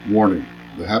Warning.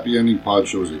 The Happy Ending Pod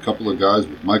Show is a couple of guys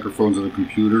with microphones and a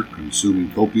computer consuming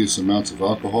copious amounts of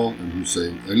alcohol and who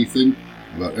say anything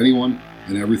about anyone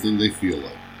and everything they feel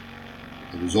like.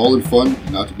 It is all in fun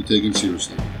and not to be taken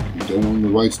seriously. We don't own the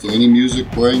rights to any music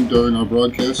playing during our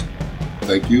broadcast.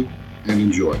 Thank you and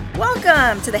enjoy.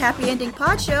 Welcome to the Happy Ending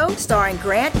Pod Show, starring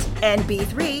Grant and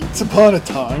B3. Once upon a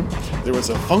time, there was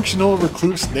a functional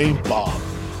recluse named Bob,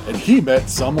 and he met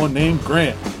someone named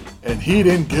Grant, and he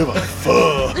didn't give a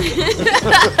fuck.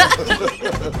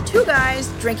 Two guys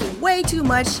drinking way too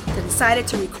much decided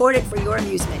to record it for your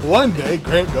amusement. One day,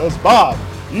 Grant goes, Bob,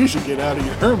 you should get out of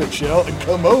your hermit shell and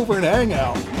come over and hang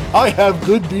out. I have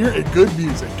good beer and good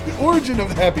music. The origin of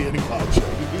the Happy Ending Pod Show.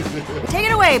 Take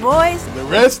it away, boys. The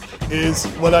rest is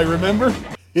what I remember.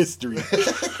 History.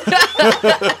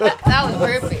 That was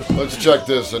perfect. Let's check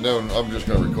this, and then I'm just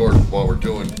going to record while we're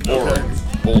doing boring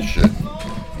bullshit.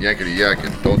 Yakety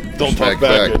yakking. Don't smack talk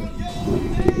back.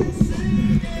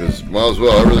 Because might as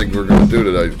well, everything we're going to do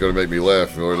today is going to make me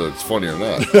laugh, whether it's funny or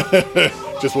not.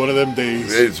 Just one of them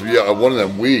days. It's one of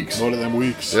them weeks. One of them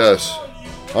weeks. Yes.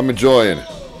 I'm enjoying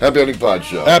Happy Ending Pod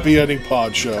Show. Happy Ending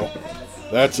Pod Show.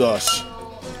 That's us.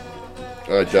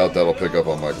 I doubt that'll pick up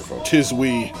on microphone. Tis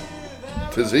we.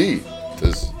 Tis he.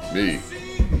 Tis me.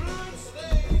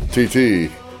 TT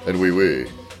and we.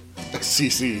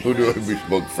 CC. Who do we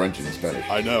spoke French and Spanish?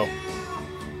 I know.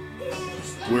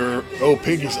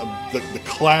 Piggy's the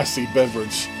classy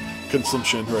beverage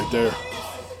consumption right there.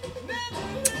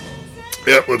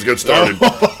 Yep, let's get started.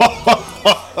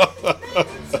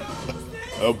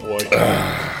 Oh boy.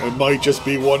 It might just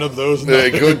be one of those It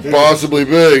nights. could possibly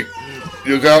be.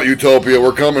 Look out, Utopia.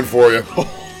 We're coming for you.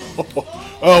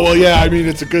 Oh, well, yeah, I mean,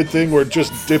 it's a good thing we're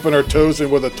just dipping our toes in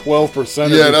with a 12%.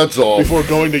 Yeah, that's all. Before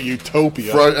going to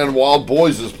Utopia. And Wild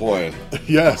Boys is playing.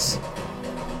 Yes.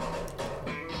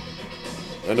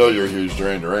 I know you're a huge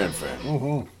Duran Duran fan.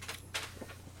 Mm-hmm.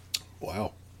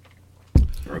 Wow.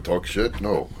 I talk shit?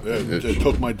 No. It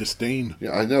took my disdain.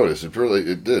 Yeah, I noticed.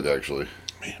 It did, actually.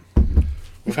 Man.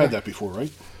 We've had that before,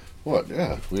 right? What?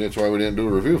 Yeah. That's why we didn't do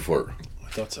a review for it. I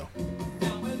thought so.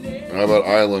 How about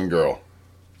Island Girl?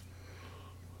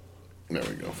 There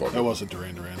we go. Fuck That it. wasn't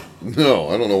Duran Duran. No,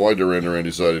 I don't know why Duran Duran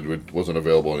decided it wasn't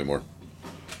available anymore.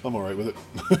 I'm all right with it.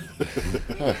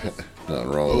 Nothing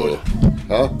wrong with it.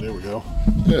 Huh? There we go.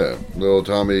 Yeah. Little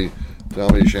Tommy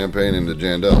Champagne and the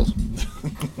Jandels.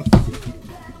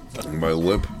 My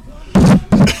lip.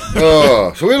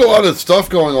 So we had a lot of stuff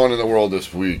going on in the world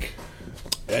this week.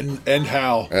 And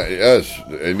how? Yes.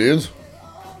 Indians?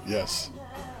 Yes.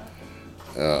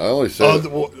 I only said...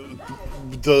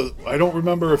 I don't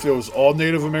remember if it was all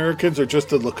Native Americans or just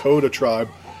the Lakota tribe,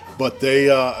 but they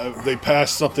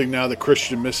passed something now that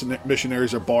Christian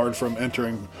missionaries are barred from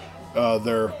entering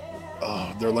their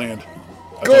land.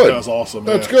 I Good. thought that was awesome.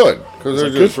 That's yeah. good. Because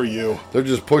they're Good for you. They're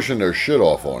just pushing their shit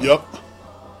off on it. Yep.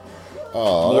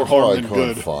 Oh, More that's why harm I than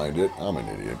couldn't good. find it. I'm an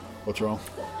idiot. What's wrong?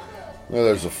 Well,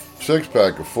 there's a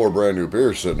 6-pack of 4 brand new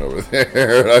beers sitting over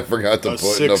there, and I forgot to A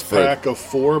put enough 6-pack of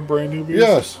 4 brand new beers?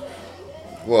 Yes.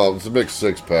 Well, it's a mixed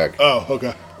 6-pack. Oh,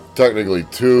 okay. Technically,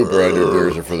 2 brand new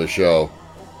beers are for the show,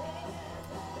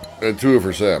 and 2 are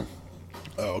for Sam.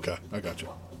 Oh, okay. I got you.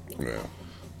 Yeah,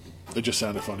 It just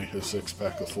sounded funny, a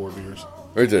 6-pack of 4 beers.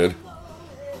 they did.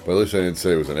 But at least I didn't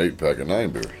say it was an 8-pack of 9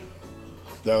 beers.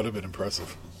 That would have been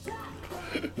impressive.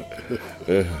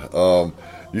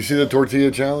 You see the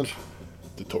tortilla challenge?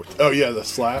 Oh, yeah, the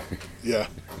slap. Yeah.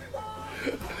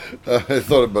 I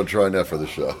thought about trying that for the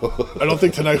show. I don't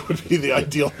think tonight would be the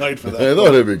ideal night for that. I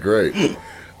thought it'd be great.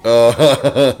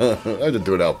 I had to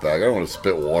do it out back. I don't want to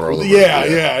spit water all over.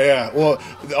 Yeah. Well,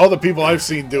 all the people I've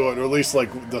seen do it, or at least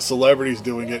like the celebrities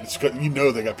doing it,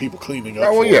 they got people cleaning up.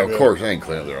 Oh, well, for yeah, it, of course. They ain't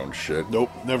cleaning their own shit. Nope,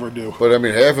 never do. But, I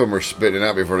mean, half of them are spitting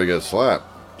out before they get slapped.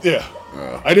 Yeah.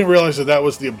 I didn't realize that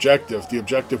was the objective. The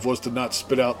objective was to not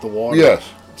spit out the water. Yes.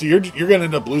 So you're going to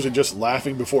end up losing just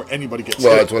laughing before anybody gets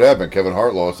Well, hit. that's what happened. Kevin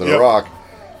Hart lost to The Yep. Rock,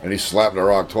 and he slapped The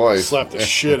Rock twice. Slapped the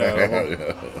shit out of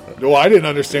him. Well, I didn't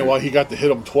understand why he got to hit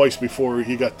him twice before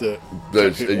he got to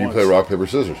And hit you once. play rock, paper,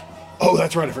 scissors. Oh,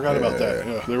 that's right. I forgot about that.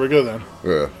 Yeah, there we go then.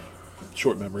 Yeah.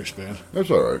 Short memory span. That's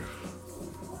all right.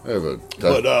 I have a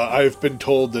But I've been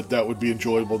told that would be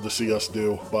enjoyable to see us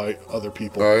do by other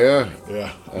people. Oh, yeah?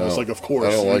 Yeah, I was like, of course.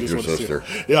 I don't You like just your wanna see sister.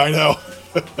 it. Yeah, I know.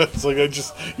 It's like you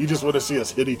just want to see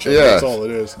us hit each other. Yeah. That's all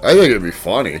it is. I think it'd be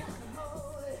funny.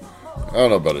 I don't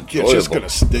know about Yeah, enjoyable. it's just gonna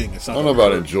sting. It's I not. don't know gonna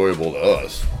about hurt. enjoyable to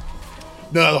us.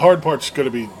 No, the hard part's gonna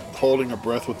be holding her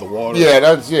breath with the water.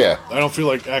 Yeah, yeah. I don't feel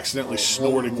like accidentally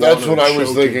snorting That's water. what and I was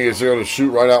choking. thinking. It's going to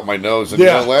shoot right out my nose. And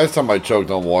Yeah. last time I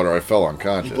choked on water, I fell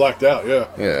unconscious. You blacked out, yeah.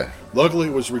 Yeah. Luckily,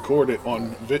 it was recorded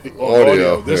on Audio,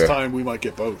 audio. This yeah. time, we might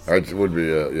get both. It would be,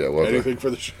 well, Anything for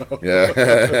the show.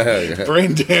 yeah.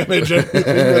 Brain damage, anything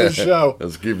for the show.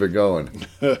 Let's keep it going.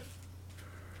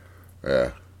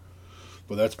 Yeah.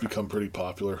 But that's become pretty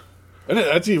popular. And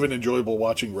that's even enjoyable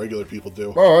watching regular people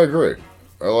do. Oh, I agree.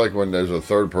 I like when there's a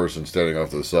third person standing off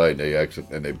to the side and they exit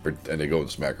and they go and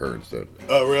smack her instead.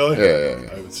 Oh, really? Yeah.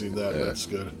 I haven't seen that. Yeah. That's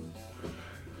good.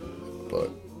 But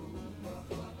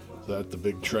That's the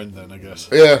big trend then, I guess.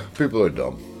 yeah, people are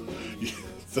dumb.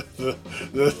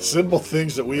 the simple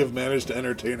things that we have managed to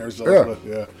entertain ourselves Yeah. with.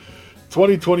 Yeah.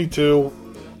 2022,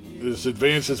 as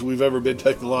advanced as we've ever been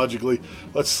technologically,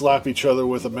 let's slap each other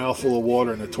with a mouthful of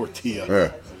water and a tortilla.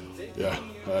 Yeah. Yeah.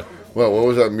 Well, what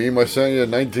was that meme I sent you?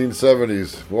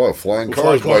 1970s. What? Flying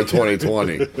cars Flying by car.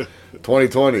 2020.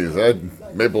 2020s.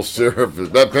 That maple syrup,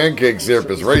 that pancake syrup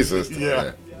is racist.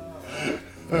 Yeah.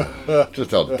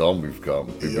 Just how dumb we've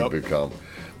Yep. become.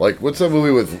 Like, what's that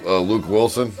movie with Luke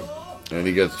Wilson? And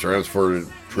he gets transported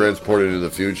into the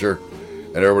future,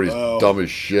 and everybody's dumb as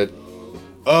shit.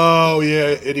 Oh,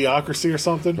 yeah. Idiocracy or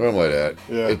something? Something like that.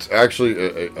 Yeah. It's actually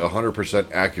a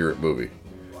 100% accurate movie.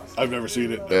 I've never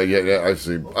seen it. Yeah,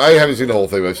 I haven't seen the whole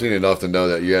thing, but I've seen enough to know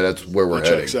that, that's where we're It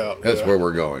heading. checks out, That's yeah. where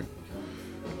we're going.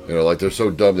 Like, they're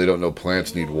so dumb they don't know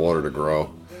plants need water to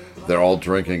grow. They're all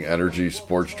drinking energy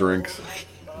sports drinks.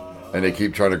 And they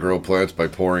keep trying to grow plants by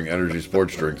pouring energy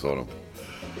sports drinks on them.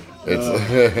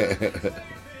 It's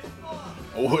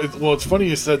Well, it's funny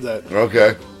you said that.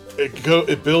 okay.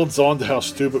 It builds on to how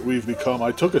stupid we've become.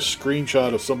 I took a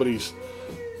screenshot of somebody's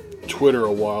Twitter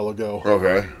a while ago.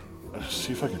 Okay. Let's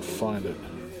see if I can find it.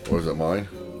 Was it mine?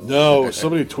 No,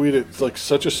 somebody tweeted, it's like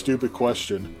such a stupid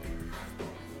question.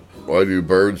 Why do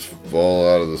birds fall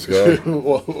out of the sky?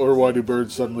 Or why do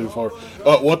birds suddenly fall?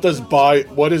 What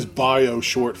is bio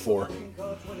short for?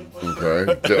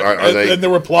 Okay. Are they? And the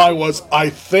reply was, I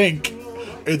think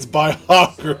it's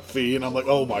biography. And I'm like,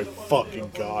 oh my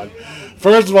fucking God.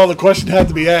 First of all, the question had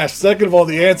to be asked. Second of all,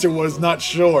 the answer was not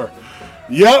sure.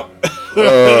 Yep.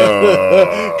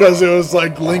 Because it was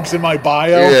like links in my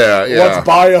bio. Yeah. What's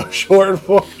bio short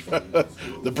for?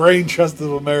 The brain trust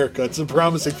of America. It's a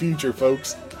promising future,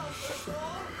 folks.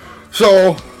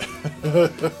 So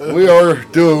we are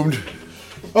doomed.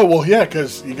 Oh, well, yeah,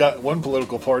 because you got one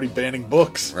political party banning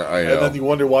books. I know. And then you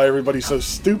wonder why everybody's so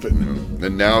stupid.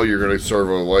 And now you're going to serve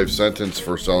a life sentence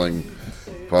for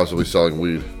possibly selling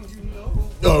weed.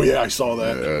 Oh, yeah, I saw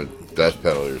that. Death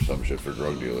penalty or some shit for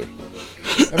drug dealers.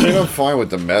 I mean, I'm fine with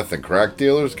the meth and crack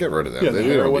dealers. Get rid of them. Yeah, the We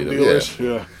don't heroin need them. dealers.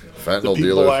 Yeah. Yeah. Fentanyl The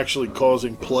people dealers. actually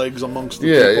causing plagues amongst the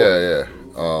people. Yeah.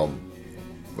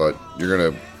 But you're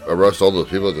going to arrest all those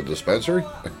people at the dispensary?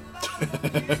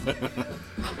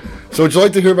 So would you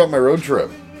like to hear about my road trip?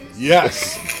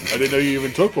 Yes. I didn't know you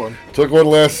even took one. Took one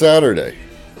last Saturday.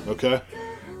 Okay.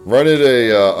 Rented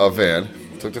a van.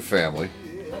 Took the family.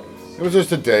 It was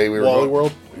just a day. We were Wally going-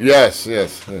 World? Yes. Yeah.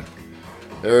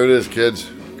 There it is, kids.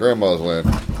 Grandma's land.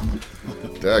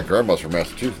 Dad, Grandma's from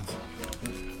Massachusetts.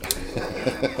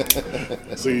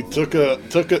 So you took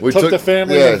the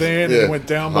family in yes, a van yeah. and went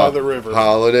down by the river.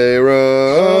 Holiday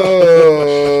Road.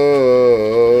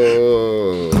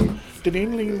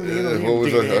 What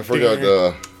was that? I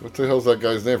forgot. What the hell's that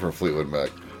guy's name from Fleetwood Mac?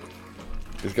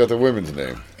 He's got the women's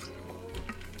name.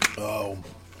 Oh,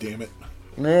 damn it.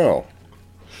 No.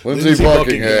 Lindsay Lindsay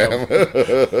Buckingham.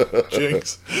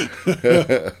 Jinx.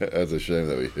 That's a shame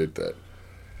that we hit that.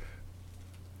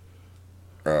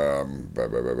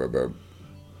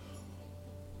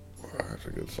 That's a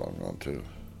good song on too.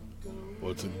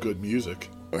 Well, it's good music.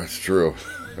 That's true.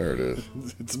 There it is.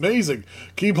 It's amazing.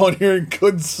 Keep on hearing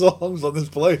good songs on this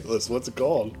playlist. What's it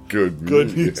called? Good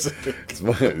Good music.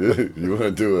 music. You want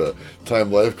to do a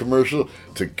Time Life commercial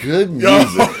to good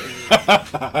music?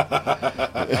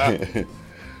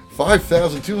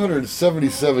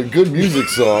 5,277 good music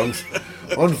songs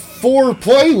on 4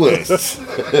 playlists.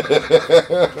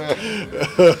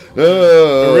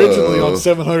 Originally on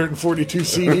 742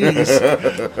 CDs.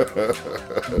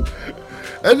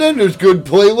 And then there's good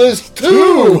playlists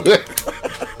too.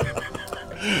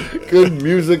 Good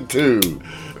music too.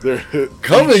 They're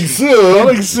Coming soon.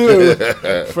 coming soon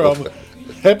from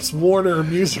Heps Warner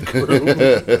Music Group.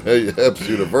 Heps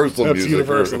Universal Heps Music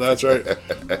Universal, Group. that's right.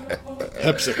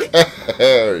 Hepsic.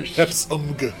 Heps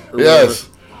Umga. or Yes.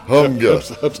 whatever. Humga.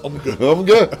 Heps Umga.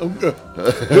 Humga.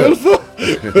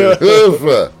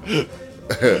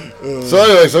 So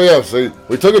anyway, so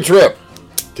we took a trip.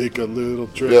 Take a little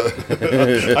trip.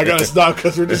 I gotta stop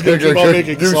because we're just gonna keep on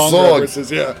making Do song songs.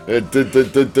 references. Yeah.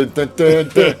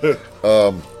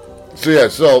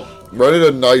 So rented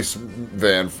a nice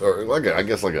van, or I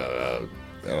guess like a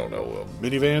I don't know.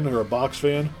 Minivan or a box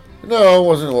van? No, it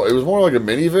wasn't. It was more like a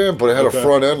minivan, but it had Okay. a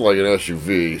front end like an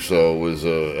SUV, so it was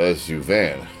a SUV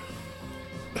van.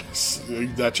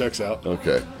 That checks out.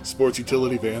 Okay, Sports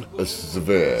utility van. this is a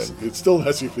van. It's still an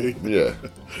SUV. Yeah,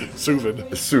 Suvan.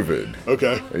 a Suvin.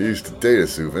 Okay. I used to date a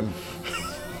Suvin.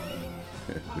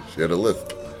 She had a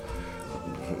lisp.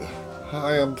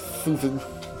 Hi, I'm Suvin.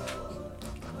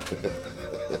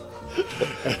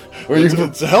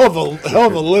 It's a hell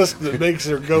of a list that makes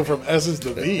her go from S's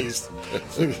to V's.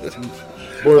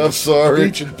 More of I'm a sorry.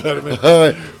 Speech impediment.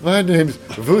 Hi, my name's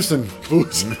Vusin.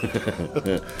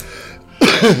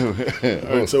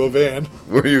 All right, so a van.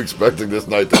 Were you expecting this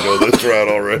night to go this route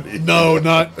already? No,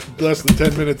 not less than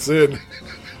 10 minutes in.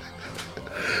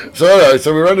 So anyway,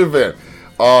 so we rented a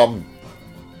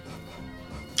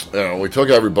van. We took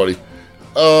everybody.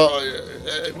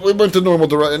 We went to normal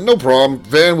direction, no problem.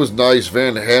 Van was nice.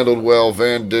 Van handled well.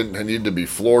 Van didn't need to be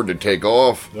floored to take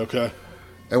off. Okay.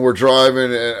 And we're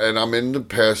driving, and I'm in the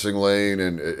passing lane,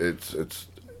 and it's.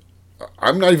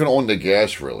 I'm not even on the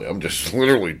gas really. I'm just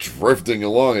literally drifting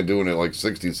along and doing it like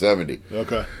 60, 70.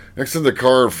 Okay. Next to the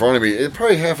car in front of me, it's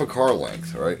probably half a car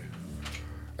length, right?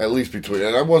 At least between,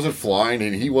 and I wasn't flying,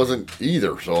 and he wasn't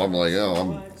either. So I'm like,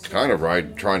 I'm kind of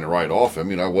trying to ride off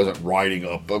him. I wasn't riding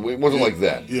up, but it wasn't like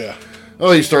that. Yeah.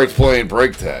 Oh, he starts playing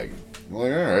brake tag. I'm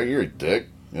like, all right, you're a dick,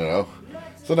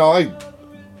 So now I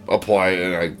apply it,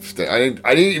 and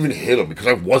I didn't even hit him because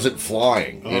I wasn't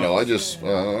flying. I just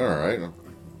all right.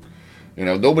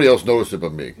 Nobody else noticed it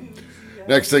but me.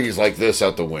 Next thing, he's like this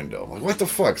out the window. I'm like, what the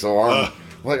fuck? So I'm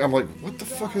like, what the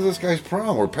fuck is this guy's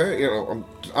problem?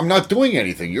 I'm not doing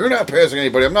anything. You're not passing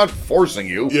anybody. I'm not forcing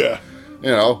you. Yeah.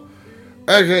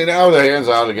 Okay, now the hand's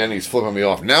out again. He's flipping me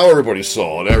off. Now everybody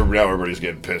saw it. Now everybody's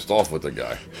getting pissed off with the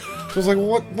guy. So I was like,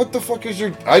 what the fuck is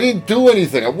your... I didn't do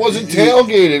anything. I wasn't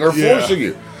tailgating or forcing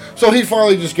you. So he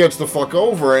finally just gets the fuck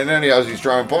over, and then as he's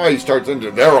driving by, he starts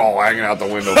into... They're all hanging out the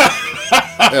window.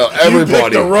 Everybody. You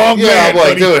picked the wrong yeah, man, I'm like,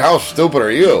 buddy. dude, how stupid are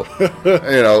you?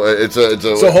 It's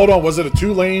a... So hold on, was it a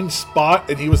 2-lane spot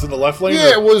and he was in the left lane?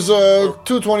 Yeah, or- it was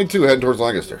 222 heading towards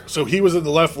Lancaster. So he was in the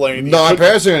left lane. he Not couldn't-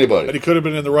 passing And anybody. he could have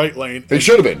been in the right lane. He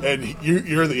should have been. And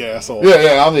you're the asshole.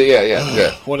 Yeah, I'm the...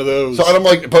 Yeah. One of those. So I'm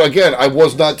like, but again, I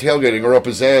was not tailgating or up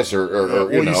his ass or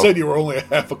well, you said you were only a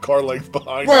half a car length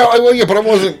behind. Well, yeah, but I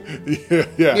wasn't.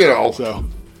 yeah. So,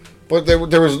 but there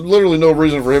was literally no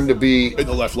reason for him to be in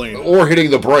the left lane. or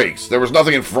hitting the brakes. There was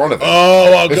nothing in front of him.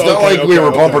 Oh, okay, it's not like we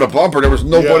were bumper to bumper. There was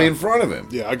nobody in front of him.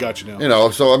 Yeah, I got you now.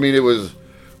 So I mean, it was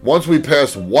once we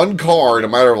passed one car in a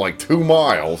matter of like 2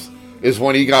 miles is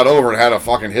when he got over and had a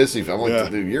fucking hissy fit. I'm like,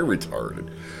 dude, you're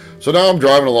retarded. So now I'm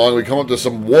driving along. We come up to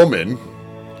some woman,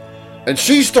 and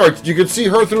she starts. You can see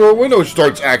her through her window. She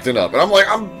starts acting up, and I'm like,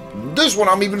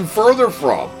 I'm even further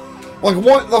from. Like,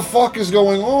 what the fuck is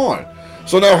going on?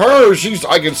 So now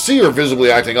I can see her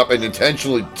visibly acting up and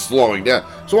intentionally slowing down.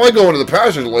 So I go into the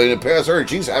passenger lane and pass her, and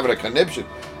she's having a conniption.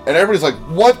 And everybody's like,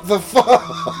 what the fuck?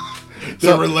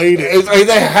 They're related.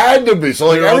 They had to be. So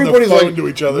like They're on the everybody's phone like, to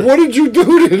each other. what did you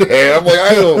do today? I'm like,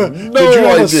 I have no Did you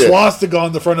have a idea. swastika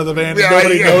on the front of the van and Yeah,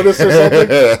 nobody yeah. noticed or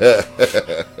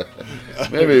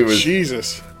something? Maybe it was.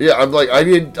 Jesus. Yeah, I'm like, I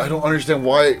don't understand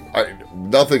why.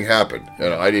 Nothing happened,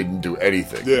 and I didn't do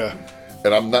anything. Yeah.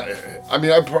 And I'm not. I mean,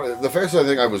 the fastest I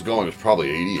think I was going was probably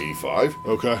 80, 85.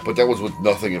 Okay. But that was with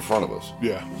nothing in front of us.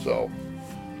 Yeah. So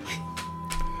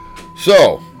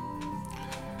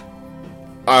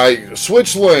I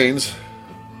switched lanes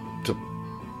to.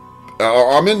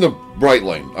 I'm in the right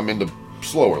lane. I'm in the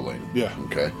slower lane. Yeah.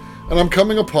 Okay. And I'm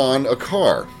coming upon a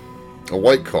car, a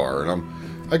white car,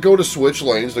 and I go to switch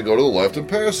lanes to go to the left and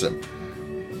pass him.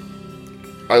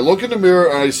 I look in the mirror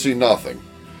and I see nothing.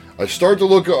 I start to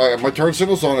look. My turn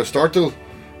signal's on. I start to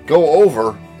go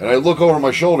over, and I look over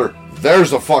my shoulder.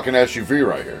 There's a fucking SUV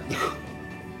right here.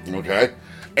 Okay.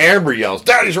 Amber yells,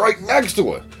 "Daddy's right next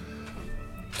to it."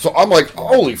 So I'm like,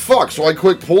 "Holy fuck!" So I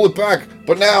quick pull it back,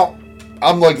 but now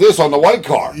I'm like this on the white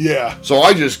car. Yeah. So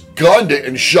I just gunned it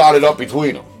and shot it up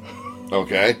between them.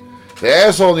 Okay. The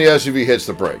asshole in the SUV hits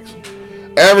the brakes.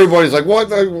 Everybody's like, "What?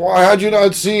 How'd you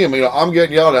not see him?" I'm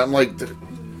getting yelled at. I'm like,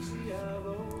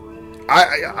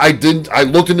 I didn't. I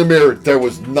looked in the mirror. There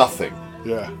was nothing.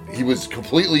 Yeah. He was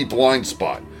completely blind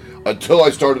spot until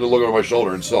I started to look over my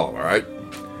shoulder and saw him. All right.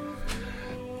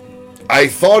 I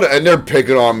thought, and they're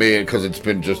picking on me because it's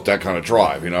been just that kind of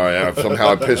drive.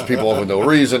 Somehow I pissed people off with no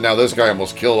reason. Now this guy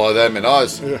almost killed them and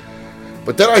us. Yeah.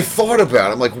 But then I thought about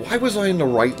it. I'm like, why was I in the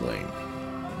right lane?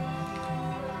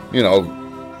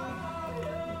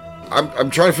 I'm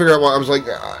trying to figure out why. I was like,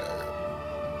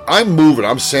 I'm moving.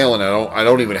 I'm sailing. I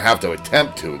don't even have to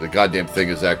attempt to. The goddamn thing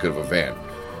is that good of a van.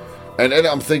 And then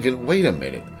I'm thinking, wait a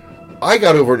minute. I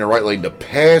got over in the right lane to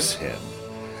pass him.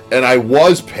 And I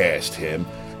was past him.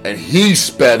 And he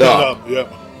sped up.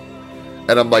 Yep.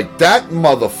 And I'm like, that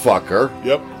motherfucker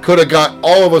Yep. could have got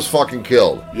all of us fucking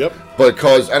killed. Yep.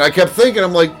 And I kept thinking,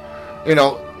 I'm like,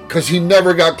 because he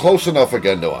never got close enough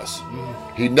again to us.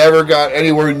 He never got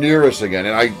anywhere near us again.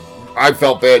 And I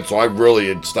felt bad, so I really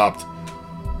had stopped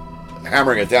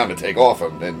hammering it down to take off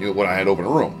him when I had opened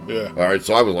the room. Yeah. All right,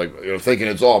 so I was like, thinking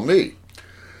it's all me.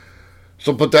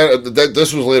 So, but that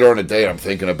this was later on in the day. I'm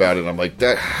thinking about it. And I'm like,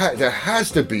 that has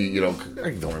to be, I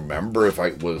don't remember if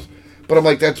I was, but I'm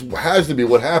like, that has to be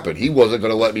what happened. He wasn't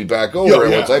going to let me back over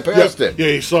once I passed him. Yeah,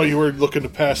 he saw you were looking to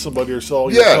pass somebody or saw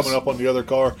you coming up on the other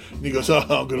car, and he goes, "Oh,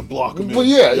 I'm going to block him." Well,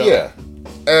 yeah.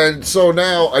 And so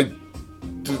now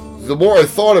the more I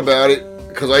thought about it,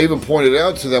 because I even pointed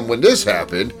out to them when this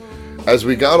happened, as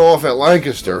we got off at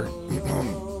Lancaster,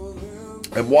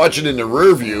 and watching in the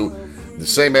rear view, the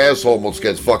same asshole almost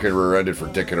gets fucking rear-ended for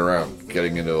dicking around,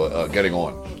 getting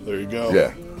on. There you go.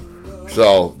 Yeah.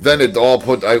 So then it all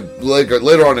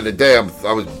later on in the day,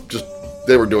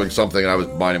 they were doing something and I was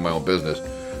minding my own business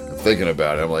and thinking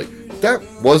about it. I'm like, that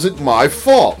wasn't my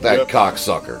fault, that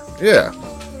cocksucker. Yeah.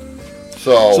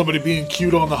 So somebody being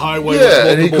cute on the highway. Yeah,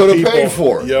 and he could have paid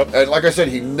for it. Yep. And like I said,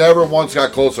 he never once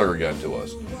got closer again to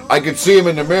us. I could see him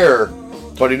in the mirror,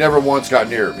 but he never once got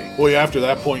near me. Well, after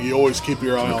that point, you always keep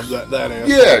your eye on that ass.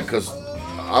 Yeah, because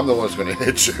I'm the one that's going to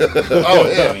hit you. Oh,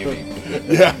 yeah, you mean.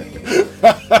 Yeah.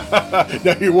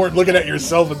 No, you weren't looking at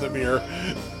yourself in the mirror.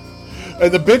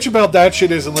 And the bitch about that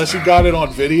shit is, unless you got it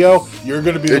on video, you're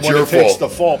going to be the one that takes the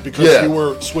fault because you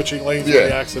were switching lanes when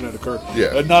the accident occurred.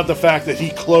 Yeah. And not the fact that he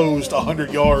closed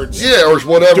 100 yards. Yeah, or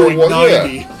whatever. Doing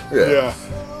 90. Yeah.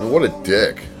 What a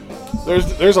dick.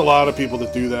 There's a lot of people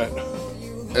that do that.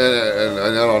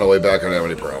 And on the way back, I don't have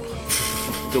any problem.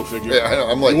 Go figure. Yeah,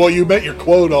 I'm like, well, you met your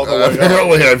quote on the way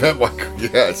apparently, I met my.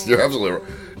 Yes, you're absolutely right.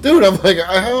 Dude, I'm like,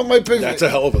 how am I picking? That's a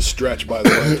hell of a stretch, by the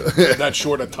way. That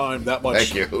short a time, that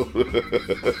much. Thank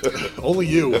you. Only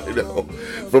you. I know.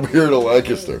 From here to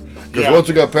Lancaster. Because once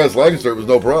we got past Lancaster, it was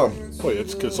no problem. Boy,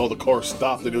 it's because all the cars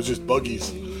stopped and it was just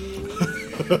buggies.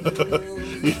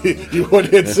 You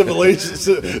wouldn't hit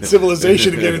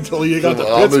civilization again until you got to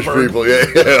Pittsburgh. Amish people,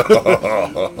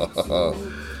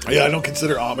 Yeah, I don't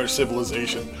consider Amish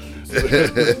civilization.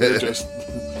 They're just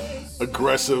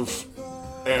aggressive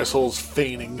assholes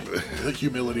feigning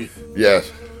humility.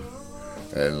 Yes.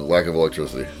 And lack of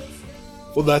electricity.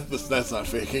 Well, that's not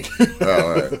faking.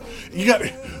 All right.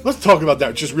 Let's talk about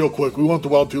that just real quick. We won't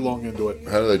dwell too long into it.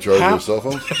 How do they charge your cell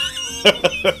phone?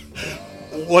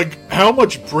 Like, how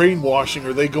much brainwashing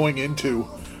are they going into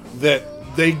that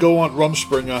they go on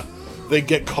Rumspringa, they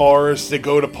get cars, they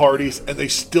go to parties, and they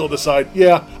still decide,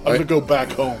 I'm going to go back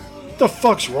home. What the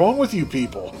fuck's wrong with you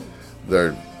people?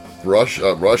 They're Russian.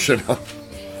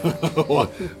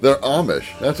 They're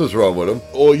Amish. That's what's wrong with them.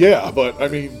 Well, yeah, but, I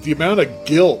mean, the amount of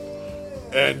guilt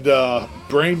and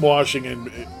brainwashing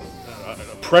and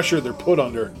pressure they're put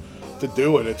under to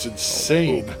do it, it's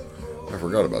insane. I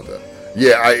forgot about that.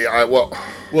 Yeah,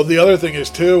 Well, the other thing is,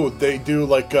 too, they do,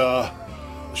 like, the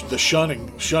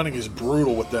shunning. Shunning is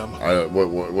brutal with them.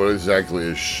 What exactly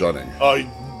is shunning?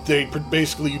 They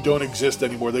basically, you don't exist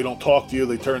anymore. They don't talk to you.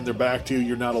 They turn their back to you.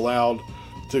 You're not allowed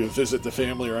to visit the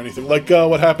family or anything. Like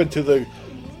what happened to the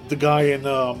guy in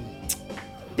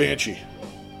Banshee,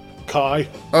 Kai.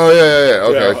 Oh yeah.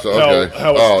 Okay.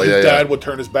 How his dad would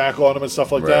turn his back on him and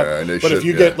stuff like that. But if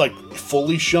you get like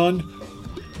fully shunned,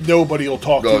 nobody will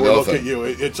talk to you or look at you.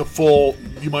 It's a full.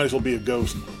 You might as well be a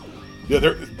ghost.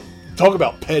 Yeah, talk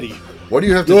about petty. What do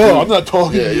you have to do? I'm not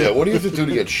talking to you. Yeah, what do you have to do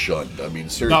to get shunned? I mean,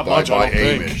 seriously, not much, by I don't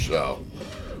think. Amish, so.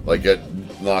 Like get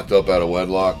knocked up out of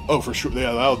wedlock? Oh, for sure.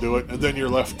 Yeah, that'll do it. And then you're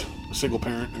left a single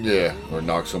parent. Yeah, or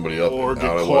knock somebody up or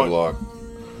out of wedlock.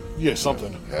 Yeah,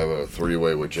 something. Have a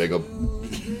three-way with Jacob.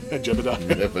 And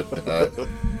Jebediah.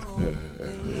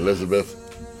 Elizabeth.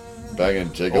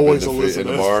 Banging Jacob Always in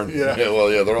the barn. Yeah.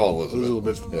 Well, yeah, they're all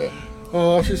Elizabeth. Yeah.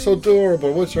 Oh, she's so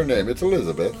adorable. What's her name? It's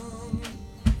Elizabeth.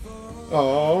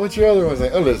 Oh, what's your other one's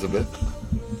name? Elizabeth.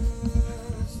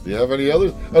 Do you have any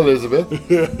others? Elizabeth.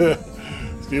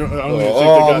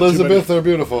 Elizabeth, they're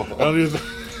beautiful. I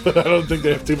don't think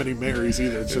they have too many Marys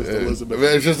either. It's just Elizabeth.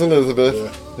 It's just Elizabeth.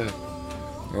 Yeah.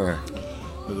 All right.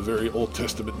 It's a very Old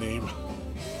Testament name.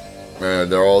 And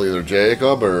they're all either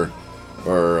Jacob or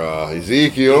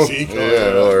Ezekiel.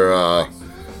 Or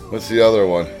what's the other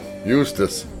one?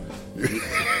 Eustace.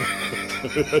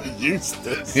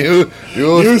 Eustace.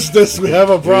 Eustace, we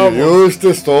have a problem.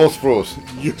 Eustace Stolzfus.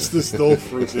 Eustace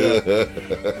Stolzfus,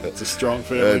 yeah. It's a strong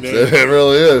family name. It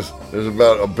really is. There's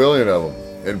about 1 billion of them.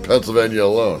 in Pennsylvania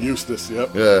alone. Eustace,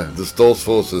 yep. Yeah, the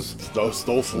Stoltzfuses.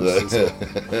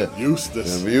 Stoltzfuses.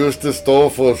 Eustace. Eustace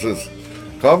Stoltzfuses.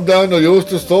 Come down to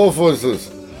Eustace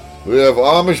Stoltzfuses. We have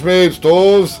Amish-made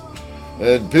stoves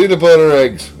and peanut butter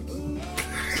eggs.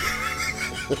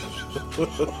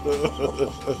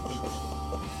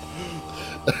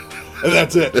 And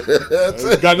that's it. That's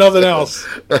it. Got nothing else.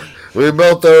 We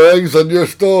melt our eggs on your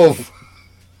stove.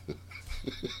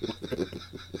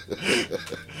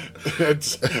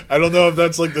 I don't know if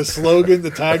that's like the slogan,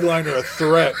 the tagline, or a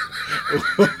threat.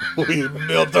 We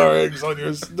melt our eggs on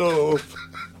your stove.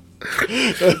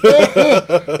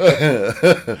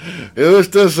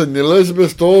 Eustace and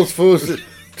Elizabeth Stoltzfus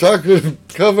chocolate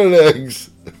covered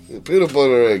eggs. Peanut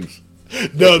butter eggs.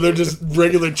 No, they're just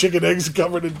regular chicken eggs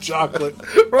covered in chocolate.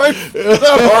 Right?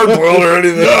 Not hard boiled or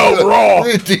anything. No, raw.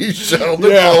 De-shelled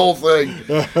the whole thing.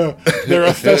 They're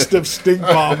a festive stink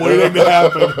bomb waiting to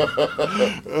happen.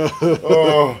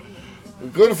 Oh,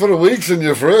 good for the weeks in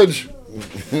your fridge.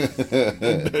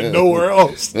 Nowhere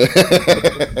else.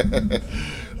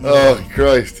 Oh,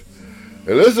 Christ.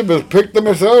 Elizabeth picked them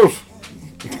herself.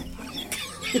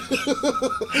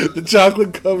 The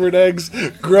chocolate-covered eggs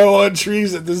grow on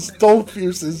trees at the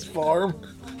Stoltzfus farm.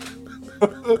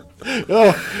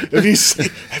 Oh, have you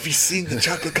seen the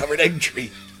chocolate-covered egg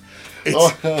tree?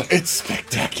 It's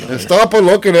spectacular. Stop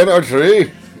looking at our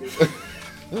tree.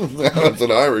 That's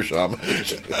an Irish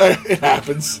Amish. It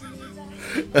happens.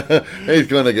 He's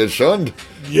going to get shunned.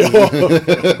 Yo.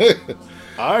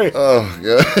 Oh,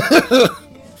 God.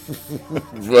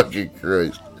 Fucking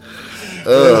Christ.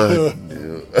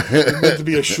 It meant to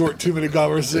be a short 2-minute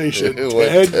conversation.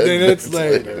 10 minutes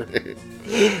later.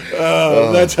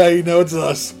 That's how you know it's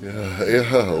us.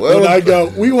 Well, and I go,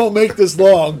 we won't make this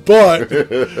long, but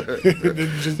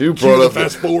just you brought up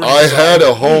fast forward. I had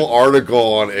a whole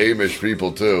article on Amish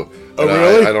people too. Oh,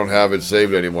 really? I don't have it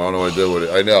saved anymore. I don't know what I did with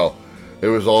it. I know. It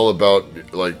was all about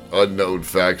like unknown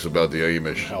facts about the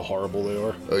Amish. How horrible they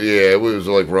are. Yeah, it was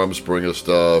like Rumspringa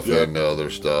stuff and other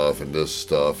stuff and this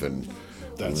stuff and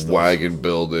wagon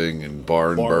building and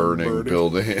barn burning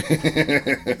building.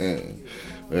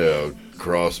 Yeah,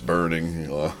 cross burning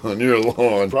on your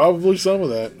lawn. Probably some of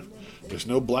that. There's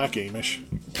no black Amish.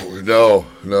 No.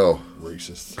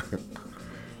 Racist.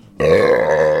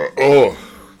 Oh.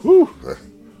 Whew.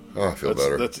 Oh, I feel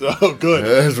better. Oh, good.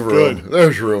 There's room. Good.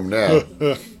 There's room now.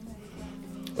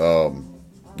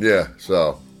 Yeah,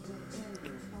 so.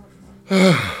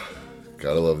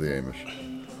 Gotta love the Amish.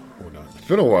 It's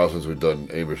been a while since we've done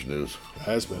Amish news. It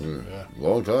has been, yeah.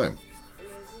 Long time.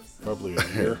 Probably a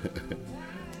year.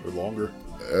 Or longer.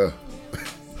 Yeah.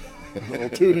 We'll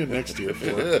tune in next year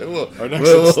for our next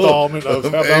installment of How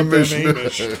About Them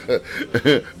Amish.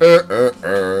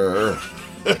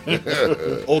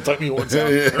 Old timey horn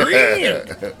sound.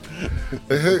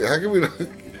 How can we not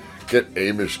get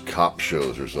Amish cop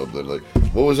shows or something? Like,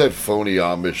 what was that phony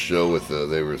Amish show with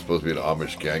they were supposed to be an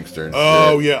Amish gangster and shit?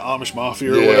 Yeah, Amish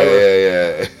Mafia or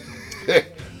whatever. Yeah.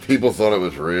 People thought it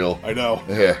was real. I know.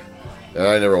 Yeah. And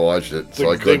I never watched it,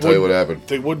 so I couldn't tell you what happened.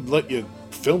 They wouldn't let you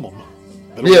film them.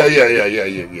 Yeah.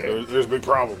 There's a big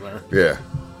problem there. Yeah.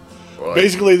 Well,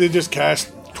 basically, they just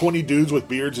cast 20 dudes with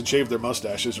beards and shaved their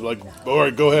mustaches. They're like, all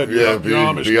right, go ahead. You're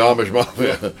Amish. Be Amish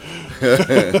Mafia.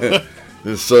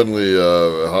 Then suddenly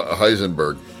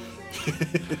Heisenberg.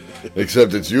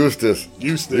 Except it's Eustace.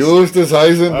 Eustace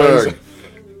Heisenberg.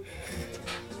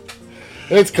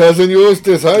 It's cousin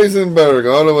Eustace Heisenberg,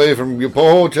 all the way from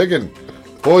Pollo Chicken,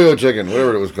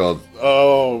 whatever it was called.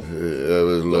 Oh. It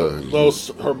was Los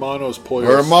Hermanos Pollos.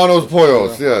 Hermanos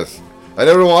Pollos, yes. I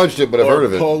never watched it, but I've heard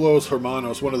of it. Polos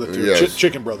Hermanos, one of the two. Yes.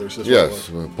 Chicken Brothers. Yes.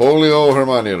 Polio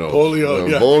Hermanos. Polio,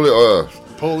 yeah.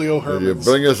 Polio Hermans. You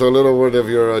bring us a little bit of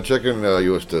your chicken,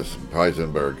 Eustace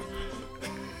Heisenberg.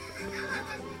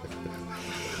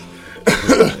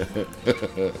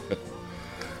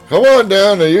 Come on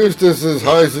down to Eustace's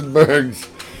Heisenberg's.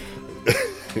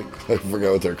 I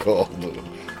forgot what they're called.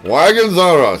 Wagons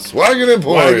are us. Wagon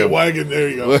Emporium. Wagon, there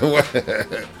you go.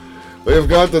 We've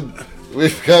got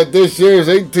this year's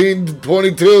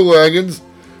 1822 wagons.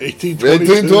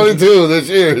 1822 this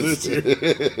year.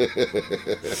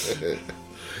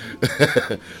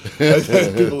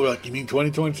 People were like, you mean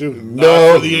 2022?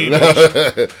 No. For the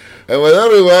Amish. No. And with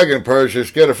every wagon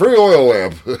purchase, get a free oil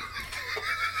lamp.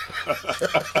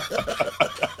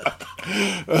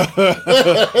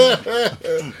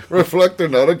 Reflector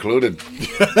not included.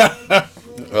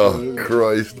 Oh,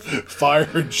 Christ. Fire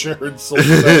insurance. You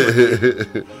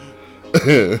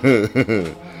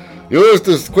used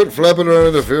to quit flapping around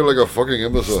in the field like a fucking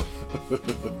imbecile.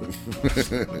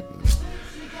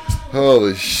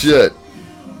 Holy shit.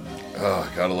 Oh,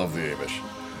 gotta love the Amish.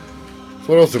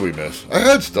 What else did we miss? I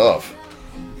had stuff.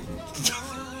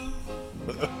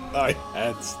 I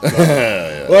had stuff.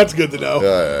 Yeah. Well, that's good to know.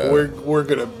 Yeah. We're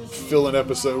gonna fill an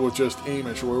episode with just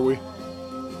Amish, were we?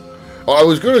 Oh, I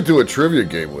was going to do a trivia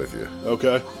game with you,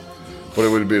 Okay. but it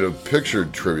would be a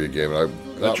pictured trivia game. And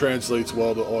That translates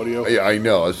well to audio. yeah, I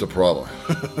know. That's the problem.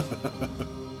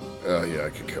 Yeah, I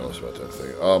could care less about that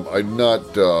thing. I'm not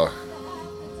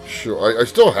sure. I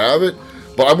still have it,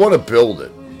 but I want to build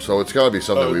it. So it's got to be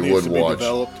something Oh, it we needs would to be watch.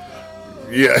 developed.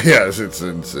 Yeah, it's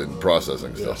in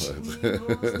processing Yes. stuff.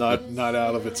 It's not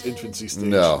out of its infancy stage.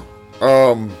 No.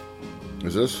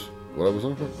 Is this what I was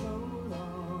looking for?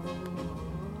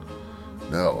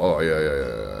 No. Oh, yeah.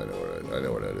 I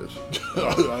know what that is.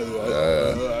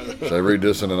 Should I read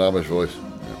this in an Amish voice?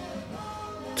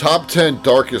 Yeah. Top 10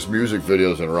 darkest music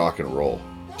videos in rock and roll.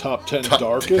 Top 10 Top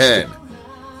darkest? 10.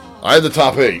 I had the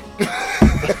top 8.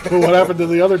 What happened to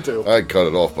the other two? I cut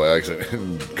it off by accident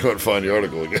and couldn't find the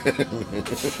article again.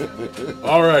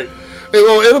 All right. Hey,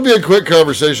 well, it'll be a quick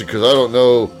conversation because I don't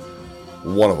know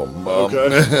one of them.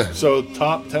 Okay. So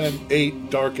top 10, 8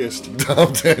 darkest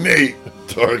Top 10, 8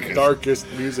 darkest.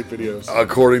 music videos.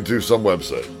 According to some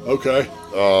website. Okay.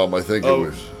 I think it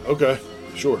was Okay.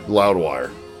 Sure.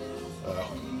 Loudwire. I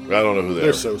don't know who they They're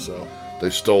are. so-so. They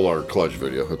stole our clutch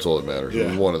video. That's all that matters. It Yeah.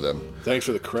 was one of them. Thanks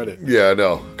for the credit, Yeah, I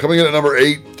know. Coming in at number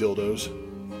 8. dildos.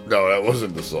 No, that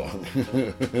wasn't the song.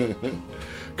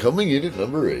 Coming in at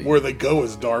number 8. Where they go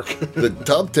is dark. The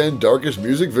top 10 darkest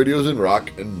music videos in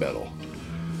rock and metal.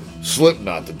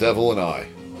 Slipknot, The Devil and I.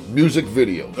 Music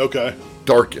video. Okay.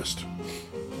 Darkest.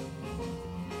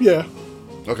 Yeah.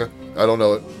 Okay. I don't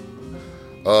know it.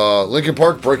 Linkin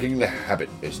Park, Breaking the Habit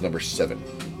is number 7.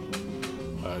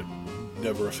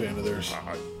 Never a fan of theirs.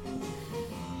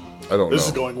 I don't This know.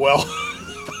 is going well.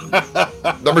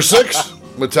 Number 6,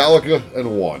 Metallica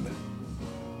and One.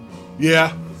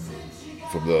 Yeah.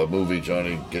 From the movie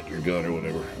Johnny Get Your Gun or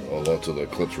whatever. Oh, lots of the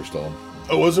clips were stolen.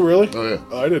 Oh, was it really? Oh, yeah.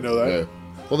 I didn't know that. Yeah.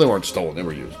 Well, they weren't stolen. They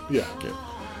were used. Yeah.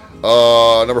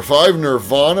 Number 5,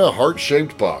 Nirvana,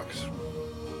 Heart-Shaped Box.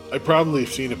 I probably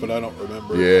have seen it, but I don't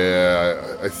remember.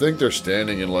 Yeah, I think they're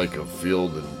standing in like a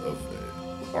field of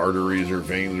arteries or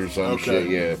veins or some Okay.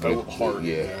 shit. Yeah. Oh, heart.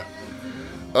 Yeah.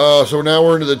 So now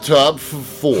we're into the top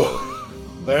 4.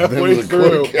 That Halfway was a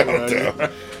through. quick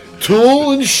countdown.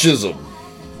 Tool and Schism.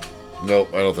 Nope,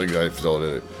 I don't think I still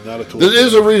did it. Not a tool. There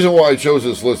is a reason why I chose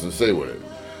this list and stay with it.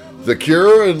 The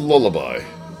Cure and Lullaby.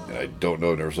 And I don't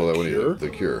know, never saw that one either. Cure? The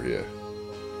Cure, yeah.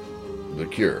 The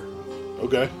Cure.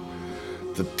 Okay.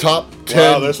 The top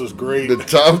 10. Wow, this was great. The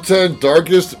top 10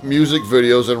 darkest music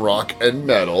videos in rock and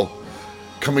metal.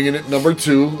 Coming in at number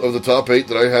 2 of the top 8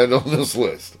 that I had on this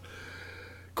list.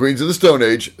 Queens of the Stone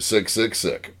Age,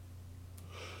 666.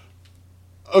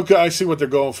 Okay, I see what they're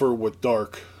going for with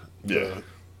dark. Yeah. Oh,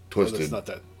 Twisted. it's not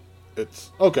that.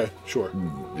 It's okay. Sure.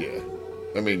 Yeah.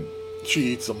 I mean,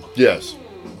 She eats them. yes.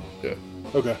 Yeah.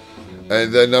 Okay.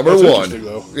 And then number That's 1. interesting,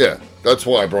 though. Yeah. That's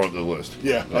why I brought it to the list.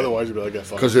 Yeah. Otherwise, you'd be like, "Yeah,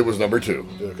 fine." Because it was number 2.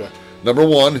 Okay. Number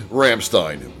 1,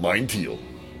 Rammstein, Mein Teal.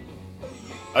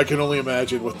 I can only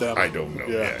imagine with them. I don't know.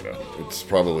 Yeah. I know. It's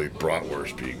probably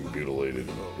bratwurst being mutilated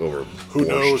over. Who borscht.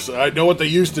 knows? I know what they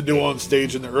used to do on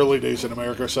stage in the early days in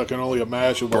America, so I can only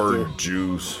imagine what Bird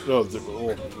juice.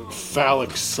 they're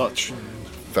phallic such,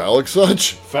 Phallic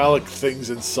such? phallic things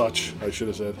and such. I should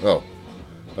have said Oh.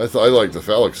 I like the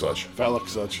phallic such. phallic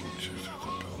such.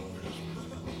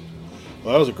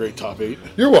 Well, that was a great top 8.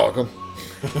 You're welcome.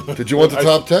 Did you want the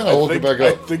top 10? I'll look it back I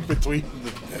up. think between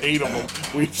the 8 of them,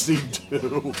 we've seen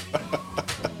 2.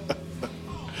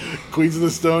 Queens of the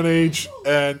Stone Age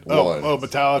and One.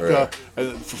 Metallica, Right. and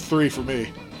then 3 for me.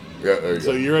 Yeah, there you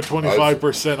So go. you're at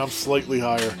 25%. I'm slightly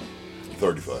higher.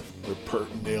 35.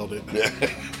 Nailed it.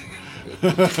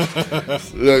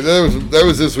 That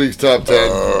was this week's top 10.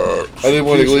 I didn't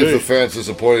want to leave the Touche. fans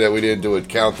disappointed that we didn't do a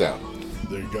countdown.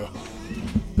 There you go.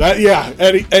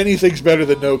 Anything's better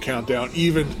than no countdown.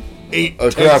 Even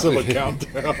 8/10 of a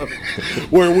countdown,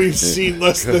 where we've seen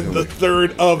less than the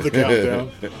third of the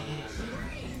countdown.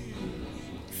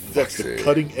 That's the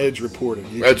cutting edge reporting.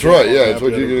 You That's can right. get Yeah, on that's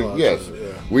what Happy you Other do. Yes,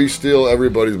 Pods, we steal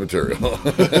everybody's material.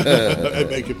 yeah. And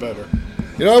make it better.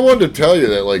 You know, I wanted to tell you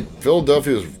that like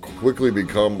Philadelphia has quickly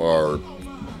become our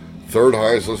 3rd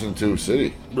highest listened to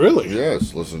city. Really?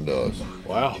 Yes, listen to us.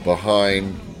 Wow.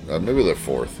 Behind, maybe they're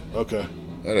 4th. Okay.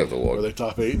 I'd have to Are look. they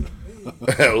top 8?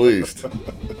 At least.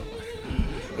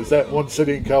 Is that one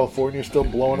city in California still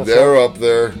blowing us They're up? up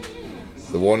there.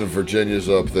 The one in Virginia's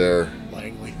up there.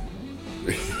 Langley.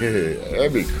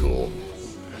 That'd be cool.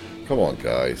 Come on,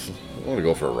 guys. I want to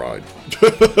go for a ride.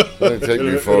 Take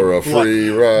me for a free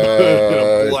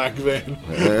ride. Black van.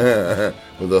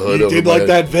 With the hood You over did my like head.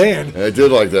 that van. I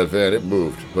did like that van. It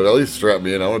moved. But at least strap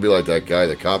me in. I want to be like that guy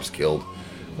the cops killed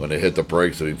when they hit the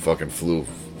brakes and he fucking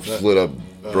slid up,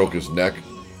 broke his neck.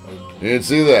 You didn't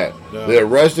see that? No. They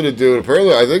arrested a dude.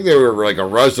 Apparently, I think they were like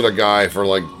arrested a guy for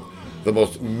like the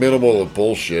most minimal of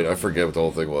bullshit. I forget what the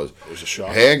whole thing was. It was a shock.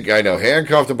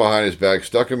 Handcuffed him behind his back,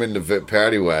 stuck him in the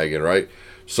paddy wagon, right?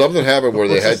 Something happened where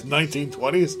they had...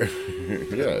 1920s?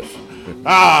 Yes.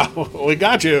 We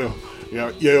got you.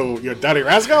 You dirty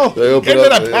rascal. They opened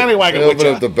Get up, to the paddy wagon they with opened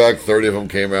you. up the back. 30 of them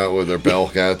came out with their bell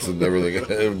hats and everything,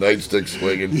 nightsticks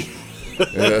swinging.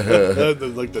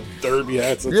 Like the derby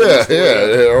hats. And Yeah, things.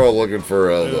 they're all looking for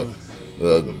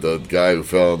the guy who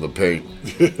fell in the paint. And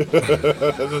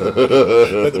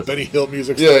the Benny Hill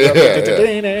music. Yeah. Yeah.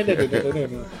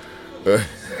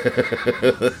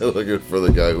 Looking for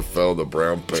the guy who fell in the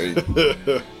brown paint.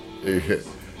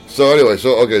 So anyway,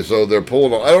 so they're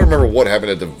pulling on. I don't remember what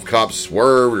happened. The cops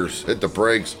swerved or hit the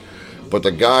brakes, but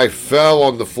the guy fell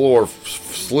on the floor,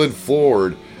 slid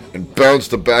forward, and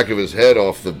bounced the back of his head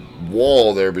off the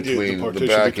wall there between the partition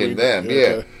back between and them. them. Yeah,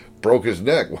 Okay. broke his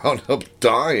neck, wound up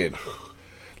dying.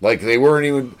 Like they weren't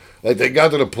even like they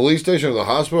got to the police station or the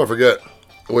hospital. I forget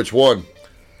which one,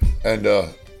 and they're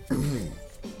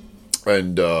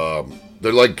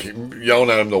like yelling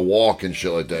at him to walk and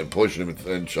shit like that, and pushing him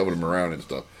and shoving him around and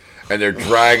stuff. And they're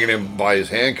dragging him by his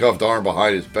handcuffed arm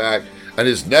behind his back, and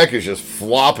his neck is just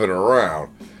flopping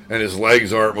around, and his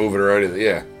legs aren't moving or anything.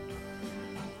 Yeah.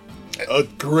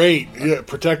 Great. Yeah,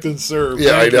 protect and serve.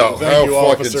 Yeah, Thank I know. you. Thank How you,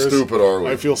 fucking officers. stupid are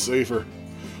we? I feel safer.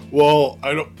 Well,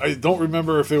 I don't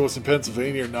remember if it was in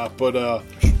Pennsylvania or not, but a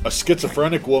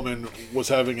schizophrenic woman was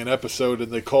having an episode, and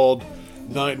they called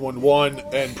 911,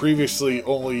 and previously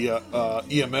only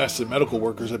EMS and medical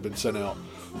workers had been sent out.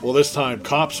 Well, this time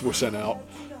cops were sent out,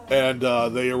 and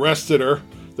they arrested her.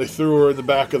 They threw her in the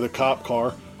back of the cop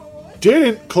car,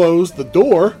 didn't close the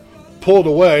door, pulled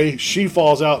away. She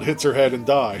falls out, hits her head, and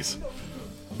dies.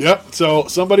 Yep, so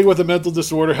somebody with a mental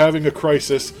disorder having a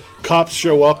crisis, cops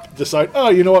show up, decide, oh,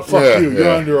 you know what, fuck you, you're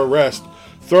under arrest.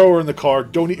 Throw her in the car,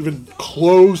 don't even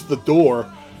close the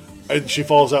door, and she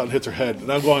falls out and hits her head.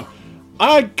 And I'm going,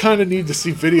 I kind of need to see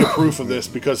video proof of this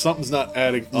because something's not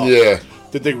adding up. Yeah.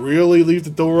 Did they really leave the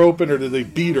door open, or did they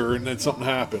beat her and then something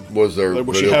happened? Was there Like,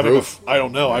 was she video having proof? I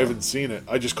don't know. I haven't seen it.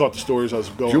 I just caught the stories I was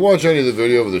going. Did you watch any of the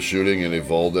video of the shooting in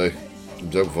Uvalde?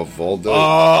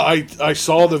 I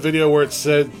saw the video where it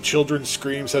said children's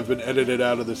screams have been edited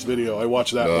out of this video. I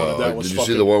watched that one. And that was did you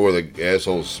fucking... see the one where the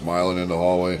asshole's smiling in the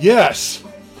hallway? Yes.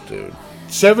 Dude.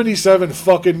 77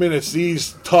 fucking minutes.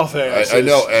 These tough asses. I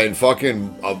know, and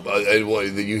fucking,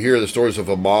 you hear the stories of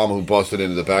a mom who busted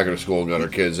into the back of the school and got her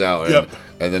kids out, and, Yep.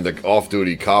 and then the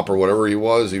off-duty cop or whatever he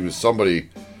was somebody,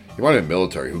 he might have been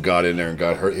military, who got in there and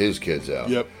got his kids out.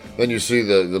 Yep. Then you see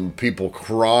the people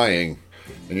crying,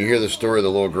 and you hear the story of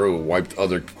the little girl who wiped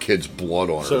other kids' blood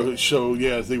on her. So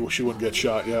yeah, she wouldn't get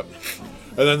shot. Yep.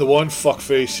 And then the one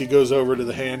fuckface, he goes over to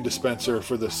the hand dispenser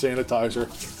for the sanitizer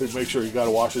to make sure you got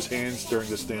to wash his hands during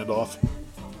the standoff.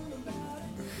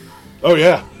 Oh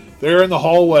yeah, they're in the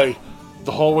hallway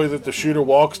that the shooter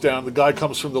walks down. The guy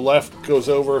comes from the left, goes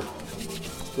over,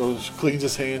 cleans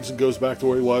his hands, and goes back to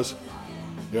where he was.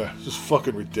 Yeah, just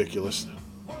fucking ridiculous.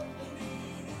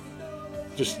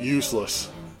 Just useless.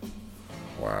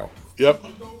 Wow. Yep.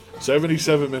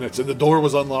 77 minutes, and the door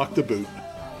was unlocked to boot.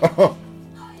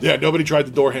 Yeah, nobody tried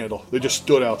the door handle. They just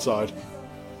stood outside.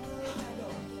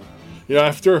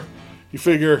 After you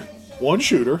figure one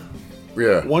shooter,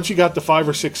 Yeah. once you got the 5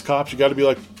 or 6 cops, you got to be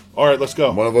like, all right, let's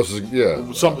go. One of us is,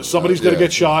 yeah. Somebody's going to Yeah,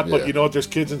 get shot, but yeah. you know what? There's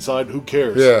kids inside. Who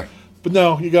cares? Yeah. But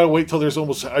no, you got to wait till there's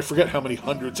almost, I forget how many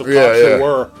hundreds of cops Yeah, there yeah.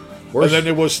 were. Where's- And then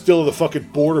there was still the fucking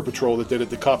border patrol that did it.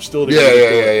 The cops still did Yeah,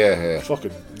 it. yeah.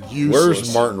 Fucking useless.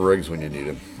 Where's Martin Riggs when you need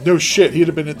him? No shit. He'd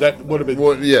have been, that would have been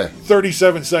Well, yeah.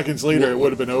 37 seconds later, it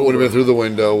would have been over. Would have been through the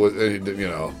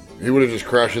window. He would have just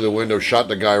crashed through the window, shot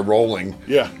the guy rolling.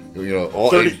 Yeah.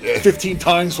 All 15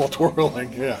 times while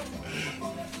twirling. Yeah.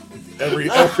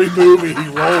 Every movie he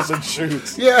rolls and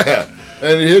shoots. Yeah,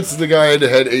 and he hits the guy in the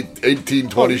head 18,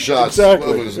 20 shots.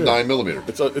 Exactly. With his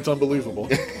 9mm. It's unbelievable.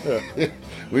 Yeah.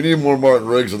 We need more Martin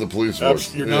Riggs in the police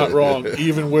force. You're not wrong,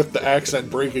 even with the accent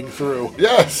breaking through.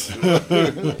 Yes.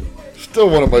 Still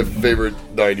one of my favorite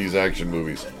 90s action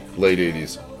movies. Late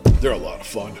 80s. They're a lot of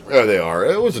fun. Yeah, they are.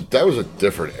 That was a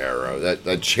different era. That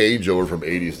changeover from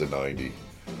 80s to 90.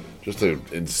 Just an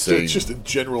insane. It's just in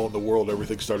general in the world,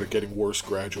 everything started getting worse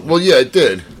gradually. Well, yeah, it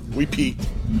did. We peaked.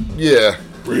 Yeah.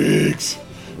 Riggs.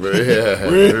 Yeah.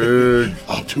 Rick.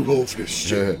 I'm too old for this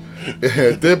shit.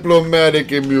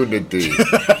 Diplomatic immunity.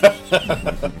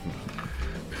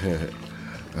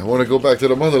 I want to go back to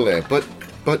the motherland, but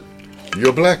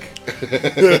you're black.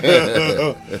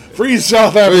 Free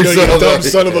South Africa, you dumb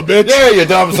son of a bitch. Yeah, you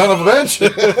dumb son of a bitch.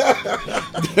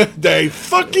 They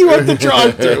fuck you at the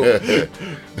drive-thru.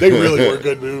 They really were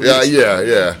good movies.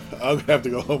 Yeah. I'm going to have to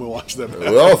go home and watch them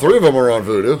now. Well, 3 of them are on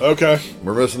Vudu. Okay.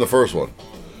 We're missing the first one.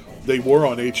 They were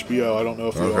on HBO. I don't know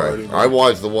if they are anymore. I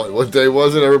watched the one. What day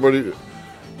was it?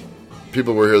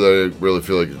 People were here that I didn't really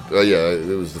feel like. Yeah,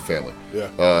 it was the family. Yeah.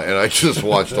 And I just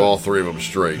watched all 3 of them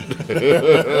straight.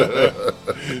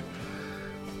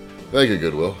 Thank you,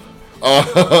 Goodwill.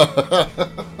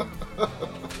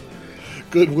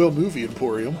 Goodwill Movie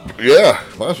Emporium. Yeah,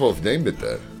 might as well have named it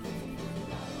that.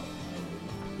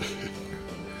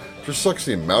 Just sucks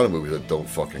the amount of movies that don't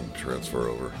fucking transfer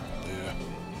over. Yeah.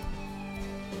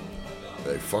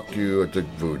 Hey, fuck you, I took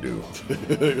Voodoo.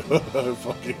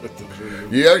 Fuck you at the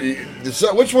Voodoo.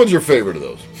 Yeah, which one's your favorite of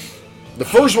those? The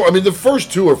first one, I mean, the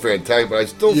first 2 are fantastic, but I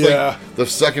still think the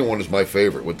second one is my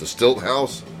favorite, with the Stilt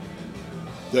House.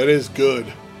 That is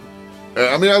good.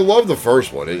 I mean, I love the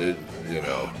first one. You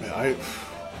know. Man,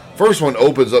 First one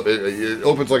opens up, it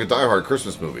opens like a Die Hard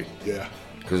Christmas movie. Yeah.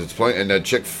 Because it's playing, and that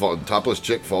topless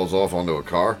chick falls off onto a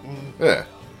car. Yeah.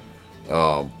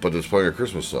 But it's playing a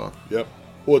Christmas song. Yep.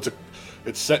 Well,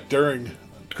 it's set during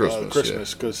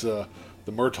Christmas because the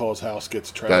Murtaugh's house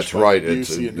gets trashed. That's by right.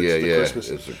 Busey, and it's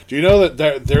the Christmas. Do you know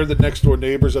that they're the next door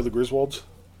neighbors of the Griswolds?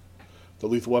 The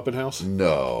Lethal Weapon house?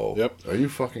 No. Yep. Are you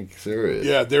fucking serious?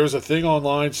 Yeah, there was a thing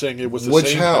online saying it was the Which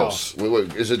same house?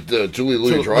 Wait, is it Julie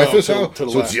Louis-Dreyfus house? To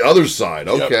the so left. it's the other side.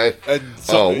 Okay. Yep.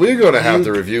 So we're going to have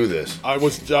to review this. I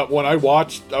was when I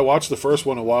watched the first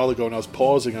one a while ago, and I was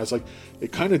pausing. I was like,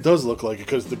 it kind of does look like it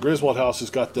because the Griswold house has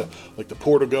got the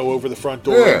portico over the front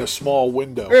door and the small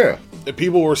window. Yeah. And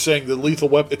people were saying the Lethal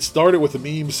Weapon. It started with a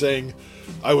meme saying,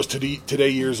 "I was today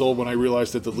years old when I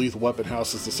realized that the Lethal Weapon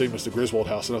house is the same as the Griswold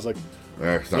house," and I was like,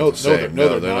 it's not the same.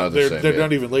 they're not. They're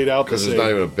not even laid out the because same. there's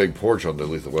not even a big porch on the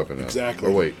Lethal Weapon house. Exactly.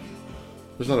 Or wait,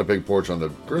 there's not a big porch on the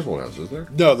Griswold house, is there?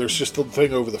 No, there's just the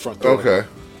thing over the front door. Okay.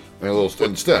 And a little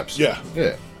and steps. Yeah.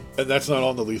 Yeah. And that's not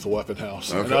on the Lethal Weapon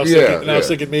house. Okay. And I was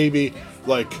thinking maybe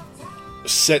like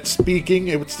set speaking,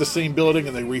 it's the same building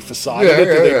and they refacaded it. Did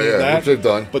they do that? Which they've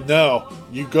done. But no,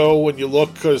 you go and you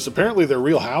look because apparently they're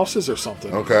real houses or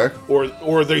something. Okay.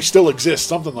 Or they still exist,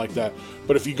 something like that.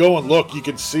 But if you go and look, you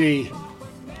can see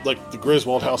like the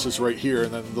Griswold house is right here,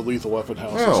 and then the Lethal Weapon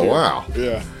house is here. Wow.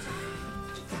 Yeah.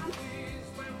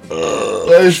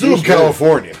 I assume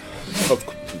California.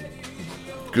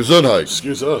 Gesundheit.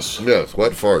 Excuse us. Yes,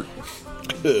 wet fart.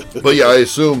 But yeah, I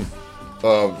assume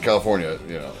California,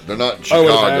 you know, they're not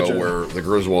Chicago where the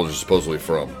Griswolds are supposedly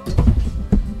from.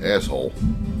 Asshole.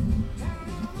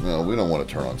 No, we don't want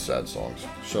to turn on sad songs.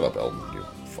 Shut up, Elton, you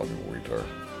fucking retard.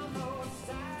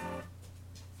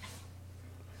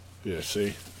 Yeah,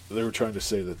 see? They were trying to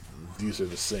say that these are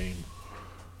the same.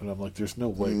 And I'm like, there's no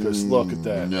way, because look at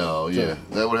that. No, yeah.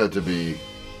 That would have to be...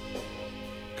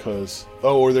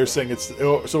 or they're saying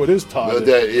so it is Todd.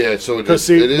 Yeah, so it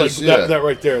is. That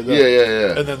right there.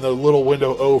 Yeah. And then the little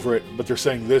window over it, but they're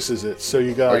saying this is it. So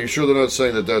you got... Are you sure they're not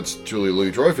saying that that's Julie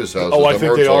Louis-Dreyfus' house? Oh, I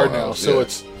think they are now. House. So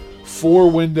it's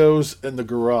 4 windows in the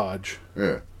garage.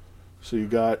 Yeah. So you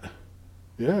got...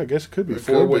 Yeah, I guess it could be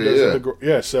 4 windows in the garage.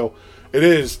 Yeah, so it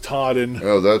is Todd and...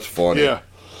 Oh, that's funny. Yeah.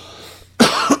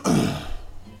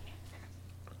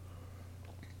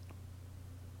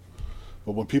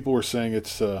 But when people were saying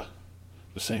it's the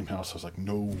same house, I was like,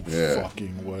 no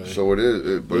fucking way. So it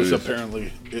is. But it's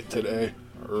apparently it today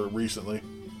or recently.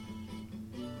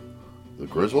 The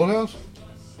Griswold house?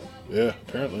 Yeah,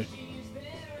 apparently.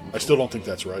 I still don't think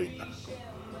that's right.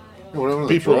 What happened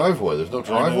to the driveway? There's no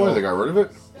driveway? They got rid of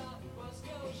it?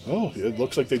 Oh, it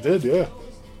looks like they did, yeah.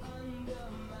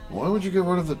 Why would you get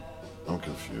rid of the... I'm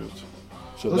confused.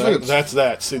 So that's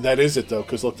that. See, that is it, though,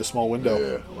 because look, the small window.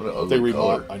 Yeah, what an ugly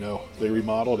color. I know. They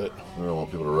remodeled it. I don't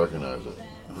want people to recognize it.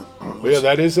 Well, yeah,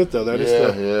 that is it, though. That is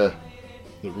the...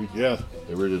 Yeah.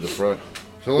 They redid the front.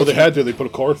 So they had to. They put a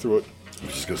car through it. I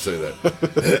was just going to say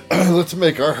that. Let's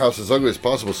make our house as ugly as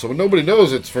possible so nobody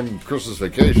knows it's from Christmas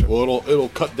Vacation. Well, it'll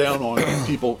cut down on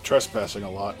people trespassing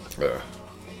a lot. Yeah.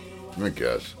 I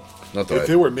guess. Not that if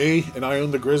it were me and I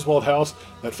owned the Griswold house,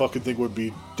 that fucking thing would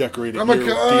be decorated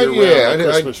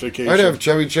Christmas Vacation. I'd have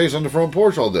Chevy Chase on the front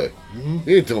porch all day. Mm-hmm.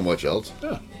 He ain't doing much else.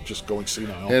 Yeah, just going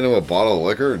senile. Hand him a bottle of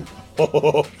liquor and...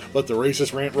 let the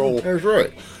racist rant roll. That's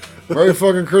right. Merry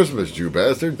fucking Christmas, Jew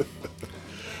bastard.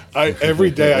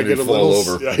 Every day I And get you a fall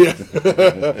little over.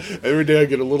 Yeah. Every day I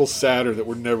get a little sadder that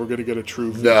we're never going to get a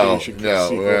true Vacation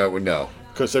sequel. No.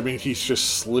 Because I mean, he's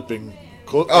just slipping.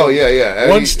 Oh yeah.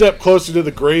 One step closer to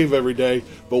the grave every day,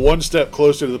 but one step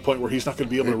closer to the point where he's not going to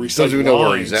be able to recite Doesn't even know where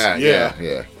lines. he's at.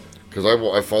 Yeah. Because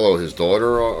I follow his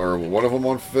daughter or one of them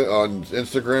on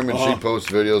Instagram, and she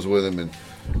posts videos with him, and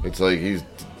it's like he's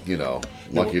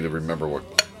lucky to remember what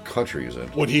country he's in.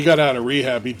 When he got out of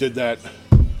rehab, he did that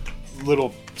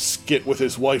little skit with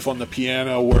his wife on the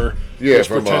piano where he was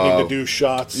pretending to do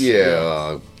shots.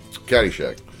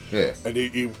 Caddyshack. Yeah. And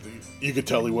you could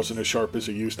tell he wasn't as sharp as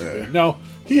he used to be. Now,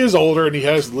 he is older and he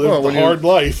has lived a hard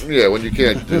life. Yeah, when you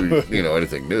can't do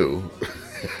anything new,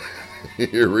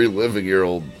 you're reliving your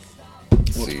old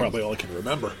Well, it's probably all I can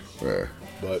remember. Yeah.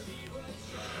 But,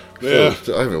 yeah.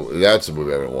 So, that's a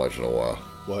movie I haven't watched in a while.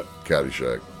 What?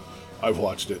 Caddyshack. I've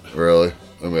watched it. Really?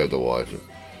 I'm going to have to watch it.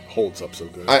 Holds up so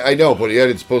good. I know, but yet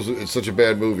it's such a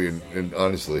bad movie, and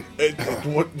honestly.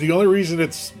 The only reason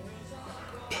it's...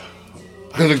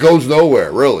 Because it goes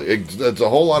nowhere, really. It's a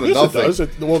whole lot of nothing. It does. The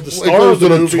star it goes of the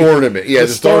to the movie, tournament. Yeah, the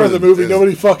star of the movie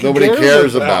nobody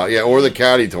cares about. Yeah, or the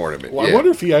caddy tournament. Well, I wonder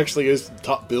if he actually is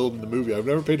top billed in the movie. I've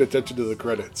never paid attention to the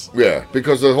credits. Yeah,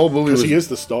 because the whole movie Because he is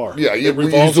the star. Yeah,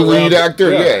 he's the lead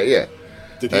actor. Yeah.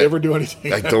 Did he ever do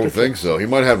anything? I don't think so. He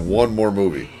might have had one more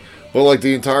movie. But like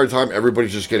the entire time,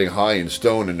 everybody's just getting high and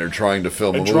stoned, and they're trying to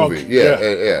film a drunk. movie.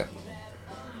 Yeah.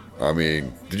 I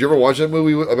mean, did you ever watch that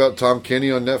movie about Tom Kenny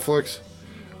on Netflix?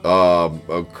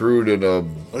 A Crude and a...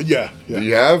 Yeah.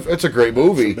 You have? It's a great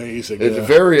movie. It's amazing. It's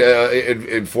very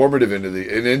informative and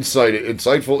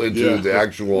insightful into the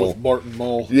actual... With Martin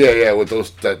Mull. Yeah, with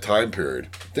that time period.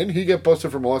 Didn't he get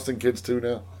busted for molesting kids too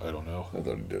now? I don't know. I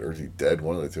thought he did. Or is he dead?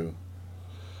 One of the two.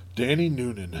 Danny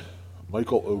Noonan.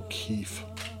 Michael O'Keefe.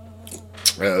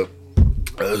 That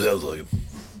was like...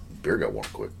 Beer got warm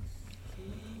quick.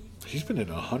 He's been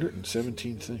in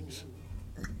 117 things.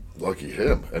 Lucky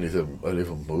him. Any of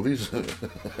them movies?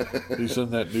 He's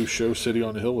in that new show, City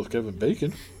on the Hill, with Kevin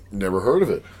Bacon. Never heard of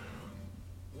it.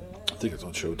 I think it's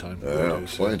on Showtime.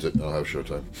 Explains it. I'll have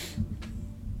Showtime.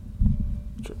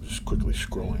 Just quickly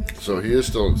scrolling. So he is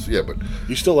still... Yeah, but...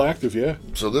 He's still active, yeah.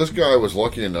 So this guy was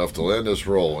lucky enough to land this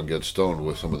role and get stoned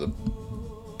with some of the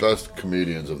best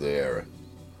comedians of the era.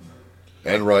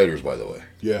 And writers, by the way.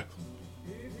 Yeah.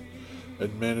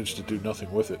 And managed to do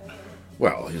nothing with it.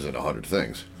 Well, he's in 100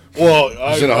 things. Well,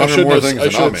 he's in 100 more things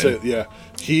than I'm in.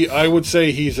 Yeah. I would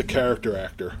say he's a character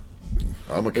actor.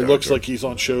 I'm a character. It looks like he's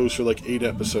on shows for like 8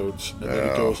 episodes, and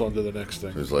then he goes on to the next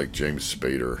thing. He's like James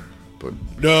Spader, but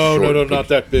no, not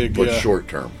that big. But short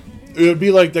term. It would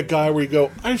be like that guy where you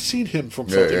go, I've seen him from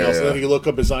something else, and then you look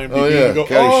up his IMDb and you go,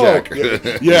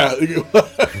 Caddyshack.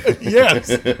 Yes.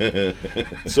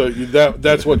 So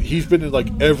that's what he's been in, like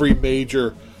every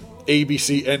major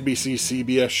ABC, NBC,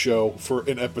 CBS show for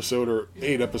an episode or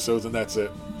 8 episodes, and that's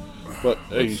it. But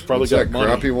hey, he's probably got that money.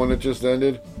 crappy one that just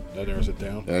ended? That narrows it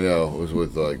down. I know. It was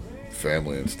with like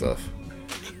family and stuff.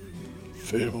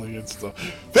 Family and stuff.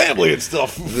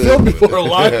 Filmed before a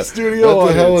live studio. What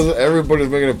the hell is everybody's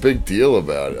making a big deal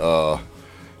about it?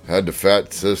 Had the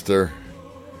fat sister.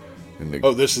 And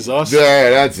This Is Us?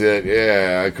 Yeah, that's it.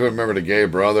 Yeah, I couldn't remember the gay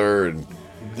brother. And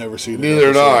never seen it.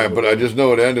 Neither did I, but I just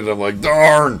know it ended. I'm like,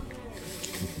 darn.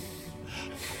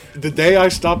 The day I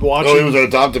stopped watching... Oh, he was an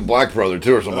adopted black brother,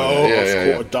 too, or something like that.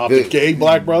 Yeah. Adopted gay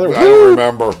black brother? I don't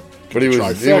remember. But he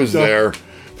was there.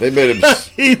 They made him...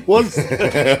 He was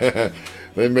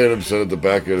They made him sit at the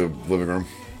back of the living room.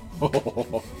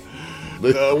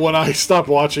 When I stopped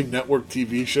watching network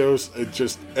TV shows,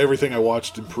 everything I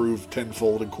watched improved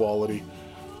tenfold in quality.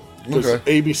 Because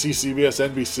ABC, CBS,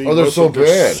 NBC... Oh, they're so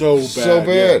bad. So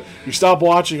bad. Yeah. You stop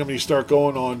watching them and you start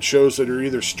going on shows that are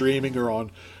either streaming or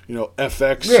on,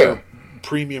 FX or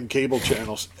premium cable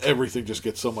channels. Everything just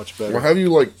gets so much better. Well, have you,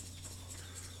 like...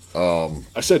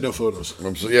 I said no photos.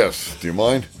 Yes. Do you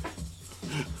mind?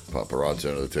 Paparazzi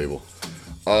under the table.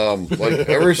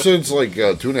 Ever since,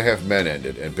 2.5 Men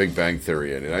ended and Big Bang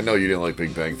Theory ended. I know you didn't like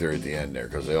Big Bang Theory at the end there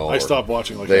because I stopped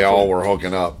watching they all were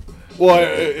hooking up. Well,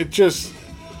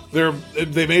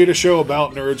 they made a show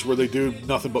about nerds where they do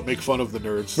nothing but make fun of the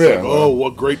nerds. Yeah,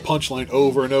 what great punchline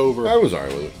over and over. I was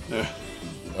alright with it.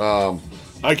 Yeah.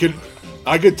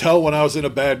 I could tell when I was in a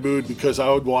bad mood because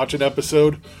I would watch an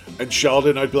episode and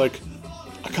Sheldon, I'd be like,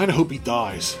 I kind of hope he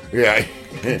dies. Yeah.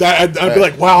 I'd be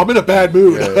like, wow, I'm in a bad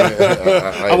mood.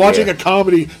 I'm watching a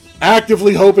comedy,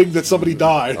 actively hoping that somebody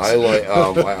dies.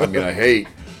 I hate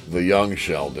the young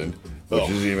Sheldon, which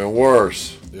is even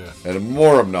worse and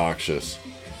more obnoxious.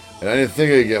 And I didn't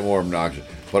think it'd get more obnoxious.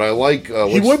 But I like.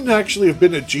 He wouldn't actually have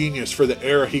been a genius for the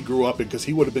era he grew up in because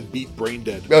he would have been beat brain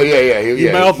dead. Oh yeah.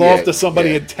 You mouth off to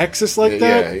somebody in Texas like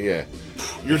that. Yeah.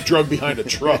 You're drugged behind a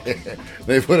truck.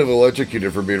 They would have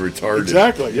electrocuted for being retarded.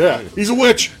 Exactly. Yeah. He's a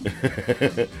witch.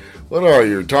 What are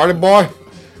you, retarded boy?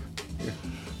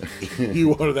 You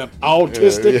one of them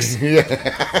autistics? Yeah.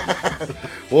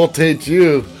 We'll teach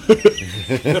you.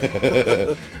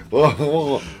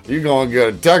 well, you're going to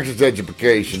get a Texas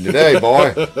education today,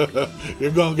 boy.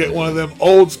 You're going to get one of them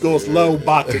old school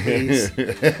lobotomies.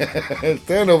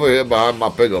 Stand over here behind my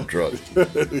pickup truck.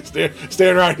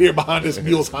 Stand right here behind this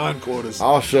mule's hindquarters.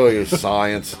 I'll show you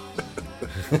science.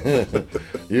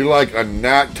 You like a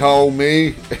gnat told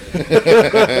me?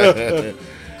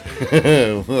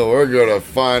 Well, we're going to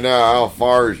find out how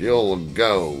far you'll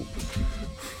go.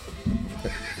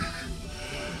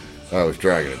 I was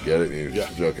dragging it, get it? Yeah.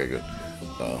 Okay, good.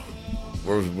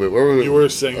 Where was You were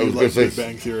saying you liked Big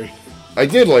Bang Theory. I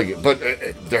did like it, but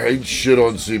there ain't shit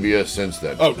on CBS since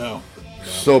then. Oh, no.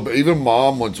 So even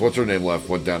Mom, once what's her name left,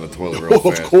 went down the toilet real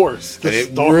fast. Of course. And it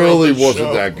really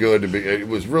wasn't that good. It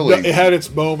was really... It had its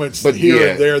moments here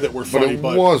and there that were funny,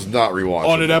 but it was not rewatchable.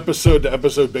 On an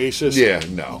episode-to-episode basis. Yeah,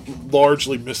 no.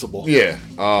 Largely missable. Yeah.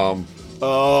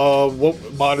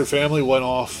 What Modern Family went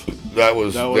off. That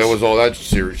was all that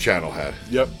series channel had.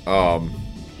 Yep. Well,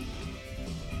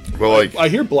 like I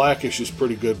hear Blackish is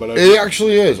pretty good, but it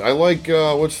actually is. I like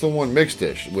what's the one Mixed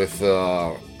Dish with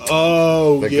the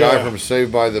guy from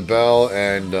Saved by the Bell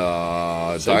and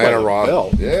Diana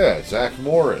Ross. Yeah, Zach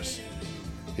Morris.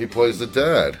 He plays the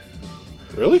dad.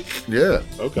 Really? Yeah.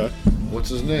 Okay. What's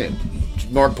his name?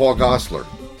 Mark Paul Gosselaar.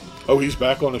 Oh, he's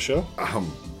back on the show? I'm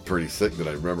pretty sick that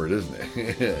I remembered his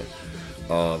name.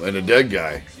 And the dead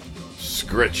guy,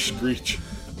 Screech.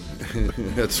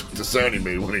 That's the sound he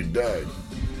made when he died.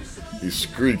 He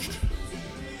screeched.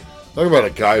 Talk about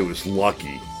a guy who was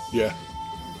lucky. Yeah.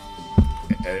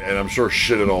 And I'm sure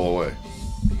shit it all away.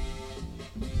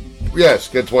 Yes,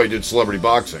 that's why he did celebrity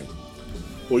boxing.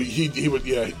 Well, he would,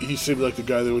 he seemed like the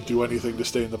guy that would do anything to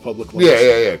stay in the public light.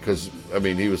 Yeah, because, I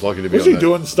mean, he was lucky to be Was he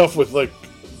doing stuff with, like,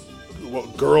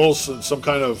 girls and some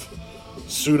kind of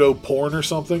pseudo-porn or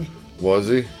something? Was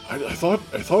he? I thought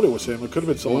it was him. It could have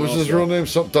been someone else. What was his real name?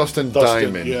 Dustin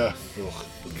Diamond. Yeah. Ugh.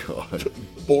 God.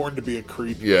 Born to be a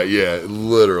creep. Yeah,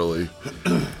 literally.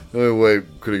 The only way it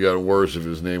could have gotten worse if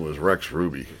his name was Rex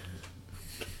Ruby.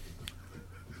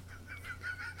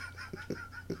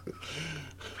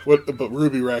 But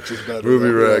Ruby Rex is better. Ruby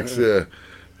Rex,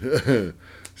 yeah.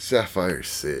 Sapphire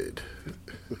Sid.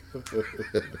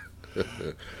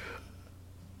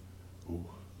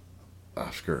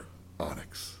 Oscar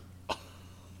Onyx.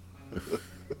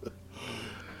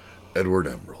 Edward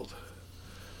Emerald.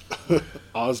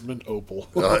 Osmond Opal.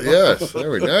 Yes, there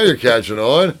we go. Now you're catching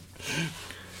on.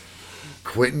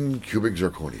 Quentin Cubic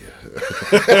Zirconia.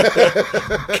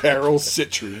 Carol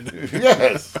Citrine.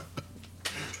 Yes.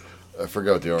 I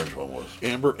forgot what the orange one was.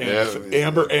 Amber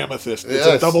Amethyst. It's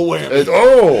a double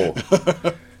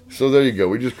whammy. So there you go.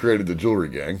 We just created the jewelry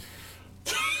gang.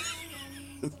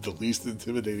 The least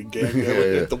intimidating gang ever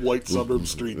hit the white suburb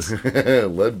streets.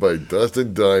 Led by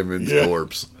Dustin Diamond's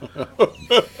corpse.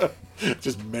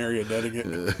 Just marionetting it.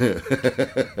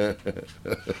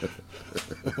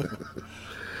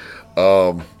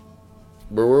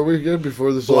 Where were we again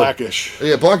before this? Blackish.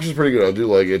 Yeah, Blackish is pretty good. I do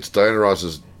like it. It's Diana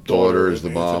Ross's daughter is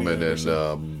the mom, and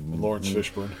Lawrence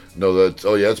Fishburne. No,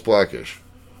 that's Blackish.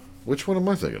 Which one am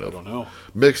I thinking of? I don't know.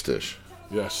 Mixed Dish.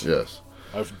 Yes. Yes.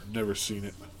 I've never seen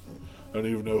it. I don't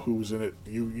even know who's in it.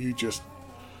 You just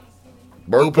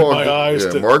Mark Paul Gosselaar's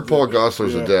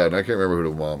the dad, and I can't remember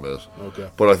who the mom is. Okay.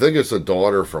 But I think it's the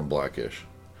daughter from Blackish.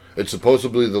 It's supposed to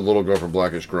be the little girl from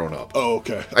Blackish grown up. Oh,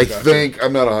 okay. I think.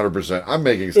 I'm not 100%. I'm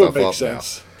making stuff up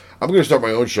sense. now. I'm going to start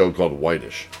my own show called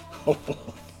Whitish.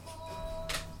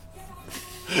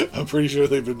 I'm pretty sure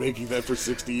they've been making that for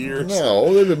 60 years.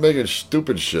 No, they've been making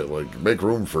stupid shit like Make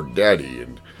Room for Daddy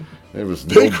and it was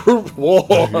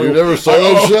Whoa. You never saw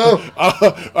that show?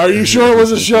 Are you sure it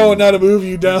was a show and not a movie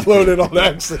you downloaded on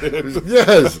accident?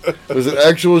 Yes. It was an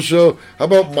actual show. How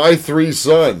about My Three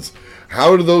Sons?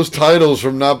 How do those titles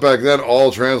from not back then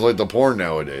all translate to porn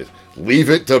nowadays? Leave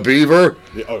It to Beaver?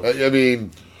 Yeah, I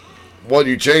mean, what,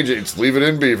 you change it, it's Leave It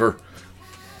in Beaver.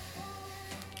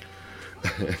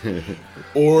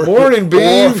 Or Morning,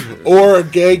 Beaver. Or a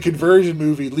gay conversion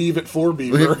movie, Leave It for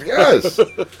Beaver. Yes.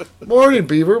 Morning,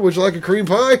 Beaver. Would you like a cream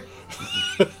pie?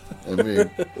 I mean,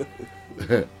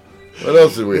 what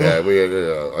else did we have? We had,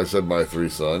 I said My Three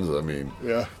Sons. I mean,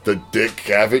 yeah. The Dick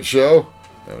Cavett Show.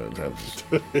 I'm just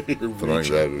throwing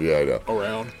that. Yeah, I know.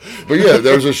 Around. But yeah,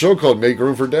 there was a show called Make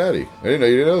Room for Daddy. I didn't know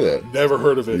you didn't know that. Never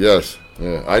heard of it. Yes.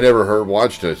 Yeah. I never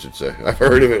watched it, I should say. I've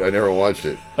heard of it. I never watched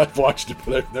it. I've watched it,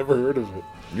 but I've never heard of it.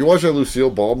 You watch that Lucille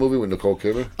Ball movie with Nicole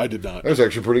Kidman? I did not. That was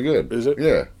actually pretty good. Is it?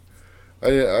 Yeah.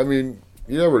 I mean,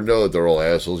 you never know that they're all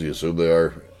assholes. You assume they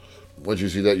are. Once you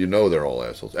see that, you know they're all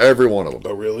assholes. Every one of them.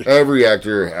 Oh, really? Every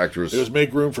actor, actress. It was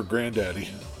Make Room for Granddaddy.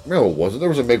 No, it wasn't. There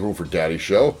was a Make Room for Daddy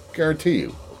show. Guarantee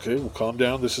you. Okay, well, calm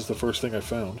down. This is the first thing I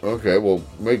found. Okay, well,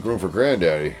 Make Room for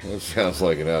Granddaddy. That sounds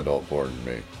like an adult porn to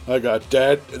me. I got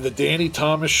the Danny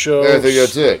Thomas show. Yeah, I think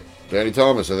that's it. Danny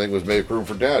Thomas, I think, was Make Room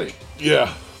for Daddy.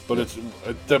 Yeah, but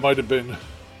that might have been...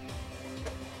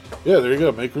 Yeah, there you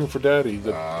go. Make Room for Daddy.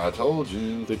 I told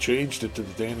you. They changed it to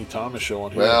the Danny Thomas show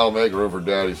on here. Well, Make Room for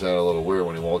Daddy sounded a little weird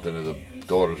when he walked into the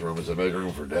daughter's room and said, Make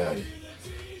Room for Daddy.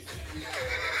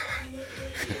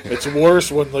 It's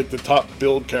worse when like the top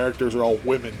billed characters are all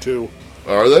women too.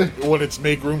 Are they? When it's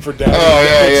Make Room for Daddy. Oh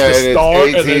yeah, yeah. It's the star,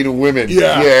 it's 18 then, women.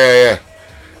 Yeah, yeah.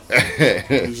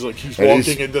 he's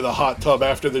walking into the hot tub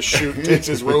after the shoot, takes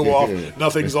his robe off,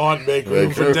 nothing's on. Make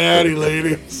room for Daddy,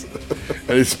 ladies.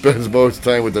 And he spends most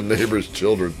time with the neighbor's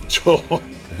children.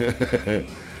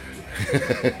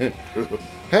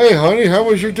 Hey, honey, how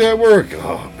was your day at work?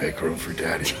 Oh, make room for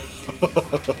Daddy.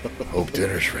 Hope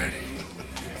dinner's ready,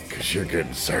 'cause you're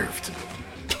getting served.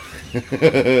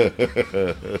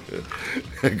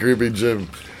 Creepy Jim.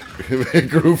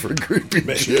 Make room for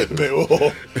Creepy Jim.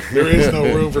 There is no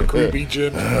room for Creepy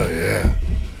Jim. Oh, yeah.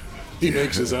 He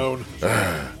makes his own.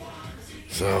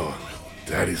 So,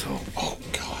 Daddy's home. Oh,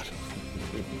 God.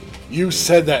 You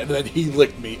said that, and then he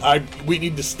licked me. We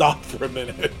need to stop for a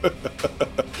minute.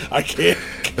 I can't.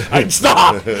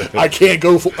 Stop. I can't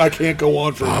go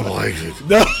on for a Bob minute. likes it.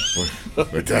 No.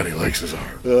 My daddy likes his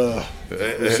arm.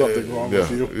 There's something wrong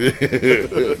with you.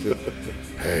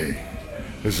 Hey,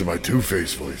 this is my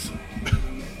Two-Face voice.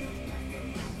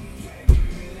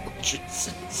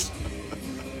 Jesus.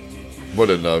 What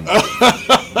a nub.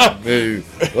 Hey,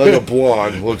 like a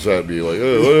blonde looks at me like,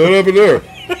 hey, what happened there?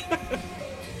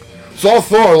 Saw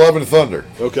Thor, Love and Thunder.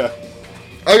 Okay,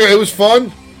 it was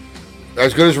fun.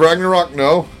 As good as Ragnarok,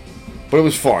 no. But it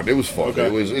was fun. Okay.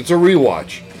 It's a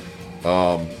rewatch.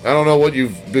 I don't know what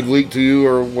you've been leaked to you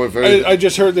or what. I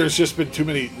just heard there's just been too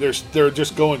many. They're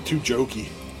just going too jokey.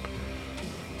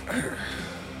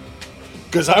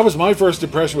 Because that was my first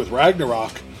impression with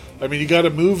Ragnarok. I mean, you got a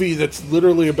movie that's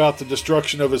literally about the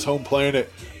destruction of his home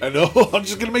planet, and I'm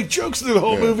just gonna make jokes through the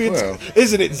whole movie.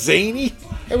 Isn't it zany?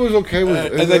 It was okay.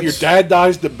 And then your dad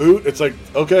dies to boot. It's like,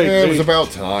 okay. Yeah, it was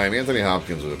about time. Anthony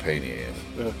Hopkins was a pain in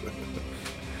the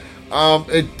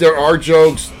ass. There are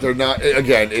jokes. They're not.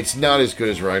 Again, it's not as good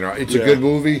as Ragnarok. It's a good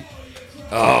movie.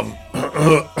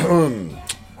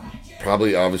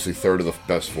 Probably, obviously, third of the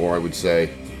best four, I would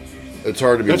say. It's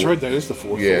hard to be. That's right. That is the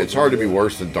fourth. Yeah, it's hard to be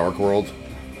worse than Dark World.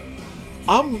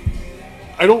 I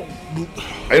don't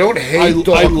hate Dark World.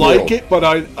 I like it, but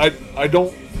I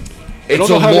don't. It's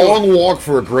a long walk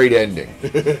for a great ending.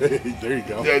 There you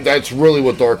go. That's really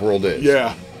what Dark World is.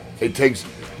 Yeah. It takes...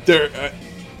 There.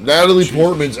 Natalie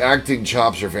Portman's acting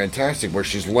chops are fantastic, where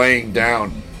she's laying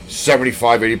down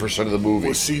 75-80% of the movie.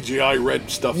 With CGI red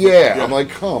stuff. Yeah, I'm like,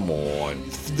 come on.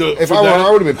 If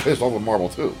I would have been pissed off with Marvel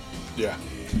too. Yeah.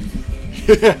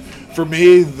 For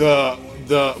me, the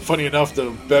funny enough,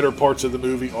 the better parts of the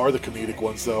movie are the comedic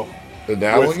ones, though. With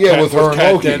her and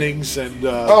Kat Loki. Dennings and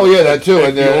that too,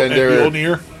 and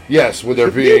Mjolnir. Yes, with their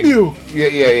being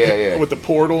yeah. With the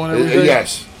portal and everything.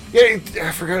 Yes. Yeah,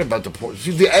 I forgot about the portal.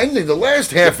 See, the ending, the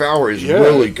last half hour is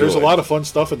really good. There's a lot of fun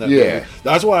stuff in that movie.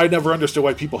 That's why I never understood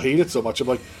why people hate it so much. I'm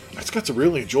like, it's got some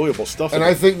really enjoyable stuff. And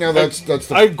I think now that's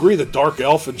I agree that Dark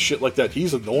Elf and shit like that,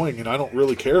 he's annoying, and I don't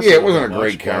really care for it wasn't a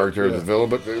great character as a villain,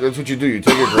 but that's what you do. You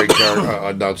take a great character,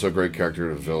 a not so great character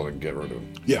as a villain, and get rid of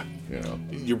him. Yeah. You know,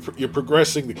 you're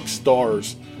progressing the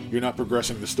stars. You're not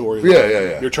progressing the story.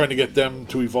 Yeah. You're trying to get them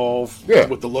to evolve. Yeah.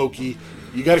 With the Loki,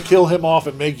 you got to kill him off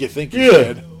and make you think he's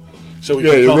dead. So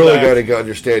you really got to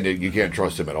understand that you can't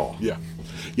trust him at all. Yeah.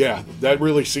 That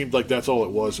really seemed like that's all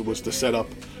it was. It was to set up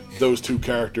those two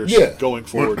characters going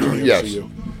forward to the MCU.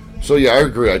 So I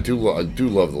agree. I do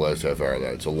love the last half hour of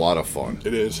that. It's a lot of fun.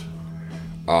 It is.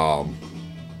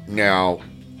 Now,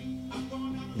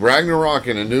 Ragnarok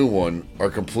and a new one are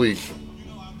complete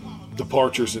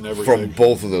departures and everything from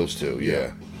both of those two.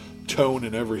 Yeah. Tone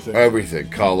and everything.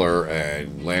 Color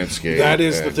and landscape. That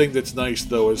is the thing that's nice,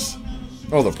 though, is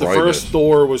the first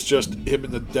Thor was just him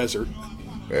in the desert.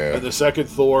 Yeah. And the second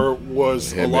Thor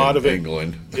was Him a lot in of it.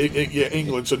 England. Yeah,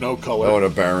 England, so no color. On a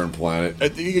barren planet.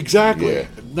 Exactly.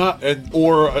 Yeah.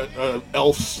 Or a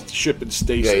elf ship in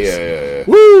stasis. Yeah.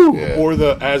 Woo! Yeah. Or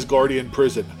the Asgardian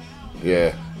prison.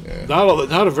 Yeah.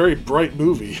 Not a very bright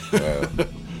movie. Yeah.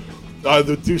 I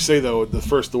do say though, in the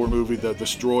first Thor movie, the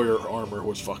Destroyer armor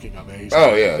was fucking amazing.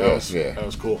 Oh, yeah, that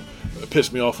was cool. It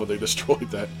pissed me off when they destroyed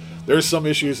that. There's some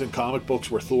issues in comic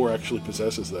books where Thor actually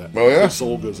possesses that. Oh, yeah? His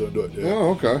soul goes into it. Yeah.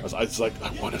 Oh, okay. It's like,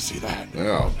 I want to see that.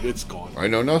 Yeah. It's gone. I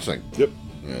know nothing. Yep.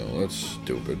 Yeah, well, that's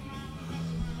stupid.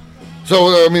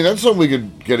 So, I mean, that's something we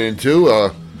could get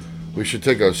into. We should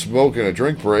take a smoke and a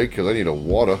drink break because I need a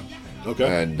water.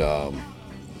 Okay. And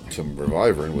some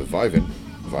Reviverin with Vivin.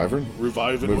 Vivin?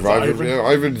 Reviving With with Vivin.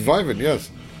 Ivan. Yeah, Vivin,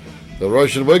 yes. The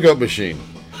Russian wake-up machine.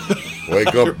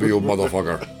 Wake up, you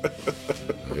motherfucker.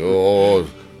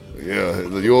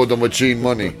 You owe the machine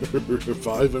money.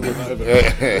 Reviving with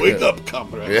Ivan. Wake up,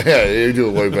 comrade. Yeah, you do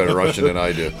a way better Russian than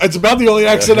I do. It's about the only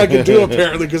accent I can do,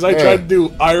 apparently, because I tried to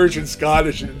do Irish and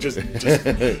Scottish and just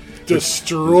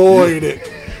destroyed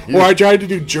it. Or I tried to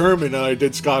do German and I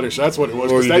did Scottish. That's what it was,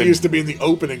 because that used to be in the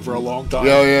opening for a long time.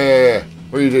 Yeah.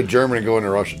 Or you did German and go into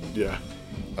Russian. Yeah.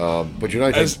 But your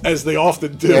As they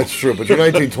often do. That's true, but your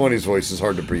 1920s voice is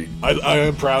hard to beat. I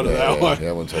am proud of that one.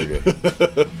 That one's so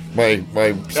good. my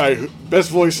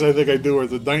Best voice I think I do are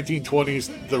the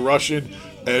 1920s, the Russian,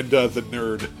 and the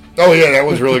nerd. Oh yeah, that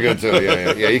one's really good too.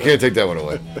 Yeah. You can't take that one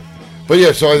away. But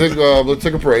yeah, so I think let's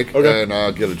take a break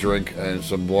and get a drink and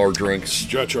some more drinks.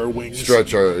 Stretch our wings.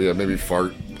 Stretch our maybe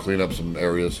fart, clean up some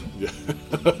areas.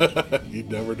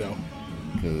 You'd never know.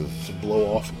 Some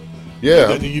blow off.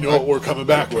 Yeah. And then you know what we're coming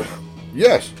back with.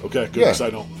 Yes. Okay, good. Yeah. Because I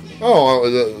don't.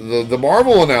 Oh, the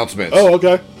Marvel announcements. Oh,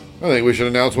 okay. I think we should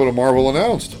announce what a Marvel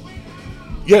announced.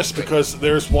 Yes, because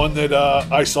there's one that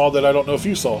I saw that I don't know if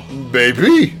you saw.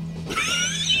 Baby.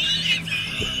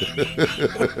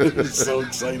 So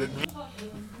excited.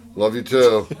 Love you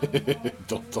too.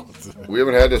 Don't. We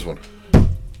haven't had this one.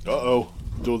 Uh-oh.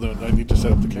 I need to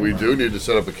set up the camera. We do need to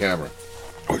set up a camera.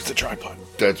 Where's the tripod?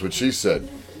 That's what she said.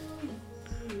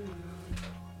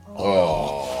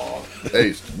 Oh,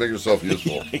 Ace, make yourself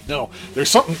useful. I know. There's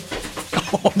something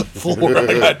on the floor.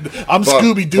 I'm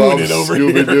Scooby-Dooing it over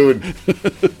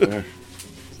Scooby-Dooing. here.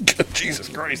 Jesus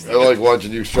Christ. I like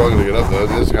watching you struggle to get up, though.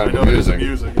 This is kind of amusing.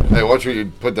 Hey, watch where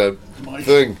you put that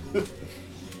thing.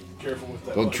 Careful with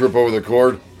that. Don't trip over the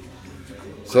cord.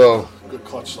 So. Good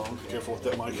clutch song. Careful with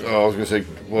that mic. Oh, I was going to say,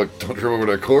 what, don't trip over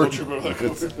that cord? Don't trip over that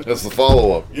cord. That's the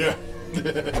follow-up. Yeah.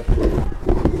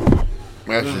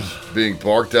 Master's being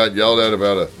barked at, yelled at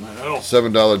about a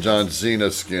 $7 John Cena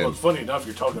skin. Well, funny enough,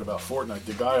 you're talking about Fortnite.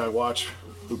 The guy I watch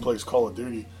who plays Call of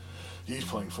Duty, he's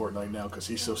playing Fortnite now because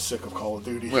he's so sick of Call of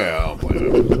Duty. Well,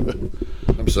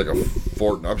 I'm sick of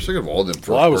Fortnite. I'm sick of all them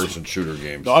first-person shooter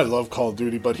games. I love Call of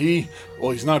Duty, but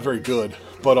he's not very good.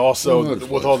 But also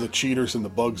with all the cheaters and the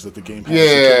bugs that the game has.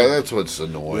 Yeah, that's what's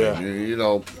annoying. Yeah. You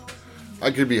know,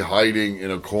 I could be hiding in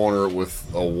a corner with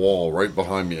a wall right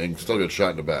behind me and still get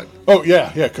shot in the back. Oh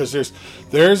yeah, because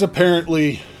there's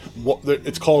apparently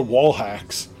it's called wall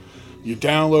hacks. You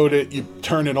download it, you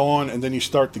turn it on, and then you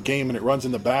start the game, and it runs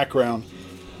in the background,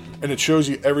 and it shows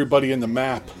you everybody in the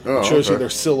map. It shows you their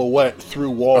silhouette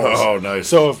through walls. Oh, nice.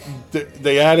 So if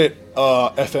they added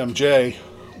FMJ,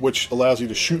 which allows you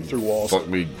to shoot through walls. Fuck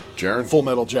me, Jaren? Full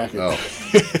Metal Jacket. Oh.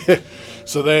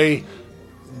 So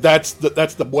that's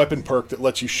the weapon perk that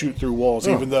lets you shoot through walls,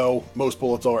 even though most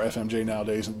bullets are FMJ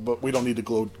nowadays. But we don't need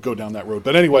to go down that road.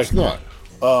 But anyway, It's not.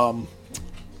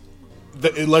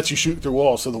 it lets you shoot through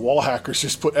walls. So the wall hackers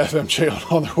just put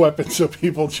FMJ on their weapons, so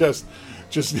people just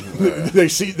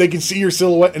they can see your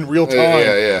silhouette in real time.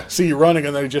 Yeah. See you running,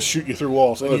 and they just shoot you through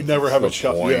walls, and you never have a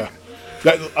shot. point. Yeah,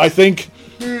 I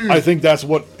think that's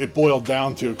what it boiled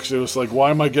down to, because it was like, why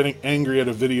am I getting angry at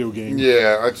a video game?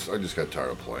 Yeah, I just got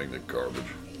tired of playing that garbage.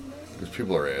 Because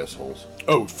people are assholes.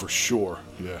 Oh, for sure.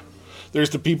 Yeah. There's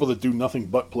the people that do nothing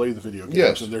but play the video games,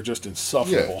 Yes. and they're just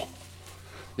insufferable.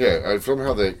 Yeah,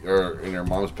 somehow they are in their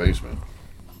mom's basement.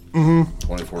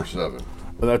 24/7.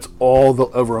 But that's all they'll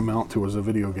ever amount to as a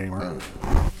video gamer.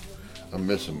 I'm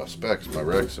missing my specs, my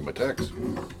Rex, and my Tex.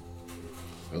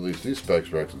 At least these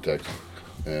specs, Rex, and Tex.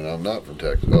 And I'm not from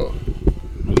Texas. Oh. Are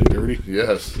they dirty?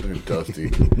 Yes, they're dusty.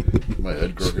 My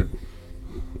head crooked.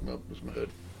 Nope, it's my head.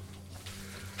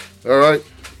 All right.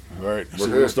 All right, so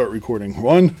here. we'll start recording.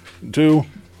 1, 2.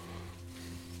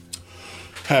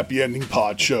 Happy Ending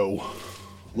Pod Show.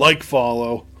 Like,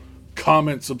 follow,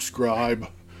 comment, subscribe,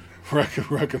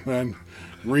 recommend,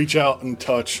 reach out and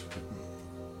touch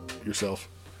yourself.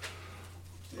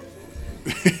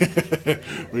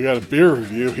 We got a beer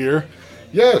review here.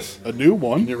 Yes. A new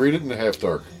one. Can you read it in the half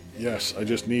dark? Yes, I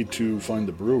just need to find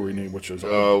the brewery name, which is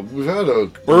We've had a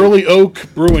Burley Oak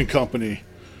Brewing Company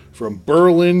from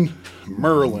Berlin,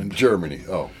 Maryland. Germany.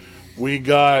 Oh, We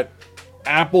got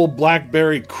Apple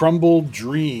Blackberry Crumble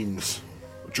Dreams.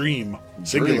 Dream.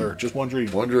 Singular. Dream. Just one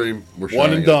dream. one dream. We're One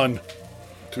sharing and it. done.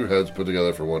 Two heads put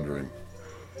together for one dream.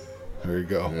 There you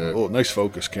go. Yeah. Oh, nice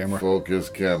focus camera. Focus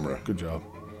camera. Good job.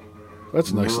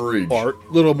 That's nice Bridge. art.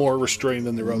 A little more restrained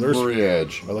than the others.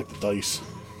 Bridge. I like the dice.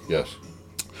 Yes.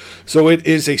 So it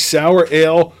is a sour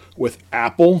ale with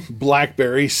apple,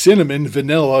 blackberry, cinnamon,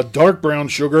 vanilla, dark brown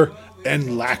sugar, and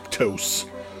lactose.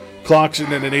 Clocks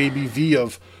in at an ABV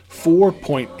of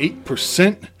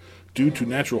 4.8%. Due to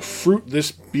natural fruit,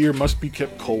 this beer must be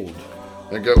kept cold.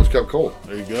 That guy was kept cold.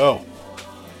 There you go.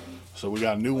 So we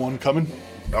got a new one coming.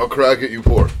 I'll crack it, you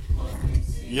pour.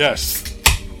 Yes.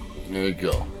 There you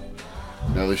go.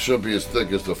 Now they shouldn't be as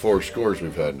thick as the 4 scores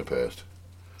we've had in the past.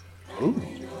 Ooh.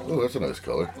 Oh, that's a nice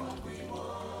color.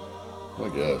 I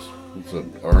guess. It's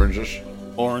an orangish.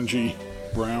 Orangey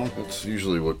brown. That's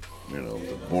usually what,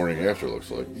 the morning after looks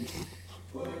like.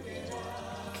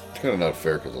 It's kind of not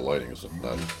fair because the lighting is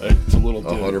not It's a little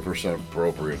dim. 100%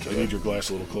 appropriate to You need your glass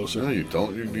a little closer. No, you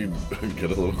don't. You need to get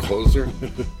a little closer.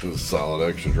 It's solid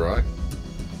extra dry.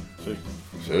 See?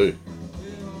 See.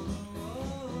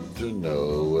 To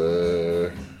nowhere.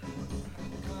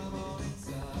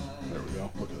 There we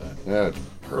go. Look at that. That's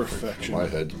perfect. Perfection. My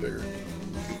head's bigger.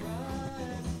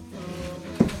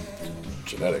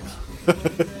 Genetics.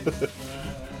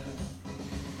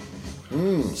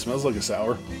 It smells like a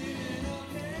sour.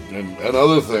 And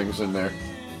other things in there.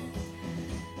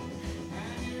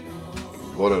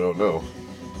 What I don't know.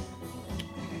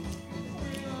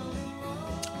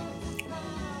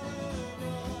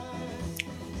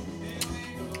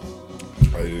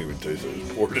 I didn't even taste it. I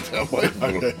just poured it down my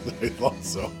throat. I thought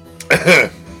so.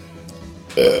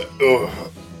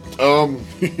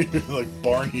 Like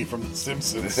Barney from The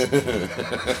Simpsons.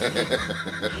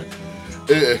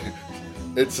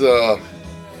 It's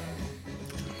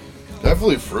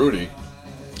definitely fruity.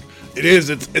 It is.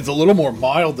 It's a little more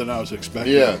mild than I was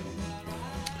expecting. Yeah.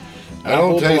 I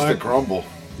don't Apple taste black- the crumble.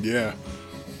 Yeah.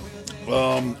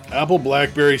 Apple,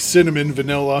 blackberry, cinnamon,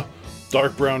 vanilla,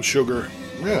 dark brown sugar,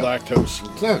 Yeah. lactose.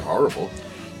 It's not horrible.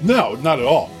 No, not at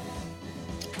all.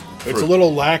 It's Fruit. a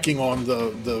little lacking on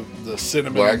the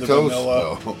cinnamon and the Lactose?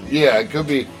 vanilla. No. Yeah, it could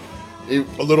be.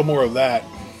 A little more of that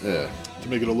Yeah. to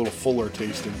make it a little fuller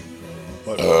tasting.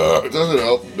 But It doesn't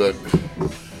help that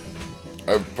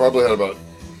I've probably had about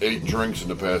 8 drinks in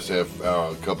the past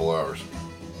couple hours.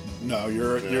 no,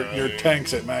 your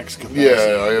tank's at max capacity.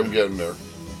 Yeah, I am getting there.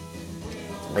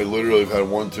 I literally have had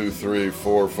 1, 2, 3,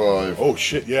 4, 5. Oh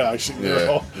shit! Yeah, I see.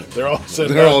 Yeah. They're all set.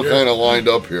 They're out all here. kind of lined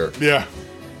up here. Yeah.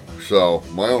 So,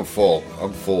 my own fault.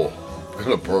 I'm full. I'm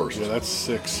going to burst. Yeah, that's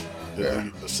 6. Yeah.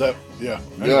 Yeah.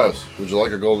 Yes. Would you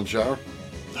like a golden shower?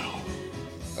 No.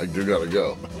 I do got to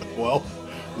go. Well,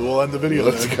 we'll end the video.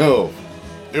 Let's then. go.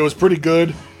 It was pretty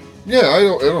good, Yeah, I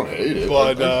don't hate it.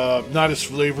 but not as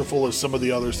flavorful as some of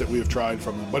the others that we have tried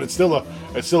from them. But it's still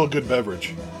a good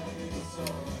beverage.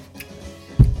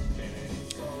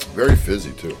 Very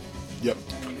fizzy, too. Yep.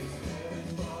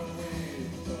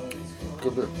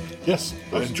 Good beer. Yes,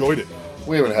 I enjoyed it.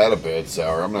 We haven't had a bad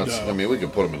sour. I'm not. No. I mean, we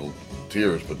could put them in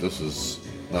tiers, but this is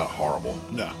not horrible.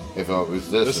 No, If it was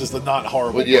this, this is the not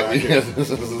horrible. But yeah, bracket. yeah, this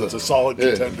is It's a solid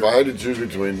yeah, contender. if I had to choose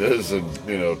between this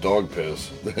and dog piss,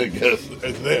 I guess.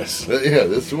 And this, Yeah,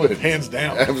 this wins. hands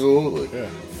down. Absolutely. Yeah.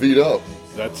 Feet up.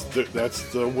 That's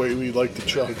the way we like to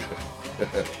chug.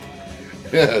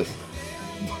 Yes.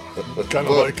 Kind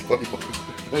of like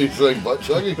Are you saying butt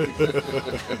chugging?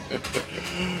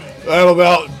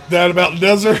 that about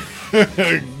desert.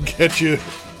 Catch you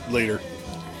later.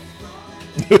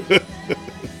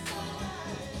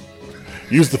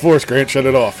 Use the force, Grant. Shut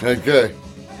it off. Okay.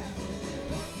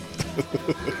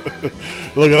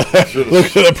 Look at that. Look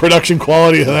at the production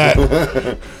quality of that.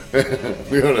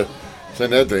 We ought to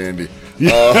send that to Andy.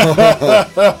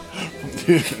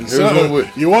 So,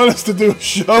 you want us to do a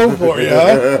show for you,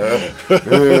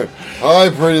 huh? Hi,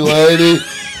 pretty lady.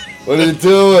 What are you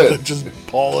doing? Just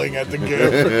pawing at the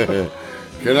camera.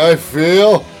 Can I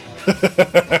feel?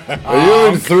 Are you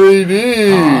in 3D?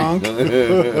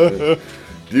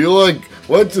 Do you like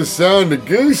what's the sound a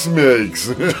goose makes?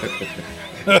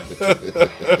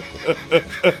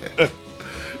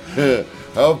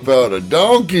 How about a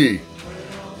donkey?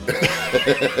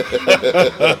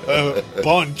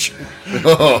 Punch.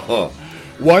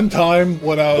 One time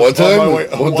when I was One time? on my way,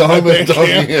 One time at at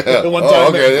donkey, camp, yeah. one Oh, time,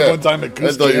 okay, yeah. one time at I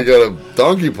Goose thought you Camp. got a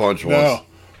donkey punch once.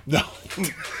 No,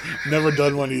 never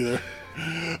done one either.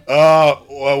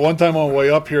 Well, one time on the way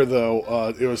up here,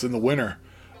 though, it was in the winter.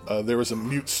 There was a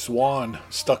mute swan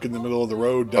stuck in the middle of the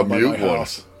road down by my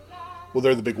house. Well,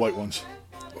 they're the big white ones.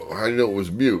 How do you know it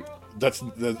was mute? That's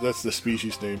the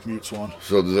species name, mute swan.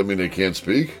 So does that mean they can't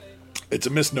speak? It's a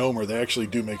misnomer. They actually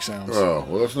do make sounds. Oh,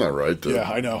 well, that's not right. Yeah,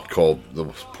 I know. Call the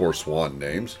poor swan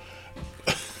names.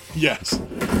 Yes.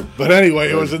 But anyway,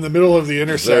 it was in the middle of the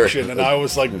intersection, and I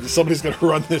was like, somebody's going to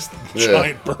run this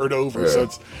giant bird over, so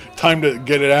it's time to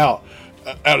get it out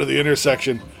of the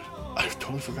intersection. I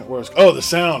totally forgot where I was. Oh, the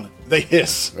sound. They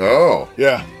hiss. Oh.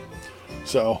 Yeah.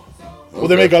 So, well,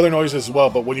 they make other noises as well,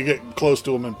 but when you get close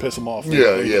to them and piss them off, they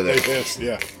hiss.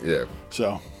 Yeah. Yeah.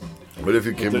 So. But if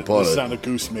you came upon the sound a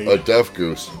goose made. A deaf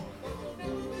goose.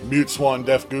 Mute swan,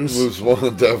 deaf goose. Mute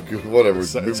swan, deaf goose, whatever.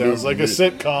 Sounds like a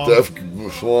sitcom. Deaf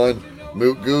swan,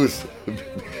 mute goose.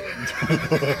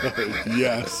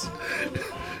 Yes.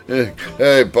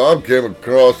 Hey, Bob came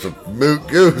across a moot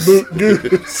goose. Moot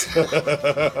goose.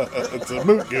 It's a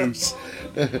moot goose.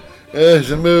 It's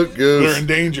a moot goose. They're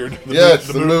endangered.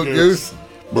 The moot goose.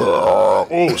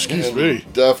 Oh, excuse me.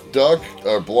 Deaf duck,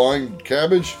 or blind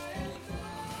cabbage.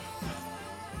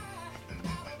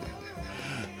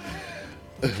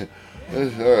 All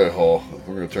right, Hall.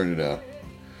 We're going to turn you down.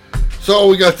 So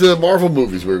we got the Marvel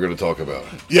movies we were going to talk about.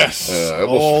 Yes. I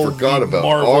almost forgot about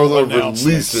all the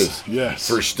releases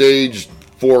for Stage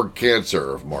 4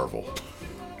 cancer of Marvel.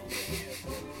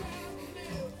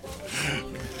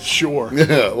 Sure.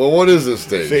 Yeah. Well, what is this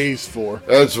stage? Phase 4.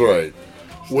 That's right.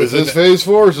 Is this Phase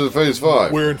 4 or is it Phase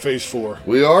 5? We're in Phase 4.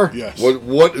 We are? Yes.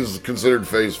 What is considered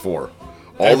Phase 4?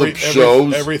 The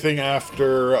shows? Everything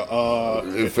after...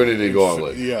 Infinity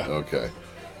Gauntlet. Yeah. Okay.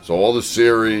 So all the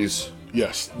series...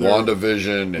 Yes.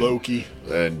 WandaVision, Loki,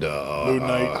 and Moon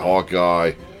Knight,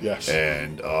 Hawkeye, yes,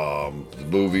 and the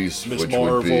movies, Miss which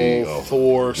Marvel, would be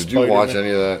Thor. Did you watch any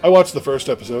of that? I watched the first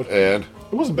episode, and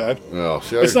it wasn't bad. No,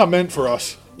 see, it's not meant for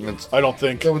us. I don't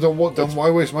think. Then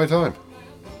why waste my time?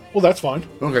 Well, that's fine.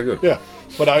 Okay, good. Yeah,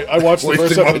 but I watched the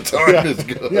first episode. My time is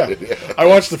good. Yeah, I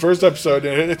watched the first episode,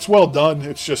 and it's well done.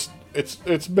 It's just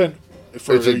it's meant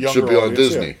for a younger should be on audience,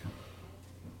 Disney. Yeah.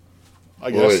 I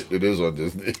guess. Wait, it is on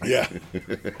Disney. Yeah.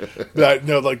 But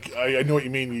no, like, I know what you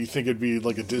mean. You think it'd be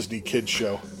like a Disney kids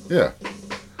show. Yeah.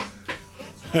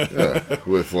 Yeah.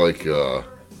 With like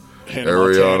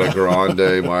Ariana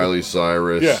Grande, Miley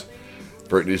Cyrus,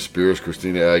 Britney Spears,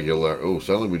 Christina Aguilera. Oh,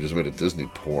 suddenly we just made a Disney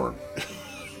porn.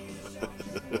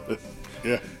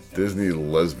 Yeah. Disney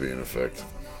lesbian effect.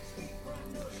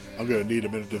 I'm going to need a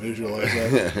minute to visualize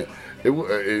that.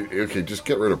 Okay, just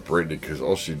get rid of Britney because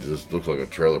all she just looks like a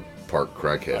trailer park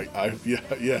crackhead.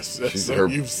 Yes, that's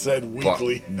what you've said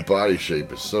weekly. Body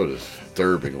shape is so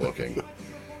disturbing looking.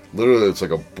 Literally, it's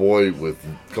like a boy with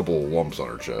a couple of lumps on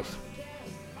her chest.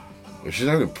 She's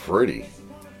not even pretty.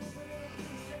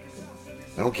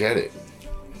 I don't get it.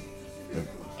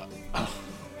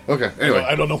 Okay, anyway.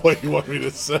 I don't know what you want me to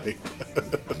say.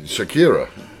 Shakira.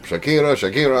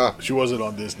 She wasn't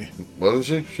on Disney. Wasn't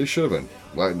she? She should have been.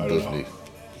 Latin Disney.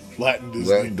 Latin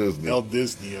Disney. El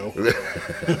Disney-o.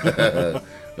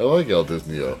 I like El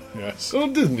Disney-o. Yes. El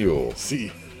Disney-o.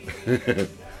 See.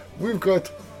 We've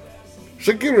got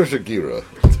Shakira.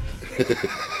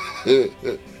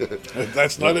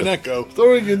 That's not an echo.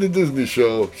 Starring in the Disney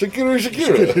show, Shakira.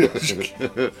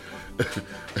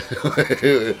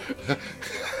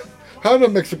 How to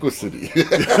Mexico City.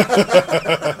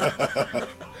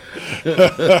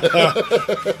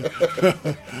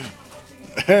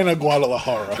 And a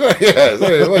Guadalajara.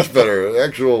 Yes, much better.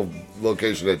 Actual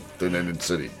location than Engine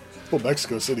City. Well,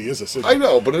 Mexico City is a city. I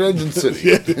know, but an Engine City.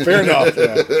 Yeah, fair enough.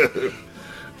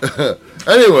 Yeah.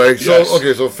 Anyway,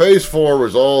 so Phase 4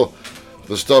 was all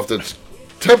the stuff that's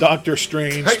Doctor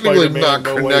Strange, technically Spider-Man, not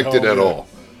No connected Way Home, at all,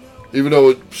 even though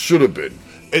it should have been.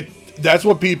 That's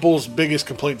what people's biggest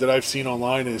complaint that I've seen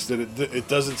online is that it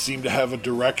doesn't seem to have a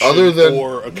direction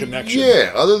or a connection.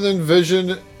 Yeah, other than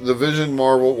Vision, the Vision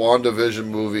Marvel WandaVision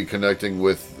movie connecting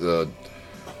with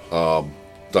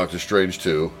Doctor Strange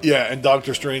 2. Yeah, and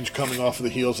Doctor Strange coming off of the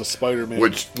heels of Spider-Man.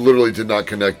 Which literally did not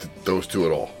connect those two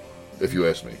at all, if you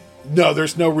ask me. No,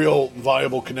 there's no real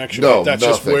viable connection. No, that's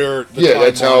nothing. Just where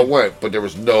that's how it went, but there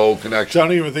was no connection. So I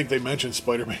don't even think they mentioned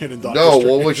Spider-Man and Doctor Strange. No,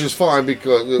 well, which is fine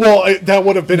because... that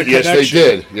would have been a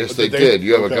connection. Yes, they did.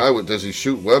 You have a guy does he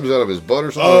shoot webs out of his butt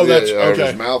or something? Oh, that's out of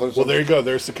his mouth or something? Well, there you go.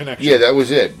 There's the connection. Yeah, that was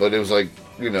it. But it was like,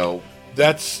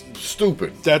 that's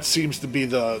stupid. That seems to be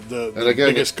the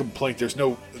biggest complaint. There's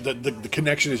no... The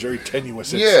connection is very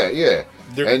tenuous. Yeah.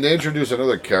 And they introduced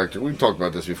another character. We've talked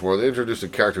about this before. They introduced a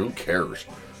character. Who cares?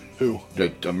 Who?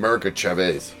 America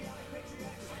Chavez.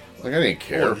 Like, I didn't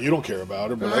care. Well, you don't care about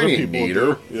her, but I other didn't people need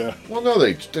do. her. Yeah. Well, no,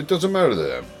 it doesn't matter to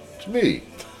them. It's me.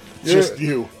 Just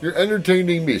you. You're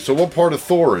entertaining me. So what part of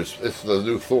Thor is the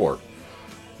new Thor?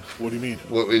 What do you mean?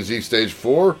 What, is he stage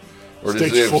 4? Or does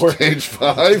Stage he have 4. stage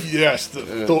 5? Yes.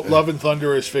 Love and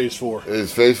Thunder is phase 4.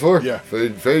 Is phase 4? Yeah.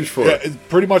 Phase 4. Yeah,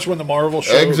 pretty much when the Marvel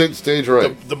show... Exit stage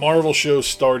right. The Marvel shows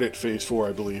start at phase 4,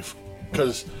 I believe.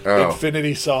 Because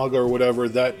Infinity Saga or whatever,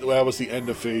 that was the end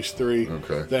of phase 3.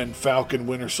 Okay. Then Falcon,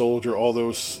 Winter Soldier, all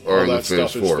that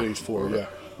stuff is phase 4, Okay. yeah.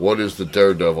 What is the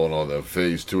Daredevil and all that?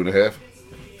 Phase 2.5?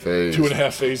 Phase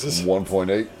 2.5 phases.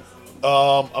 1.8?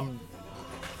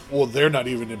 Well, they're not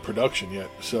even in production yet,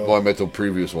 so... Well, I meant the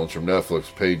previous ones from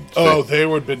Netflix. They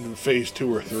would have been phase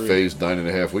 2 or 3. Phase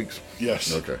 9.5 weeks?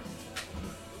 Yes. Okay.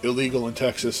 Illegal in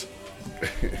Texas.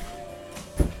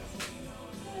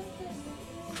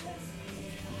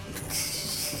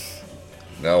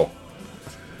 No.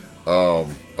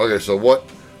 Okay, so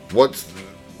what's...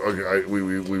 Okay,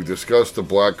 we've discussed the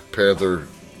Black Panther.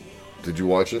 Did you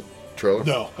watch it? Trailer?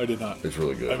 No, I did not. It's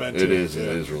really good. I meant It to, is. yeah. It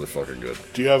is really fucking good.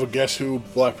 Do you have a guess who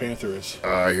Black Panther is?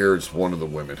 I hear it's one of the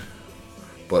women,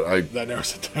 but That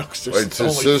narrows it down 'cause it's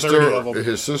there's his only 30 of sister, them.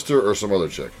 his sister, or some other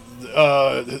chick.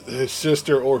 His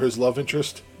sister or his love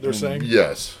interest, they're saying?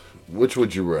 Yes. Which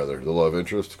would you rather? The love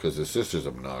interest? Because his sister's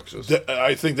obnoxious.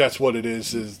 I think that's what it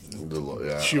is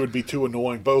Yeah. she would be too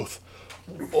annoying. Both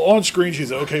on screen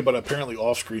she's okay, but apparently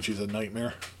off screen she's a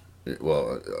nightmare.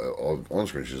 Well, on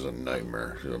screen she's a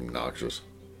nightmare. She's obnoxious.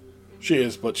 She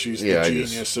is, but she's Yeah, the I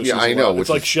genius. just- So yeah, she's I know, allowed- which It's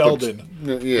like is- Sheldon.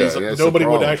 yeah, He's- that's the nobody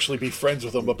would problem. actually be friends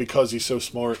with him, but because he's so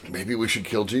smart. Maybe we should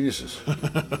kill geniuses.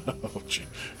 Oh, gee.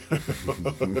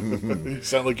 You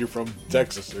sound like you're from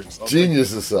Texas or something.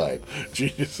 Genius aside.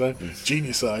 Genius side.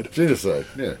 Genius side. Genocide,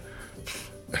 yeah.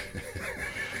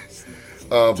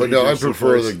 But no, I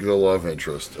prefer the love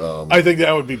interest. I think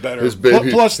that would be better. His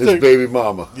baby, Plus his baby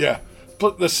mama. Yeah.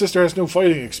 But the sister has no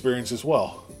fighting experience as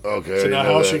well. Okay. So I now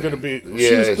know how's that. she going to be?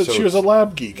 Yeah, She was a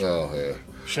lab geek. Oh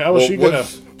yeah. How is she going to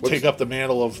what's- take up the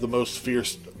mantle of the most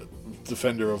fierce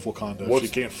defender of Wakanda if she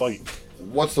can't fight?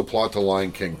 What's the plot to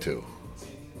Lion King 2?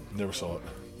 Never saw it.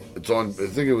 It's on. I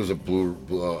think it was a blue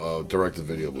directed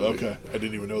video movie. Okay. I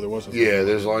didn't even know there was a Yeah,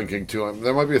 there's Lion King 2.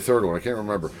 There might be a third one. I can't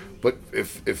remember. But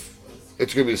if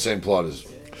it's going to be the same plot as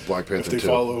Black Panther If they 2.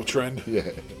 follow a trend, Yeah.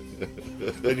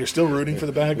 then you're still rooting for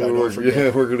the bad guy. We're Don't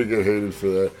forget. going to get hated for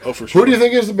that. Oh, for Who sure. do you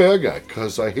think is the bad guy?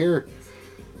 Because I hear,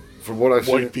 from what I've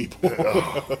White seen, people.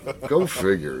 go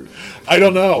figure. I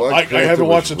don't know. Black I Panther haven't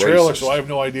watched the was trailer, racist. so I have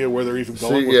no idea where they're even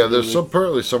going. See, with yeah, the there's movie.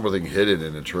 apparently something hidden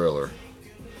in the trailer.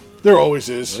 There always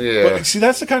is. Yeah. But see,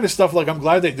 that's the kind of stuff, like, I'm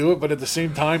glad they do it, but at the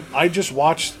same time, I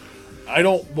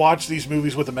don't watch these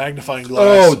movies with a magnifying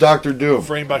glass. Oh, Doctor Doom.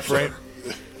 Frame by frame.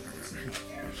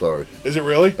 Sorry. Is it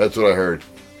really? That's what I heard.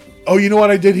 Oh, you know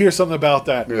what? I did hear something about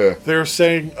that. Yeah. They're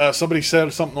saying, somebody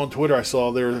said something on Twitter I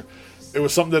saw there. It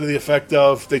was something to the effect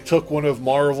of they took one of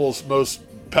Marvel's most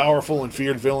powerful and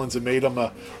feared villains and made him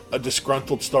a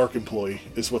disgruntled Stark employee,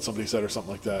 is what somebody said, or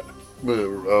something like that.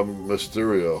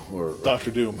 Mysterio. Or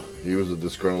Dr. Doom. he was a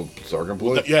disgruntled Stark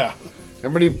employee? Yeah. How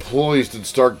many employees did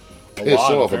Stark piss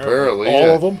lot, off, apparently. apparently?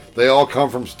 All of them? They all come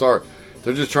from Stark.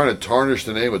 They're just trying to tarnish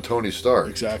the name of Tony Stark.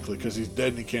 Exactly, because he's dead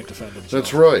and he can't defend himself.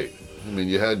 That's right. I mean,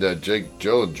 you had that Jake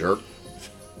jerk.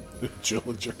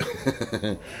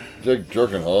 Gyllenhaal. Jake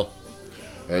Gyllenhaal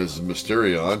as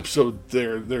Mysterion.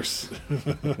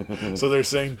 So they're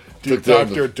saying Took down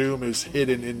Doctor Doom is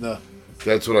hidden in the.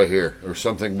 That's what I hear. Or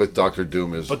something with Doctor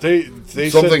Doom is. But they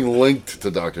something said, linked to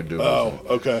Doctor Doom. Oh,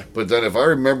 okay. But then, if I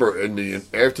remember,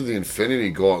 after the Infinity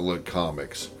Gauntlet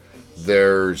comics,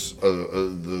 there's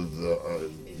the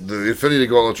Infinity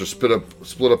Gauntlets are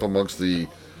split up amongst the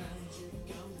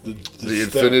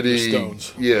Infinity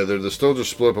stones. Yeah, the stones are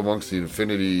split up amongst the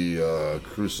Infinity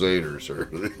Crusaders, or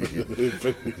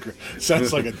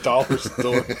Sounds like a dollar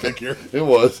store figure. it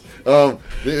was.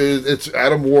 It's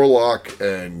Adam Warlock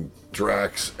and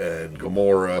Drax and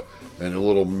Gamora and a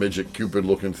little midget Cupid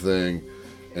looking thing,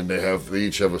 and they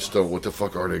each have a stone. What the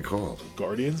fuck are they called?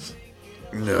 Guardians?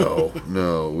 No,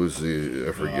 it was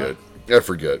I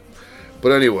forget. But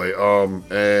anyway,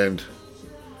 and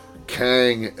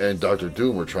Kang and Doctor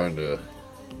Doom were trying to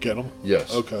Get them?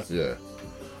 yes, Okay. yeah.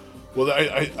 Well,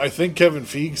 I think Kevin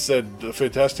Feige said the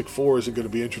Fantastic Four isn't going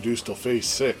to be introduced till Phase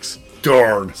 6.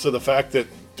 Darn. So the fact that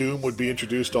Doom would be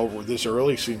introduced over this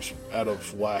early seems out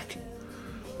of whack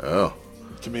Oh,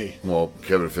 to me. well,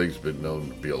 Kevin Feige's been known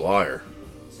to be a liar.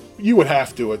 You would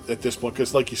have to at this point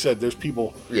because, like you said, there's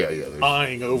people Yeah.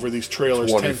 eyeing over these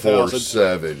trailers 24/7.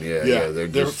 10,000. Yeah. They're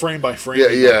just, frame by frame.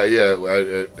 Yeah.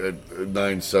 At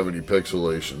 970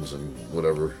 pixelations and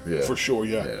whatever. Yeah. For sure,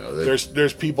 yeah. They-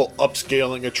 There's people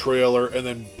upscaling a trailer and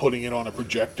then putting it on a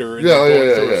projector and Yeah, going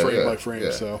yeah, through yeah, it frame yeah, by frame.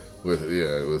 yeah. So with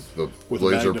the with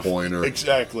laser magnif- pointer.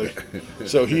 exactly.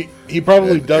 So he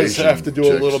probably And does Asian have to do a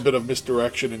chicks. little bit of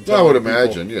misdirection. And I would telling people-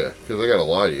 imagine, yeah, because I got to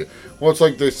lie to you. Well, it's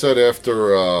like they said after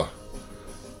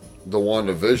the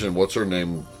WandaVision. What's her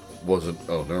name? Wasn't?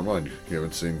 Oh, never mind. You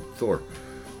haven't seen Thor.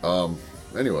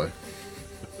 Anyway,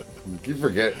 you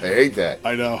forget. I hate that.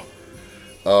 I know.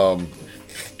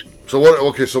 So what?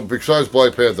 Okay, so besides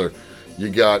Black Panther, you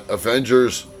got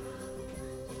Avengers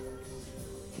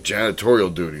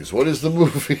janitorial duties. What is the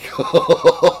movie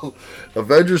called?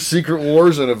 Avengers Secret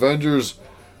Wars and Avengers.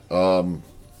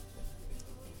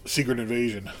 Secret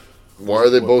Invasion Why are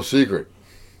they both secret?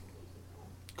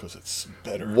 because it's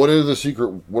better. What are the secret?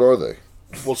 What are they?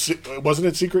 Well, wasn't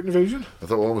it Secret Invasion? I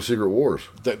thought one was Secret Wars.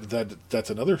 That's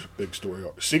another big story.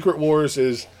 Secret Wars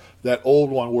is that old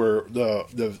one where the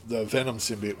Venom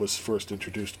symbiote was first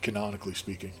introduced, canonically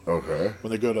speaking. Okay.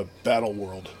 When they go to Battle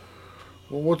World.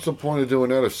 Well, what's the point of doing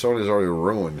that if Sony's already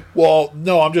ruined Well,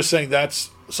 no, I'm just saying that's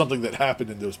something that happened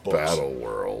in those books. Battle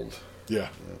World? Yeah.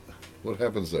 What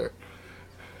happens there?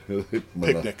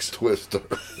 Picnics. Twister.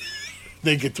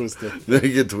 They get twisted. They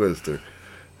get Twister.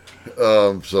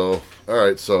 So, all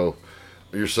right. So,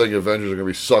 you're saying Avengers are going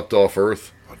to be sucked off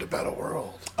Earth onto Battle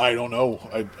World? I don't know.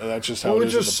 That's just how Well, it it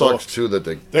is just in the sucks book. too that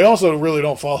they. They also really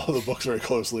don't follow the books very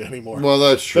closely anymore. Well,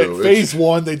 that's true. Phase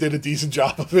 1, they did a decent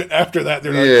job of it. After that,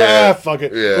 they're like, Yeah, fuck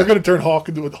it. yeah. We're going to turn Hulk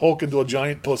into a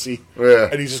giant pussy. Yeah.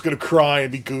 And he's just going to cry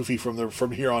and be goofy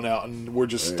from here on out, and we're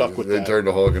just stuck with They that. turned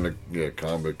the Hulk into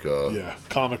comic.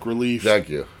 Comic relief Thank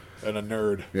you. and a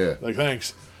nerd. Yeah. Like,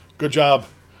 thanks. Good job.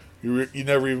 You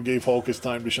never even gave Hulk his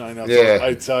time to shine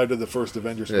outside of the first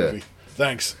Avengers movie.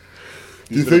 Thanks.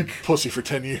 Do you He's been a think pussy for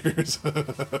 10 years.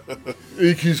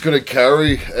 he's going to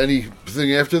carry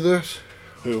anything after this?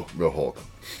 Who? The Hulk.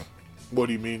 What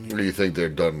do you mean? Or do you think they're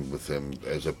done with him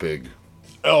as a big?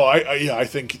 Oh, I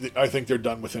think they're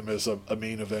done with him as a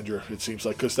main Avenger. It seems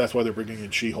like because that's why they're bringing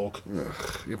in She-Hulk.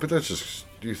 Yeah, but that's just.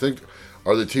 Do you think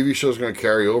are the TV shows going to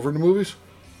carry over in the movies?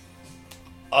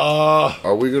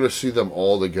 Are we going to see them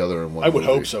all together in one? I would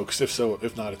movie? hope so. Because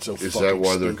if not, it's so. Is fucking that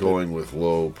why they're stupid. going with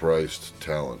low-priced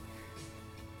talent?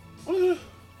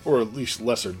 Or at least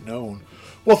lesser known?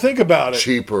 Well, think about it.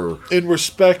 Cheaper. In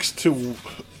respects to,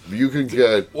 You can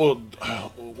get. well,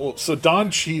 so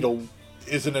Don Cheadle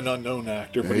isn't an unknown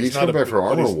actor, but Yeah, he's he's not come back for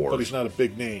Armor but Wars. he's not a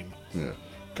big name Yeah.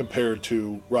 compared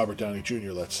to Robert Downey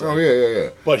Jr. Let's say. Oh yeah.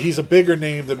 But he's a bigger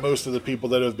name than most of the people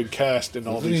that have been cast in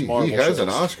all these Marvel He has shows. an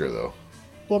Oscar though.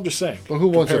 Well, I'm just saying. But who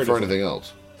wants it for comparatively. anything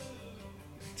else?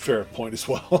 Fair point as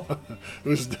well.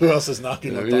 Who else is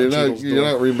knocking on Don You're Cheadle's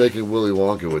not door? remaking Willy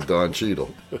Wonka with Don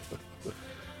Cheadle.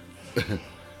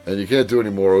 And you can't do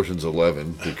any more Ocean's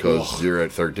 11 because you're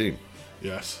at 13.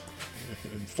 Yes.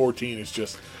 And 14 is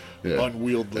just Yeah.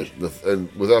 unwieldy.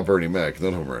 And without Bernie Mac,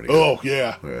 none of them are any good. Oh,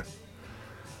 yeah. Yeah.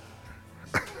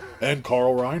 And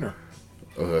Carl Reiner.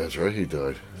 Oh, that's right, he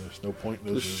died. There's no point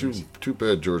in those Just movies. too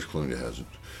bad George Clooney hasn't.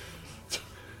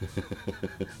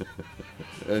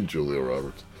 And Julia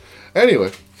Roberts.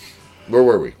 Anyway, where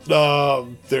were we?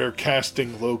 They're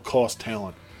casting low-cost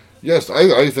talent. Yes,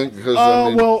 I think because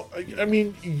I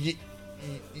mean,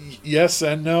 yes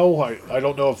and no. I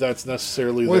don't know if that's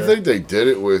necessarily well, I there. think they did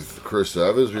it with Chris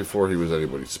Evans before he was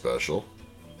anybody special.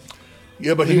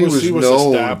 Yeah, but he he was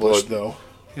known, established, but- though.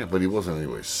 Yeah, but he wasn't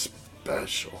anybody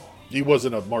special. He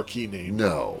wasn't a marquee name.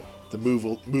 No. The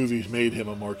movies made him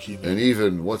a marquee name. And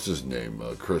even, what's his name?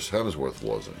 Chris Hemsworth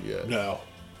wasn't yet. No.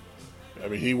 I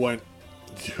mean, he went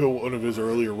to one of his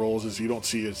earlier roles is you don't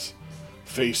see his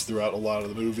face throughout a lot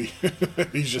of the movie.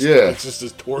 He's just, it's just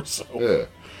his torso. Yeah.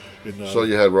 In, So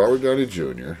you had Robert Downey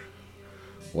Jr.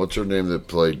 What's her name that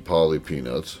played Polly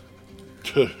Peanuts?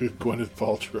 Gwyneth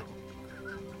Paltrow.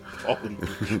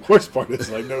 Worst part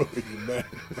is I know who you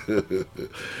meant.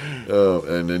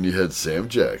 And then you had Sam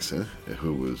Jackson,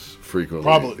 who was frequently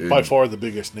Probably in- by far the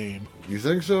biggest name. You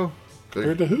think so?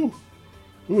 Compared to who?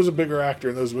 Who was a bigger actor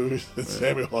in those movies than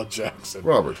Samuel L. Jackson?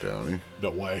 Robert Downey.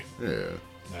 No way. Yeah.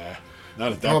 Nah.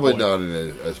 Not at that Probably point. not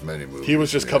in as many movies. He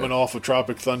was just yeah. coming off of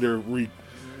Tropic Thunder,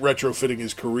 retrofitting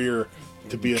his career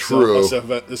to be True.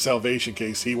 a salvation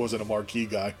case. He wasn't a marquee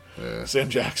guy. Yeah. Sam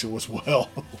Jackson was well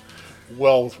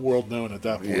world known at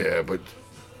that point. Yeah, but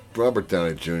Robert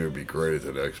Downey Jr. would be great at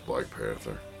the next Black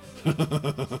Panther.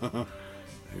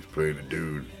 He's playing a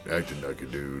dude, acting like a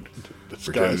dude.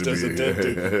 Disguised as a dead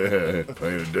dude.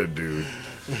 Playing a dead dude.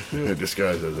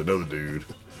 Disguised as another dude.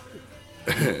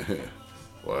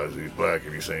 Why is he black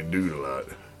and he's saying dude a lot?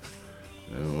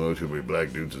 I don't know too many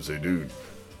black dudes that say dude.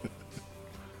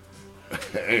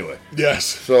 Anyway. Yes.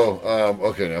 So,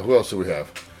 okay, now who else do we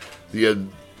have? You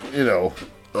know,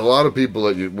 a lot of people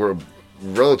that were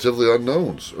relatively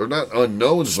unknowns, or not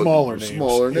unknowns, Smaller but names.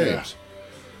 smaller Yeah. names.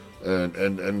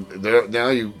 And there, now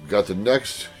you got the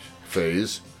next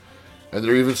phase, and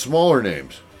they're even smaller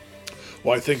names.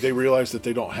 Well, I think they realize that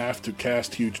they don't have to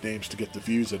cast huge names to get the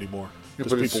views anymore.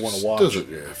 Because But people want to it watch. doesn't-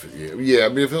 yeah, I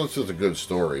mean, if it's just a good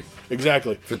story.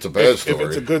 Exactly. If it's a bad If story.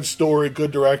 it's a good story, good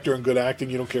director, and good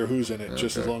acting, you don't care who's in it,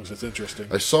 just as long as it's interesting.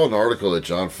 I saw an article that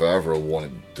Jon Favreau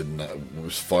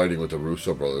was fighting with the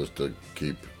Russo brothers to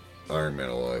keep Iron Man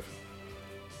alive.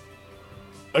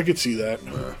 I could see that.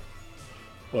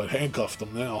 Well, it handcuffed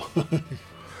them now.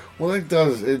 Well,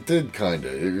 it did kind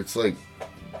of. It's like,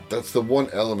 that's the one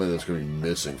element that's going to be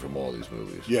missing from all these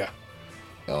movies. Yeah.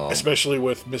 Especially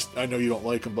with, I know you don't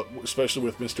like him, but especially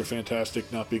with Mr.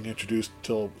 Fantastic not being introduced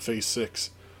till Phase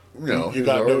 6. No, You he's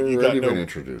got no- already you got been no-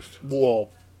 introduced. Well,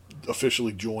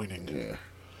 officially joining. Yeah.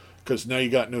 Because now you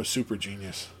got no Super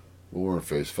Genius. Well, we're in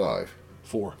Phase 5.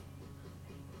 4.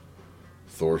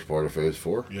 Thor's part of Phase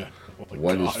 4? Yeah. Oh my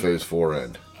When does God. Phase 4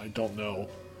 end? I don't know.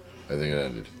 I think it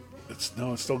ended. It's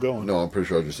still going. No, I'm pretty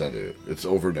sure I just ended it. It's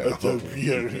over now.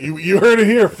 You heard it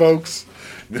here, folks.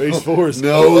 Phase 4 is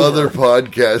No over. other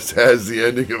podcast has the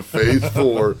ending of Phase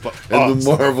 4 in us.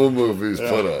 the Marvel movies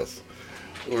but us.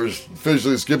 We're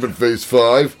officially skipping Phase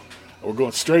 5. We're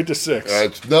going straight to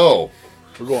 6. No,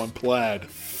 We're going plaid.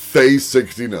 Phase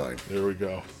 69. There we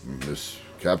go. This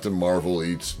Captain Marvel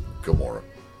eats Gamora.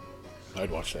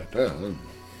 I'd watch that. Yeah,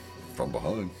 from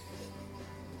behind.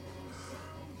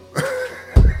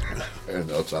 And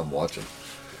that's I'm watching.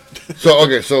 So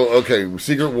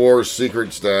Secret Wars,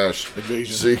 Secret Stash,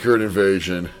 Invasion. Secret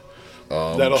Invasion.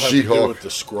 That'll have to do She-Hulk. with the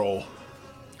scroll.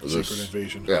 This- Secret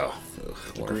Invasion. Yeah. Ugh,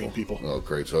 The wonderful. green people. Oh,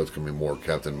 great. So it's going to be more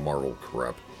Captain Marvel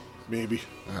crap. Maybe.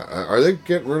 Are they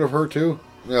getting rid of her too?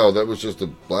 No, that was just a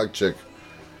black chick,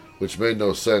 which made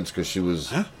no sense because she was.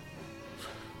 Huh?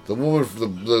 The woman,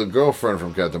 the girlfriend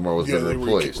from Captain Marvel has Yeah, been they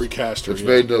replaced. recast her, Which yeah.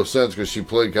 made no sense because she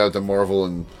played Captain Marvel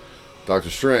and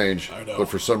Doctor Strange. I know. But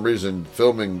for some reason,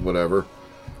 filming whatever,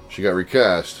 she got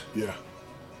recast. Yeah.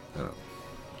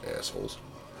 Assholes.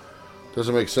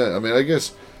 Doesn't make sense. I mean, I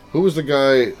guess, who was the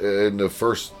guy in the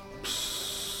first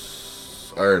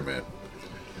Iron Man?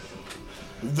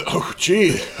 Oh,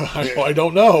 gee. I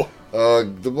don't know.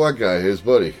 The black guy, his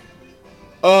buddy.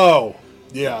 Oh.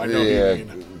 Yeah, I know who you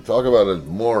mean. Talk about a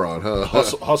moron, huh?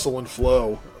 Hustle and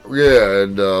Flow. Yeah,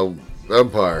 and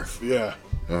Empire. Yeah.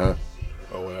 Uh-huh.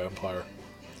 Oh, Empire.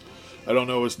 I don't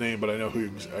know his name, but I know who.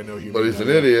 But he's an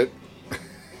idiot.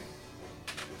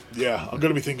 Yeah, I'm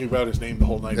gonna be thinking about his name the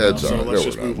whole night. That's now, so all right. let's No,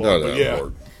 just we're move not. on. Not But that yeah.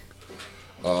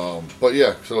 important. But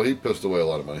yeah, so he pissed away a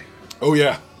lot of money. Oh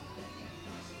yeah.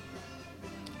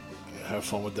 Have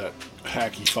fun with that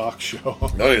hacky Fox show. I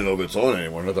don't even know if it's on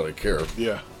anymore. Not that I care.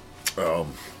 Yeah.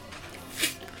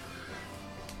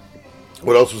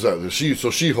 What else was that?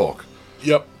 She-Hulk.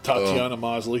 Yep. Tatiana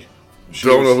Maslany.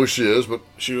 Don't know who she is, but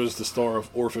She was the star of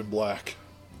Orphan Black.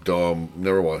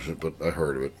 never watched it, but I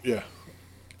heard of it. Yeah.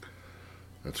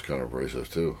 That's kind of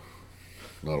racist too.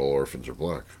 Not all orphans are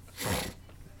black.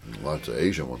 Lots of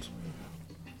Asian ones.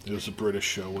 It was a British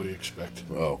show. What do you expect?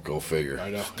 Oh, go figure. I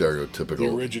know. Stereotypical. The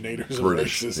originators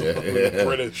British. of racism. Yeah. The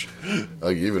British.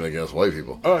 Like even against white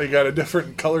people. Oh, you got a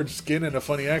different colored skin and a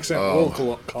funny accent. Oh.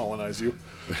 We'll colonize you.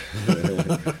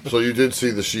 So you did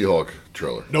see the She-Hulk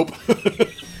trailer. Nope.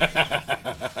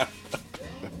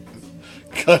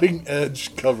 Cutting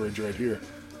edge coverage right here.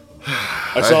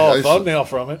 I saw a thumbnail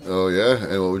from it. Oh yeah,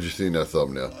 and what would you see in that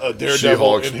thumbnail? Daredevil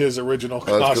She-Hulk's- in his original Oh,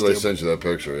 that's costume. because I sent you that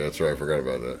picture. That's right, I forgot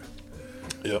about that.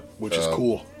 Yep, which is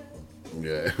cool.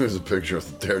 Yeah, it was a picture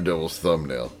of the Daredevil's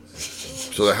thumbnail.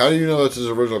 So how do you know that's his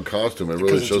original costume? It really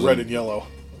Because it's shows red him- and yellow.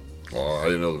 Oh, I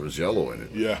didn't know there was yellow in it.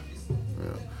 Yeah.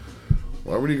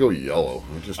 Why would he go yellow?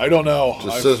 It just, I don't know.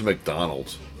 just says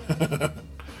McDonald's.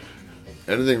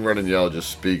 Anything red and yellow just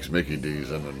speaks Mickey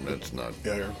D's, and then it's not.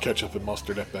 Yeah, or ketchup and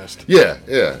mustard at best. Yeah.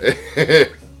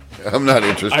 I'm not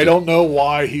interested. I don't know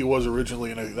why he was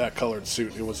originally in that colored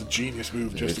suit. It was a genius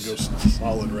move just to go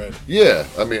solid red. Yeah,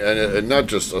 I mean, and not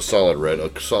just a solid red,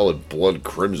 a solid blood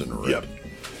crimson red. Yep.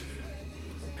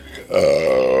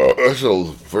 That's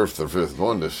the first or fifth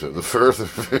one. The first or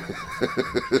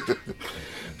fifth.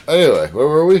 Anyway, where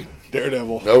were we?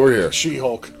 Daredevil. Over here.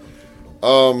 She-Hulk.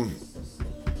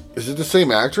 Is it the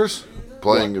same actress?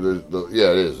 playing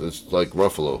yeah, it is. It's like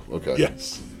Ruffalo. Okay.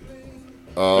 Yes.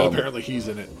 And apparently he's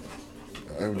in it.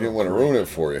 I didn't want to ruin it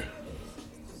for you.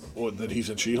 What, that he's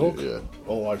in She-Hulk? Yeah.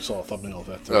 Oh, I saw a thumbnail of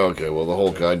that too. Okay, well, the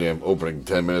whole goddamn opening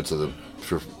 10 minutes of the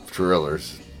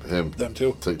trailers, him Them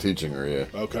too? teaching her, yeah.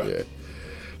 Okay. Yeah.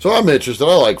 So I'm interested.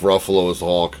 I like Ruffalo as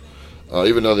Hulk,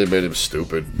 even though they made him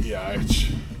stupid. Yeah, I'd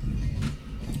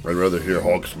rather hear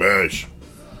Hulk smash.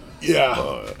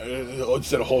 yeah.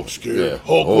 Instead of Hulk scared. Yeah.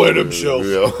 Hulk wet himself.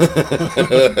 Yeah.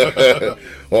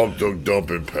 Hulk took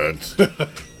dumping pants.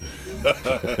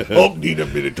 Hulk need a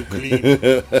minute to clean.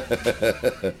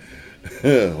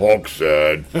 Hulk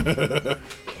sad.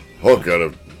 Hulk out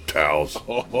of towels.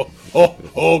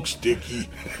 Hulk sticky.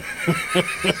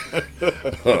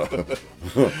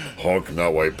 Hulk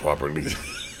not white properly.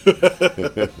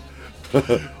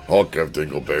 Hulk have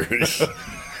dingleberries.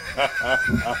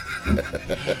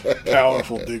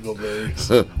 Powerful dingleberries.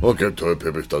 Hulk have toilet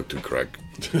paper stuck to crack.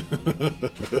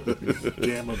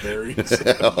 Gamma berries.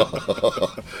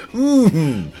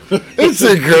 It's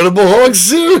the Incredible Hulk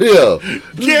cereal.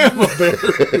 Gamma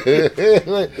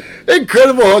berries.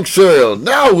 Incredible Hulk cereal.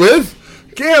 Now with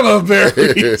Gamma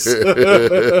berries.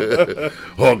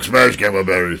 Hulk smash gamma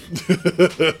berries.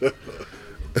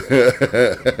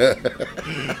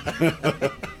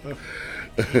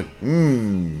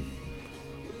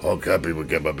 Hulk happy with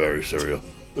gamma berry cereal.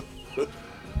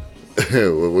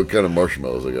 What kind of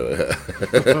marshmallows I gotta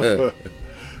have?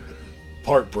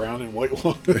 Part brown and white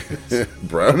one.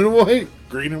 Brown and white?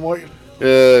 Green and white.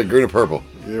 Yeah, green and purple.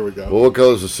 There we go. Well, what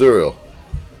color is the cereal?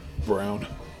 Brown.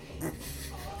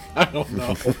 I don't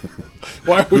know.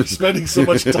 Why are we spending so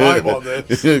much time on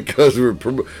this? Because we're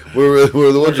the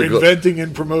ones We're inventing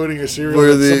and promoting a cereal.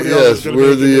 We're that the somebody else is gonna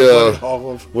we're make money off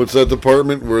of. what's that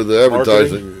department? We're the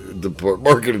advertising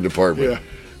marketing department. Yeah.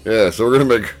 Yeah, so we're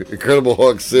gonna make Incredible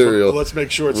Hulk cereal. Well, let's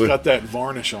make sure it's got that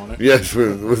varnish on it. Yes,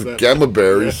 with gamma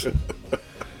berries, and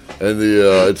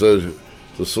it's a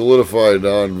solidified,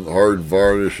 non-hard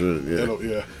varnish, and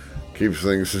Yeah. keeps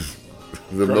things.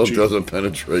 The Crunchy. milk doesn't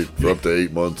penetrate for up to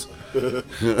 8 months.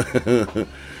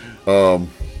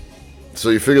 So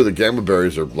you figure the gamma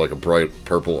berries are like a bright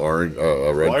purple, orange,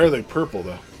 red. Why are they purple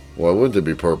though? Why wouldn't they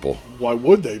be purple? Why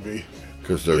would they be?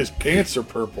 Because they're His pants are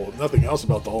purple. Nothing else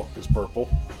about the Hulk is purple.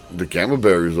 the gamma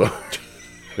berries are.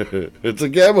 It's a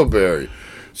gamma berry.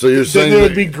 So you're saying they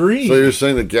would be green. So you're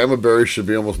saying the gamma berries should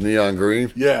be almost neon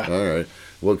green? Yeah. All right.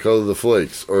 What color are the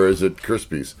flakes? Or is it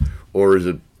Krispies? Or is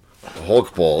it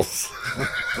Hulk balls?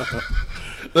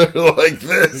 They're like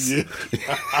this.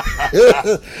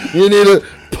 Yeah. You need a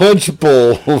punch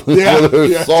bowl with a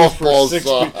just softball for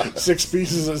sauce. 6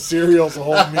 pieces of cereal is a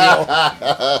whole meal.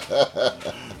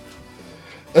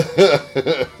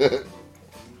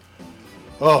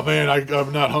 Oh man,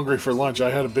 I'm not hungry for lunch.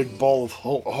 I had a big bowl of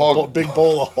Hulk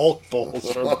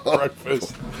balls for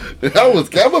breakfast. That was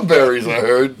gamma berries, I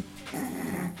heard.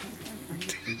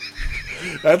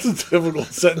 That's a difficult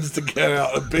sentence to get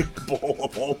out. A big bowl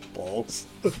of Hulk balls.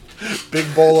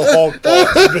 Big bowl of Hulk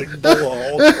balls. Big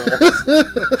bowl of Hulk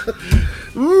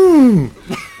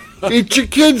balls. Eat your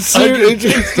kids' I cereal. can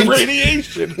taste the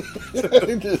radiation.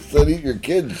 I just said eat your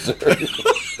kids' cereal.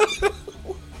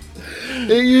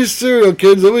 Eat your cereal,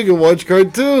 kids, then we can watch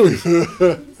cartoons.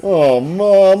 Oh,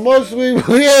 Mom, must we?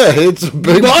 Yeah, it's a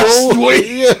big Must bowl.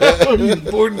 we? Yeah. Are you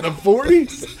born in the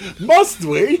 40s? Must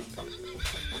we?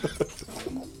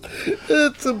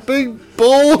 It's a big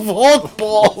bowl of Hulk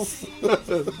balls.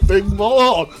 Big bowl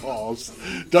of Hulk balls.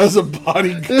 Does a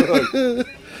body good.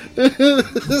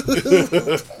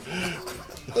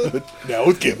 Now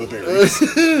with gamma berries.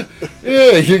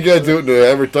 Yeah, you gotta do it in the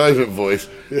advertisement voice.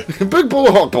 Big bowl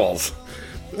of Hulk balls.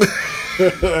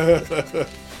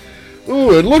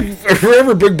 Ooh, and look, for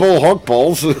every big bowl of Hulk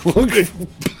balls, look.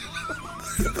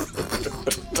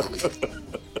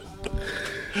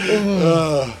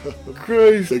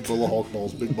 Christ. Big bowl of Hulk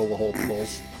balls. Big bowl of Hulk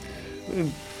balls.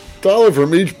 $1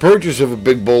 from each purchase of a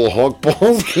big bowl of Hulk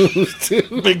balls goes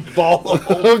to Big ball of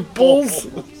Hulk balls.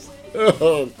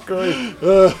 Oh, Christ.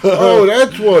 Oh,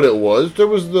 that's what it was. There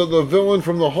was the villain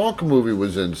from the Hulk movie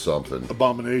was in something.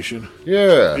 Abomination.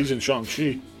 Yeah. He's in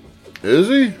Shang-Chi. Is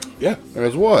he? Yeah.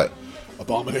 As what?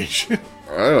 Abomination.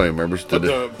 I don't even remember.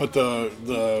 But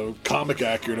the comic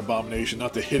accurate Abomination,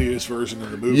 not the hideous version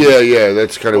of the movie. Yeah,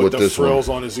 that's kind of With what the this one. frills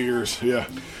on his ears. Yeah.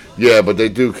 Yeah, but they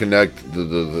do connect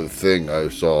the thing I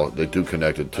saw. They do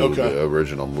connect it to the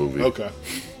original movie. Okay.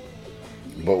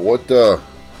 But what?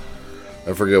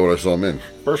 I forget what I saw him in.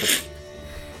 Perfect.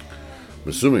 I'm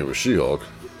assuming it was She-Hulk.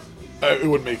 It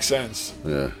would make sense.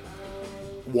 Yeah.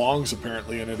 Wong's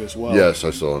apparently in it as well. Yes, I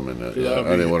saw him in that. Yeah,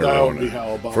 I didn't want to that ruin would be it.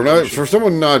 how For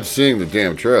someone not seeing the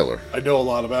damn trailer. I know a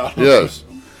lot about him. Yes.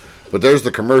 But there's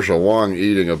the commercial, Wong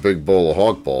eating a big bowl of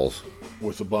hawk balls.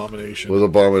 With Abomination. With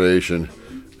Abomination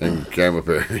and gamma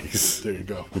berries. There you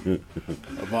go.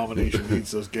 Abomination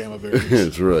eats those gamma berries.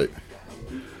 That's right.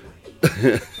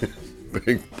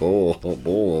 Big bowl of hawk Big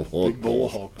bowl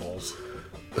balls. of hawk balls.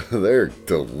 They're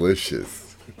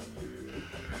delicious.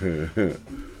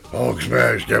 Hawk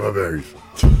smash gamma berries.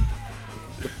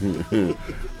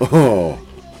 Oh.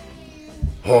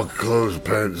 Hawk clothes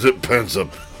pants, zip pants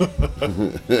up.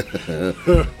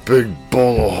 Big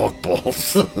bowl of hawk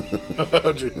balls.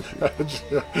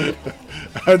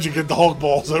 How'd you get the hawk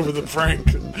balls over the Frank?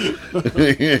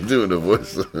 He ain't doing the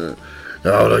voice.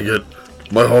 How'd I get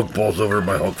my hawk balls over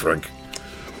my hawk Frank?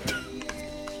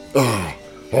 Oh,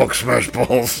 hawk smash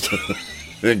balls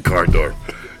in car door.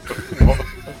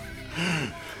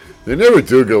 They never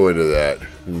do go into that.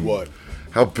 What?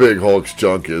 How big Hulk's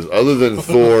junk is, other than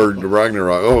Thor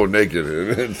Ragnarok. Oh, naked.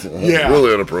 It's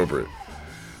really inappropriate.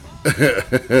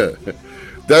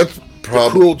 That's The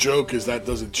probably cruel joke is that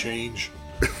doesn't change.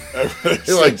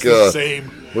 It's like the same.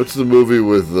 What's the movie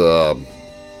with?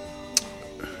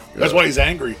 That's why he's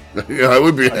angry. Yeah, I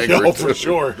would be angry. No, for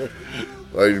sure.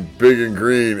 Like big and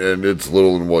green, and it's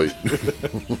little and white.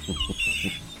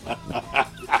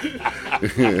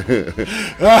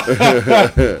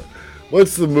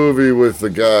 What's the movie with the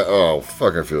guy? Oh,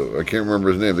 fuck, I can't remember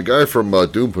his name. The guy from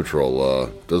Doom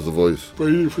Patrol does the voice.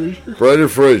 Brandon Fraser? Brandon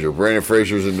Fraser. Brandon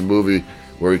Fraser's in the movie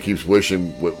where he keeps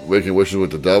making wishes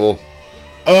with the devil.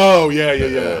 Oh, yeah.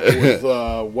 With,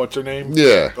 what's her name?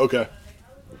 Yeah. Okay.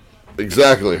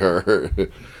 Exactly her.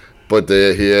 But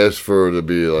he asked for her to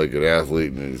be like an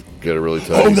athlete and get a really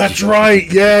tight. Oh, that's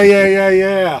right. Yeah.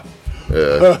 Yeah.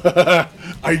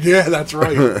 Yeah, that's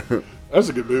right. That's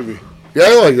a good movie. Yeah,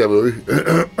 I like that movie.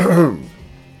 All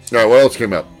right, what else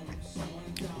came out?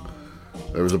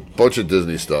 There was a bunch of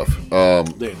Disney stuff.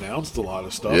 They announced a lot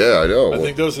of stuff. Yeah, I know. I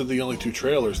think those are the only 2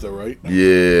 trailers, though, right?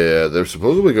 Yeah, they're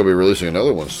supposedly going to be releasing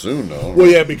another one soon, though. Well,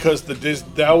 yeah, because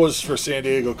that was for San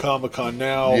Diego Comic-Con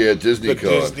now. Yeah,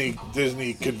 DisneyCon.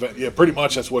 Disney convention. Yeah, pretty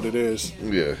much that's what it is.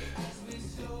 Yeah.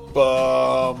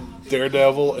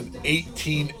 Daredevil, an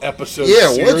 18-episode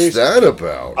series. Yeah, what's that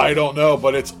about? I don't know,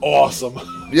 but it's awesome.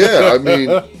 Yeah, I mean...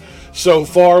 So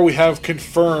far, we have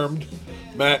confirmed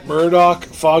Matt Murdock,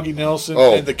 Foggy Nelson,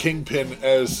 and the Kingpin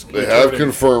as... They have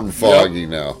confirmed Foggy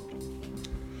now.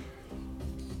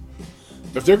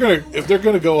 If they're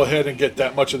gonna go ahead and get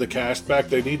that much of the cast back,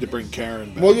 they need to bring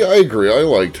Karen back. Well, yeah, I agree. I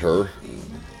liked her.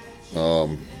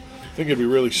 I think it'd be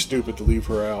really stupid to leave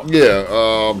her out.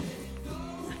 Yeah,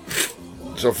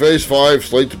 so Phase 5,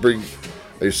 slate to bring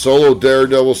a solo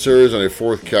Daredevil series and a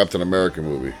 4th Captain America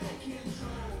movie.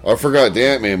 I forgot the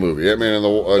Ant-Man movie. Ant-Man and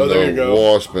the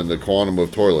Wasp and the Quantum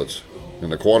of Toilets.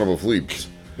 And the Quantum of Leaps.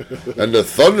 And the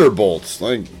Thunderbolts.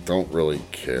 I don't really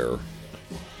care.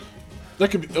 That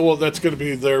could be, well, that's going to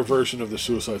be their version of the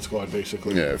Suicide Squad,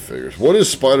 basically. Yeah, it figures. What is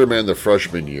Spider-Man the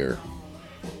Freshman Year?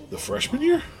 The freshman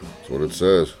year? That's what it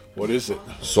says. What is it?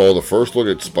 Saw the first look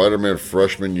at Spider-Man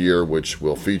Freshman Year, which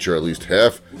will feature at least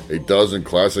half a dozen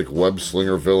classic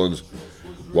web-slinger villains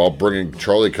while bringing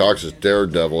Charlie Cox's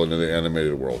Daredevil into the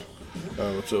animated world.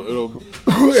 So it'll...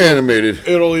 Animated.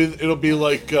 It'll be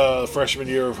like freshman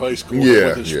year of high school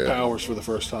with his powers for the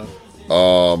first time.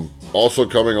 Also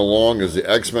coming along is the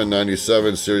X-Men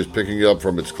 97 series, picking up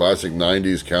from its classic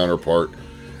 90s counterpart,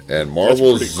 and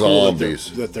Marvel's Zombies.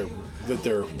 Cool that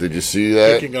they're Did you see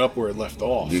that? Picking up where it left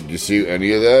off. Did you see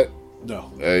any of that?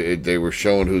 No. They were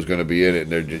showing who's going to be in it,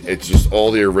 and it's just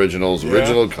all the originals,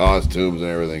 original costumes and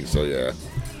everything, so yeah.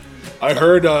 I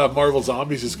heard Marvel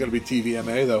Zombies is going to be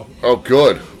TVMA, though. Oh,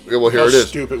 good. Yeah, well, here it is. How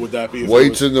stupid would that be?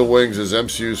 Waits in the Wings is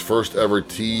MCU's first ever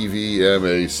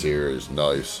TVMA series.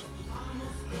 Nice.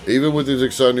 Even with these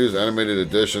exciting news animated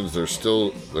editions, there's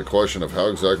still the question of how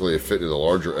exactly they fit into the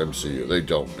larger MCU. They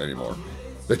don't anymore.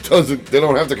 They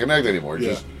don't have to connect anymore.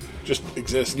 Yeah. Just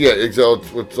exist. Yeah,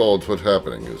 exactly. What's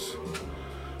happening is.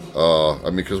 I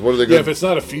mean, because what are they going to... Yeah, if it's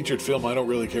not a featured film, I don't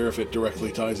really care if it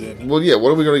directly ties in. Well, yeah, what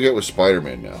are we going to get with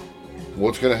Spider-Man now?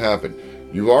 What's going to happen?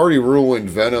 You've already ruined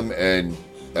Venom and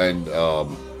I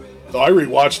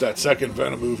rewatched that second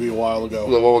Venom movie a while ago.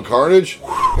 The one with Carnage?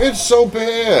 It's so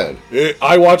bad.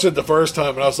 I watched it the first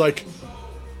time, and I was like,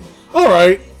 all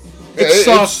right.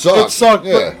 It sucked.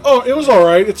 Yeah. But, it was all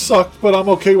right. It sucked, but I'm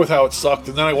okay with how it sucked.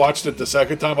 And then I watched it the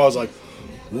second time. I was like,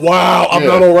 wow, I'm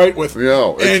not all right with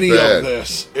any of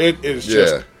this. It is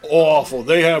just awful.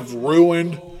 They have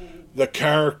ruined the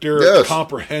character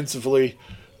comprehensively.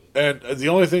 And the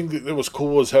only thing that was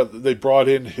cool was how they brought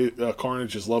in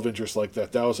Carnage's love interest like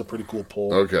that. That was a pretty cool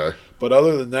pull. Okay. But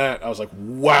other than that, I was like,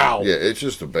 wow. Yeah, it's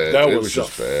just a bad. That it was was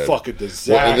just a bad. fucking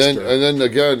disaster. Well, and then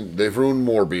again, they've ruined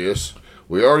Morbius.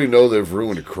 We already know they've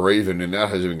ruined Craven, and that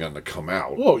hasn't even gotten to come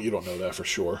out. Well, you don't know that for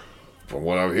sure. From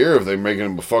what I hear, if they're making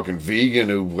him a fucking vegan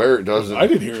who doesn't. I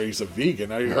didn't hear he's a vegan.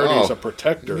 I heard he's a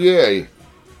protector. Yeah.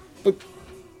 But.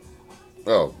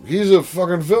 Oh, he's a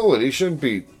fucking villain. He shouldn't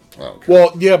be. Oh, okay.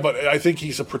 Well, yeah, but I think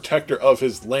he's a protector of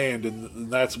his land, and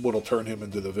that's what'll turn him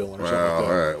into the villain or something like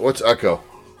that. All right. What's Echo?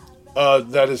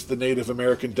 That is the Native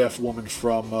American deaf woman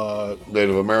from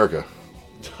Native America.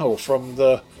 from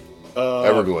the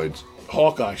Everglades.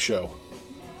 Hawkeye show.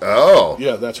 Oh.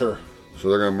 Yeah, that's her. So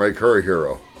they're going to make her a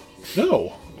hero.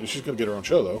 No, she's gonna get her own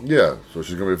show though. Yeah, so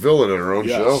she's going to be a villain in her own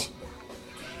show.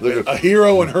 Look A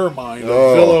hero in her mind, a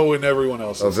villain in everyone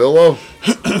else's. A Villo?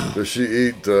 Does she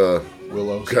eat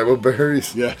Willows.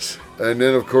 berries? Yes. And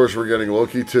then, of course, we're getting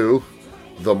Loki 2.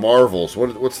 The Marvels.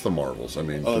 What's the Marvels? I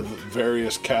mean... The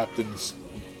various captains.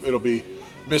 It'll be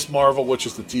Miss Marvel, which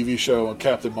is the TV show, and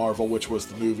Captain Marvel, which was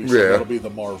the movie. So that'll be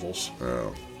the Marvels.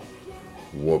 Oh.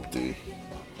 Whoop-dee.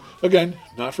 Again,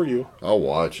 not for you. I'll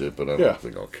watch it, but I don't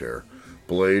think I'll care.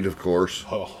 Blade, of course.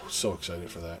 Oh, so excited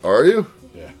for that. Are you?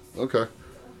 Yeah. Okay.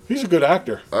 He's a good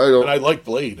actor. And I like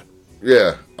Blade.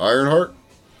 Yeah. Ironheart?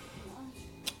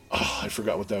 Oh, I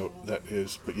forgot what that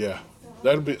is, but yeah.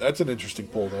 That's an interesting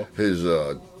pull, though. His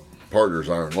partner's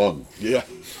Iron Lung. Yeah.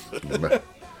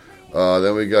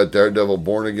 Then we got Daredevil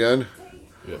Born Again.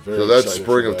 Yeah, very so that's excited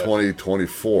spring for of that.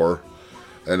 2024.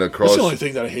 And across... That's the only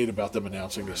thing that I hate about them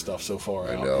announcing this stuff so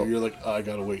far out. know. You're like, I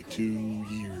gotta wait 2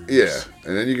 years. Yeah.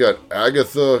 And then you got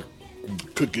Agatha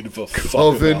Could give a fuck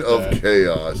Coven about of that.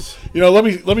 Chaos. You know, let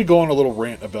me go on a little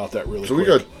rant about that really So quick.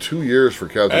 we got 2 years for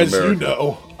Captain As America. you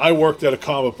know, I worked at a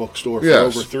comic book store for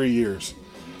Yes. over 3 years.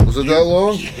 Was it that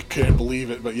long? I can't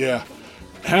believe it, but yeah.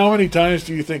 How many times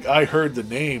do you think I heard the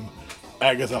name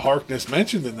Agatha Harkness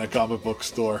mentioned in that comic book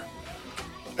store?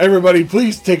 Everybody,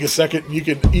 please take a second and you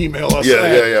can email us.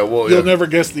 Yeah. Well, you'll never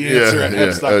guess the answer at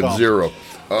Heps.com. at 0.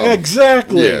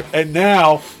 Exactly. Yeah. And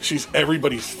now she's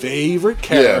everybody's favorite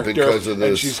character. because of And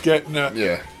this. she's getting a...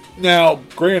 Yeah. Now,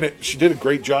 granted, she did a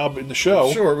great job in the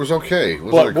show. Sure, it was okay. It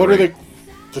But wasn't what are great. they...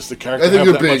 Does the character I think have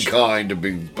you're that being much... kind to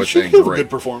be But she saying gave a great. good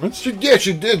performance. She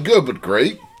did good, but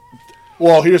great.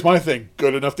 Well, here's my thing.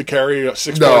 Good enough to carry a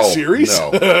 6-part No, series?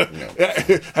 no.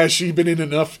 Has she been in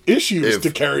enough issues If-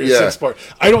 to carry a yeah. 6-part?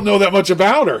 I don't know that much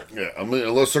about her. Yeah, I mean,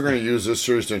 unless they're going to use this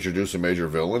series to introduce a major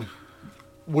villain.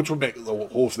 Which would make... Well,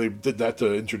 if they did that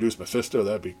to introduce Mephisto,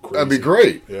 that'd be crazy. That'd be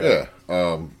great. Yeah.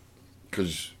 Yeah.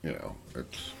 Because,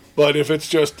 it's... But if it's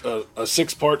just a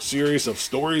 6-part series of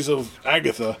stories of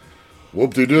Agatha...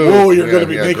 Whoop-de-doo. Oh, you're gonna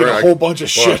be making a whole bunch of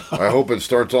shit I hope it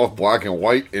starts off black and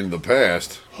white in the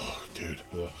past. Dude.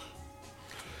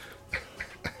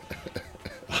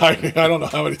 I don't know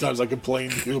how many times I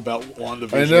complained to you about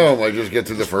WandaVision. I know. I just get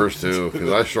through the first 2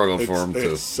 because I struggled for them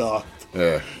too. It sucked.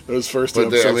 Yeah. Those first 2 But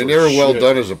episodes they were well shit.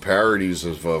 done as a parodies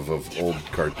of old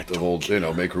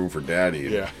Make Room for Daddy.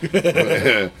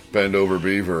 Yeah. Bend Over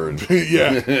Beaver and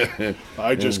Yeah.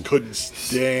 I just couldn't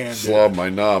stand it. Slob My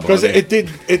Knob. Because honey. it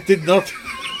did nothing.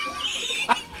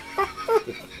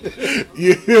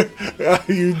 you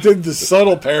did the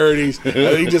subtle parodies,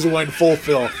 and he just went full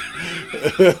filth.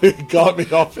 It got me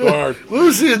off guard.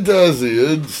 Lucy and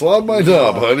Dazzy and Slob My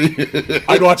Knob, honey.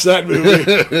 I'd watch that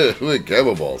movie. With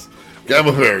Gamma Balls.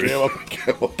 Gamma Berries.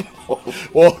 Gamma Balls.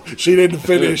 Well, she didn't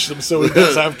finish them, so he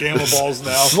does have gamma balls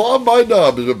now. Slob My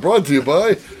Knob has been brought to you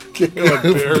by Gamma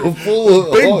berries. full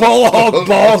of Big ball of hog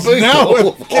balls Big now ball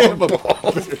with of gamma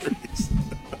hog berries.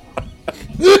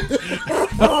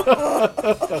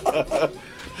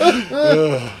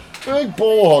 Big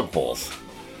bowl of hog balls.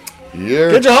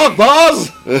 Yeah. Get your hog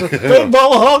balls. Big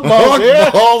ball of hog balls Hog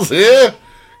here. balls here.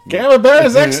 Gamma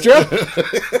berries extra.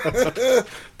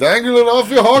 Dangling off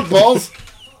your hog balls.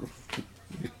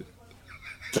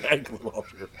 Dangling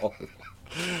off your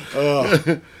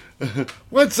hog.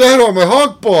 What's that on my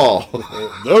hog ball?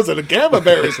 Those are the gamma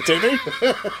berries, Timmy.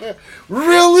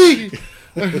 Really?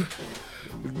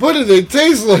 What do they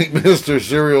taste like, Mr.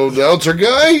 Cereal Announcer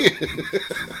Guy?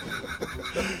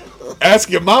 Ask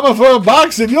your mama for a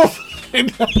box and you'll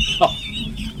find out.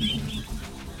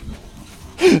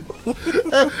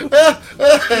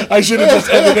 I should have just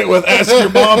ended it with ask your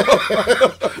mama.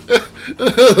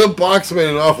 The box made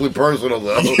it awfully personal,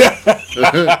 though.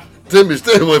 Timmy,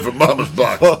 stay away from Mama's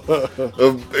box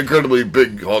of incredibly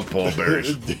big hog ball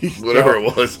berries. Whatever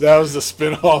it was. That was the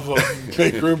spin-off of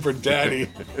Make Room for Daddy.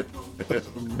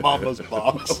 Mama's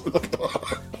box.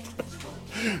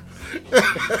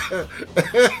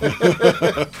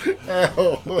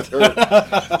 Ow, that hurt.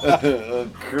 Oh,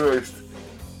 Christ.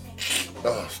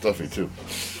 Oh, stuffy too.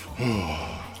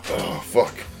 Oh,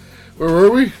 fuck. Where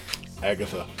were we?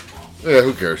 Agatha. Yeah,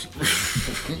 who cares? I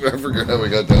forget how we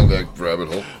got down that rabbit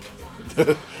hole.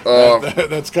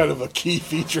 That's kind of a key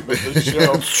feature of the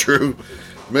show. That's true.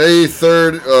 May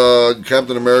 3rd,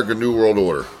 Captain America New World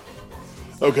Order.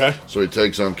 Okay. So he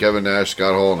takes on Kevin Nash,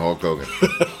 Scott Hall, and Hulk Hogan.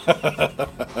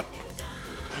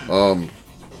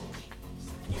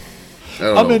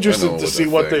 I'm interested to see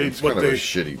what they... It's kind of a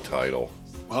shitty title.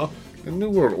 Huh? The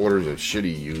New World Order is a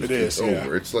shitty use. It is, It's yeah.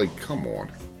 over. It's like, come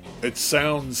on. It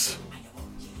sounds...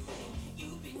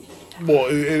 Well,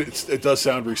 it does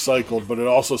sound recycled, but it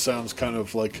also sounds kind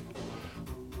of like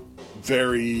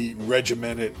very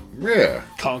regimented, Yeah.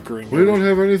 conquering. We don't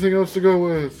have anything else to go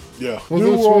with. Yeah. Well,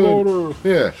 New that's World what- Order.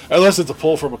 Yeah. Unless it's a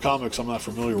pull from a comics I'm not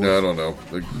familiar with. No, I don't know.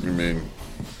 Like, I mean,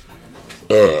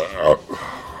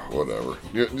 whatever.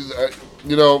 You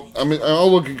know, I mean, I'm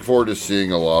looking forward to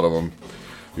seeing a lot of them.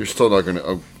 You're still not going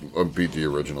to beat the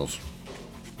originals.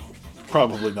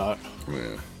 Probably not.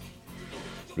 Yeah.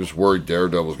 Just worried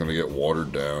Daredevil's going to get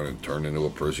watered down and turned into a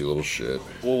prissy little shit.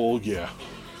 Well, yeah.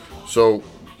 So,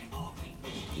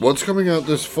 what's coming out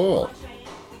this fall?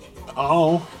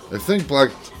 Oh, I think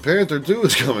Black Panther 2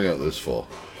 is coming out this fall.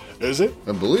 is it?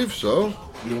 I believe so.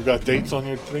 You don't got dates on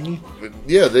your thingy? But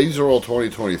yeah, these are all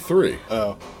 2023.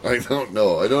 Oh. I don't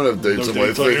know. I don't have dates No on my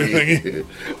dates on your thingy.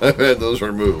 I've had those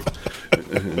removed.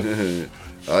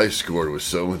 I scored with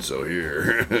so-and-so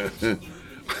here.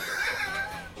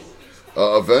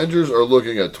 Avengers are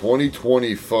looking at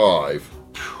 2025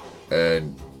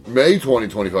 and May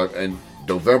 2025 and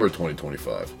November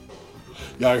 2025.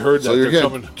 Yeah, I heard that So they're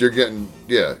coming. you're getting,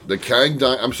 yeah, the Kang.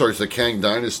 I'm sorry, it's the Kang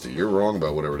Dynasty. You're wrong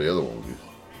about whatever the other one would be.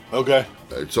 Okay.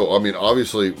 So I mean,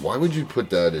 obviously, why would you put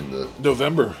that in the?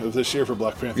 November of this year for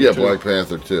Black Panther. Yeah, 2. Black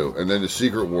Panther 2, and then the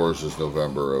Secret Wars is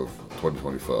November of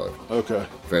 2025. Okay.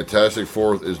 Fantastic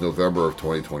Four is November of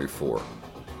 2024.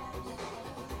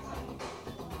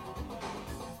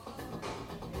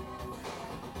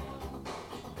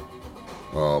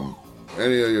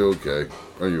 Andy, are you okay?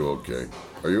 Are you okay?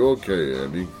 Are you okay,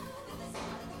 Andy?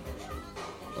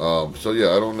 So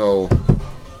yeah, I don't know.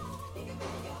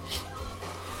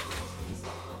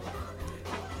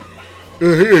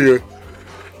 Here,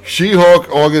 She-Hulk,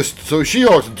 August. So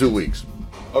She-Hulk's in 2 weeks.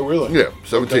 Oh, really? Yeah,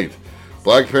 17th. Okay.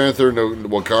 Black Panther, no,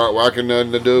 whacking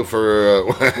nothing to do for.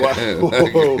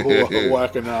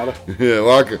 Wackanada. Yeah,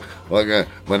 Wakanda,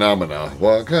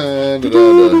 Wakanda.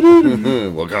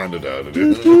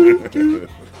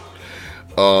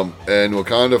 And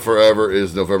Wakanda Forever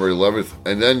is November 11th,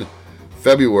 and then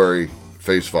February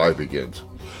Phase 5 begins.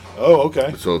 Oh,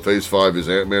 okay. So Phase 5 is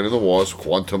Ant-Man and the Wasp,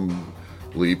 Quantum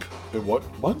Leap, In what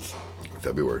month?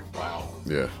 February. Wow.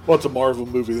 Yeah. Well, it's a Marvel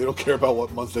movie. They don't care about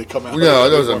what month they come out. Yeah, it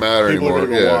doesn't matter People anymore. are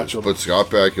gonna go Yeah, watch them. but Scott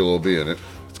Bakula will be in it.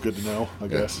 It's good to know, I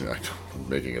guess. Yeah, I'm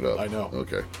making it up. I know.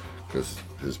 Okay, because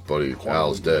his buddy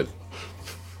Al's dead.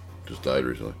 Just died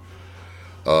recently.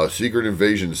 Secret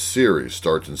Invasion series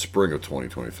starts in spring of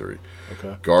 2023.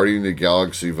 Okay. Guardian of the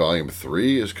Galaxy Volume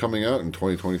 3 is coming out in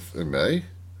 2020 in May.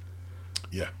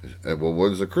 Yeah. And well,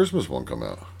 when does the Christmas one come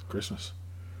out? Christmas.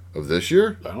 Of this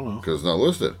year? I don't know. Because it's not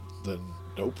listed. Then,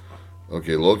 nope.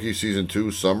 Okay, Loki Season 2,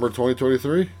 summer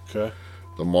 2023. Okay.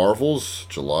 The Marvels,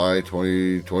 July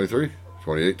 2023.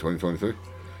 2023.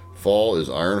 Fall is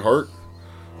Ironheart.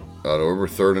 November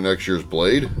 3rd of next year's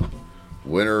Blade.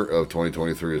 Winter of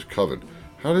 2023 is Coven.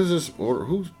 How does this order?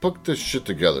 Who put this shit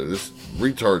together? This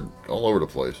retard all over the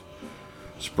place.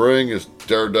 Spring is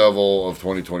Daredevil of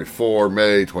 2024.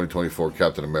 May 2024,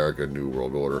 Captain America, New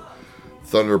World Order.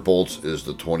 Thunderbolts is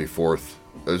the 24th.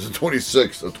 Is the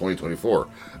 26th of 2024.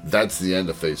 That's the end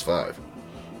of Phase 5.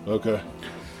 Okay.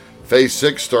 Phase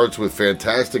 6 starts with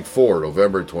Fantastic Four,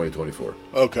 November 2024.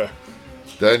 Okay.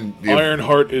 Then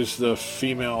Ironheart is the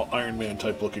female Iron Man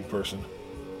type looking person.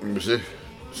 Let me see.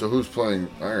 So who's playing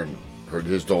Iron?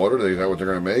 His daughter? Is that what they're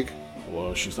going to make?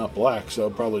 Well, she's not black, so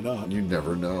probably not. You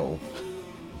never know.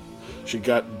 She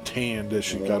got tanned as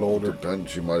she got older.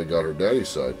 She might have got her daddy's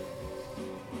side.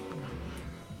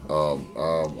 I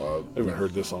haven't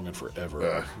heard this song in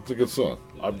forever. It's a good song.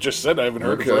 I've just said I haven't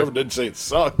heard it Okay. forever. Didn't say it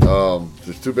sucked.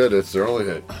 It's too bad it's their only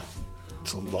hit.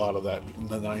 It's a lot of that in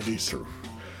the 90s.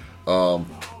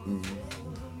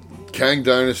 Kang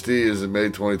Dynasty is in May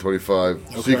 2025.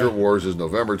 Okay. Secret Wars is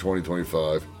November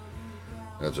 2025.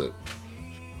 That's it.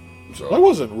 I So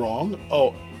wasn't wrong.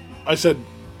 Oh, I said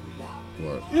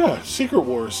What? Yeah, Secret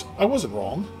Wars. I wasn't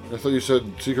wrong. I thought you said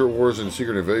Secret Wars and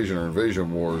Secret Invasion or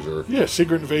Invasion Wars or... Yeah,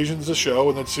 Secret Invasion's a show,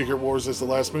 and then Secret Wars is the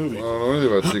last movie. I don't know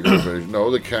anything about Secret Invasion. No,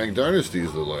 the Kang Dynasty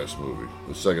is the last movie.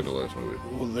 The second to last movie.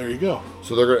 Well, there you go.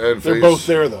 So they're going to end They're both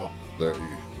there, though.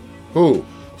 Who?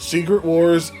 Secret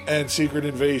Wars and Secret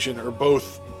Invasion are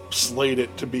both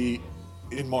slated to be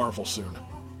in Marvel soon.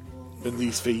 In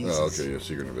these phases. Oh, okay, yeah,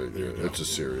 Secret Invasion. Yeah, it's a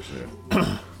series,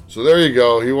 yeah. So there you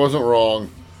go. He wasn't wrong.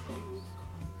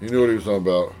 He knew what he was talking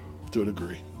about. To a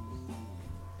degree.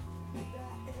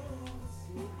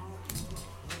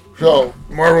 So,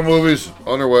 Marvel movies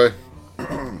on their way.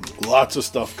 Lots of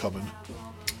stuff coming.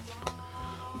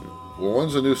 Well,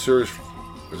 when's the new series?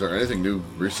 Is there anything new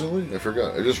recently? I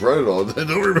forgot. I just read it all. I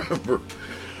don't remember.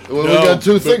 Well, we got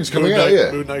two things coming out,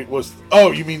 yeah. Moon Knight was...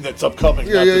 Oh, you mean that's upcoming?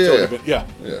 Yeah, Yeah.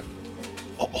 Yeah.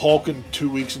 Hulk in 2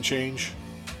 weeks and change.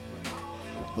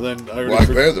 And then I Black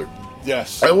Panther.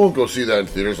 Yes. I won't go see that in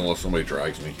theaters unless somebody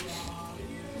drags me.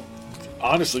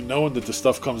 Honestly, knowing that the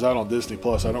stuff comes out on Disney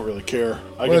Plus, I don't really care.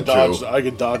 I That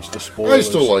can dodge the spoilers. I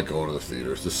still like going to the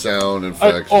theaters. The sound and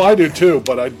effects. I do too,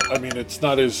 but I mean, it's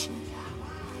not as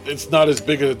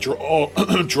big a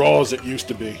draw as it used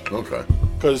to be. Okay.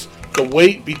 Because the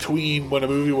wait between when a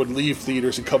movie would leave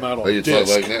theaters and come out on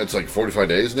disc. It's like 45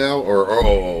 days now,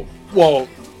 or well,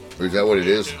 is that what it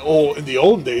is? in the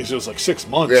olden days, it was like 6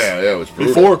 months. Yeah, it was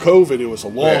brutal. Before COVID, it was a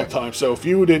long Yeah. time. So if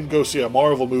you didn't go see a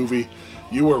Marvel movie,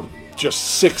 you were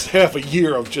just half a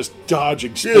year of just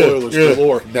dodging spoilers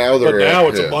galore. Now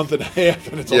it's a month and a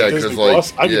half, and it's on Disney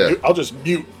Plus. I'll just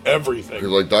mute everything. Because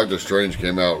like Doctor Strange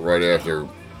came out right after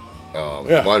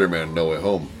Spider-Man: No Way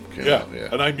Home came out. Yeah,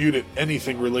 and I muted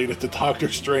anything related to Doctor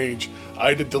Strange. I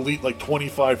had to delete like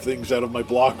 25 things out of my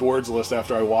blocked words list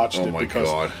after I watched it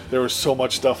because there was so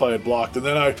much stuff I had blocked. And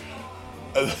then I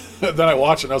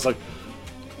watched it and I was like,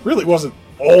 really wasn't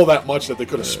all that much that they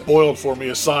could have spoiled for me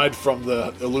aside from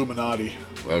the Illuminati.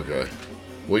 Okay.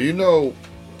 Well,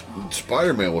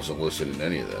 Spider-Man wasn't listed in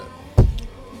any of that.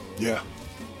 Yeah.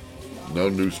 No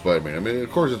new Spider-Man. I mean,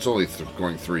 of course, it's only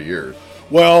going 3 years.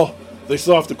 Well, they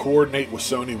still have to coordinate with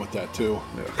Sony with that too.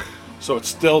 Yeah. So it's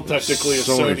still technically a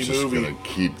Sony movie. Gonna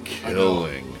keep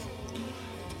killing.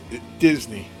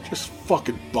 Disney, just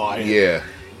fucking buy it. Yeah.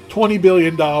 $20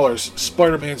 billion.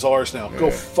 Spider-Man's ours now.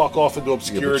 Go fuck off into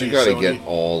obscurity. Yeah, but you gotta get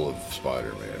all of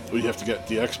Spider-Man. Well, you have to get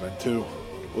the X-Men too.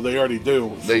 Well, they already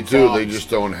do. They do. Fox. They just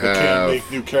don't have. They can't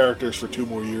make new characters for 2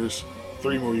 more years,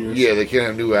 3 more years. Yeah, they can't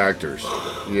have new actors.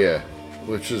 Yeah,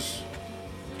 which is.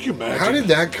 Can you imagine? How did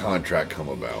that contract come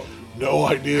about? No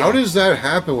idea. How does that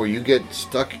happen where you get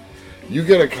stuck? You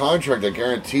get a contract that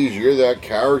guarantees you're that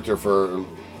character for.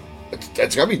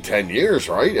 It's got to be 10 years,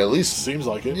 right? At least. Seems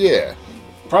like it. Yeah.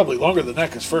 Probably longer than that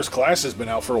because First Class has been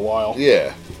out for a while.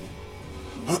 Yeah.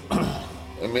 I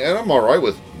mean, and I'm all right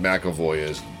with McAvoy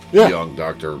as young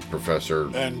Dr. Professor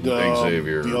and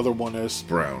Xavier. The other one is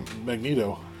Brown.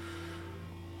 Magneto.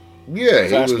 Yeah,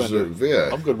 he was.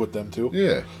 I'm good with them too.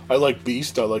 Yeah. I like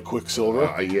Beast. I like Quicksilver.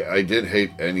 I did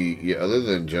hate any other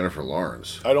than Jennifer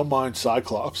Lawrence. I don't mind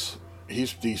Cyclops.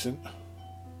 He's decent.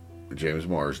 James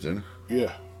Marsden.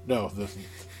 Yeah. No.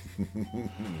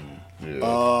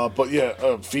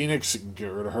 Phoenix, you can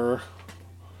get rid of her.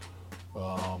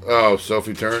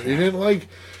 Sophie Turner. You didn't like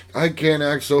I Can't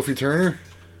Act Sophie Turner?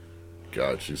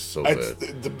 God, she's so bad.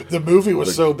 The movie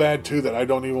was so bad, too, that I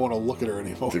don't even want to look at her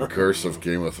anymore. The Curse of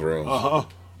Game of Thrones. Uh-huh.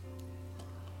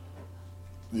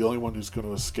 The only one who's going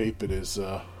to escape it is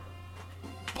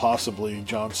possibly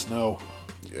Jon Snow.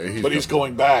 Yeah, he's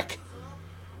going back.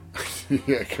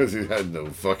 Yeah, because he had no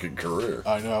fucking career.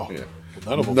 I know. Yeah.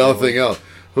 None of them. Nothing else.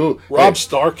 Rob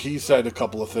Stark, he's had a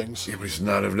couple of things. Yeah, but he's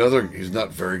not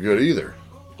very good either.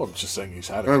 Well, I'm just saying he's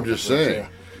had I'm just saying.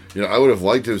 Yeah. I would have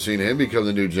liked to have seen him become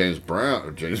the new James Brown.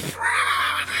 Or James Brown.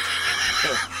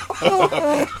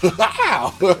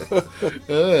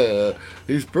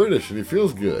 He's British and he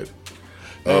feels good.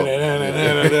 He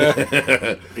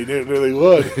didn't really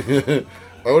would.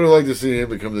 I would have liked to see him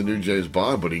become the new James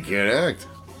Bond, but he can't act.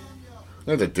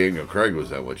 Not that Daniel Craig was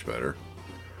that much better.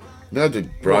 Not that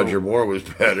Roger Moore was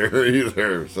better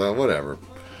either. So whatever.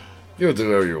 Give it to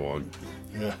whoever you want.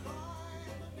 Yeah.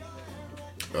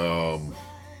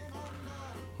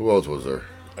 Who else was there?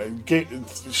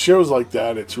 Shows like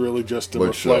that, it's really just a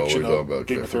reflection of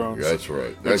Game of Thrones. That's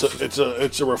right.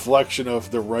 It's a reflection of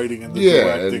the writing and the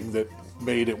directing that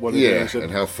made it what it is.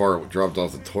 And how far it dropped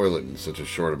off the toilet in such a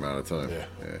short amount of time. Yeah.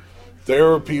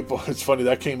 There are people. It's funny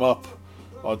that came up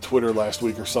on Twitter last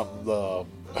week or something.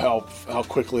 How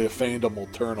quickly a fandom will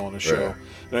turn on a show,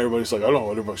 and everybody's like, I don't know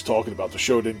what everybody's talking about. The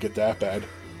show didn't get that bad.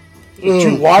 Did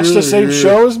you watch the same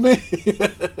show as me?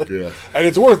 Yeah. And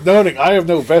it's worth noting, I have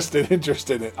no vested interest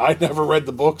in it. I never read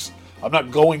the books. I'm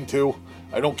not going to.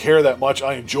 I don't care that much.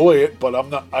 I enjoy it, but I'm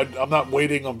not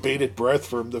waiting on bated breath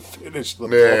for him to finish the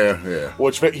book. Yeah.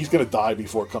 Which he's going to die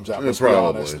before it comes out. Let's be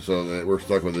Probably. honest. So we're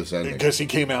stuck with this ending. Because he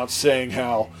came out saying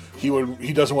how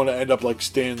he doesn't want to end up like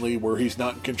Stan Lee, where he's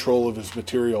not in control of his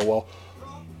material. Well,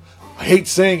 I hate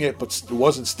saying it, but it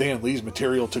wasn't Stan Lee's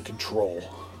material to control.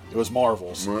 It was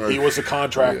Marvel's. He was a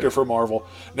contractor for Marvel.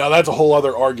 Now, that's a whole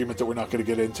other argument that we're not going to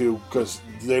get into because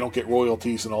they don't get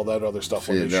royalties and all that other stuff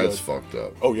when they that's should. fucked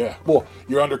up. Oh, yeah. Well,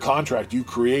 you're under contract. You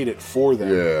create it for them.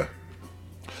 Yeah.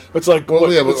 It's like, what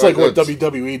that's-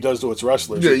 WWE does to its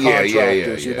wrestlers. Yeah, You're yeah,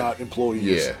 contractors. yeah. You're not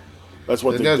employees. Yeah. That's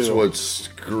what And they that's do. what's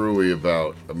screwy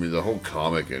about. I mean, the whole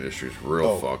comic industry is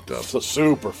real fucked up.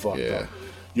 Super fucked Yeah. up.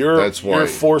 You're why-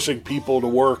 forcing people to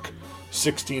work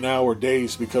 16-hour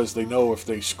days because they know if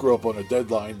they screw up on a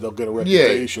deadline, they'll get a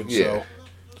reputation. Yeah.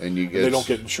 And you get They don't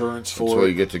get insurance that's for why it.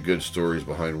 you get the good stories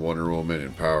behind Wonder Woman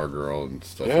and Power Girl and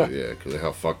stuff. Yeah. Because of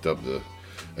how fucked up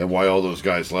and why all those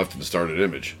guys left and started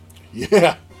Image.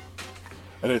 Yeah.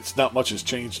 And it's not much has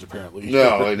changed, apparently.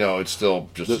 No, I know. It's still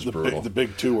just as brutal. The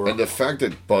big two are... And the fact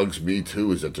that bugs me,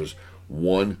 too, is that there's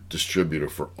one distributor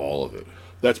for all of it.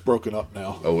 That's broken up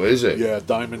now. Oh, is it? Yeah,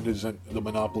 Diamond isn't the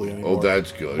monopoly anymore. Oh,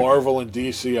 that's good. Marvel and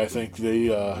DC, I think they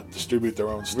distribute their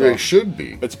own stuff. They should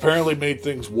be. It's apparently made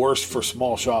things worse for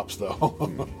small shops,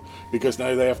 though. Because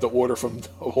now they have to order from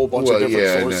a whole bunch of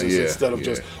different sources instead of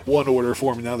just one order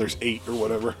form. Now there's 8 or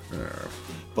whatever.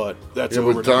 But that's Yeah,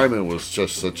 over but now. Diamond was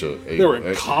just such a... They were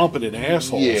incompetent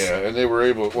assholes. Yeah, and they were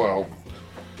able... Well,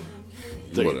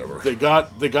 whatever. They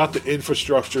got the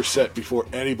infrastructure set before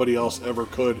anybody else ever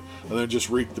could, and then just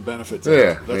reaped the benefits. of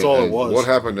it. That's all it was. What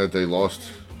happened that they lost?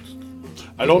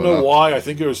 I don't know why. I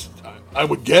think it was. I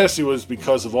would guess it was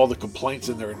because of all the complaints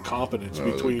and their incompetence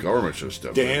The between government should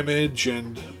step in. damage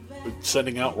and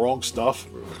sending out wrong stuff.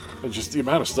 And just the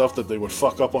amount of stuff that they would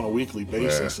fuck up on a weekly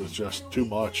basis is just too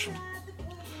much.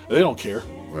 They don't care.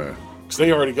 Yeah. Because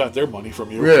they already got their money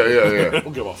from you. Yeah. They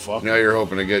don't give a fuck. Now you're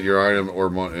hoping to get your item or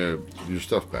your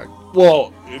stuff back.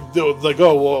 Well, they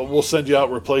go, well, we'll send you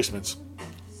out replacements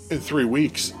in 3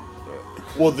 weeks.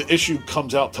 Well, the issue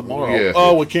comes out tomorrow. Yeah.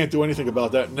 Oh, we can't do anything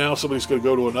about that. Now somebody's going to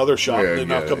go to another shop and they're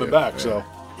not coming back. Yeah. So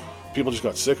people just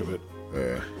got sick of it.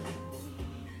 Yeah.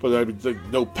 But I mean,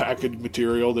 no packaged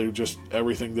material. They just,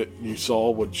 everything that you saw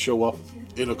would show up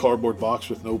in a cardboard box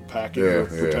with no packing or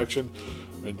protection.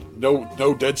 And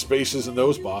no dead spaces in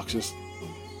those boxes.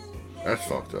 That's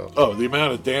fucked up. Oh, the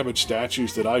amount of damaged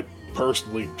statues that I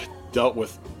personally dealt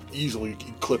with easily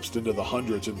eclipsed into the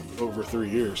hundreds in over 3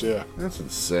 years. Yeah, That's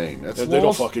insane. That's they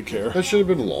don't fucking care. That should have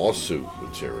been lawsuit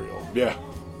material. Yeah,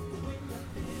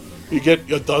 you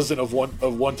get a dozen of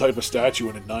one type of statue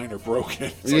and 9 are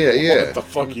broken. It's like, what the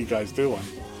fuck are you guys doing?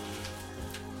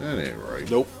 That ain't right.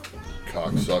 Nope.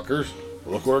 Cocksuckers.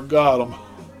 Look where it got them.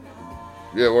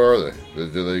 Yeah, where are they? Do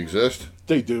they exist?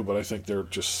 They do, but I think they're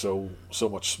just so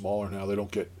much smaller now. They don't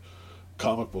get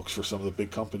comic books for some of the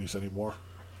big companies anymore.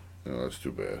 No, that's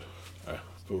too bad.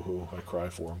 Boo-hoo, I cry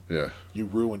for them. Yeah. You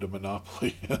ruined a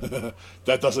monopoly.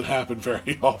 That doesn't happen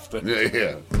very often.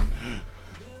 Yeah.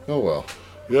 Oh, well.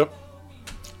 Yep.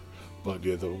 But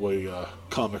yeah, the way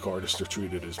comic artists are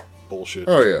treated is bullshit.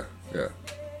 Oh, yeah.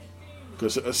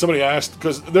 Because somebody asked,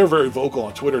 because they're very vocal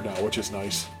on Twitter now, which is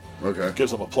nice. Okay.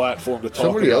 Gives them a platform to talk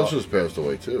Somebody about. else has passed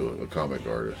away, too, a comic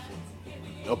artist.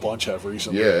 A bunch have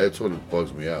recently. Yeah, that's what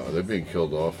bugs me out. Are they being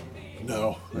killed off?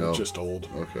 No, they're just old.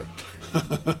 Okay.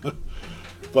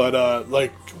 But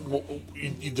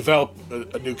you develop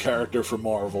a new character for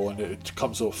Marvel, and it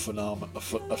becomes a phenom.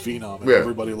 And Yeah.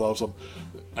 Everybody loves them.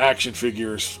 Action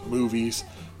figures, movies.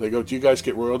 They go, do you guys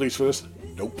get royalties for this?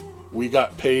 Nope. We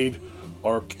got paid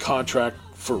our contract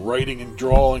for writing and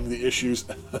drawing the issues.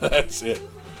 That's it.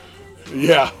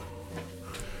 Yeah.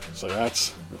 So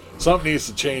that's something needs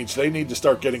to change. They need to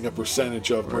start getting a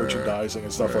percentage of merchandising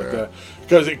and stuff like that,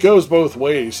 because it goes both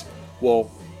ways.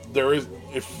 Well, there is.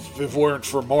 If it weren't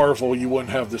for Marvel, you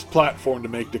wouldn't have this platform to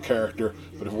make the character.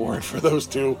 But if it weren't for those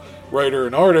two, writer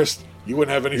and artist, you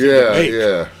wouldn't have anything to make.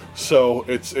 Yeah. So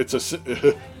it's a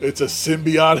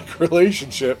symbiotic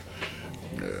relationship.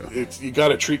 Yeah. You got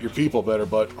to treat your people better,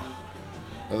 but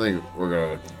I think we're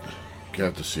going to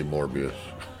have to see Morbius.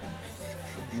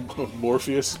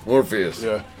 Morpheus.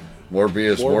 Yeah.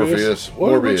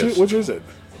 Morbius. Which is it?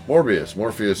 Morbius.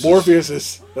 Morpheus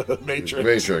is Matrix.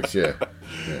 Matrix, yeah.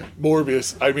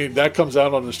 Morbius. I mean, that comes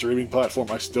out on the streaming platform.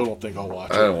 I still don't think I'll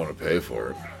watch I it. don't want to pay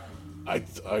for it.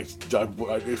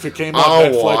 If it came out on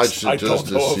I'll Netflix, watch it I just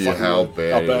don't know to see if I how would.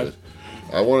 bad it is.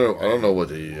 I don't know what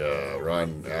the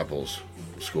Rotten Apples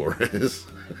score is.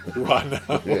 Rotten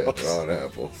Apples. Yeah, Rotten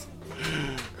Apples.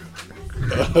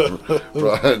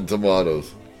 Rotten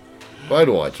Tomatoes. I'd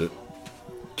watch it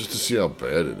just to see how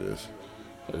bad it is.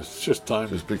 It's just time.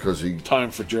 Just because time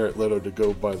for Jared Leto to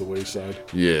go by the wayside.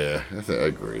 Yeah, I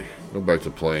agree. Go back to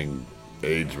playing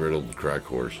AIDS-riddled crack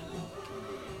horse.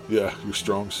 Yeah, your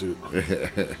strong suit.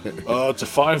 It's a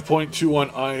 5.2 on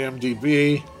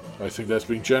IMDb. I think that's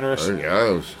being generous.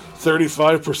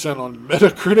 35% on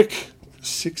Metacritic,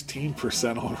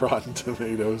 16% on Rotten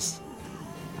Tomatoes.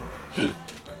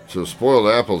 So Spoiled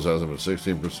Apples has them at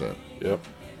 16%. Yep.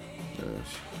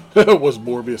 Yes. Was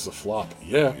Morbius a flop?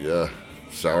 Yeah. Yeah.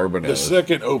 Sour bananas. The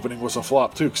second opening was a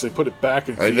flop too because they put it back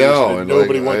in theaters. I know, and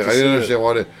nobody went to I see didn't understand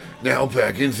it. why. Now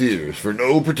back in theaters for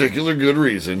no particular good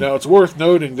reason. Now it's worth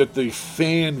noting that the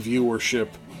fan viewership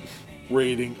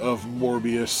rating of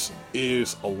Morbius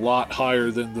is a lot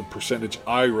higher than the percentage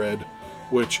I read,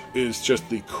 which is just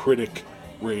the critic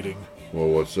rating. Well,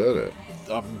 what's that at?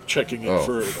 I'm checking it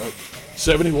for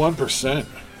 71%.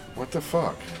 What the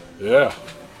fuck? Yeah.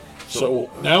 So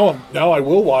now I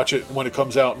will watch it when it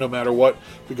comes out, no matter what,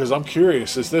 because I'm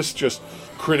curious: is this just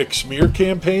critic smear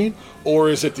campaign, or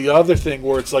is it the other thing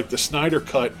where it's like the Snyder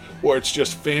cut, where it's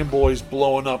just fanboys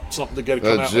blowing up something to get it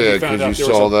come That's out? it, because you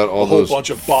saw that all a whole those bunch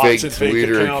of bots fake and fake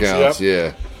Twitter accounts. Yep.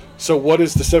 Yeah. So what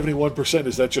is the 71%?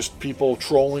 Is that just people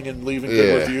trolling and leaving good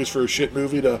Yeah. reviews for a shit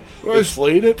movie to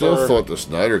inflate it? I or? thought the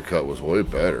Snyder cut was way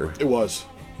better. It was,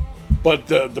 but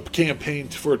the campaign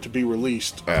for it to be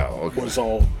released was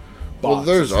all. Well,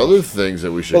 there's other things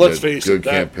that we should let's get face good it,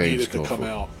 that campaigns needed to going come for.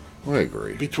 out. I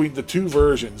agree. Between the two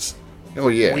versions, Oh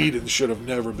yeah, Whedon should have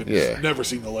never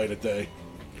seen the light of day.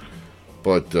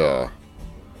 But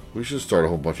we should start a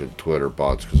whole bunch of Twitter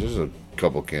bots because there's a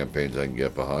couple campaigns I can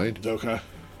get behind. Okay.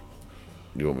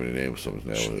 You want me to name some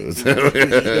now?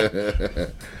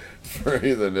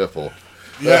 Free the nipple.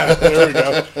 Yeah, there we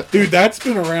go. Dude, that's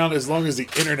been around as long as the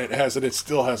internet has it. It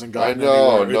still hasn't gotten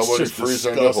anywhere. It's nobody just frees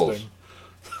their disgusting. nipples.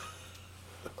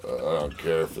 I don't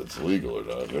care if it's legal or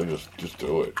not. Just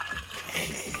do it.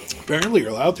 Apparently,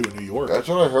 you're allowed to in New York. That's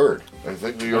what I heard. I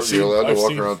think New York, you're allowed to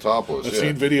walk around topless. I've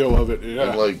seen video of it. Yeah,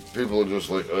 and like people are just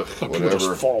like, ugh, people whatever.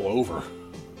 just fall over.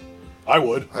 I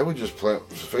would. I would just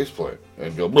face plant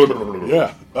and go. Blah, blah, blah, blah.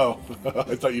 Yeah. Oh,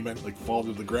 I thought you meant like fall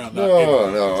to the ground. Not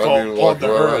No. I mean, walk on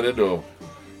right into them.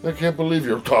 I can't believe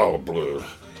you're tall blue.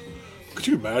 Could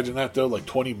you imagine that though? Like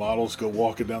 20 models go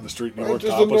walking down the street in New York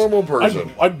Just topless. a normal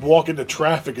person. I'd walk into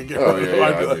traffic and get rid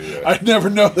of yeah, I'd never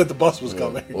know that the bus was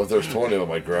coming. Well, if there's 20 of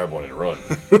them, I'd grab one and run.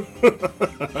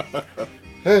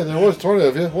 Hey, there was 20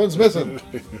 of you. One's missing.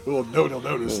 Well, nobody will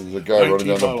notice. There's a guy running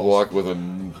down the models. block with a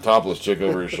topless chick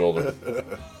over his shoulder.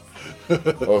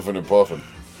 Huffing and puffing.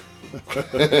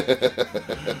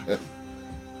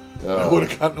 I would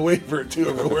have gotten away for it too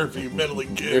if it weren't for you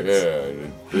meddling kids. Yeah,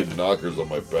 big knockers on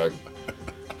my back.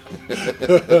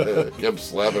 Kept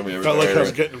slapping me every Felt like time. I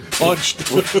was getting punched.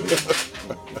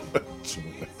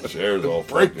 Chairs all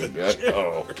Break fucking the chair.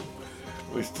 Oh.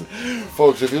 At least,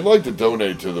 folks, if you'd like to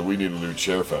donate to the We Need a New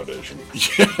Chair Foundation,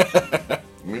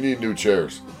 we need new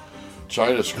chairs.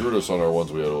 China screwed us on our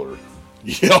ones we had ordered.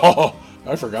 Yeah,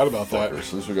 I forgot about that.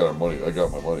 At least we got our money. I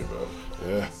got my money back.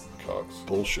 Yeah, Cocks.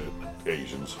 bullshit.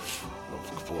 Asians.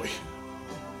 Oh, boy.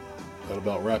 That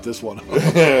about wrap this one up.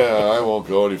 Yeah, I won't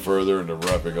go any further into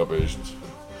wrapping up Asians.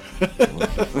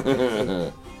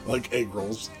 Like egg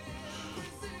rolls.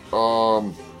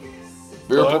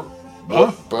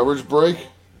 Beverage break?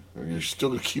 You're still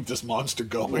going to keep this monster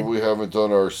going. We haven't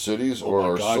done our cities or Oh my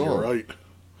our God, song. you're right.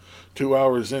 2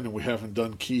 hours in and we haven't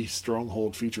done key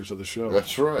stronghold features of the show.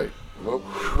 That's right.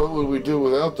 What would we do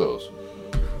without those?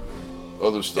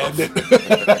 Other stuff.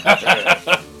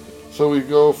 So we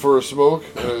go for a smoke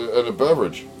and a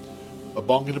beverage. A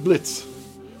bong and a blitz.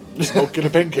 Smoke and a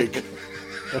pancake.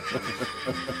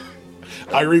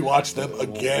 I rewatched them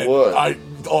again. What?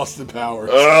 Austin Powers.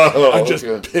 Oh, I just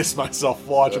okay. pissed myself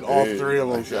watching all three of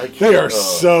them. I can't- They are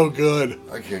so good.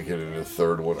 I can't get into the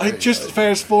third one. I just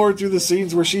fast forward through the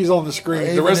scenes where she's on the screen.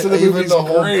 The even- rest of the even movie's the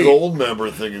whole great. gold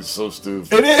member thing is so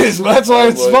stupid. It is. That's why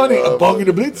it's like, funny. A bong and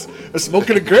a blitz. A smoke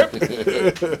and a grip.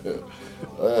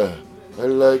 I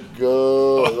like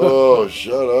go. Oh,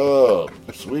 shut up!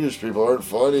 Swedish people aren't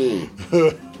funny.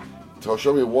 Tell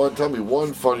me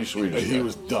one funny Swedish He guy.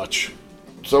 was Dutch.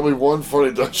 Tell me one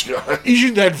funny Dutch guy.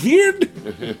 Isn't that weird?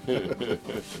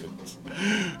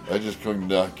 I just couldn't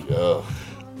knock.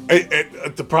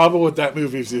 The problem with that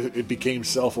movie is it became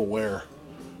self-aware.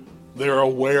 They're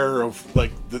aware of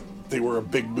like they were a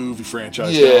big movie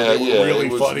franchise. Yeah, They were really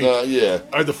it was funny. The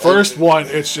And- first one,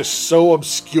 it's just so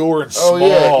obscure and Oh,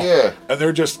 small. yeah. And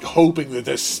they're just hoping that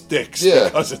this sticks Yeah,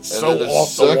 because it's and so then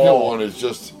off the the second wall. one is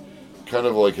just kind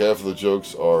of like half of the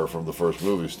jokes are from the first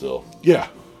movie still. Yeah.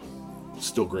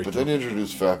 Still great. But though. then you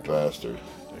introduce Fat Bastard.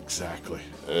 Exactly.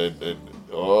 And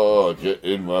get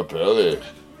in my belly.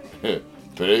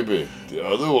 Baby, the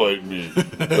other white meat.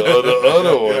 The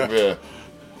other white meat.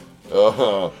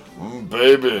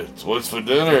 Baby, it's what's for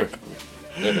dinner.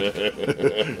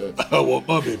 I want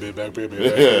my baby back.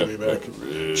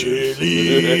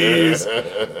 Chili's,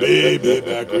 baby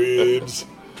back ribs.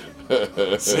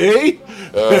 See?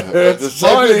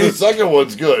 The second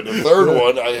one's good. The third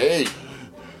one I hate.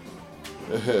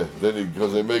 Then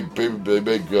because they make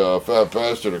Fat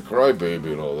Bastard a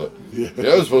crybaby and all that. Yeah, it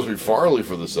was supposed to be Farley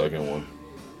for the second one.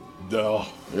 No.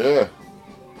 Yeah,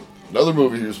 another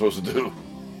movie he was supposed to do.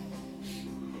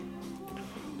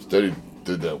 Instead, he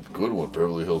did that good one,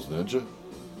 Beverly Hills Ninja.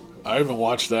 I haven't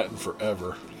watched that in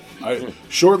forever.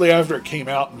 Shortly after it came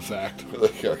out, in fact. They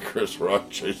got Chris Rock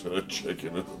chasing a chicken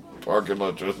in the parking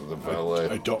lot dressed as a valet.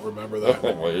 I don't remember that.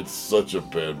 Oh my, it's such a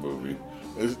bad movie.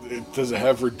 Does it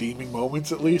have redeeming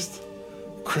moments at least?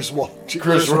 Chris Rock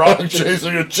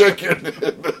chasing a chicken in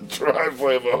the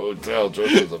driveway of a hotel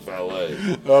dressed as a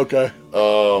valet. Okay.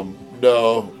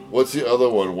 No. What's the other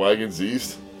one? Wagons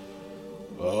East?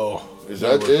 Oh. Is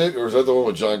that it? Or is that the one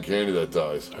with John Candy that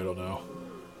dies? I don't know.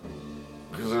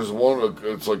 Because there's one,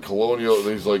 it's like Colonial,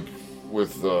 he's like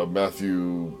with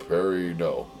Matthew Perry,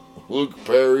 no. Luke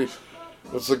Perry.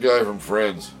 What's the guy from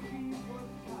Friends?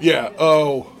 Yeah,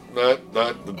 oh. Not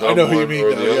the dumb I know one who you mean,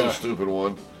 or though, the other yeah. stupid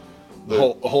one. The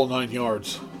whole 9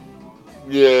 yards.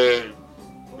 Yeah.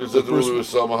 Is that the Bruce- movie with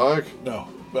Salma Hayek? No,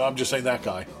 but I'm just saying that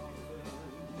guy.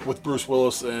 With Bruce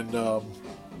Willis and,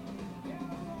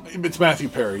 it's Matthew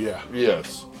Perry, yeah.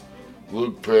 Yes.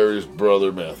 Luke Perry's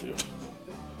brother, Matthew.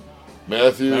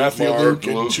 Matthew, Mark, Luke,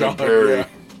 and Luke, John, and Perry. yeah.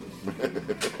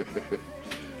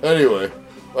 Anyway,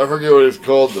 I forget what it's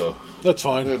called, though. That's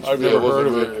fine. It's- I've yeah, never it wasn't heard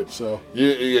of very- it, so. Yeah,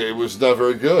 it was not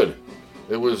very good.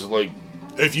 It was like,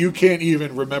 If you can't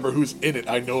even remember who's in it,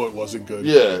 I know it wasn't good.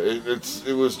 yeah,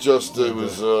 it was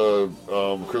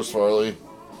Chris Farley,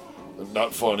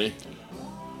 not funny,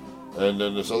 and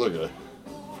then this other guy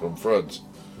from Friends,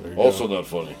 also not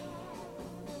funny.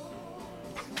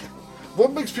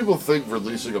 What makes people think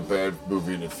releasing a bad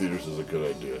movie in the theaters is a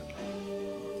good idea?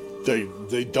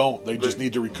 They don't. They just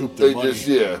need to recoup their money.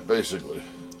 Basically.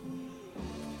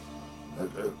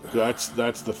 That's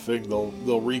the thing.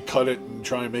 They'll recut it and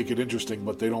try and make it interesting,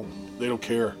 but they don't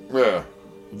care. Yeah.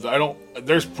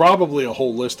 There's probably a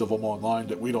whole list of them online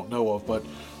that we don't know of, but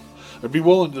I'd be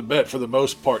willing to bet for the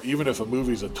most part, even if a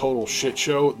movie's a total shit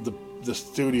show, the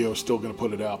studio's still going to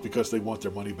put it out because they want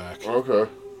their money back. Okay.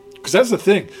 Because that's the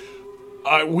thing.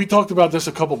 We talked about this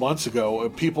a couple months ago.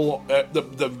 People,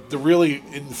 the really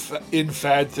in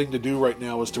fad thing to do right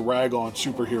now is to rag on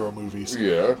superhero movies.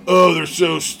 Yeah. Oh, they're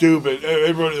so stupid.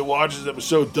 Everybody that watches them is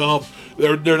so dumb.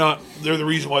 They're the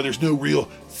reason why there's no real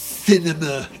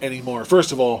cinema anymore.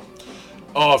 First of all,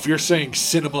 if you're saying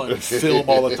cinema and film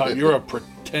all the time, you're a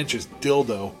pretentious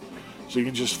dildo. So you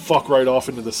can just fuck right off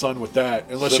into the sun with that,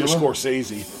 unless Cinema? you're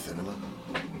Scorsese. Cinema.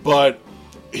 But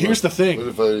here's the thing. What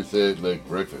if I said like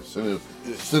breakfast?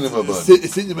 Cinema bun.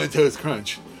 Cinnamon Toast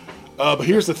Crunch. But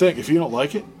here's the thing: if you don't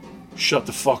like it, shut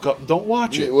the fuck up and don't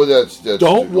watch it. Yeah, well, that's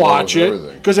Don't watch it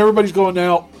everything. because everybody's going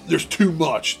now. There's too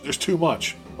much. There's too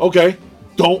much. Okay,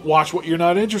 don't watch what you're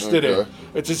not interested in. Okay.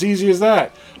 It's as easy as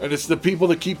that. And it's the people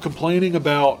that keep complaining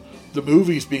about the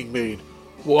movies being made.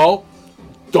 Well,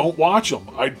 don't watch them.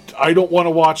 I don't want to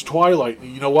watch Twilight.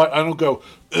 You know what? I don't go,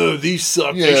 these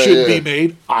suck. Yeah, they shouldn't yeah. be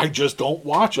made. I just don't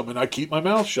watch them, and I keep my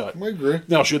mouth shut. I agree.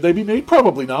 Now, should they be made?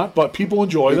 Probably not, but people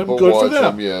enjoy People them. Good for watch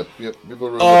them. Yeah. Yep. People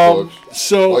read the books.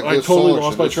 So I this totally song,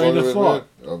 lost should my this train song of have thought.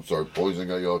 been made? I'm sorry, Poison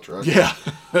got you all track. Yeah.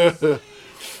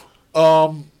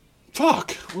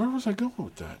 Fuck. Where was I going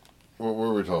with that? What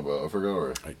were we talking about? I forgot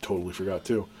already. I totally forgot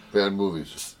too. Bad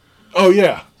movies. Oh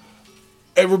yeah.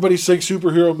 Everybody's saying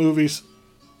superhero movies.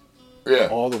 Yeah.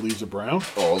 All the leaves are brown.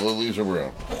 All the leaves are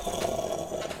brown.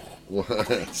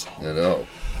 What? I know.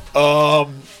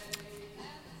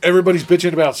 Everybody's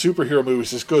bitching about superhero movies.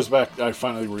 This goes back. I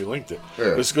finally relinked it.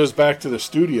 Yeah. This goes back to the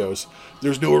studios.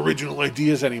 There's no original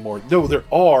ideas anymore. No, there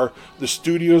are. The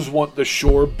studios want the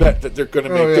sure bet that they're going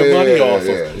to make their money off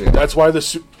of. Yeah. That's why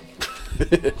that's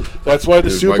why the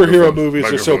Dude, superhero microphone-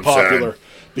 movies are so microphone popular.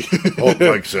 Old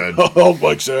Mike said. Hulk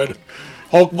Mike said.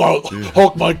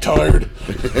 Hulk Mike tired.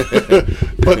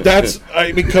 But that's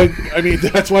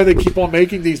that's why they keep on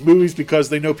making these movies, because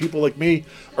they know people like me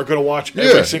are going to watch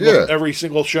every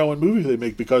single show and movie they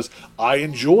make, because I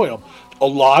enjoy them. A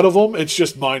lot of them, it's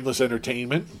just mindless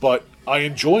entertainment, but I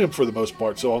enjoy them for the most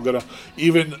part. So I'm gonna,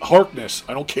 even Harkness,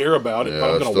 I don't care about it,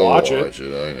 but I'm gonna watch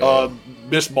it.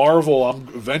 Miss Marvel, I'm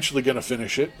eventually gonna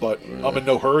finish it, but I'm in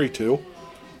no hurry to.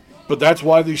 But that's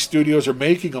why these studios are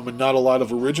making them, and not a lot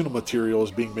of original material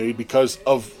is being made, because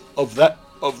of that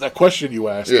question you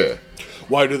asked. Yeah.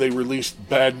 Why do they release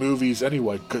bad movies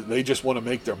anyway? Because they just want to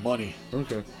make their money.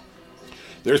 Okay.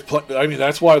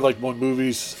 That's why, like, when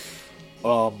movies,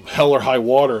 Hell or High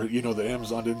Water, the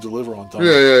Amazon didn't deliver on time.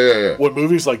 Yeah. When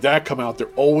movies like that come out, they're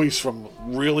always from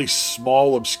really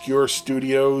small, obscure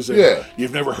studios, and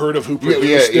you've never heard of who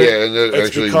produced it. Yeah, and they're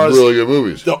actually really good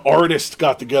movies. The artists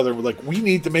got together and were like, we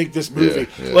need to make this movie.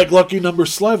 Like Lucky Number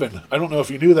 11. I don't know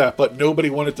if you knew that, but nobody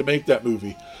wanted to make that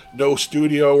movie. No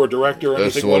studio or director or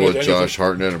That's anything. That's the one with Josh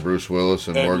Hartnett and Bruce Willis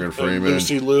and Morgan Freeman. And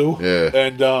Lucy Liu. Yeah.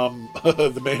 And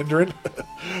the Mandarin.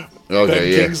 Okay,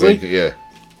 Ben yeah. Kingsley. Yeah.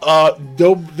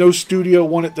 No studio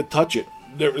wanted to touch it.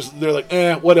 They're like,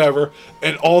 whatever.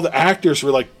 And all the actors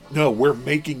were like, no, we're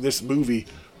making this movie.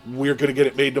 We're going to get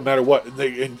it made no matter what.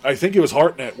 And I think it was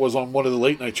Hartnett was on one of the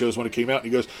late night shows when it came out. And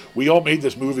he goes, we all made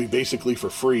this movie basically for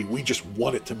free. We just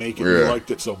wanted to make it. We liked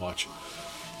it so much.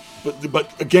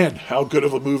 But again, how good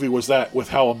of a movie was that, with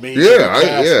how amazing it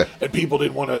was? And people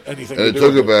didn't want anything to do with it. And it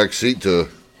took a back seat to,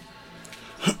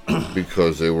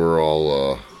 because they were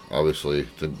all... obviously,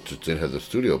 just didn't have the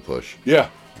studio push. Yeah.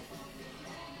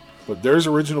 But there's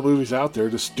original movies out there.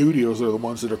 The studios are the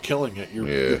ones that are killing it.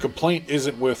 Your complaint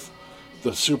isn't with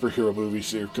the superhero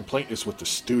movies. Your complaint is with the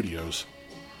studios.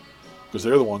 Because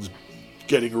they're the ones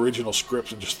getting original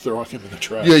scripts and just throwing them in the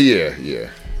trash.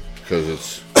 Yeah. Because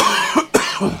it's...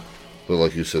 but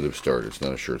like you said, it's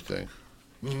not a sure thing.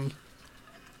 Mm-hmm.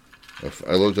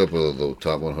 I looked up the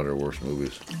top 100 worst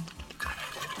movies.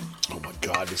 Oh my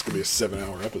God, this could be a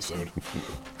 7-hour episode.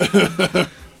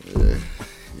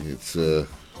 It's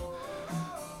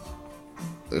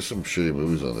there's some shitty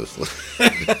movies on this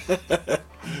list.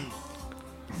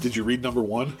 Did you read number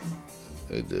 1?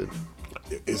 I did.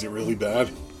 Is it really bad?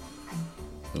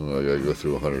 I gotta go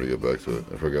through 100 to get back to it.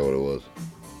 I forgot what it was.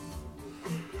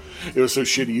 It was so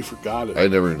shitty you forgot it. I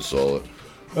never even saw it.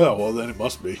 Oh, well then it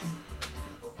must be.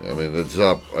 I mean, the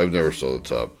top, I've never saw the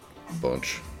top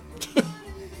bunch.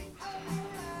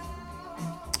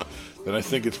 Then I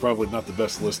think it's probably not the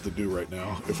best list to do right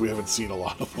now, if we haven't seen a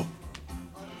lot of them.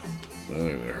 I haven't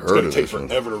even heard of this. It's going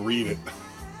to take forever to read it.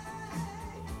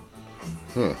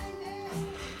 Huh.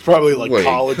 It's probably like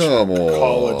college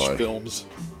films.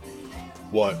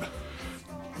 What?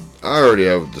 I already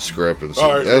have a discrepancy.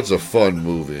 Right. That's a fun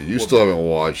movie. You still haven't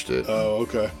watched it. Oh,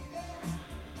 okay.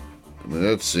 I mean,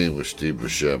 that scene with Steve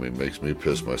Buscemi makes me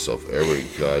piss myself every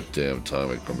goddamn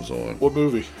time it comes on. What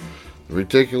movie?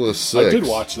 Ridiculous Six. I did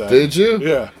watch that. Did you?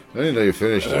 Yeah. I didn't know you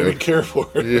finished it. I didn't care for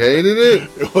it. You hated it?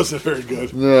 It wasn't very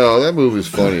good. No, that movie's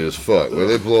funny as fuck. Where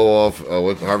they blow off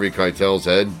Harvey Keitel's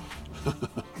head.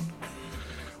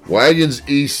 Wagons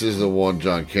East is the one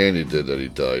John Candy did that he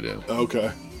died in. Okay.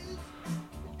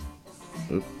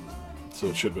 So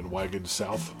it should have been Wagons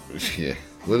South. Yeah.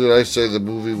 What did I say the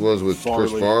movie was with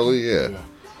Chris Farley? Yeah.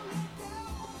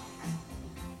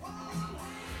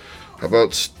 How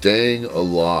about Staying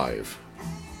Alive?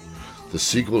 The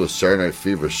sequel to Saturday Night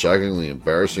Fever, shockingly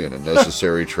embarrassing and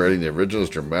unnecessary, trading the original's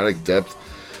dramatic depth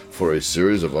for a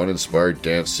series of uninspired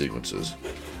dance sequences.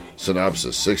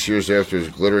 Synopsis: 6 years after his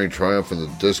glittering triumph in the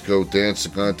disco dance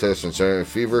contest on Saturday Night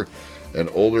Fever, an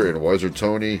older and wiser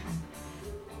Tony...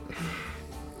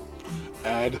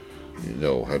 had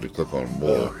to click on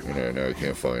more, and now I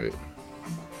can't find it.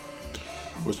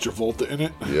 Was Travolta in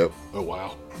it? Yep. Oh,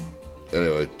 wow.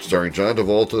 Anyway, starring John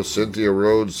Travolta, Cynthia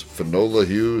Rhodes, Finola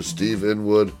Hughes, Steve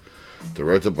Inwood,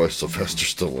 directed by Sylvester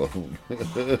Stallone.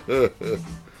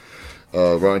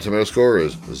 Rotten Tomato score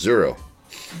is 0.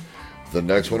 The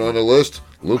next one on the list,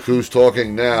 Look Who's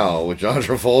Talking Now, with John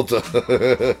Travolta.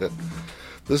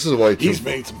 This is why... He's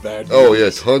made some bad movies. Oh, yeah,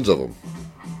 tons of them.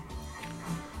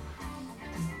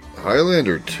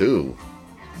 Highlander 2.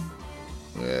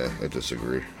 Yeah, I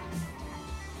disagree.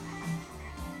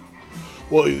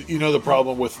 Well, the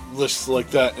problem with lists like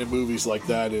that and movies like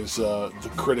that is the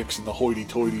critics and the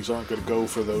hoity-toities aren't going to go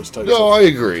for those types No, I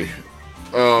agree.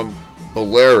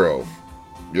 Bolero.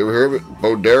 You ever heard of it?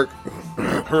 Bo Derek?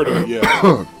 Heard of it,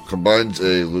 yeah. Combines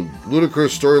a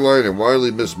ludicrous storyline and widely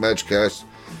mismatched cast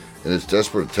in its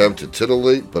desperate attempt to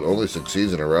titillate, but only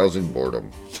succeeds in arousing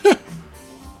boredom.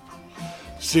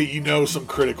 See, some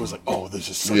critic was like, oh, this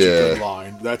is such a good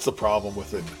line. That's the problem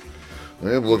with it.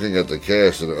 I am looking at the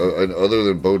cast, and other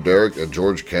than Bo Derek and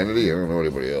George Kennedy, I don't know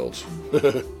anybody else.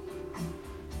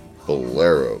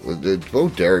 Bolero. Bo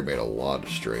Derek made a lot of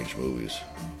strange movies.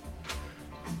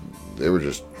 They were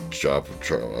just chopping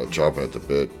at the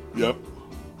bit. Yep.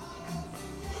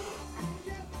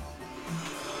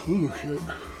 Ooh, shit.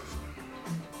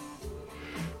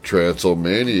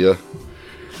 Transylvania.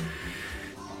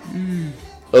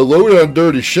 A Load on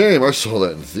Dirty Shame. I saw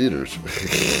that in theaters.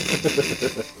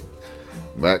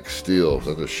 Max Steel. Is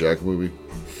that the Shaq movie?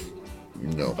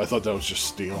 No. I thought that was just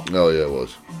Steel. No, yeah, it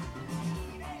was.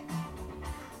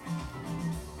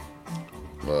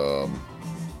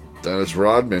 Dennis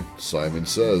Rodman. Simon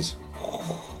Says.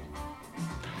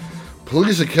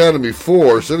 Police Academy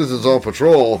 4. Citizens on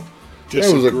Patrol.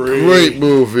 That was a great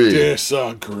movie.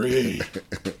 Disagree.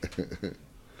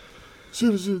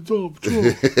 Citizens on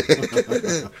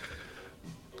Patrol.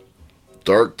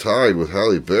 Dark Tide with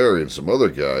Halle Berry and some other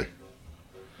guy.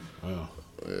 Wow.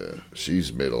 Yeah,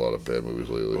 she's made a lot of bad movies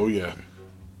lately. Oh, yeah.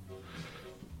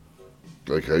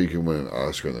 Like how you can win an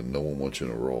Oscar and then no one wants you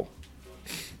in a role.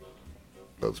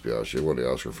 Let's be honest, she won the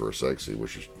Oscar for a sex scene,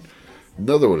 which is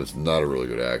another one that's not a really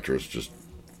good actress, just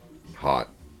hot.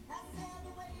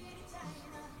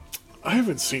 I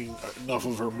haven't seen enough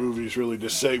of her movies really to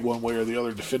say one way or the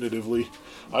other definitively.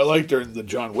 I liked her in the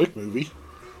John Wick movie.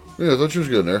 Yeah, I thought she was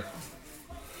good in there.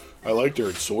 I liked her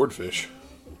in Swordfish.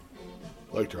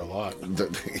 Liked her a lot.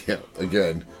 Yeah,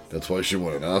 again, that's why she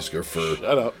won an Oscar for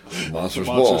Shut up. Monsters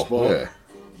Monsters Ball. Ball. Yeah.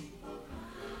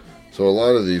 So a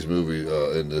lot of these movies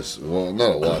in this, well, not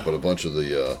a lot, but a bunch of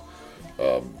the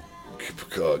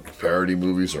parody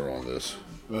movies are on this.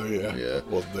 Oh, yeah. Yeah.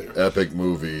 Well, Epic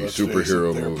movie,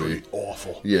 superhero they're movie. pretty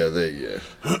awful. Yeah,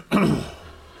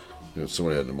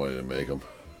 somebody had the money to make them.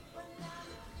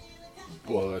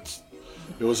 Well, it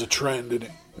was a trend, and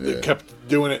they Yeah. kept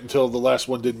doing it until the last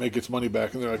one didn't make its money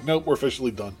back, and they're like, nope, we're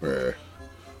officially done. Yeah.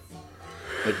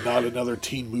 Like, not another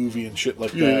teen movie and shit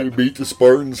like Yeah, that. beat the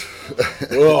Spartans.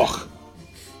 Ugh.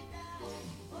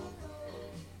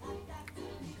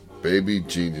 Baby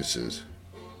Geniuses.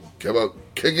 How about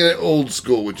Kicking It Old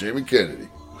School with Jamie Kennedy?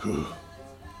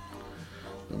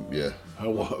 Yeah.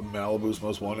 Malibu's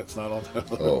Most Wanted's not on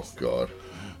that list. Oh, God.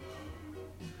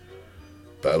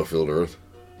 Battlefield Earth.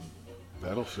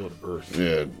 Battlefield Earth.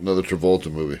 Yeah, another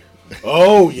Travolta movie.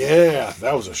 Oh, yeah.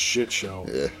 That was a shit show.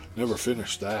 Yeah. Never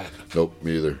finished that. Nope,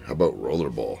 me either. How about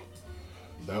Rollerball?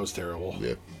 That was terrible.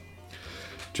 Yeah.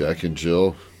 Jack and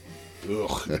Jill.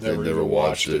 Ugh. I Never never even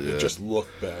watched it. yeah. It just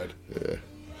looked bad. Yeah.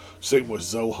 Same with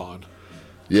Zohan.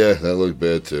 Yeah, that looked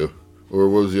bad too. Or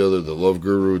what was the other? The Love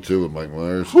Guru too with Mike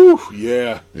Myers. Whew.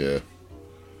 Yeah. Yeah.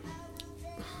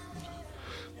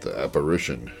 The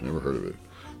Apparition. Never heard of it.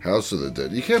 House of the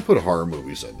Dead. You can't put horror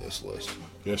movies on this list.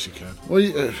 Yes, you can.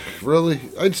 Well, really?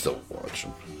 I'd still watch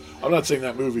them. I'm not saying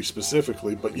that movie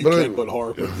specifically, but you But can put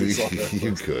horror movies on that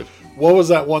You list. could. What was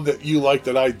that one that you liked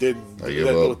that I didn't? I give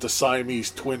that, up. with the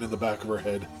Siamese twin in the back of her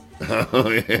head. Oh,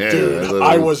 yeah. Dude, thought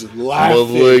I it was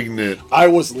laughing. Malignant. I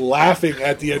was laughing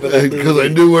at the end of that movie. Because I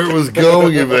knew where it was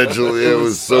going eventually. It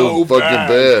was so fucking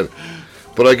bad.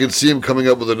 But I could see him coming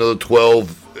up with another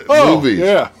 12 movies.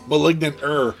 Yeah. Malignant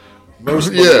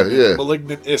Most Yeah, malignant, yeah.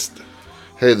 Malignant-ist.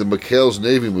 Hey, the McHale's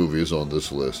Navy movie is on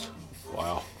this list.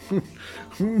 Wow.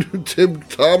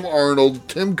 Tom Arnold,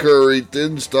 Tim Curry,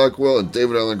 Tim Stockwell, and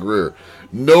David Allen Greer.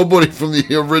 Nobody from the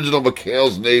original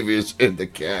McHale's Navy is in the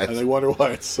cast. And they wonder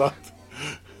why it sucked.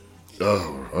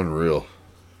 Oh, unreal.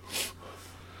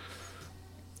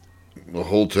 The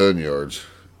Whole 10 Yards.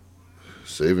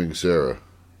 Saving Sarah.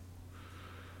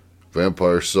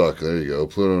 Vampire Suck. There you go.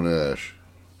 Pluto Nash.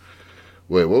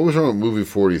 Wait, what was wrong with movie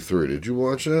 43? Did you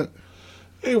watch that?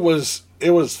 It was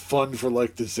fun for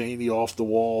like the zany off the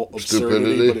wall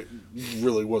absurdity, Stupidity? but it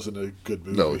really wasn't a good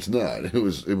movie. No, it's not. It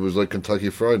was like Kentucky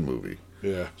Fried Movie.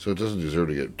 Yeah. So it doesn't deserve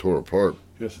to get torn apart.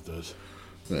 Yes, it does.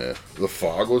 Yeah. The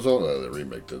Fog was on. The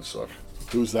remake did suck.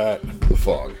 Who's that? The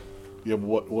Fog. Yeah,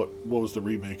 but what was the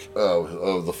remake?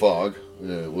 Of The Fog.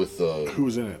 Yeah, with Who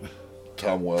was in it?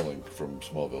 Tom Welling from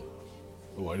Smallville.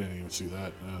 Oh, I didn't even see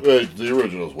that. No. Right, the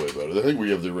original's way better. I think we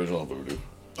have the original on Voodoo.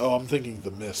 Oh, I'm thinking The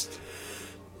Mist.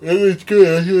 And it's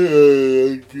good.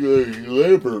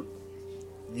 Lambert.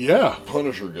 Yeah.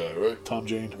 Punisher guy, right? Tom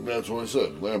Jane. That's what I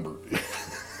said. Lambert.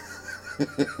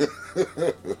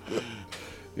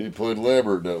 He played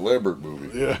Lambert in that Lambert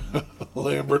movie. Yeah.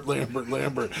 Lambert.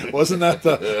 Wasn't that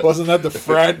the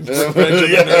frat in Revenge of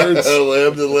the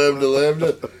Nerds? Lambda.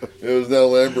 It was now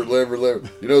Lambert.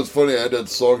 You know, it's funny. I had that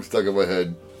song stuck in my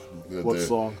head. What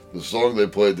song? The song they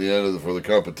played at the end for the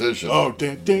competition. Oh,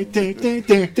 ding.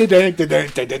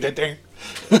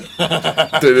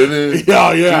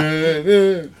 Yeah.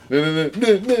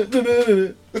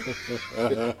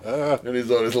 And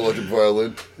he's on his electric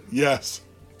violin. Yes.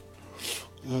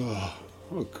 Oh,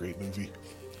 what a great movie.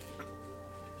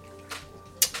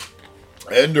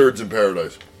 And Nerds in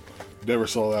Paradise. Never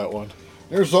saw that one.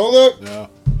 Never saw that? No.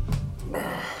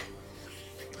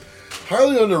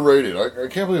 Highly underrated. I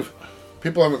can't believe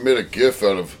people haven't made a GIF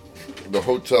out of the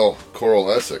Hotel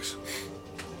Coral Essex.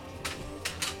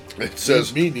 It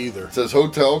says Me neither. It says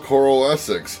Hotel Coral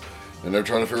Essex, and they're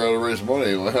trying to figure out how to raise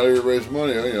money. Well, how do you raise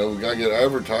money? You know, we gotta get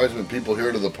advertisement, people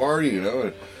here to the party. You know,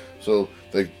 and so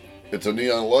it's a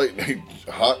neon light, and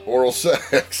hot oral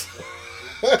sex.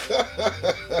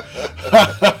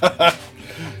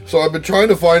 So I've been trying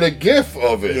to find a GIF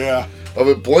of it. Yeah. Of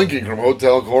it blinking from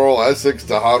Hotel Coral Essex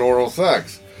to hot oral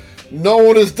sex. No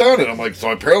one has done it. I'm like,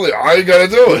 so apparently I gotta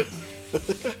do it.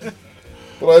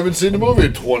 But I haven't seen the movie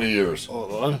in 20 years.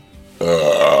 Hold on.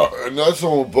 And that's the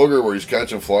one with Booger where he's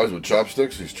catching flies with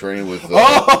chopsticks. He's training with...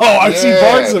 I've seen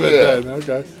parts of it then.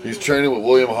 Okay. He's training with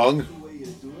William Hung.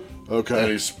 Okay.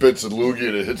 And he spits a loogie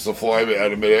and it hits the fly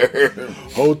out of midair.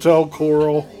 Hotel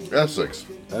Coral Essex.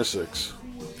 Essex.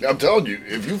 I'm telling you,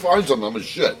 if you find something, I'm a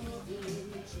shit.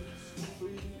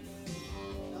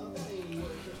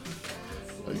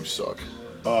 Oh, you suck.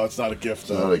 Oh, it's not a gift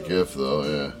though. Not a GIF though,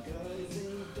 yeah.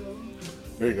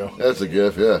 There you go. That's a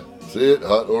GIF, yeah. See it?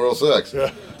 Hot oral sex.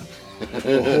 Yeah.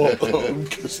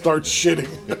 Start shitting.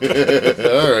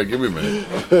 All right, give me a minute.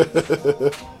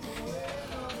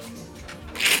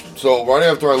 So right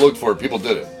after I looked for it, people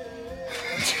did it.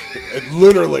 And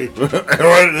literally.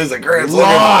 Right, there's a Grant.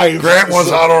 Live. Grant wants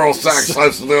hot oral sex.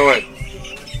 Let's do it.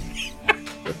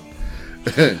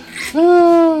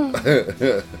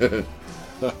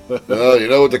 You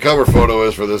know what the cover photo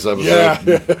is for this episode? Yeah,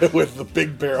 with the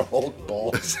big bear Hulk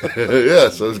balls Yeah,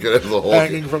 so it's gonna have the Hulk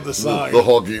hanging from the side. The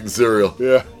Hulk eating cereal.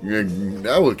 Yeah.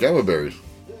 Now with camelberries.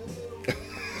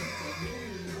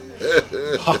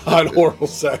 Hot oral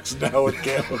sex now with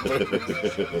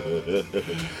camelberries.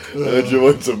 And you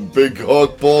want some big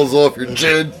Hulk balls off your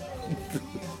chin?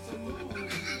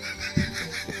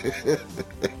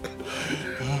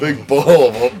 Big bowl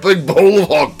of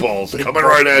Hulk balls coming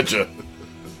right at you.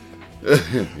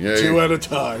 Yeah, Two at a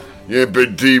time. Yeah,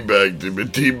 been teabagged. You've been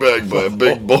teabagged by a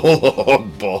big bowl of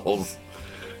Hulk balls.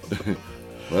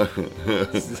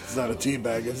 It's not a tea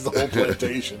bag, it's the whole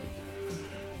plantation.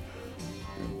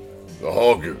 The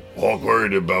Hulk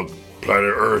worried about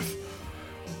planet Earth.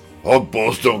 Hulk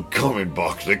balls don't come in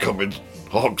box, they come in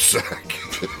Hulk sack.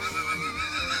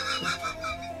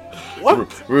 What?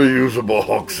 Reusable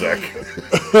Hulk sack.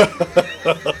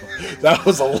 That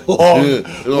was a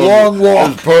long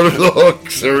walk. It's part of the Hulk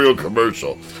cereal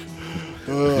commercial.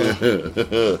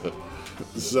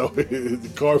 So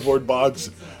the cardboard box,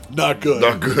 not good.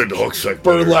 Not good, Hulk sack.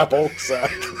 Burlap Hulk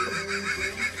sack.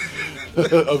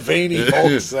 A veiny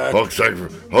Hulk sack. Hulk sack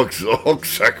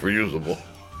reusable.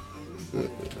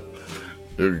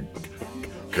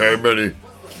 Carry many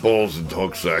balls in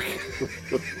Hulk sack.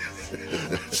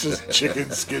 It's just chicken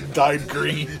skin dyed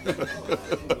green.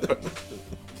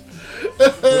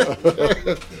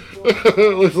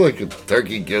 It looks like a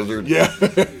turkey gizzard. Yeah.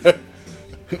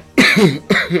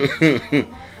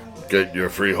 Get your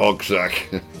free Hulk sack.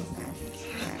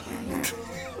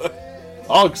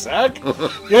 Hog sack?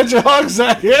 Get your hog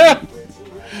sack, yeah!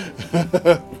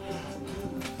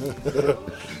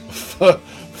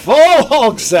 Full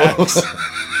hog sacks!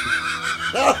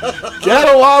 Get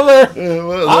them while they're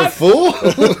full?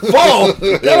 full!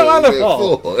 Get them while they're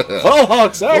full! Full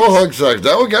hog sacks! Full Hulk sack.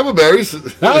 That with camelberries.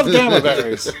 Now with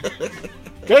camelberries.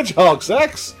 Get your hog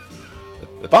sacks.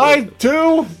 Buy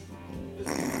two.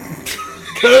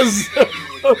 Because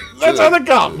that's how they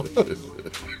come.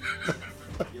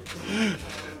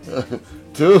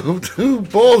 Two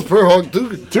balls per Hulk.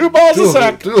 Two balls a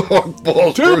sack. Two Hulk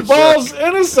balls Two per balls sack.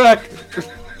 in a sack.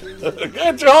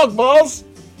 Get your hog balls.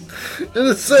 In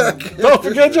a sack. Don't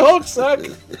forget your hog sack.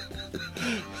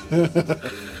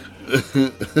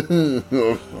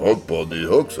 Hulk ball need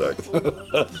Hulk sack.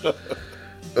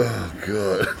 Oh,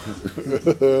 God.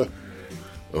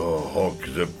 Oh, Hulk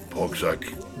zip Hulk sack.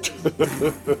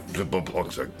 Zip up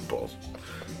Hulk sack balls.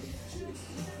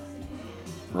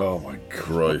 Oh, my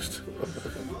Christ.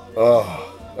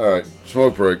 Oh, all right.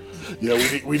 Smoke break. Yeah,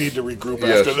 we need to regroup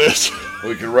Yes. after this.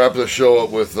 We can wrap the show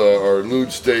up with our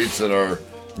lewd states and our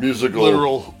musical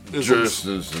Literal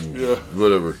justice and Yeah.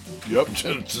 whatever. Yep.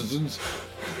 Citizens.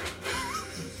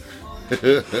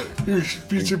 Your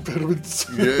speech impediments.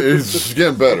 Yeah, it's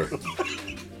getting better.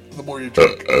 The more you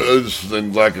drink.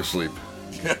 Then lack of sleep.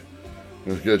 Yeah.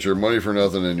 Just get your money for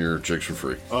nothing and your chicks for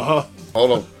free. Uh-huh.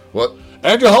 Hold on. What?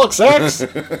 And your Hulk sex.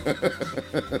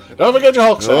 Don't forget your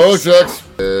Hulk sex. Hulk sex.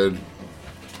 And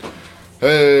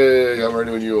hey, I'm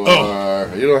ready when you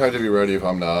are. You don't have to be ready if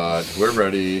I'm not. We're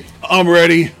ready. I'm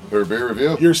ready. For a beer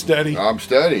review? You're steady. I'm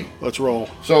steady. Let's roll.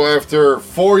 So after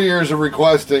 4 years of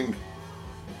requesting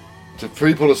to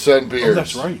people to send beers. Oh,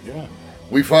 that's right, yeah.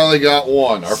 We finally got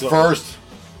one. Our first.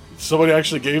 Somebody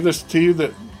actually gave this to you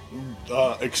that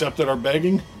accepted our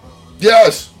begging?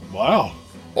 Yes. Wow.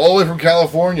 All the way from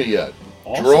California yet.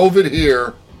 Awesome. Drove it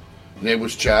here. Name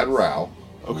was Chad Rao.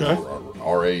 Okay.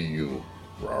 R-A-U.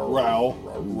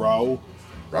 Rao.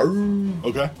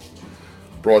 Okay.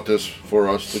 Brought this for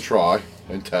us to try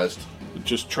and test.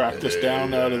 Just track this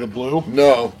down out of the blue?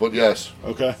 No, but yes.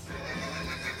 Okay.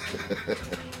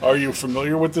 Are you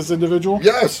familiar with this individual?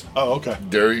 Yes. Oh, okay.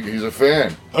 He's a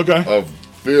fan Okay. of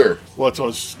beer. Well, that's what I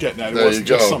was getting at. It There wasn't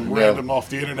you just go. some No. random off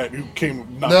the internet who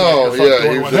came knocking No, at your front door he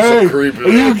and was went, just hey, a creep.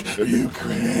 are you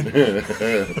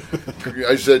Korean?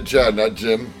 I said Chad, not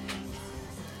Jim.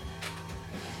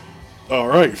 All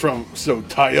right,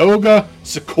 Tioga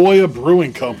Sequoia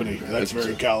Brewing Company. That's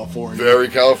very California. Very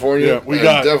California. Yeah, we and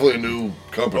got- definitely a new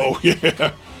company. Oh,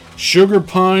 yeah. Sugar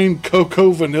Pine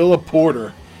Cocoa Vanilla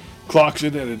Porter. Clocks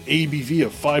it at an ABV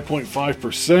of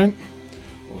 5.5%.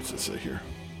 What's it say here?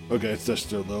 Okay, it's just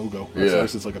their logo. That's Yeah.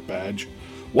 nice. It's like a badge.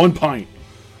 1 pint.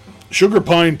 Sugar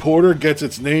Pine Porter gets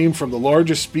its name from the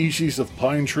largest species of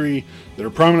pine tree that are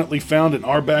prominently found in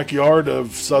our backyard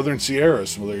of southern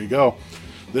Sierras. Well, there you go.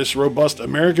 This robust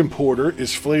American porter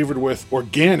is flavored with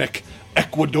organic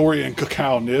Ecuadorian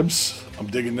cacao nibs. I'm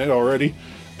digging that already.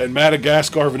 And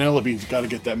Madagascar vanilla beans. Got to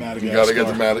get that Madagascar. You got to get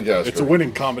the Madagascar. It's a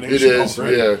winning combination. It is,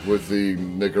 already. yeah, with the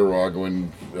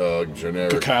Nicaraguan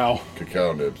generic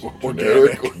Cacao nibs.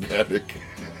 Organic. Organic.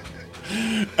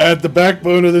 At the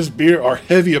backbone of this beer are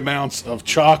heavy amounts of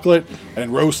chocolate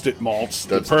and roasted malts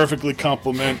that perfectly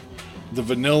complement the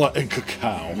vanilla and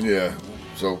cacao. Yeah.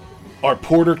 So our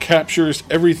porter captures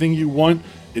everything you want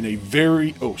in a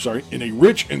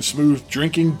rich and smooth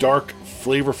drinking dark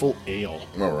flavorful ale.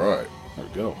 all right. There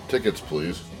we go. Tickets,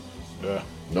 please. Yeah.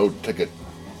 No ticket.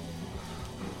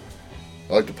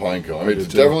 I like the pine cone. I mean, do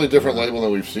it's too. definitely a different label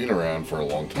than we've seen around for a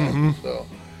long time. So,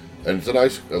 and it's a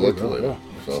nice. I like the label.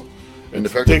 yeah. So, and the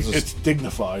fact that It's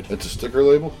dignified. it's a sticker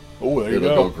label. Oh, there you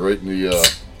It'll go. go great in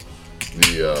the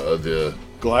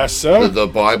Glass cell. the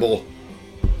Bible.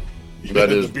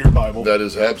 That is the beer Bible. That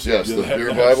is Heps. Yes, Yeah, the Hep- beer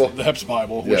the Bible. Heps, the Heps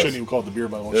Bible. We Yes. shouldn't even call it the beer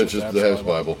Bible. Yeah, it's just the Heps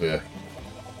Bible. Yeah.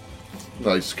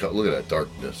 Nice cut. Look at that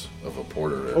darkness of a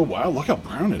porter there. Oh wow! Look how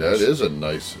brown it That is. is a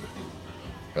nice.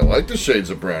 I like the shades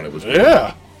of brown. It was.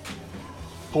 Yeah.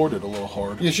 Poured it a little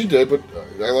hard. Yes, you did, but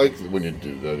I like when you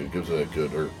do that. It gives it a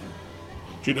good. Or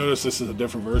Did you notice this is a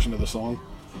different version of the song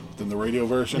than the radio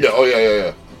version? yeah. Oh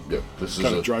yeah. Yeah. This is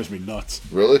Kind a, of drives me nuts.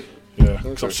 really Yeah, because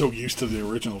Okay. I'm so used to the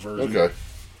original version. okay.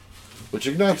 But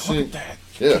you're not Look seeing. at that.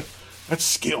 Yeah. That's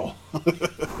skill.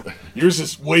 Yours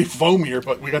is way foamier,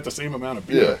 but we got the same amount of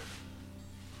beer. Yeah.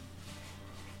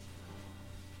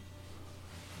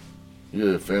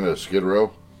 You a fan of Skid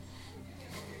Row?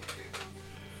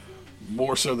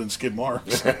 More so than Skid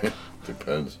Marks.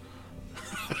 Depends.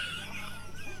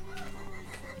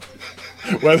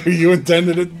 Whether you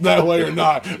intended it that way or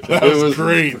not. That was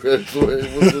great. That's the way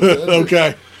it was intended.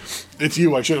 Okay. It's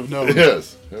you. I should have known.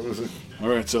 Yes. That was. All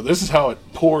right, so this is how it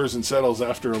pours and settles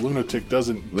after a lunatic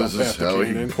doesn't This dump is half the how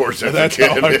can he in. pours And half that's the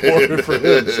how can I in. poured it for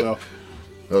him. So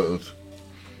It's-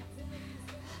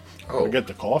 oh. I get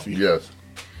the coffee. Yes.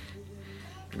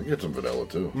 I get some vanilla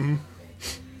too. Mm-hmm.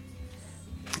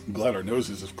 I'm glad our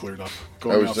noses have cleared up. I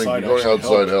Going was outside thinking going actually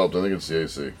outside helped. helped. I think it's the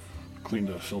AC. Cleaned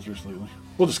the filters lately.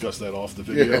 We'll discuss that off the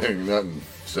video. Yeah, not in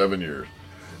 7 years.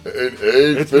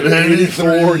 It's been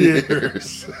 84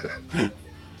 years.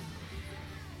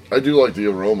 I do like the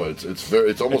aroma. It's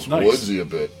almost It's nice. woodsy a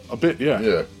bit. A bit, yeah.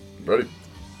 Yeah. Ready?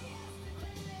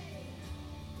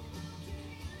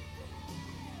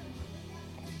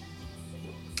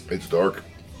 It's dark,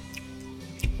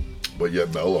 but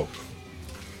yet mellow.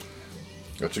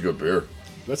 That's a good beer.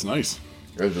 That's nice.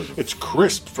 It's just, It's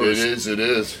crisp for it is.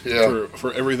 Yeah.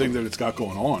 for everything that it's got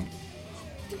going on.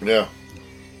 Yeah.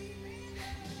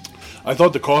 I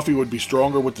thought the coffee would be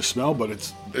stronger with the smell, but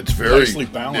it's Very nicely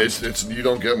balanced. It's you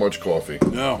don't get much coffee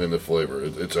No. in the flavor.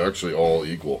 It's actually all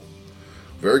equal.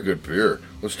 Very good beer.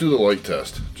 Let's do the light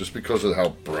test, just because of how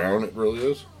brown it really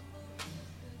is.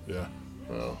 Yeah.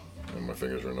 Oh, and my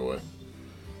fingers are in the way.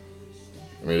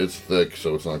 I mean, it's thick,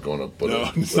 so it's not going up. But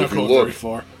No, it's but not if you going look, very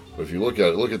far. But if you look at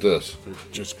it, look at this.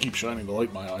 Just keep shining the light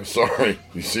in my eyes. Sorry,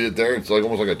 you see it there? It's like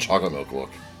almost like a chocolate milk look.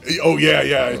 Oh yeah.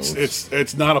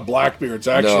 It's not a black beer. It's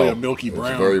actually No, a milky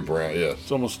brown. It's very brown. Yes.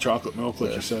 It's almost chocolate milk,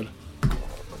 like you said.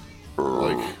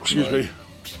 Like, Excuse me.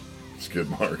 skid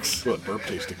marks. That burp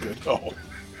tasted good. Oh.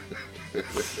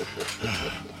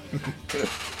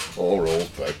 All rolls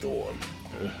back to one.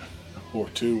 Or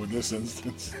two in this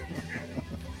instance.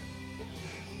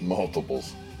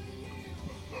 Multiples.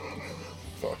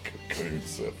 Fuck, couldn't even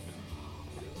sip.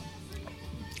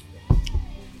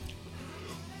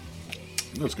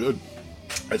 That's good.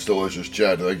 That's delicious,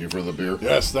 Chad. Thank you for the beer.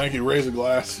 Yes, thank you. Raise a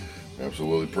glass.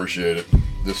 Absolutely appreciate it.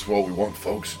 This is what we want,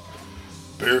 folks.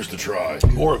 Beers to try.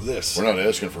 More of this. We're not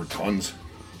asking for tons.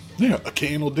 Yeah, a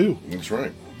can will do. That's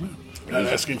right. Not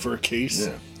asking for a case,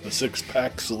 Yeah. a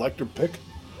 6-pack selector pick.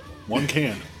 One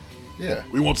can. Yeah.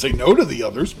 We won't say no to the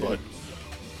others, but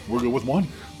we're good with one.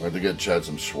 I have to get Chad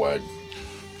some swag.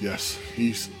 Yes,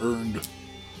 he's earned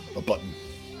a button.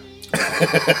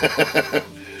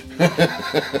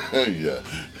 Yeah.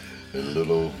 A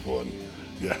little one.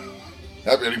 Yeah,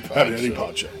 Happy Eddie Pod Happy Eddie Show.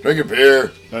 Pod Show. Drink a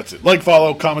beer. that's it. Like,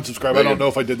 follow, comment, subscribe. I Make don't it know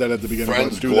if I did that at the beginning.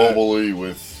 Friends but do that. globally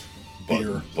with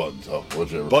Beer. buttons. Oh,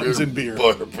 whichever. Buttons and beer.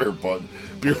 Beer button.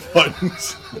 Beer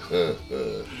buttons.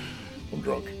 I'm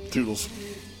drunk. Toodles.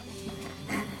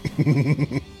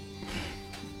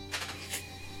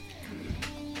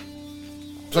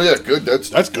 So yeah, good. That's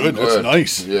good. That's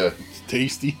nice. Yeah. It's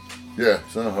tasty. Yeah,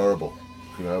 it's not horrible.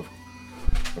 Could have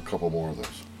a couple more of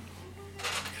those.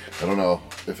 I don't know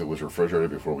if it was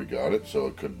refrigerated before we got it, so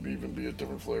it could even be a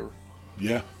different flavor.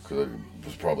 Yeah, Because it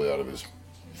was probably out of his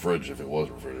fridge if it was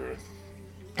refrigerated.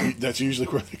 that's usually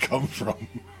where they come from.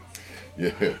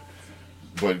 Yeah.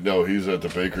 But no, he's at the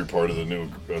bakery part of the new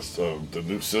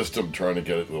system trying to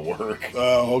get it to work.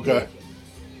 Oh, okay.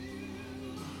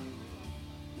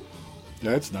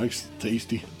 Yeah, it's nice,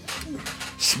 tasty,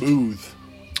 smooth.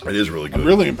 It is really good. I'm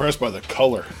really impressed by the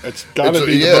color. It's got to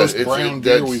be the most brown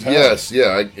beer we've had. Yes,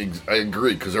 yeah, I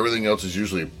agree, because everything else is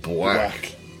usually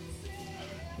black.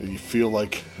 You feel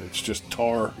like it's just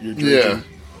tar you're drinking. Yeah.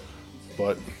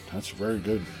 But that's very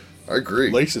good. I agree.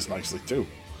 Laces nicely, too.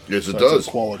 Yes, it So does. It's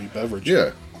a quality beverage.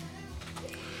 Yeah.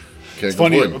 Can't It's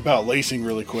funny complain. about lacing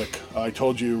really quick. I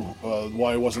told you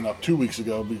why I wasn't up 2 weeks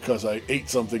ago, because I ate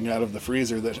something out of the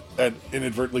freezer that had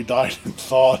inadvertently died and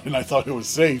thawed, and I thought it was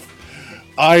safe.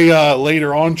 I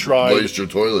later on tried... Laced your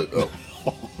toilet. Oh.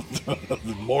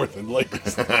 more than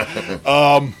laced.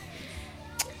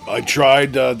 I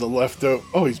tried the leftover...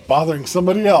 Oh, he's bothering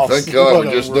somebody else. Thank God, What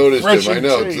we a just noticed him. I refreshing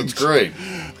know, change. it's great.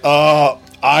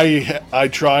 I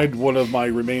tried one of my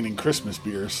remaining Christmas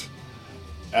beers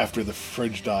after the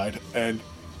fridge died, and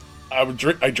I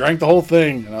drank the whole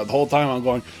thing, and the whole time I'm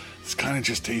going, this kind of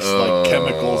just tastes like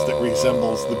chemicals that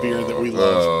resembles the beer that we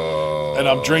love. And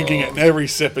I'm drinking it, and every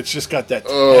sip, it's just got that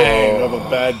tang of a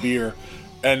bad beer.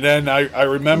 And then I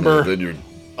remember Then your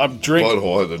I'm drinking.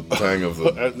 butthole had the tang of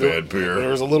the bad There beer.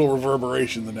 was a little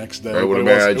reverberation the next day. I would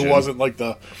but imagine. it wasn't like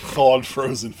the thawed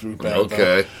frozen food bad.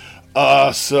 Okay.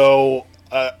 So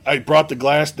I brought the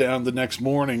glass down the next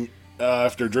morning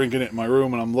after drinking it in my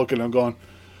room, and I'm going,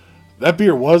 that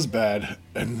beer was bad.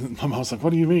 And my mom's like,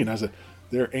 what do you mean? I said,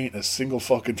 there ain't a single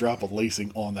fucking drop of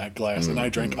lacing on that glass. And I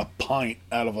drank a pint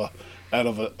out of a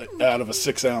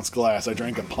 6-ounce glass. I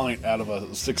drank a pint out of a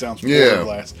 6-ounce water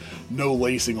glass. No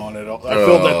lacing on it. I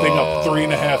filled that thing up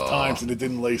 3.5 times, and it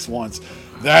didn't lace once.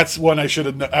 That's when I should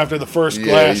have, after the first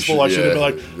glass full, I should have been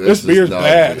like, this beer's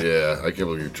bad. Yeah, I can't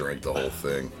believe you drank the whole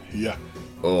thing. Yeah.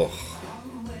 Oh,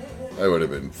 I would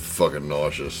have been fucking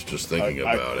nauseous just thinking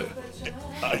about it.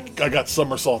 I got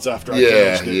somersaults after I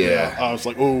Yeah, finished it. yeah. I was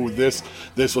like, oh, this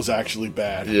was actually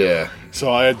bad. Yeah.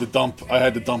 So I had to dump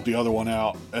the other one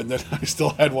out, and then I still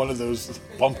had one of those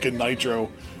pumpkin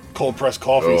nitro cold pressed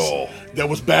coffees that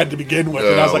was bad to begin with,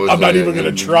 and I was like, I'm not even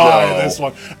going to try this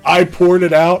one. I poured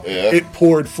it out. Yeah. It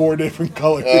poured 4 different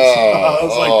colors. I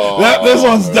was like, this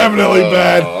one's definitely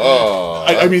bad.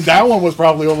 I mean, that one was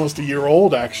probably almost a year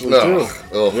old, actually, too.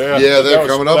 Yeah, they're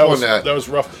coming up on that. That was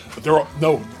rough. But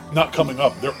not coming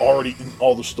up. They're already in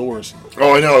all the stores.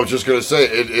 Oh, I know. I was just going to say,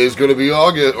 it is going to be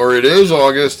August, or it is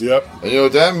August. Yep. And you know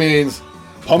what that means?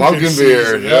 Pumpkin season,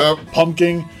 beer. Yep. Yep.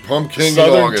 Pumpkin in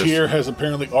Southern August. Tier has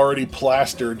apparently already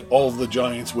plastered all of the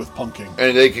Giants with pumpkin.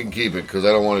 And they can keep it, because I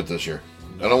don't want it this year.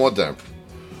 I don't want them.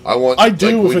 I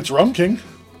do if it's Rum King.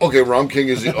 Okay, Rum King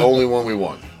is the only one we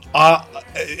want.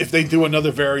 If they do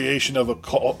another variation of a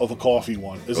coffee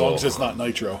one, as long as it's not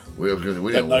nitro. We didn't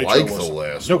Nitro like was, the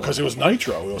last No, one. because it was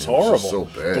nitro. It was It was horrible. just so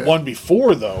bad. The one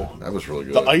before, though, That was really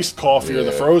good. the iced coffee or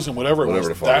the Yeah. frozen, whatever Whatever it the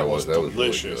was, fuck that it was was, that was really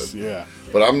delicious. good. Yeah.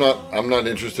 But I'm not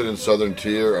interested in Southern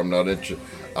Tier.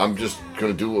 I'm just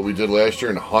going to do what we did last year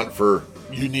and hunt for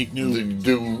Unique new. new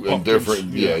and pumpkins,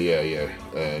 different. yeah. Yeah.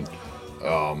 And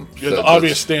Yeah, said the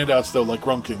obvious standouts though, like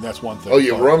Rum King, that's one thing. Oh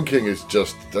yeah, but Rum King is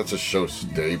that's a show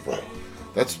staple.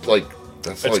 That's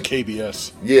That's like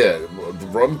KBS. yeah, the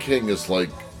Rum King is like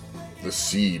the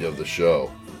seed of the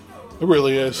show. It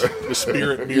really is the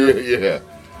spirit beer. Yeah.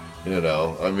 You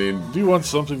know, I mean, Do you want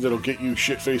something that'll get you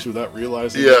shit faced without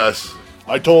realizing? it? yes.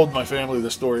 I told my family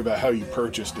the story about how you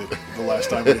purchased it the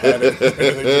last time we had it. And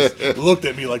they just looked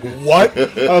at me like, what?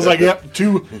 I was like, yep,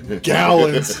 2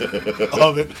 gallons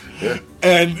of it.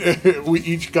 And we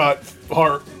each got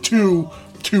our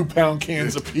 2-pound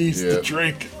cans apiece Yeah. to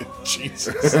drink.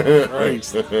 Jesus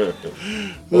Christ.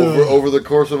 Over the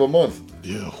course of a month.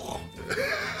 Ew.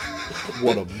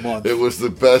 What a month. It was the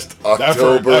best That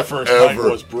October first ever.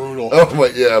 night was brutal. Oh my,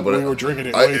 yeah, but We were drinking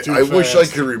it way too I wish I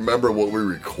fast. could remember what we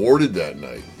recorded that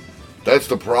night. That's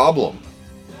the problem.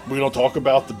 We don't talk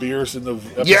about the beers in the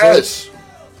episode? Yes,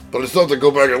 but it's not to go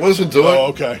back and listen to it. Oh,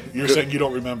 okay. You're saying you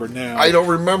don't remember now. I don't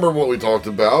remember what we talked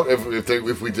about.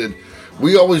 If we did,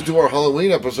 we always do our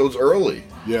Halloween episodes early.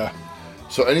 Yeah.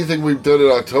 So anything we've done in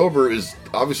October is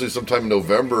obviously sometime in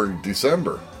November and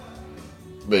December,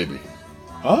 maybe.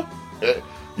 Huh?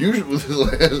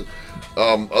 Usually,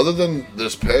 other than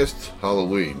this past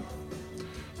Halloween,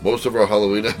 most of our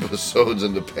Halloween episodes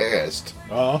in the past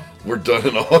Uh-huh. were done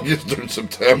in August or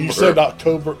September. You said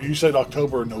October. You said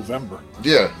October and November.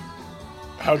 Yeah.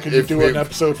 How can you If- do an if-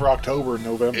 episode for October and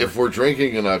November? If we're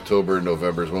drinking in October and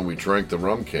November is when we drank the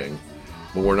Rum King,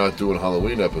 but we're not doing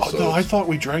Halloween episodes. no, I thought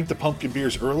we drank the pumpkin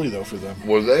beers early though for them.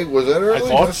 Was that early?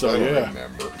 thought so, I don't yeah.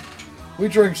 remember. We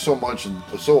drink so much and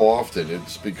so often,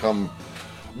 it's become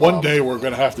One day we're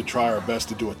gonna have to try our best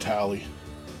to do a tally.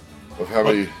 of how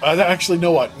many. Actually,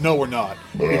 know what? No, we're not,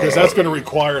 because that's going to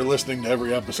require listening to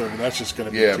every episode, and that's just going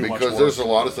to be Yeah, too much because work. there's a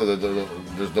lot of stuff that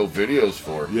there's no videos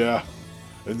for. Yeah,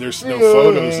 and there's no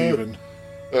photos even.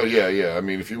 Oh yeah. I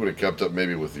mean, if you would have kept up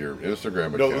maybe with your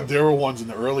Instagram account. No, there were ones in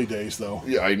the early days though.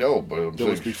 Yeah, I know, but I'm That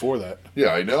was saying, before that. yeah,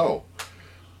 I know,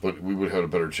 but we would have had a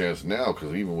better chance now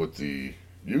because even with the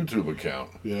YouTube account,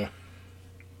 Yeah,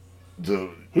 your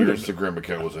didn't- Instagram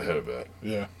account was ahead of that.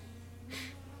 yeah.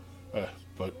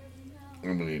 But I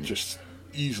mean, just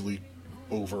easily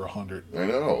over 100. I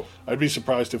know. I'd be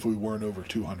surprised if we weren't over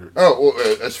 200. Oh,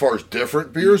 well, as far as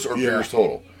different beers or Yeah. beers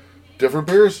total, different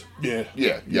beers. Yeah.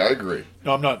 Yeah, I agree.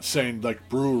 No, I'm not saying like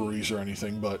breweries or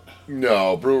anything, but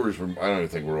No, breweries. I don't even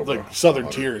think we're over. like Southern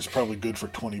 100, Tier is probably good for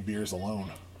 20 beers alone.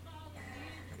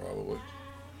 probably.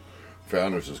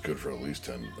 Founders is good for at least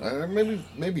 10.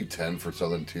 Maybe 10 for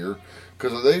Southern Tier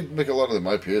because they make a lot of them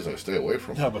IPAs. I stay away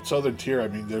from. Yeah, but Southern Tier, I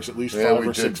mean, there's at least Yeah, 5 we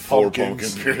or did 6 4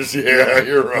 pumpkins. pumpkin beers. Yeah,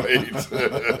 you're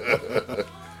right.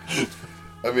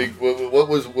 I mean, what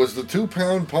was the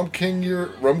 2-pound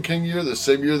Rum King year the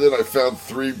same year that I found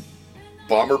 3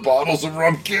 bomber bottles of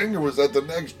Rum King, or was that the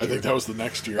next I year? think that was the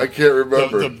next year. I can't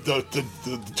remember.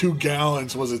 The 2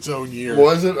 gallons was its own year.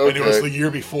 Was it? And it was Okay. the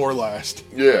year before last.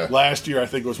 Yeah. Last year, I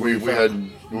think, was when we we had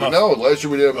found nothing. no. Last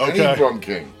year we didn't have Okay. any Rum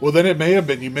King. Well, then it may have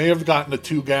been. You may have gotten the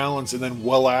 2 gallons, and then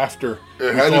well after. It we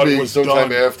had to thought be it was sometime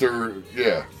done. after.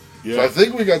 Yeah. Yeah. So I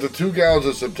think we got the 2 gallons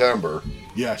in September,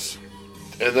 Yes.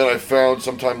 and then I found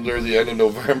sometime near the end of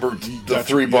November the That's-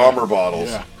 3 yeah. bomber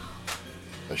bottles. Yeah.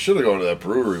 I should have gone to that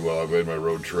brewery while I made my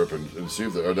road trip and see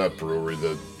if or not brewery,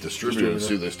 the distributor, and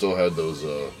see if they still had those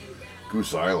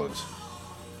Goose Islands.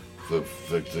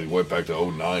 They went back to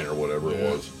 09 or whatever Yeah.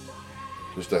 it was,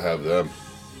 just to have them.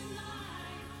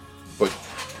 But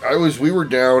we were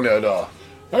down at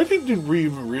I didn't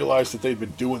even realize that they'd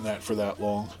been doing that for that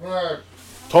long.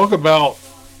 Talk about,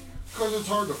 because it's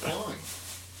hard to find.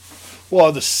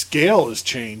 well, the scale has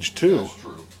changed too. That's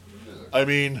true. I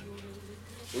mean,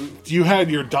 you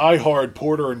had your diehard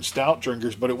porter and stout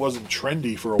drinkers, but it wasn't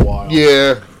trendy for a while.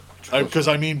 Yeah. Because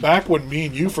I mean, back when me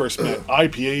and you first met,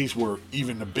 IPAs were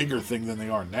even a bigger thing than they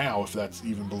are now, if that's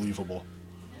even believable.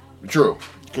 True.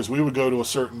 Because we would go to a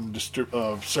certain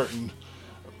certain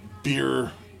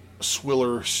beer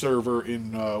swiller server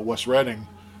in West Reading,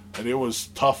 and it was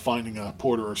tough finding a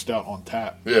porter or stout on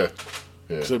tap. Yeah.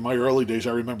 Yeah. Because in my early days,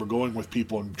 I remember going with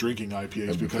people and drinking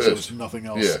IPAs And be because there was pissed. nothing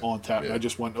else Yeah, on tap. And yeah. I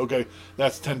just went, okay,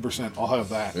 that's 10%. I'll have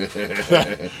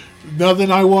that. Nothing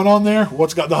I want on there.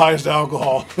 What's got the highest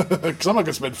alcohol? Because I'm not going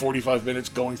to spend 45 minutes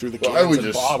going through the cans Well, I would and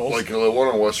just bottles. like the one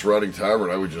on West Reading Tavern.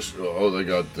 I would just they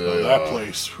got that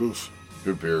place. Oof.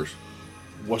 good beers.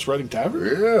 West Reading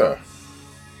Tavern? Yeah.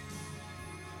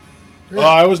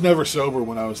 I was never sober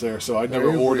when I was there, so I never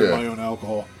Yeah, ordered yeah. my own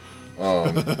alcohol. So,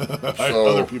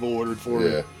 Other people ordered for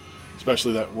yeah. me.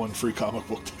 Especially that one free comic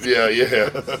book. Yeah, yeah.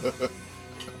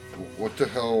 What the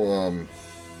hell?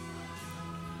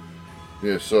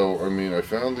 Yeah. So I mean, I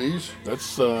found these.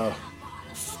 That's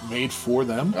made for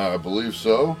them. I believe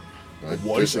so.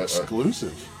 Weiss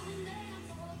exclusive.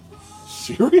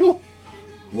 Cereal?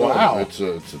 Wow. It's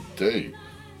a date.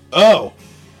 Oh.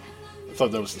 I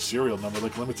thought that was the serial number,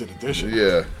 like limited edition.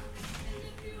 Yeah.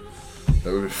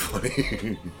 That would be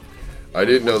funny. I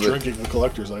didn't know that. Drinking a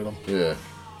collector's item. Yeah.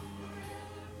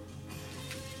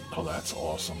 Oh, that's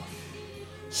awesome.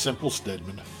 Simple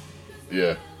Stedman.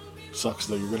 Yeah. Sucks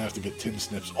though. You're gonna have to get tin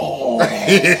snips. Oh.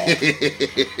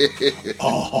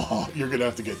 Oh, you're gonna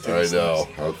have to get tin snips. I know.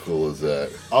 How cool is that?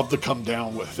 I'll have to come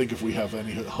down with. I think if we have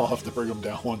any, I'll have to bring them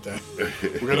down one day.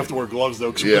 We're gonna have to wear gloves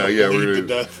though. Cause Yeah, we're we're gonna gonna to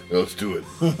death. Yeah, let's do it.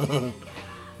 I mean,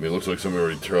 it looks like somebody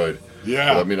already tried.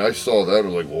 Yeah. But, I mean, I saw that. I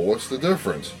was like, well, what's the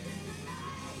difference?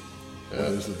 What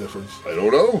is the difference? I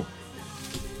don't know.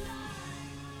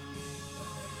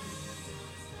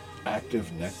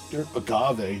 Active nectar,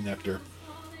 agave nectar.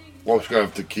 Well, it's gonna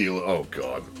have tequila. Oh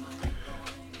God.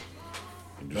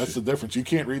 That's the difference. You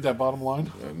can't read that bottom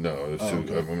line. No, it's too.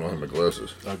 okay. I don't have my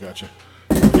glasses. I gotcha.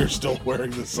 You're still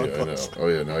wearing the Yeah, I know. sunglasses. Oh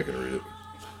yeah, now I can read it.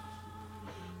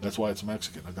 That's why it's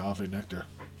Mexican. Agave nectar.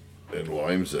 And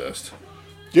lime zest.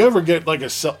 Do you ever get like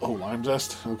lime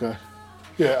zest? Okay.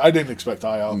 Yeah, I didn't expect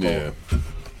high alcohol. Yeah.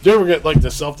 Do you ever get like the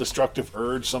self-destructive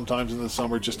urge sometimes in the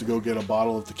summer just to go get a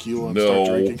bottle of tequila and start No.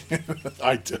 drinking?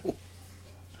 I do.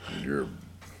 You're.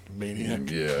 Maniac.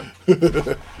 Yeah.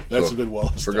 That's So, been well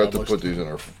established. Forgot to put these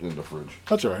in the fridge.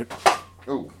 That's all right.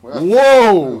 Oh. Well,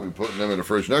 Whoa! we'll be putting them in the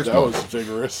fridge next That month. was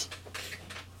vigorous.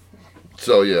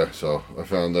 So yeah, so I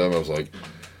found them. I was like,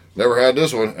 never had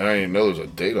this one, and I didn't know there was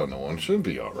a date on the one. Should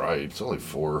be all right. It's only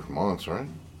 4 months, right?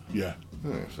 Yeah.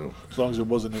 Yeah. So As long as it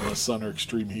wasn't in the sun or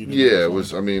extreme heat. yeah, it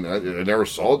was. I mean, I never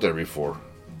saw it there before.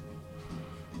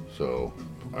 So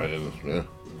I didn't. Yeah.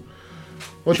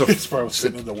 What the? It's probably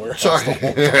sitting in the warehouse. Sorry.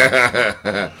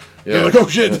 You're Yeah. like, oh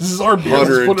shit, this is our beer. Let's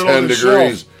put it on 110 the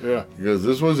degrees. shelf. Yeah. Because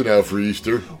this wasn't out for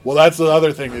Easter. Well, that's the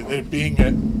other thing. It being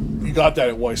you got that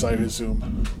at Weiss, I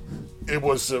assume. It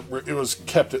was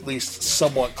kept at least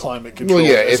somewhat climate controlled.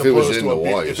 Well, yeah, as if it was opposed in to the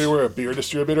beer, Weiss. if it were a beer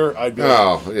distributor, I'd be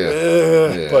Oh, like,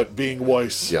 yeah. Yeah. But being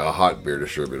Weiss, Yeah, a hot beer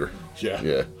distributor. yeah.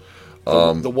 Yeah.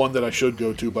 The one that I should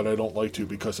go to, but I don't like to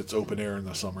because it's open air in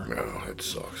the summer. Oh, it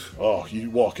sucks. Oh, you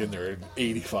walk in there at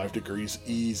 85 degrees,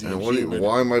 easy and humid.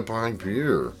 Why am I buying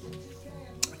beer?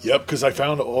 Yep, because I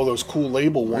found all those cool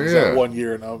label ones Yeah. that one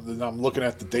year, and I'm looking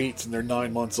at the dates, and they're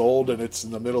 9 months old, and it's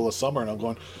in the middle of summer, and I'm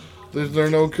going, They're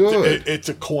no good. it's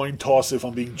a coin toss if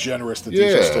I'm being generous that these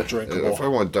are Yeah. still drinkable. If I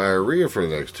want diarrhea for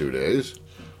the next 2 days,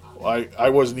 I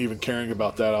wasn't even caring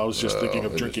about that. I was just thinking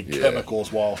of it drinking is- yeah.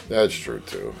 chemicals while. that's true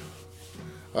too.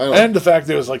 I don't. And the fact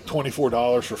that it was like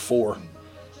 $24 for 4.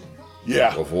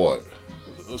 Yeah, Of what?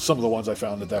 some of the ones I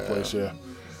found at that place, yeah.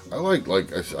 I like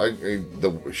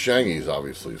the Shangy's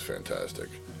obviously is fantastic.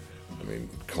 I mean,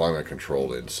 climate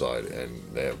controlled inside, and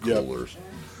they have Yep. coolers.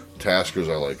 Taskers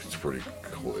I like. It's pretty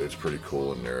cool. It's pretty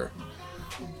cool in there.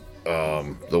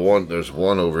 There's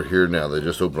one over here now. They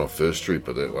just opened on Fifth Street,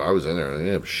 but I was in there and they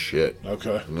didn't have shit.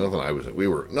 Okay.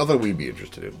 Nothing we'd be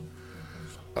interested in.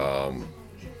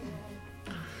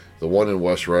 The one in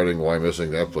West Reading, why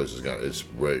missing that place it's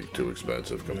way too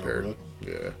expensive compared.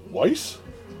 Yeah. Weiss?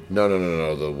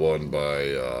 No. The one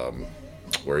by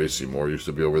where AC Moore used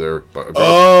to be over there.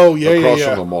 Oh, yeah, across yeah.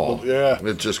 from the mall. Well, yeah.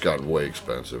 It's just gotten way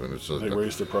expensive, and it's just They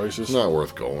raised the prices. it's not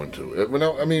worth going to.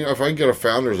 I mean, if I can get a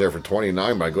Founders there for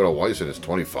 $29, but I go to Weiss and it's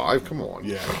 $25. Come on.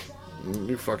 Yeah.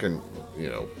 You fucking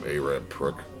Arab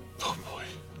prick. Oh, boy.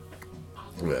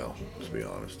 Well, let's be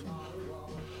honest.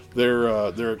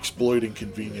 They're exploiting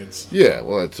convenience. Yeah,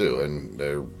 well, that too, and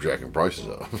they're jacking prices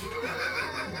up.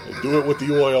 They do it with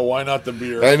the oil. Why not the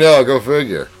beer? I know, go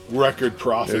figure. Record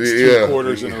profits, Yeah. 2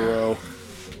 quarters in a row.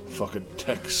 Fucking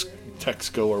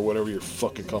Texco or whatever your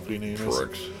fucking company name is.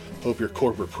 Pricks. Hope your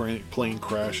corporate plane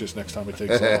crashes next time it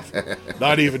takes off.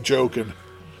 Not even joking.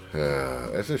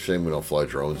 It's a shame we don't fly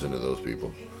drones into those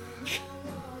people.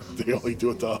 They only do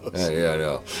it to us. Yeah, I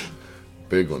know.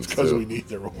 Big ones Because too. we need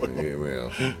their oil. Yeah,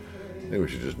 well, maybe we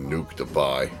should just nuke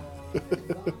Dubai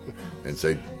and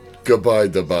say goodbye,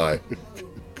 Dubai.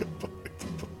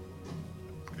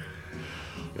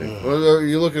 Yeah. Well,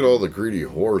 you look at all the greedy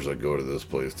whores that go to this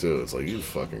place too. It's like, you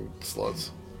fucking sluts.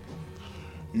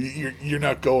 You're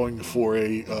not going for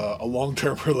a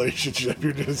long-term relationship.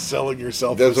 You're just selling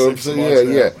yourself. That's for what I'm 6 saying.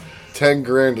 months Yeah. now. 10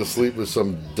 grand to sleep with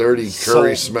some dirty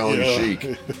curry-smelling Yeah. sheik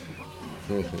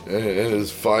and his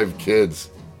 5 kids,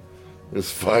 his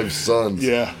 5 sons.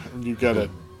 Yeah, you gotta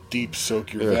deep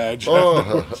soak your vag.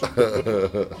 Oh,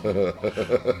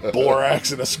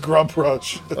 Borax and a scrub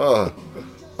brush. I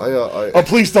Oh,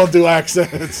 please don't do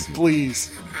accents,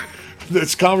 please.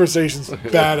 This conversation's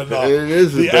bad enough. It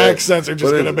is the bad, accents are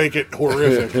just but going to make it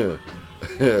horrific.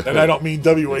 And I don't mean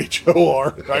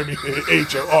WHOR. I mean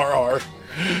HORR.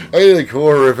 I think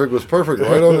horrific was perfect,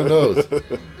 right on the nose,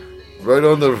 right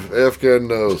on the Afghan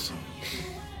nose.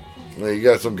 Now you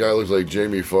got some guy who looks like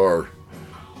Jamie Farr.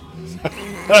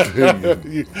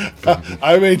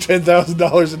 I made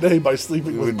 $10,000 a day by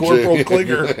sleeping with Corporal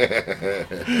Klinger.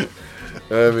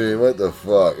 I mean, what the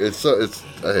fuck?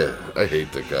 I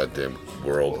hate the goddamn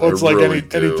world. Well, it's I like really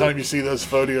anytime you see those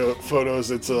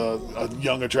photos, it's a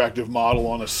young, attractive model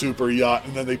on a super yacht,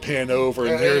 and then they pan over,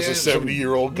 and there's a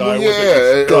 70-year-old guy with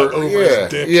a gut over his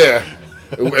dick. Yeah,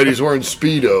 and he's wearing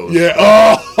Speedos. Yeah,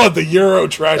 oh, the Euro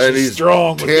trash and is he's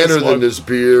strong with tanner this than one. this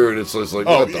beer, and it's just like,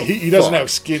 Oh, what the he doesn't fuck? have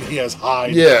skin; he has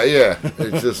hide. Yeah.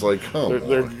 It's just like, come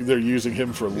They're using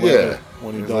him for on. leather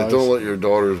when he It's dies. like, don't let your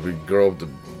daughters grow up to,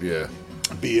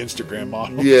 Be Instagram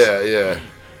models. Yeah.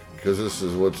 Because this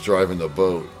is what's driving the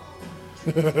boat.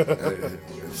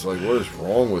 It's like, what is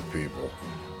wrong with people?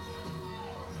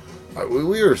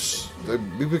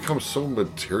 We become so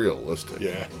materialistic.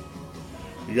 Yeah.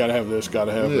 You gotta have this,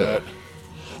 gotta have Yeah. that.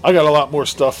 I got a lot more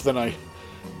stuff than I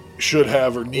should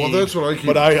have or need. Well, that's what I keep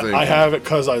But I thinking. have it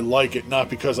because I like it, not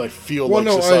because I feel Well, like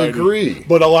no, I society. agree.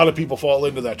 But a lot of people fall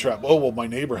into that trap. Oh, well, my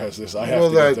neighbor has this. I have Well,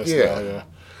 to get that- this yeah. now. Yeah.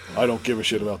 I don't give a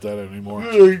shit about that anymore.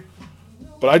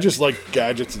 But I just like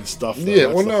gadgets and stuff. Though. Yeah,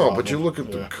 That's well, the no, problem. but you look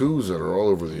at the Yeah. coups that are all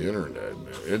over the internet,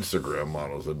 Instagram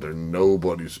models, that they're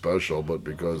nobody special, but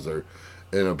because they're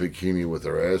in a bikini with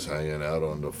their ass hanging out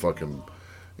on the fucking,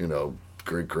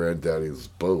 great granddaddy's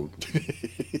boat.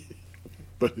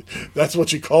 But that's what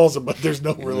she calls him, but there's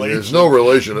no relation. There's no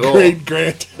relation at all. Great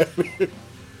granddaddy.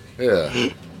 Yeah.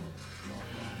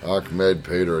 Ahmed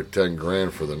paid her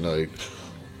 $10,000 for the night.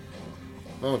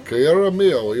 Okay, you're a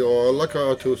meal. You're lucky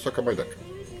to suck my dick.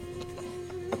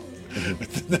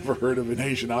 Never heard of an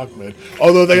Asian Ahmed.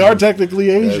 Although they are technically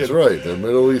Asian. That's right. They're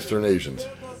Middle Eastern Asians.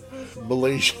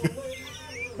 Malaysian.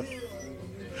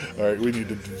 All right, we need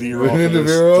to veer We off need of to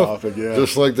this veer off? topic. Yeah,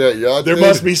 Just like that yacht. there did.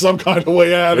 must be some kind of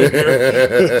way out of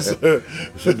here.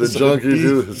 Said the junkie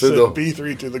to said the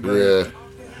B3 to the ground.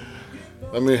 Yeah.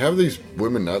 I mean, have these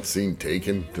women not seen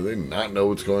Taken? Do they not know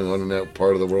what's going on in that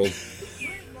part of the world?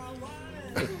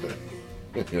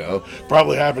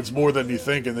 Probably happens more than you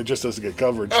think, and it just doesn't get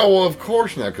coverage. Oh, well, of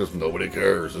course not, because nobody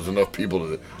cares. There's enough people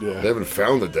to. Yeah. They haven't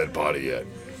found the dead body yet.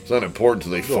 It's not important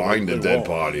until they find the They dead won't.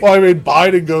 body. Well, I mean,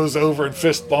 Biden goes over and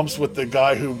fist bumps with the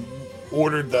guy who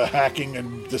ordered the hacking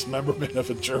and dismemberment of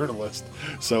a journalist.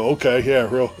 So, okay, yeah,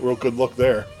 real good look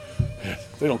there.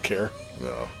 They don't care.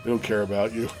 No. They don't care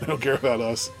about you. They don't care about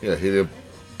us. Yeah, he didn't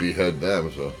behead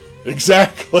them, so.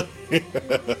 Exactly.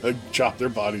 Chop their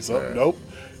bodies up. Yeah. Nope.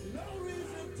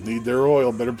 Need their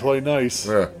oil. Better play nice.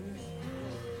 Yeah.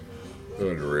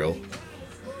 Unreal.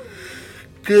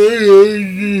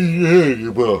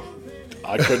 Well,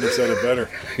 I couldn't have said it better.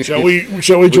 Shall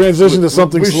we transition to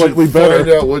something we slightly should better? Find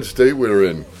out what state we're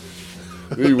in.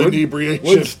 Hey, Inebriation.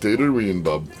 What state are we in,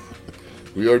 Bob?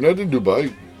 We are not in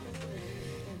Dubai.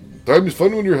 Time is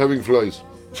fun when you're having flies.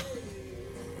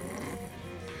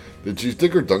 Did she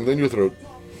stick her tongue down your throat?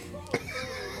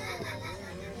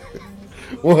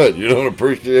 What? You don't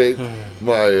appreciate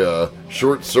my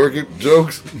short circuit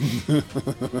jokes?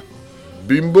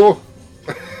 Bimbo?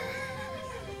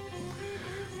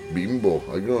 Bimbo.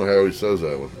 I don't know how he says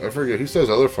that one. I forget. He says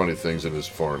other funny things in his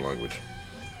foreign language.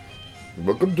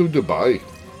 Welcome to Dubai.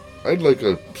 I'd like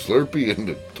a Slurpee and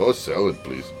a tossed salad,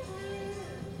 please.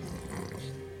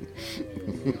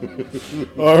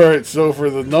 All right. So for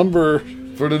the number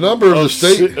For the number of the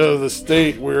state, of the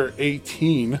state, we're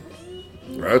 18.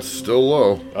 that's still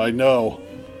low. I know.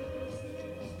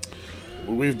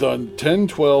 We've done 10,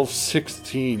 12,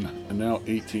 16, and now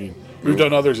 18. We've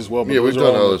done others as well. But Yeah, we've those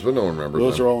are done all- others, but no one remembers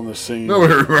Those them. are all in the same.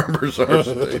 Nobody remembers our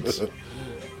states.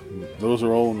 Those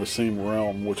are all in the same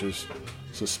realm, which is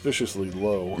suspiciously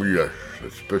low. Yes,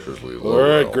 suspiciously low. All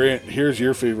right, now. Grant. Here's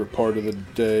your favorite part of the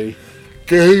day: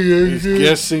 Is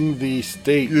guessing the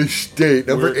state. the state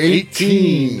number We're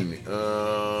 18.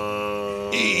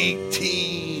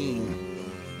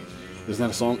 18. Isn't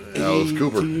that a song? Alice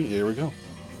Cooper. 18. Here we go.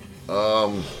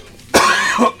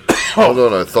 Hold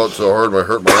on, I thought so hard I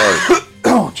hurt my eye.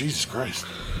 Oh, Jesus Christ!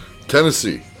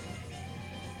 Tennessee,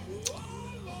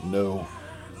 No.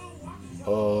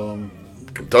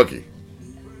 Kentucky,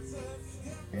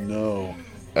 No.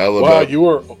 Alabama. Wow, you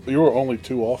were only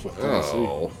 2 off with Tennessee.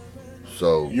 Oh,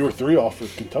 so You were 3 off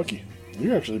with Kentucky.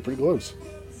 You're actually pretty close.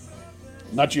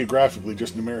 Not geographically,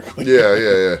 just numerically.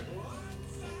 yeah.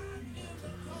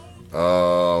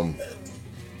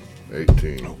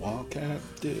 18. A wildcat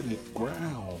did it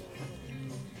growl.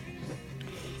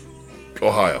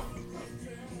 Ohio.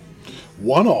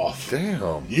 One off.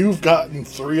 Damn. You've gotten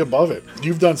 3 above it.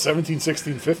 You've done 17,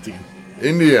 16, 15.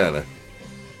 Indiana.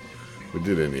 We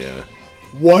did Indiana.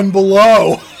 1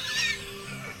 below.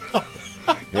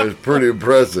 That's pretty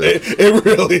impressive. It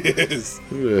really is.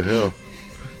 Who the hell?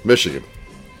 Michigan.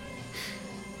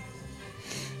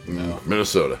 No.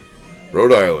 Minnesota.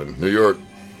 Rhode Island. New York.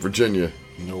 Virginia.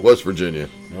 Nope. West Virginia.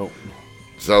 Nope.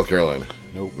 South Carolina.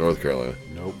 Nope. North Carolina.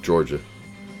 Nope. Georgia.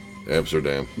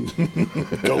 Amsterdam.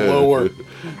 Go lower.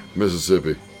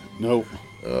 Mississippi. Nope.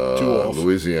 2 off.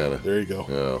 Louisiana. There you go.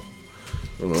 Yeah.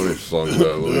 I don't know any songs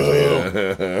about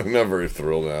Louisiana. I'm not very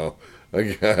thrilled now. I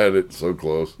got it so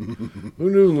close. Who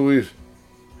knew Louis?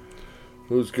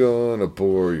 Who's gonna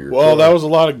pour your? Well, that was a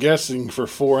lot of guessing for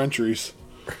 4 entries.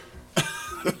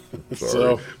 Sorry.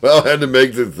 So, Well, I had to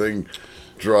make the thing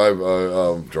dry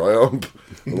hump.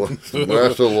 Last a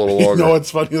little longer. you know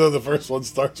what's funny though? The first one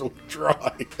starts with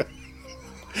dry.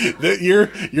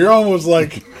 You're almost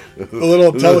like a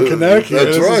little telekinetic here.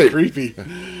 That's This right. is creepy.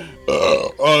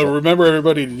 Remember,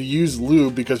 everybody, to use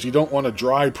lube because you don't want a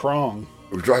dry prong.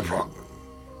 Dry prong.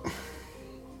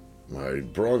 My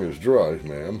prong is dry,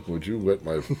 ma'am. Would you wet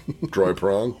my dry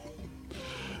prong?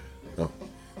 Is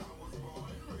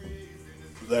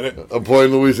that it? I'm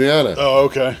playing Louisiana. Oh,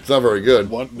 okay. It's not very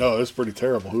good. No, it's pretty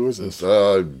terrible. Who is this?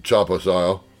 Choppa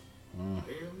style.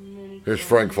 Here's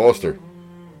Frank Foster.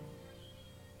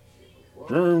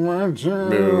 Where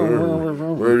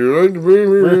you like to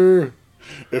be?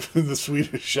 If the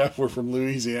Swedish chef were from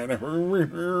Louisiana,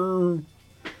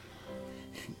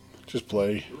 just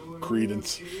play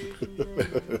Credence.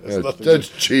 That's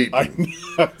cheap. I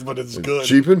know, but it's good.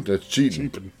 Cheapin'? That's cheating.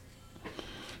 Cheapin'.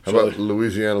 How about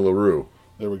Louisiana LaRue?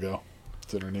 There we go.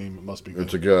 It's in her name. It must be good.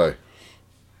 It's a guy.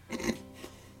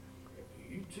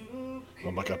 Oh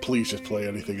my god! Please just play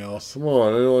anything else. Come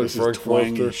on, I don't like This Frank is twangy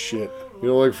Foster. as shit. You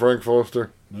don't like Frank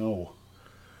Foster? No,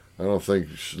 I don't think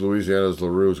Louisiana's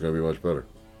LaRue is going to be much better.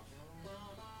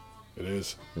 it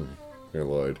is. I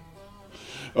lied.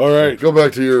 All right. Go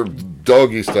back to your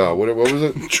doggy style. What was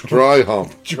it? Dry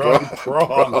hump. Dry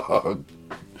prong.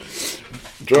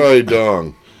 Dry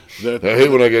dong. I hate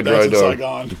when I get dry That's in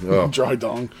dong. Saigon. Oh. Dry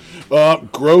dong.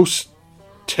 Gross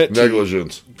titty.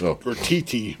 Negligence. Oh. Or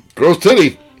TT. Gross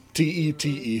titty.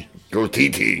 TETE. Gross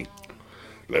TT.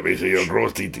 Let me see your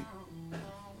gross TT.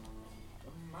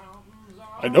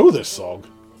 I know this song.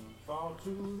 Fall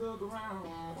to the ground,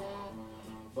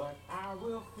 but I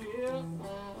will fear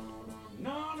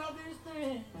none of these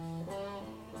things.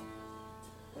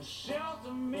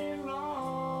 Shelter me,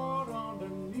 Lord,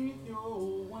 underneath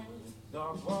your wings.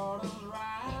 The waters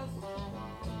rise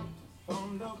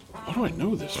from the How do I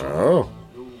know this from? Oh.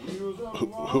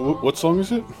 What song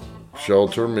is it?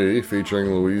 Shelter Me featuring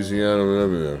Louisiana. all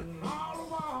the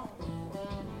walls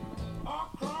are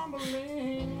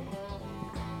crumbling.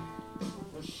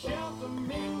 Shelter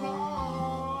me,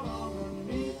 Lord,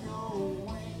 underneath your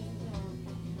wings.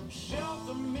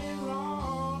 Shelter me,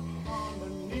 Lord,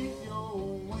 underneath your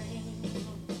wings.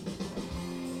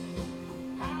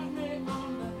 Hide me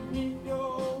underneath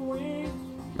your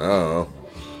wings. Oh.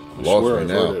 I Lost swear me I've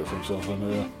now. heard it from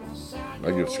something. Yeah. I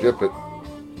can skip it.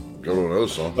 Go to another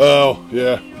song. Oh,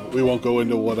 yeah. We won't go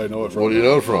into what I know it from. What do you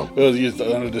know it from? It was used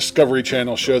on a Discovery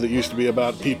Channel show that used to be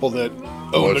about people that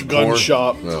owned a Watch gun porn?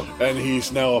 shop, No. and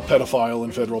he's now a pedophile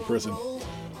in federal prison.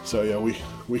 So yeah, we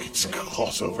can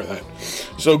gloss over that.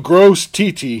 So gross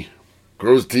TT.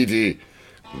 Gross TT.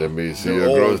 Let me see They're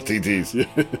your gross old. TTs.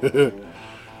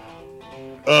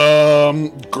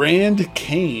 Grand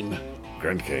Cane.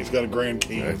 Grand Cane. He's got a Grand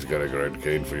Cane. It's got a Grand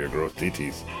Cane for your gross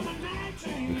TTs.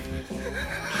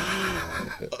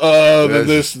 Then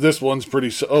this one's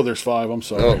pretty. Oh, there's 5. I'm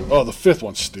sorry. Oh. Oh, the 5th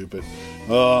one's stupid.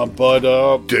 But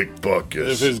Dick if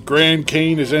Buckus. his Grand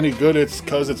Cane is any good, it's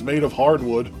because it's made of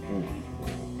hardwood.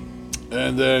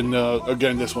 And then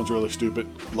again, this one's really stupid.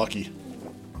 Lucky.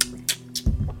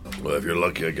 Well, if you're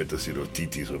lucky, I get to see those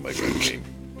TTs with my Grand Cane.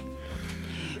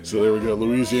 So there we go.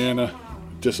 Louisiana,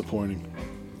 disappointing.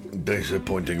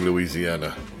 Disappointing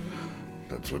Louisiana.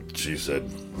 That's what she said.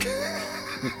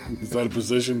 Is that a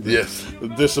position? Yes.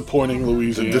 Disappointing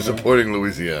Louisiana. Disappointing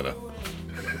Louisiana.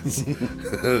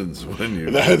 It's when you.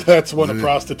 That's when a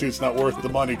prostitute's not worth the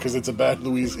money because it's a bad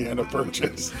Louisiana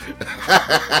purchase.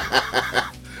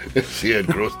 She had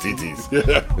gross TTs.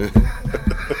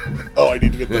 Oh, I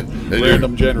need to get the And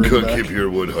random generator couldn't back. keep your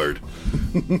wood hard.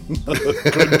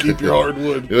 Couldn't keep your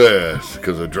hardwood. Yes,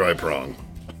 because of dry prong.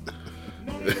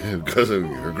 Because of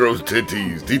your gross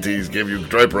TTs gave you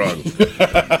dry prong.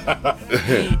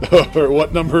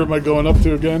 What number am I going up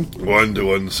to again? 1 to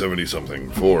 170 something.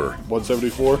 4.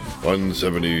 174?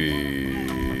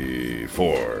 174.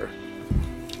 for?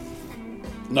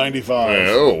 95.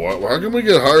 Oh, how can we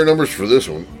get higher numbers for this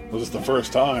one? Was this the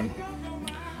first time?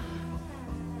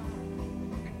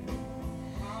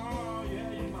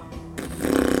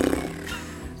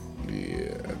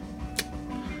 Yeah.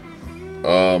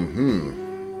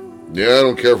 Yeah, I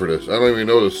don't care for this. I don't even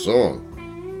know this song.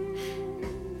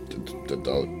 The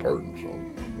Dolly Parton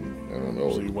song. I don't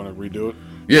know. So you want to redo it?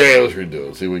 Yeah, let's redo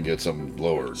it. See if we can get something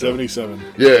lower. 77.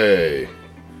 Yay.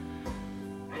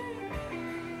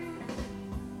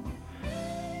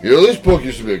 You know, this book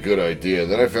used to be a good idea.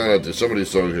 Then I found out that some of these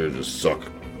songs here just suck.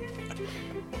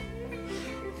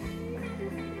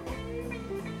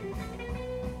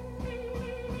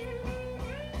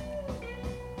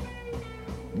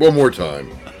 One more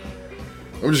time.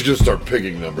 I'm just going to start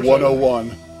picking numbers.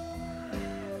 101.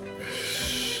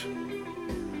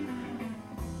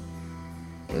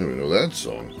 I don't even know that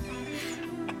song.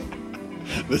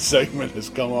 The segment has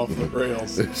come off the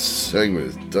rails. This segment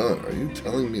is done. Are you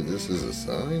telling me this is a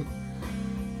sign?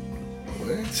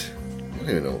 What? I don't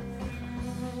even know.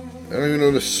 I don't even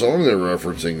know the song they're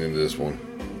referencing in this one.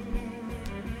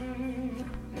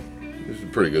 He's a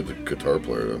pretty good guitar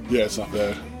player, though. Yeah, it's not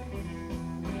bad.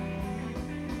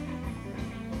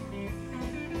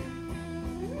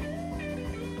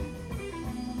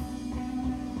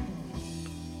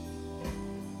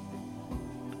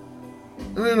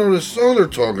 I don't know the song they're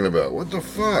talking about. What the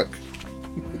fuck?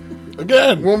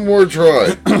 Again. One more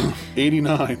try.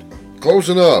 89. Close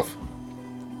enough.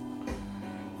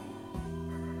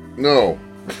 No.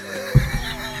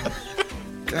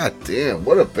 God damn,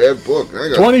 what a bad book.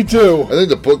 22. I think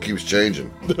the book keeps changing.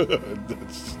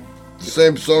 That's- The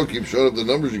same song keeps showing up the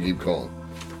numbers you keep calling.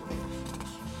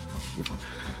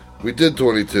 We did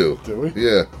 22. Did we?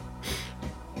 Yeah.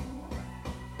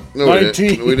 No,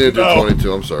 19. We didn't do No.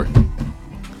 22. I'm sorry.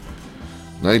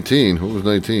 19. What was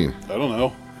 19? I don't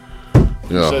know.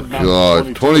 Yeah. said not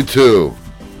God. 22.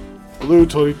 Blue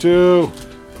 22.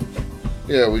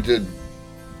 Yeah, we did.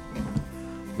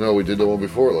 No, we did the one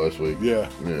before last week. Yeah.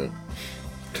 Yeah.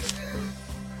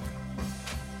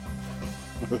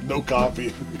 No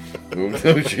copy.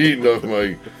 No cheating off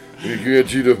my. You can't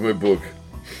cheat off my book.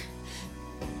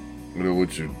 I don't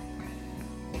want you.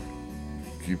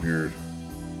 Keep your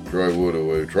dry wood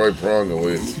away. Dry prong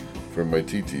away from my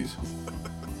TTs.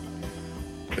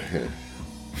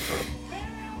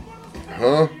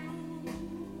 Huh?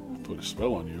 Put a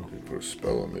spell on you. Put a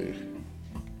spell on me.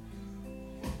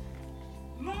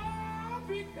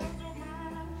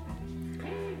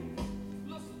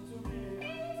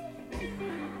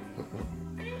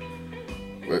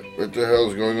 What the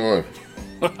hell's going on?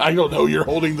 I don't know. You're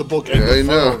holding the book. And Yeah, I the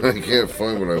know. phone. I can't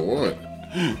find what I want.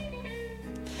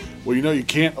 Well, you know you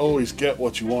can't always get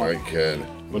what you I want. can.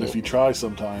 But if you try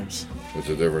sometimes, It's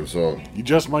a different song. you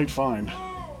just might find.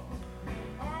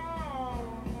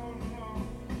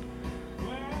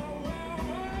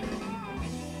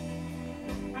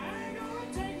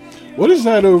 What is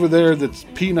that over there that's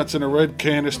peanuts in a red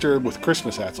canister with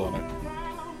Christmas hats on it?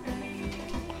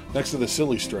 Next to the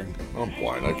silly string. I'm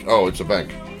blind. Oh, it's a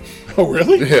bank. Oh,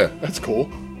 really? Yeah. That's cool.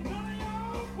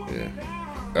 Yeah.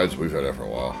 We've had that for a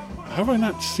while. How have I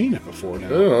not seen it before now? I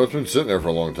don't know. It's been sitting there for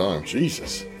a long time.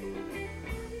 Jesus.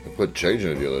 I put change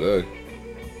in it the other day.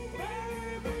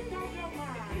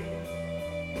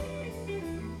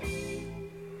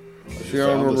 See, I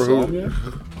don't Found the remember song who. yet?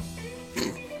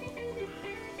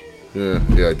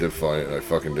 Yeah, I did find it. And I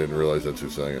fucking didn't realize that's who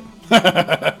sang it.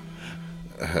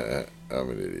 I'm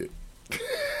an idiot.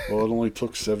 Well, it only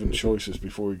took 7 choices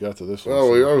before we got to this one. Well,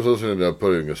 so- I was listening to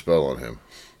putting a spell on him.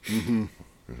 Mm-hmm.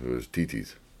 It was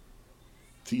TT's.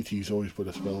 TT's always put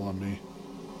a spell on me.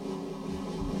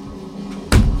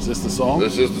 Is this the song?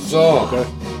 This is the song. Okay.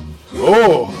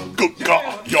 Oh, good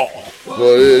God, y'all.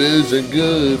 But it isn't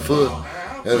good for.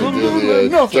 How do you do the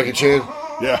Nothing. Jackie Chan?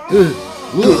 Yeah.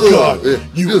 Good God,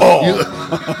 you all.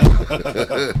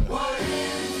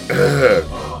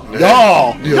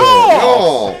 Y'all.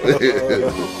 Y'all.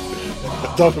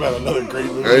 Talk about another great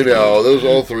movie. I know. Those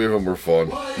all three of them were fun.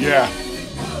 Yeah.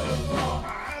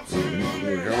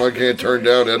 Come on, I can't turn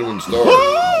down Edwin Starr.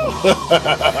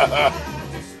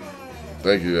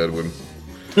 Thank you, Edwin.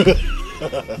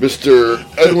 Mr.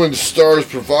 Edwin Starr's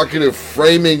provocative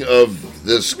framing of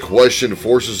this question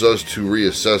forces us to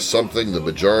reassess something the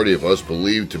majority of us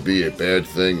believe to be a bad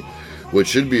thing, which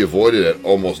should be avoided at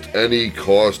almost any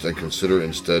cost, and consider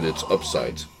instead its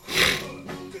upsides.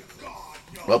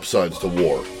 Upsides to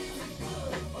war.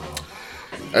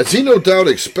 As he no doubt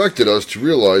expected us to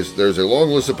realize, there's a long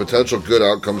list of potential good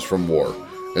outcomes from war,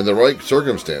 in the right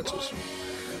circumstances.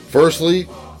 Firstly,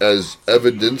 as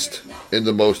evidenced in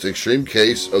the most extreme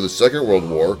case of the Second World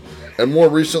War, and more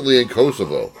recently in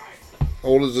Kosovo. How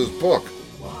old is this book?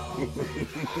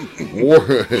 War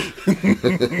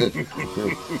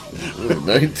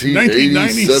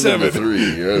 1987 to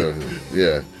 3.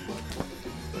 Yeah.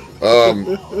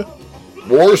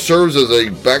 War serves as a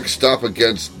backstop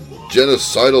against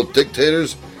genocidal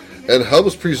dictators and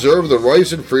helps preserve the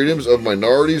rights and freedoms of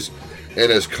minorities,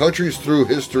 and as countries through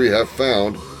history have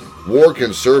found, war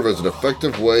can serve as an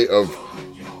effective way of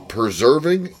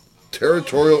preserving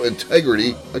territorial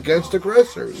integrity against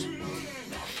aggressors.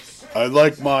 I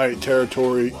like my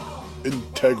territory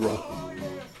integral.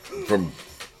 From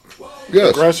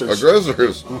aggressors.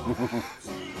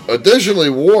 Additionally,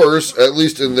 wars, at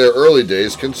least in their early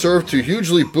days, can serve to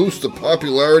hugely boost the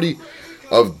popularity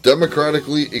of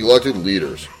democratically elected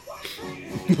leaders.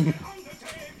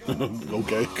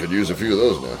 Okay. Could use a few of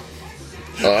those now.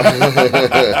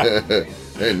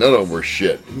 Hey, none of them were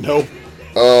shit. Nope.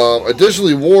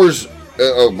 Additionally, wars...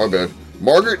 my bad.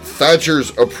 Margaret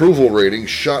Thatcher's approval rating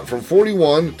shot from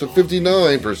 41 to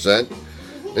 59%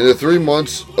 in the 3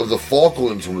 months of the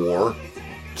Falklands War.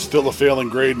 Still a failing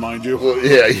grade, mind you. Well,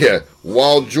 yeah.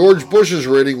 While George Bush's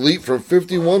rating leaped from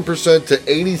 51% to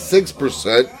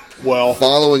 86%. Well,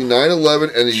 following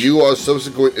 9/11 and the U.S.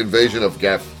 subsequent invasion of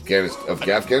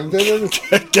Afghanistan.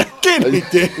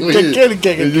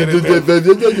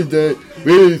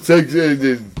 We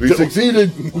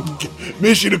succeeded.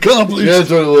 Mission accomplished.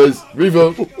 That's what it was.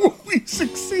 Revote. We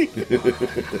succeeded.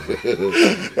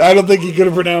 I don't think he could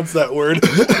have pronounced that word.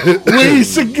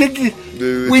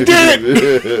 We did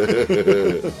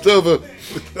it. It's over.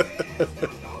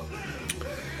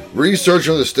 Research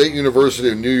from the State University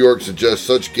of New York suggests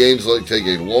such gains take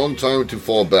a long time to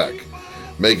fall back,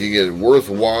 making it a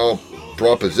worthwhile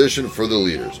proposition for the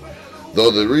leaders.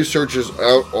 Though the research is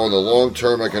out on the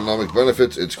long-term economic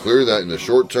benefits, it's clear that in the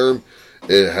short term,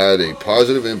 it had a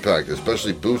positive impact,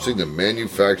 especially boosting the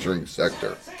manufacturing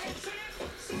sector.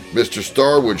 Mr.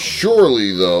 Starr would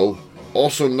surely, though,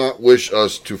 also not wish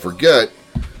us to forget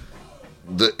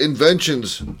the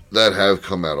inventions that have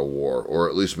come out of war, or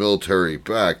at least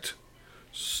military-backed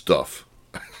stuff.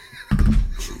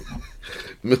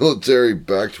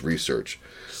 Military-backed research,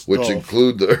 which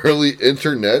include the early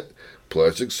internet,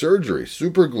 plastic surgery,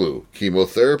 superglue,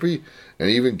 chemotherapy, and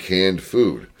even canned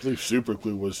food. I believe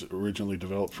superglue was originally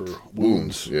developed for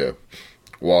wounds. Yeah.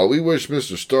 While we wish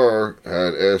Mr. Starr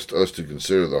had asked us to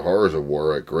consider the horrors of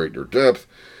war at greater depth,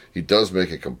 he does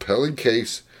make a compelling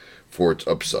case for its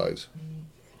upsides.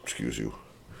 Excuse you.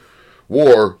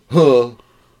 War, huh?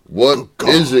 What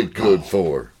is it good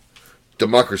for?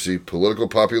 Democracy, political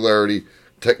popularity,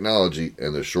 technology,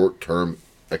 and the short-term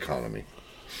economy.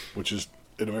 Which is,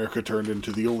 in America, turned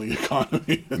into the only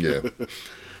economy. Yeah.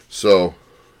 So,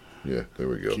 yeah, there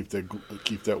we go. Keep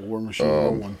that war machine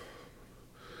rolling.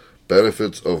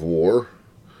 Benefits of war.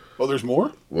 Oh, there's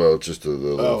more? Well, it's just a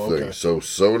little thing. Okay. So,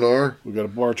 sonar. We got a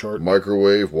bar chart.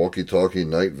 Microwave, walkie-talkie,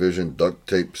 night vision, duct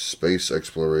tape, space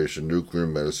exploration, nuclear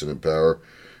medicine and power,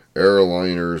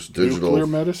 airliners, digital... Nuclear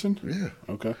medicine? Yeah.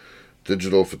 Okay.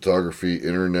 Digital photography,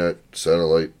 internet,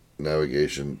 satellite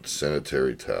navigation,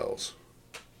 sanitary towels.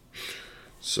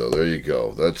 So there you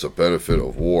go. That's a benefit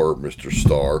of war, Mr.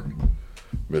 Starr.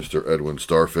 Mr. Edwin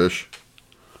Starfish.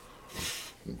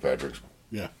 And Patrick's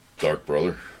dark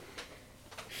brother.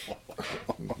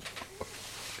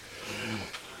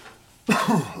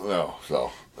 No,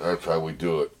 so that's how we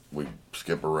do it. We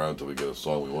skip around till we get a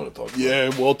song we want to talk about.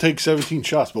 Yeah, we'll take 17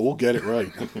 shots, but we'll get it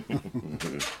right.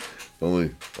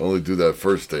 only do that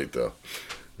first date though.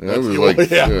 I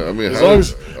mean, as long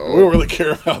as we don't really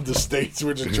care about the states,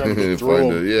 we're just trying to get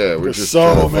through them. Yeah, we're just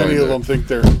so many of them think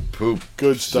they're poop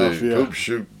good stuff. Poop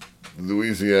shoot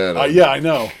Louisiana. Yeah, I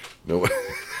know. No.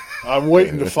 I'm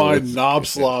waiting to find Knob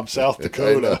Slob, South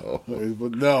Dakota.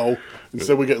 But no,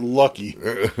 instead we get lucky.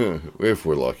 If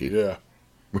we're lucky. Yeah.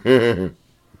 Oh,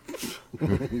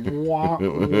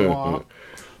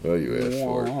 you asked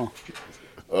for it.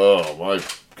 Oh, my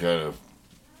kind of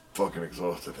fucking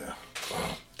exhausted now.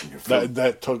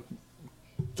 That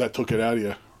took it out of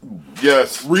you.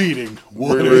 Yes. Reading.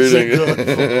 What is it good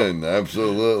for?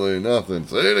 Absolutely nothing.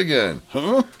 Say it again.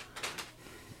 Huh?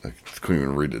 I couldn't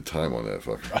even read the time on that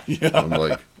fucker. Yeah. I'm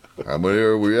like, how many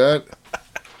are we at?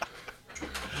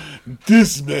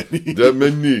 This many. That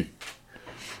many.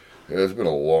 Yeah, it's been a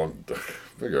long... I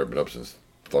figure I've been up since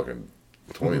fucking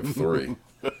 23.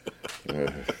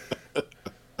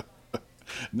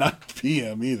 Not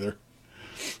PM either.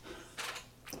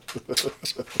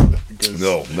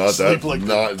 No, not Sleep that. like the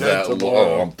Not dead that.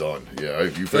 tomorrow. Oh, I'm done. Yeah,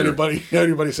 you figure.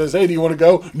 Anybody says, "Hey, do you want to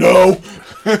go?" No.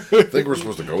 I think we're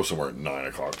supposed to go somewhere at 9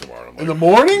 o'clock tomorrow. I'm In the like,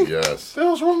 morning? yes. What the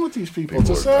hell's wrong with these people? It's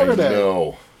a People are- Saturday.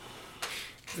 No.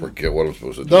 Forget what I'm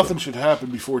supposed to do. Nothing should happen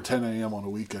before 10 a.m. on the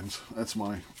weekends. That's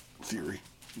my theory.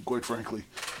 Quite frankly,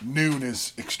 noon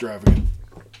is extravagant.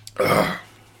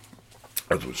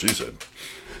 That's what she said.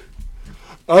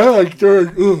 I like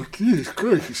during. Oh, Jesus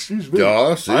Christ! Excuse me.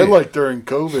 Yeah, see. I like during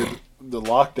COVID, the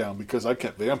lockdown, because I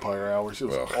kept vampire hours. It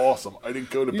was Well, awesome. I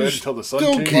didn't go to You bed until the sun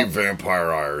still came keep up.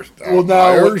 vampire hours. Well, now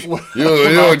hours. what- You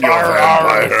and your Vampire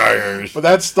vampire hours. But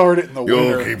that started in the You'll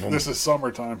winter. keep 'em. This is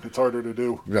summertime. It's harder to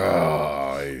do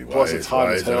Why it's hot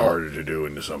why as is it hell. harder to do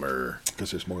in the summer?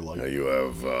 because there's more light. Now you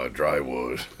have dry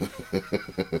wood.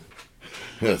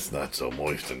 It's not so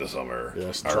moist in the summer.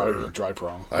 Yes, Arr. dry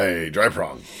prong. Hey, dry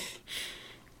prong.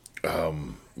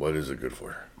 What is it good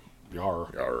for? Yar.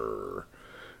 Arr.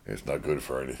 It's not good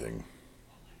for anything.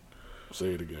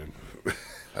 Say it again.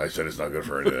 I said it's not good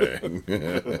for anything.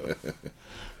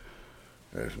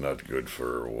 It's not good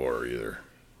for war either.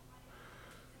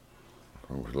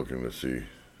 I'm looking to see.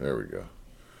 There we go.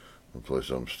 We'll play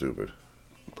something stupid.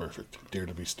 Perfect. Dare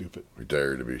to be stupid. We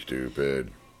dare to be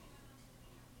stupid.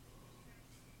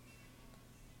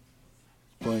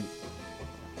 Playing.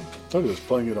 I thought it was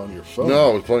playing it on your phone. No,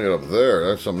 I was playing it up there.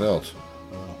 That's something else.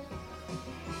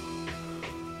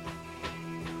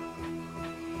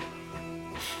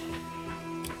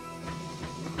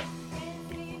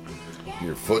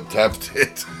 Your foot tapped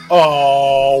it.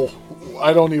 Oh,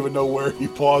 I don't even know where you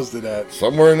paused it at.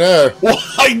 Somewhere in there. Well,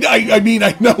 I mean,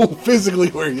 I know physically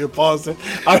where you paused it.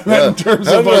 I meant in terms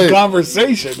How of did our I-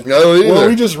 conversation. I don't either. Were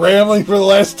we just rambling for the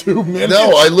last 2 minutes?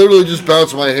 No, I literally just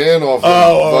bounced my hand off.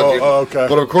 Okay.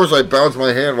 But of course, I bounced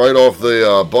my hand right off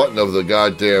the button of the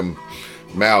goddamn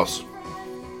mouse.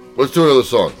 Let's do another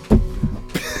song.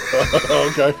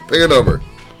 Okay. Pick a number.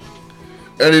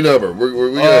 Any number.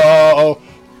 We got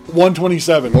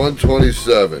 127.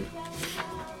 127.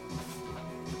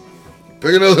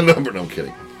 Pick another number. No, I'm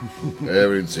kidding. I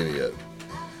haven't even seen it yet.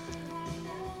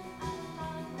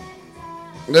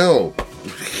 No.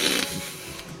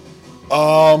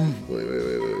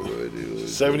 Wait.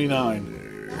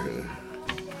 79.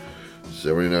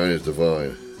 79 is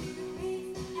divine.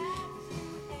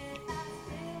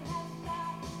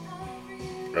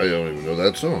 I don't even know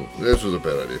that song. This was a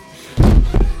bad idea.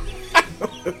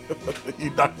 You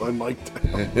knocked my mic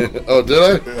down. Oh,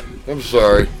 did I? I'm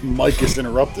sorry. Mike just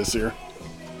interrupt us here.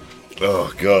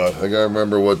 Oh, God. I gotta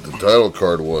remember what the title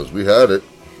card was. We had it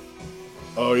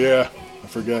Oh, yeah. I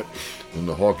forget. in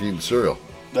the Hawk Eating Cereal.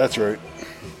 That's right.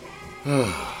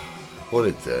 What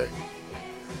a day.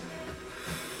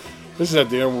 This is at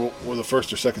the end where the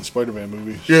first or second Spider-Man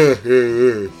movie. Yeah.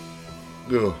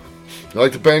 You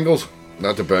like the Bengals?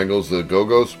 Not the Bengals, the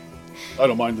Go-Go's. I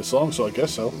don't mind the song, so I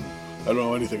guess so. I don't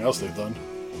know anything else they've done.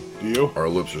 Do you? Our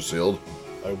lips are sealed.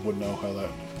 I wouldn't know how that...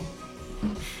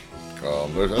 I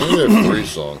think they have 3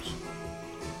 songs.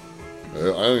 I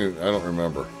don't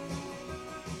remember.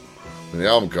 And the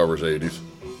album covers 80s.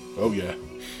 Oh, yeah.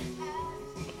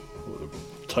 Well,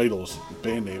 the title's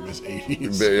band name is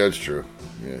 80s. Yeah, that's true.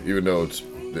 Yeah, even though it's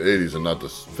the 80s and not the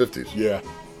 50s. Yeah.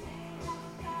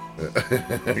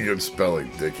 Good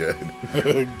spelling, dickhead.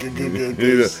 Good.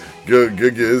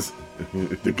 Good giz.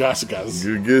 The Gasigas.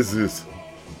 Good gizzes.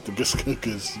 The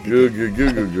Gasigas. Good.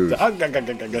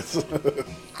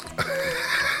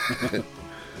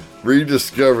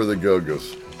 Rediscover the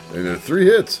Go-Go's. And there are 3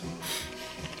 hits.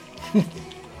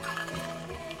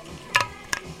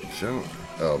 So,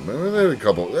 oh man, they had a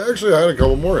couple. Actually, I had a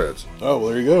couple more hits. Oh, well,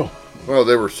 there you go. Well,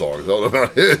 they were songs, all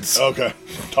about hits. Okay.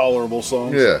 Tolerable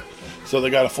songs. Yeah. So they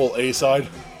got a full A side.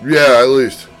 Yeah, at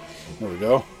least. There we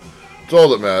go. It's all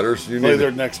that matters. You Play need.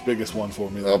 their next biggest one for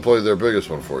me. I'll Then. play their biggest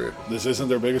one for you. This isn't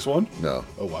their biggest one? No,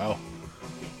 Oh, wow.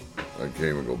 I can't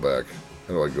even go back.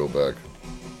 How do I go back?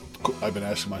 I've been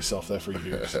asking myself that for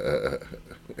years.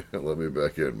 Let me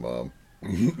back in, Mom.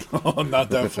 Oh, not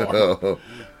that far. Oh.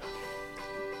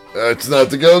 It's not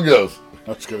the Go-Go's. I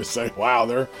was going to say, wow,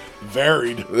 they're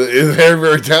varied. They're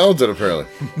very talented, apparently.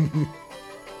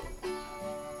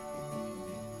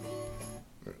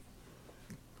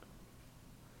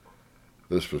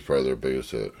 This was probably their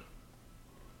biggest hit.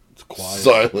 It's quiet.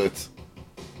 Silence.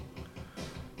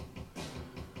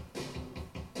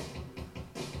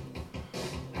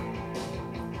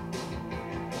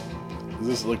 Is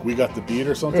this like We Got the Beat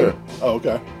or something? Yeah. Oh,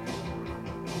 okay.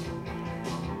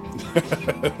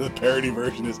 The parody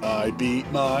version is I beat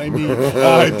my meat.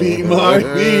 I beat my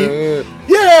meat.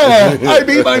 Yeah! Yeah, I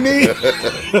beat my knee.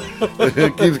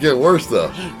 It keeps getting worse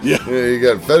though. Yeah. You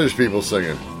got fetish people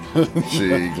singing.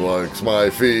 She likes my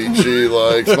feet. She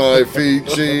likes my feet.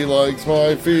 She likes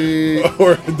my feet.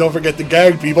 Or don't forget the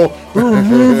gag people.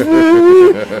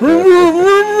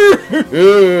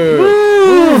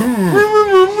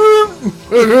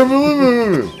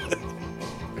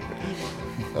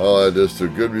 I'll add this to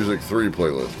Good Music 3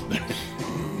 playlist.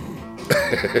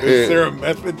 Is there a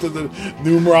method to the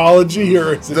numerology,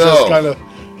 or is it No. just kind of?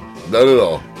 Not at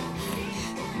all.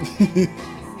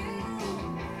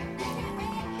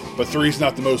 But 3's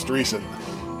not the most recent.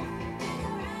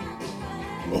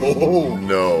 Oh,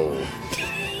 No.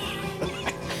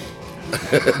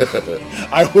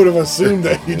 I would have assumed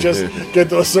that you just get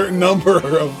to a certain number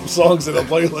of songs in a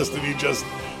playlist and you just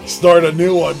start a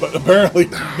new one, but apparently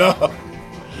no.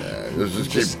 Let's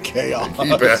just Just chaos.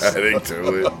 keep adding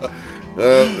to it.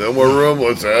 No more room.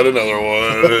 Let's add another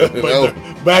one. No.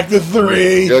 Back to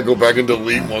 3. Gotta go back and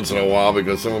delete once in a while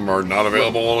because some of them are not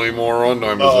available anymore on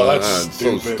Amazon. Oh, that's It's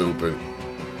so stupid. stupid.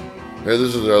 Hey,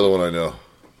 this is the other one I know.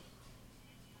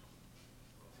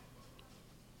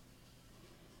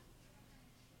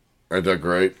 Ain't that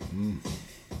great?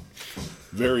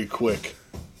 Very quick.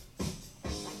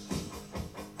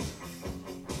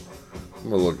 I'm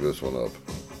gonna look this one up.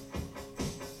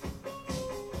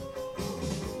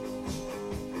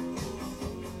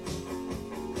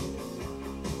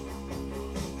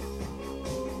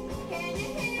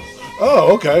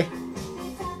 Oh, okay.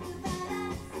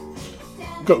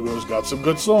 Go-Go's got some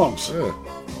good songs. Yeah.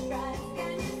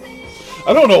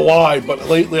 I don't know why, but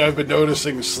lately I've been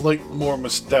noticing slight more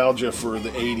nostalgia for the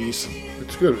 80s.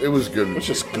 It's good. It was good. It's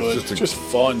just good. It's It's just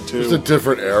fun, it's too. a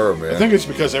different era, man. I think it's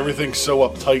because everything's so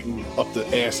uptight and up the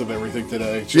ass of everything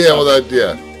today. It's just yeah, well, that,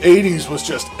 yeah. 80s was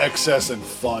just excess and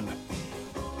fun.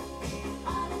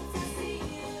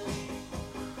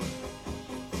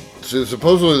 See,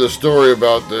 supposedly the story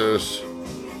about this,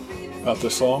 About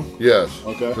this song? yes.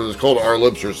 Okay. Because it's called Our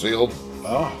Lips Are Sealed.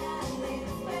 Ah.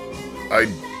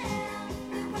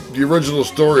 The original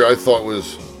story I thought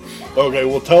was, Okay,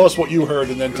 well, tell us what you heard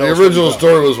and then tell the us what original you got.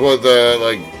 story was what the,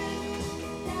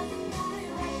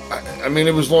 I mean,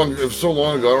 it was so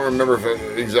long ago, I don't remember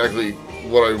exactly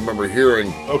what I remember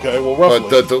hearing, Okay, well, roughly.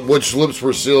 but that which lips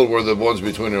were sealed were the ones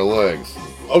between her legs.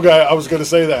 Okay, I was going to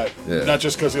say that. Yeah. Not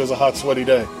just because it was a hot, sweaty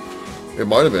day. It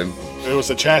might have been. It was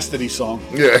a chastity song.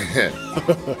 Yeah.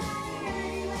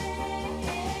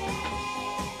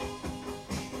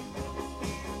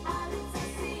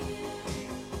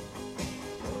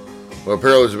 Well,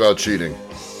 apparently it's about cheating.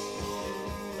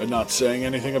 And not saying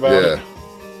anything about Yeah. it.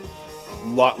 A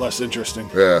lot less interesting.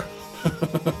 Yeah.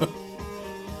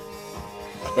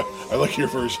 I like your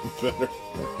version better.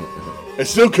 It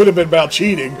still could have been about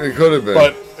cheating, It could have been.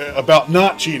 but about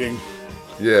not cheating.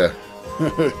 Yeah.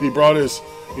 He brought his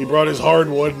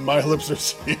hardwood and my lips are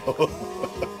sealed.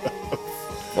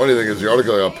 Funny thing is, the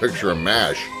article got a picture of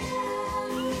MASH.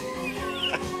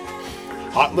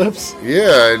 Hot lips?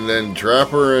 Yeah, and then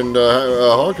Trapper and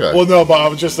Hawkeye. Well, no, but I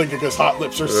was just thinking because hot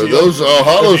lips are sealed. those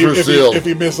hot lips are If sealed. If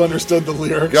you misunderstood the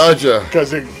lyrics. Gotcha.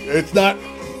 Because it's not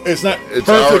It's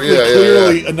perfectly yeah, yeah,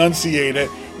 clearly enunciated.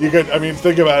 You could, I mean,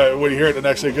 think about it when you hear it the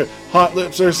next day. Hot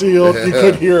lips are sealed. You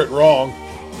could hear it wrong.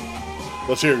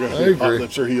 Let's hear it. I Go. agree. Hot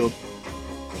lips are healed.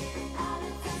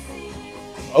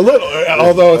 A little,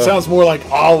 although it sounds more like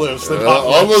olives than hot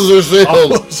lips. Olives are sealed.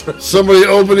 Olives are- Somebody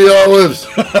open the olives.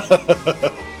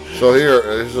 So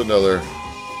here's another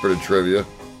bit of trivia.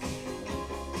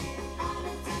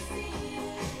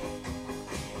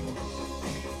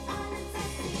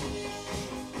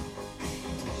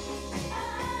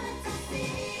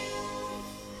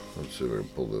 Let's see if I can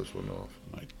pull this one off.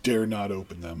 I dare not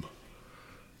open them.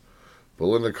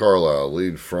 Belinda Carlisle,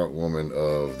 lead front woman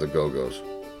of the Go-Go's.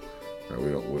 I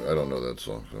don't know that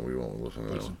song, so we won't listen to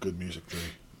that That's one. some good music too.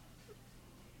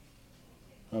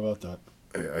 How about that?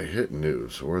 I hit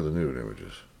nude, so where are the nude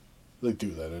images? They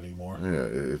do that anymore.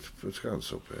 Yeah, it's gotten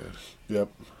so bad. Yep.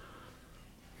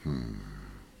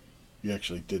 You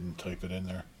actually didn't type it in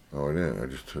there. Oh, I didn't. I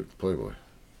just took Playboy.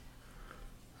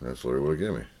 And that's literally what it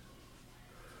gave me.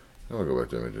 Now I'll go back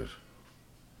to images.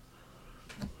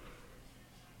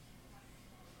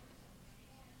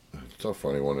 It's a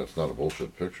funny one that's not a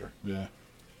bullshit picture. Yeah.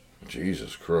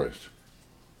 Jesus Christ.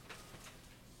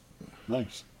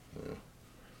 Nice.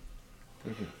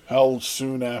 How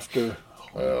soon after?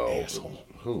 Oh, Asshole.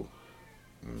 who?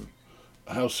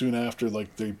 How soon after,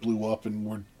 like, they blew up and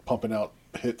were pumping out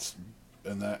hits,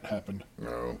 and that happened?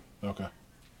 No. Okay.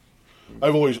 I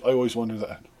always wondered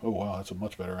that. Oh wow, that's a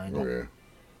much better angle. Oh, yeah.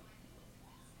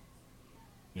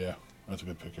 Yeah, that's a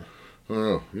good picture. I don't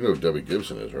know. You know who Debbie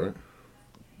Gibson is, right?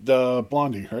 The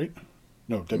Blondie, right?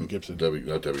 No, Debbie Gibson.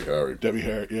 Not Debbie Harry. Debbie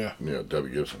Harry, yeah. Yeah, Debbie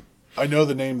Gibson. I know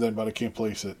the name then, but I can't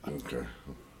place it. Okay.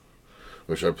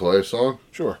 Should I play a song?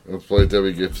 Sure. Let's play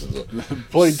Debbie Gibson song.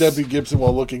 Play Debbie Gibson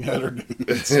while looking at her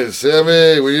nudes.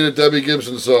 Sammy, we need a Debbie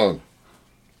Gibson song.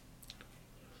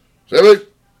 Sammy!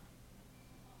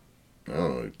 I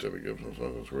don't know any Debbie Gibson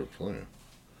songs that's worth playing.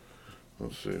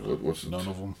 Let's see. What's None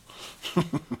of them.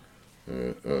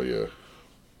 Oh, yeah.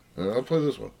 I'll play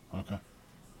this one. Okay.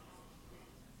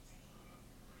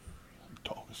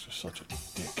 Dog is just such a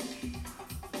dick.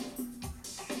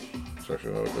 It's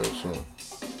actually not a bad song.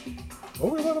 Oh,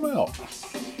 we let him out.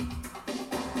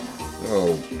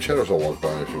 Oh, Cheddar's will walk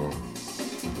by if you want.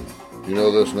 You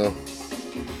know this now?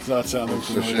 It's not sounding It's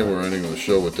a shame familiar. we're ending the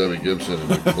show with Debbie Gibson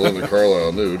and Belinda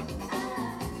Carlisle nude.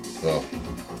 Oh,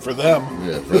 For them.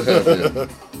 yeah, for them, yeah.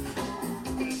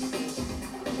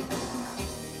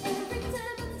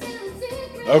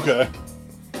 Okay.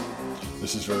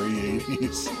 This is very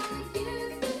 80s.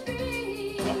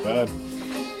 Not bad.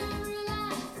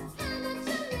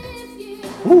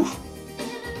 Whew.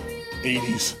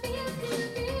 80s.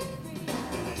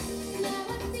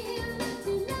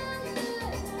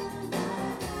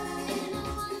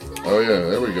 Oh yeah,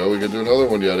 there we go. We can do another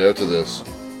one yet after this.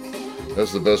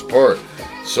 That's the best part.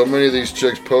 So many of these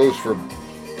chicks pose for.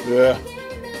 Yeah.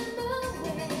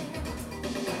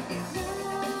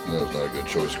 That's not a good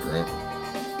choice, Grant.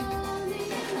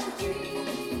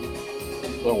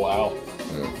 Oh, wow.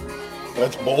 Yeah.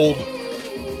 That's bold.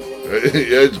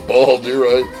 Yeah, it's bald. You're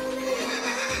right.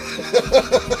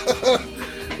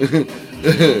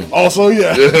 Also,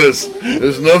 yeah. Yes,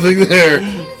 there's nothing there.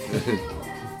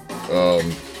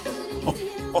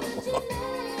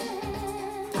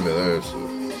 Yeah, that's.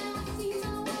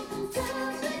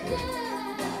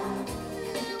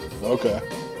 Okay.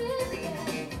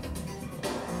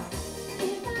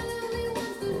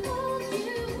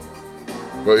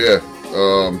 But yeah,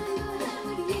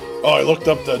 Oh, I looked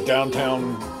up the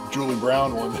downtown Julie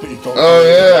Brown one that you told me.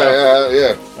 oh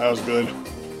yeah. That was good.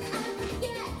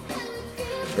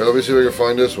 Here, let me see if I can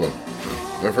find this one.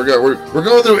 I forgot. We're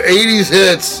going through 80s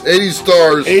hits, 80s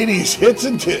stars. 80s hits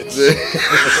and tits.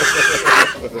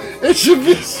 It should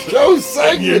be so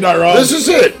segment. You're not wrong. This is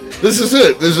it. This is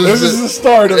it. This is the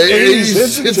start of 80s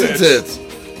hits and tits. tits.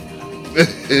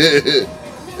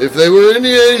 If they were in the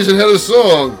 80s and had a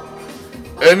song,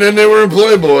 and then they were in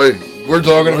Playboy, we're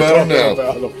talking about them now.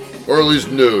 About 'em. Or at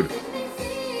least nude.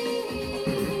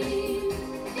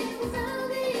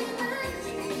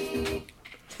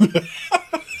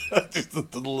 Just a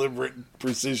deliberate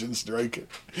precision strike.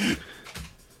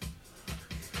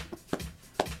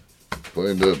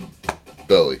 Playing the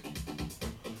belly.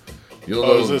 You don't Oh,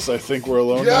 know is this I Think We're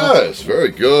Alone Now? Yes, very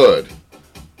good.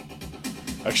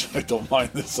 Actually, I don't mind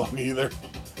this song either.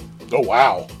 Oh,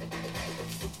 wow.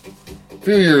 A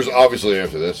few years, obviously,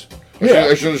 after this. Yeah.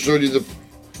 I should have showed you the.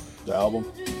 The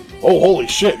album. Oh, holy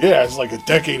shit. Yeah, it's like a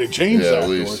decade of change Yeah, at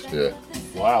afterwards. least. Yeah.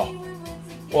 Wow.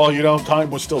 Well, you know, time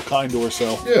was still kind to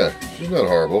herself. Yeah, she's not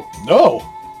horrible. No.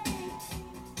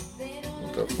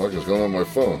 What the fuck is going on my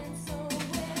phone?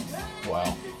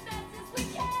 Wow.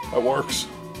 That works.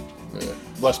 Yeah.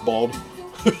 Less bald.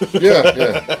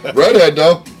 Yeah. Redhead,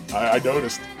 though. I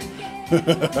noticed.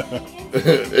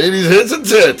 80s hits and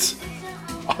tits.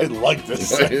 I like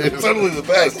this. It's totally the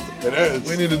best. It is.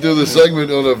 We need to do this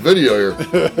segment on a video here.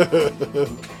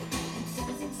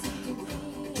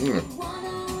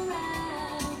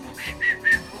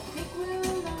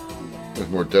 There's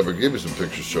more Debbie Gibson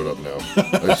pictures showed up now.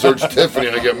 I searched Tiffany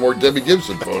and I get more Debbie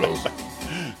Gibson photos.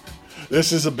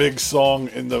 This is a big song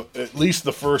in at least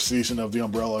the first season of the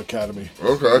Umbrella Academy.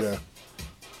 Okay. Yeah.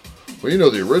 Well, you know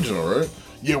the original, right?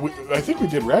 Yeah, I think we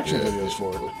did reaction videos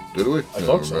for it. Did we? I don't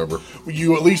thought so. remember.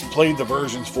 You at least played the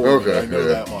versions for Okay, me. I know yeah.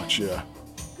 that much, yeah.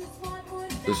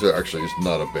 This actually is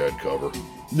not a bad cover.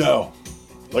 No.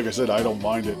 Like I said, I don't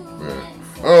mind it. Yeah.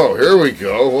 Oh, here we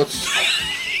go. What's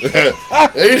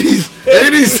 80s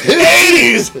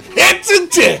 80s hits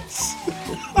and tits.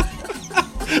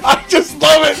 I just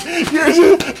love it.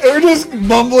 You're just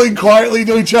mumbling quietly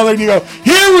to each other, and you go,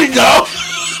 "Here we go."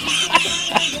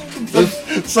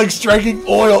 It's like striking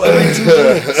oil every 2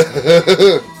 minutes.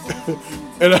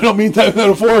 And I don't mean that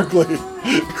metaphorically.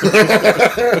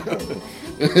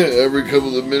 Every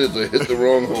couple of minutes I hit the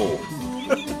wrong hole.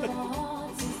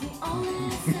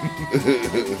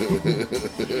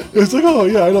 It's like, oh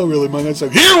yeah, I don't really mind that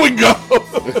song. Here we go.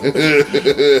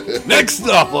 Next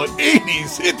up on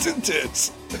 80s hits and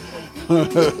tits.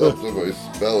 Somebody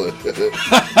spell it.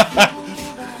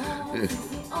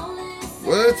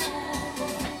 What?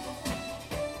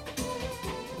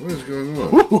 What is going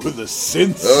on? Ooh, the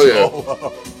synth Oh, yeah.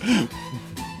 solo.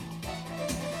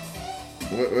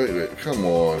 Wait. Come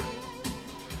on.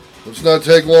 Let's not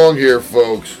take long here,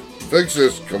 folks. Fix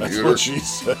this That's computer. what she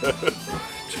said.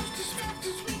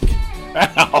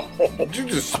 Did you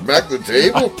just smack the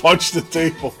table? Punch the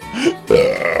table.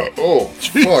 Oh,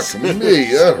 Jeez. fuck me.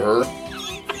 That hurt.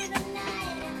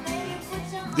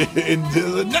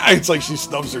 It's like she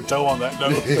stubs her toe on that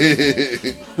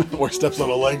note. Or steps on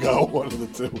a Lego. One of the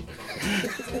two.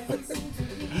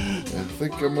 I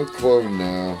think I'm a clone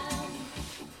now.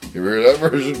 You hear that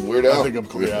version? Weird Al? I think I'm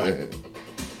clone, yeah.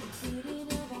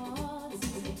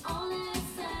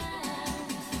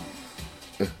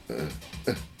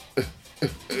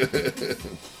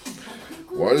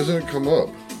 Why doesn't it come up?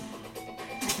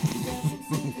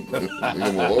 I think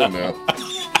I'm alone now.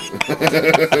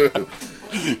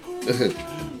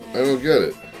 I don't get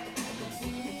it.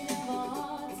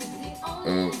 I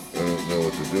don't know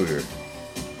what to do here.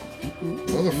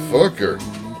 Motherfucker.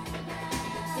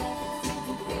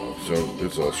 Oh, so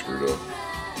it's all screwed up.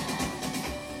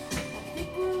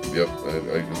 Yep,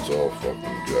 it's all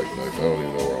fucking jackknife. I don't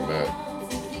even know where I'm at.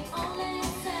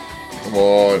 Come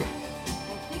on.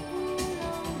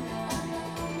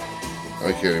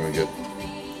 I can't even get...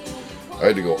 I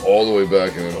had to go all the way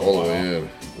back and then all the way in.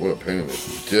 What a pain in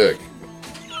the dick.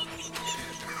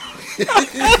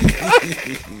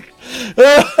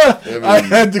 I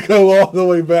had to go all the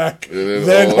way back,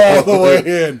 then all the way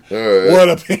in. Right. What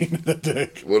a pain in the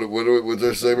dick. What's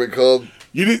their segment called?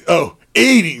 You did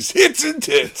 80s hits and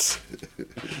tits.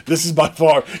 This is by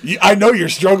far. I know you're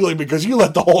struggling because you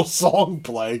let the whole song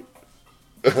play.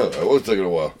 I was taking a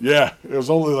while. Yeah, it was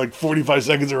only like 45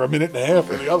 seconds or a minute and a half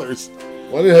for the others.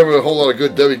 Well, I didn't have a whole lot of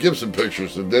good Debbie Gibson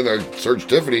pictures, and then I searched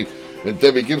Tiffany, and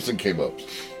Debbie Gibson came up.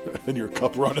 And your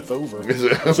cup runneth over.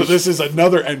 So this is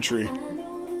another entry.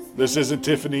 This isn't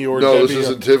Tiffany or No, Debbie. this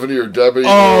isn't Tiffany or Debbie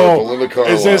or Belinda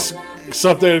Carlisle. Is this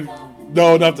something?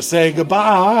 No, enough to say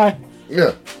goodbye.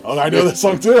 Yeah. Oh, I know this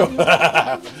song too.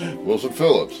 Wilson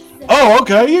Phillips. Oh,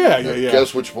 okay, yeah.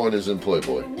 Guess which one is in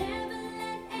Playboy?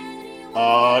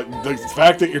 The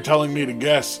fact that you're telling me to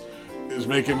guess is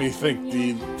making me think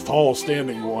the tall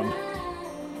standing one.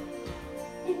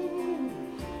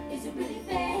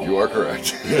 You are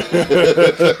correct.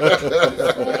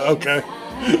 Okay.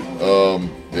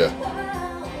 Yeah.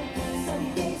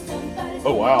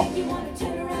 Oh, wow.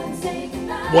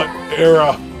 What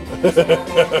era?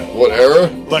 What era?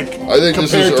 Like, I think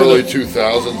this is compared to early the-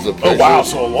 2000s. The Oh, picture. wow,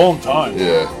 so a long time.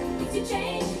 Yeah.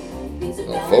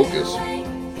 Oh, focus.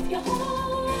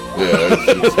 Yeah.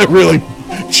 It's, Really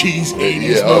cheese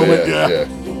 80s yeah. Oh, moment. yeah.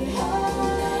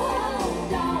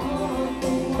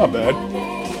 Not bad.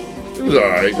 It was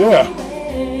alright. Yeah.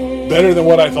 Better than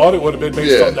what I thought it would have been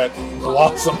based Yeah. on that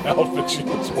Blossom outfit she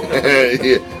was wearing.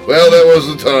 Yeah. Well, that was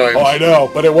the time. Oh, I know,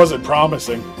 but it wasn't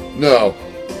promising. No.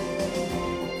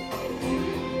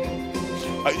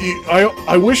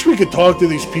 I wish we could talk to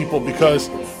these people because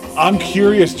I'm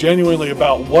curious genuinely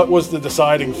about what was the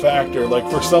deciding factor. Like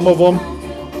for some of them,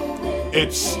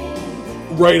 it's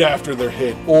right after their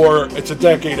hit, or it's a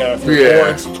decade after, Yeah. or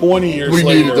it's 20 years We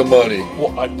later. needed the money.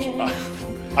 Well,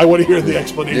 I want to hear the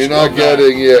explanation. You're not of that.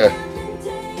 getting, yeah.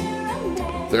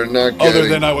 They're not getting. Other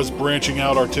than I was branching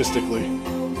out artistically.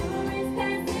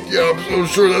 Yeah, I'm so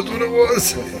sure that's what it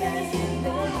was.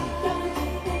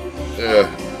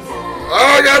 Yeah. Oh,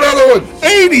 I got another one.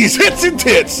 80s hits and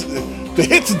tits. The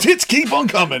hits and tits keep on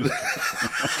coming.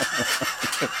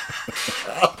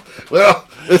 Well,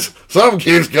 some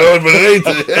keeps going, but it ain't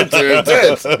the hits or the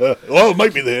tits. Well, it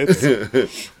might be the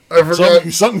hits. I forgot.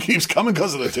 Something keeps coming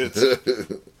because of the tits.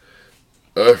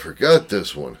 I forgot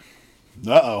this one.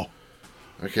 Uh-oh.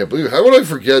 I can't believe it. How would I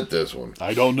forget this one?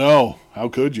 I don't know. How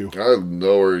could you? I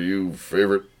know her, you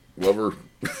favorite lover.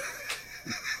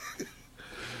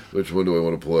 Which one do I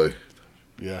want to play?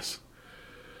 Yes.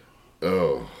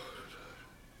 Oh.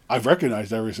 I've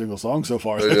recognized every single song so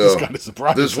far. I This know. is kind of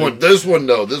surprising. This one,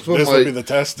 no. This one This might will be the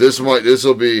test. This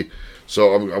will be.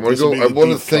 So I'm gonna This will go. be I the want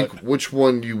to deep think cut. which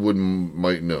one you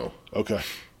might know. Okay.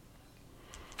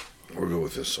 We'll go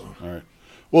with this song. All right.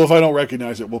 Well, if I don't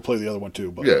recognize it, we'll play the other one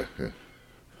too. But Yeah.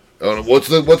 What's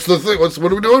the thing? What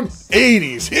are we doing?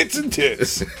 80s hits and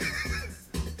tits.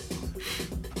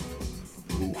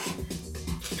 Oof.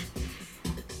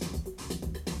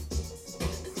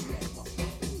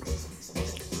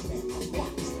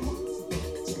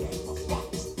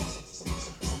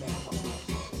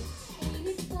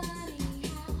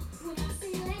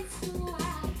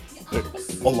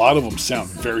 A lot of them sound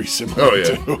very similar. Oh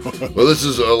yeah. Too. Well, this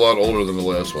is a lot older than the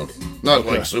last one. Not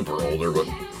Okay. like super older, but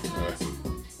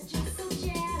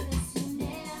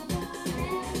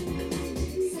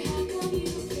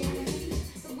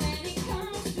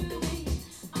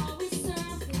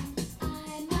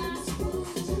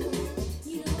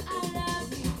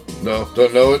No,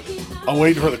 don't know it. I'm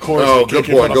waiting for the chorus. Oh, to good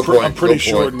kick in, point, but good point, I'm pretty good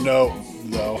sure point. no,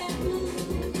 though.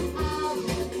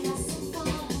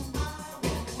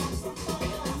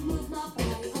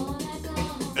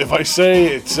 If I say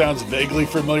it sounds vaguely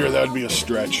familiar, that would be a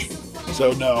stretch.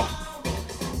 So no.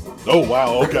 Oh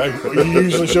wow, okay. Well, you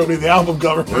usually show me the album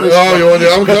cover first. Oh, you want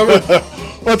the album cover?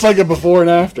 Well, it's like a before and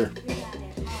after.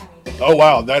 Oh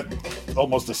wow, that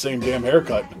almost the same damn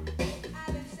haircut.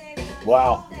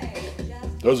 Wow,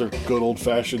 those are good old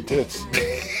fashioned tits.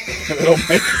 They don't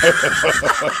make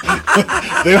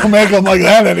they don't make them like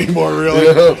that anymore, really.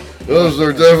 Yeah, those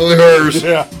are definitely hers.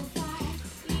 Yeah.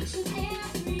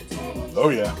 Oh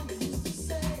yeah.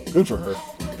 Good for her.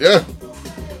 Yeah.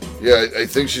 Yeah, I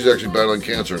think she's actually battling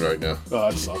cancer right now. Oh,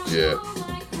 that sucks. Yeah.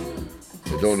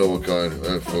 I don't know what kind.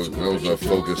 That was not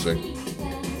focusing.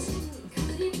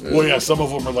 Well, yeah, some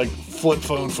of them are like flip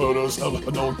phone photos of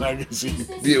an old magazine.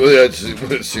 Yeah, well, that's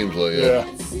what it seems like. Yeah.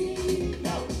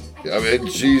 Yeah. I mean,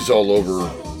 she's all over.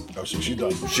 Oh, so she's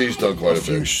done. She's done quite a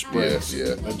few bit. sprints.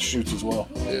 Yeah. And shoots as well.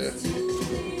 Yeah.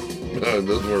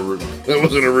 That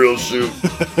wasn't a real shoot.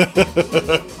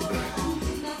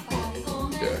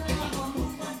 Yeah.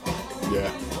 Yeah.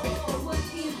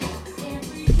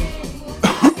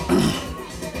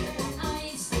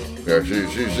 Yeah,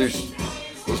 she's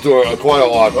was doing quite a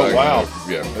lot. Oh, back wow.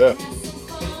 there. Yeah. Yeah.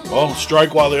 Well,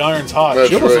 strike while the iron's hot. That's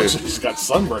She almost right. looks like she's got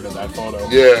sunburn in that photo.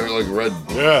 Yeah, like red.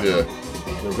 Yeah. Yeah.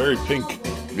 They're very pink.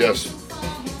 Yes.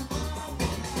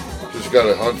 Just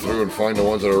gotta hunt through and find the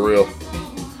ones that are real.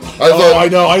 I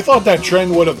know. I thought that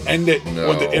trend would have ended when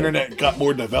No. the internet got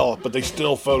more developed, but they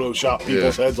still Photoshop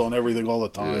people's heads on everything all the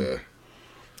time. Yeah.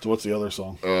 So what's the other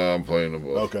song? I'm playing them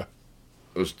both. Okay.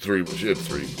 It was 3. She had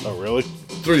 3. Oh, really?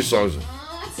 3 songs.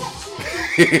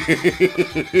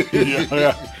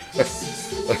 Yeah.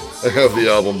 I have the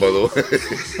album, by the way.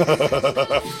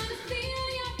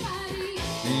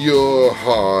 Your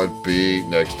heartbeat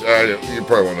next. You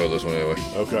probably won't know this one anyway.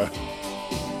 Okay.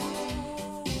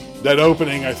 That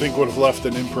opening, I think, would have left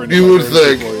an imprint. You if I would heard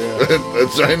it think.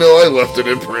 before, yeah. I know I left an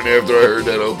imprint after I heard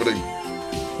that opening.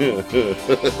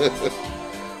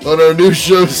 On our new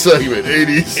show segment,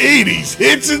 80s. 80s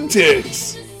hits and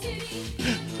tits.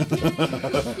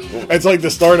 It's like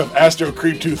the start of Astro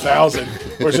Creep 2000,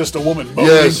 where it's just a woman moaning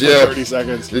Yes, for yeah. 30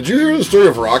 seconds. Did you hear the story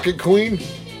of Rocket Queen?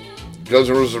 Guns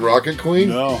N' Roses' Rocket Queen?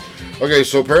 No. Okay,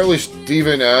 so apparently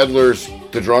Steven Adler's,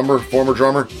 the drummer, former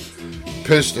drummer,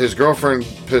 his girlfriend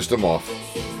pissed him off.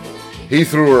 He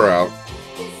threw her out.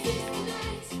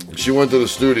 She went to the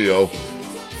studio,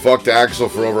 fucked Axl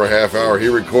for over a half hour. He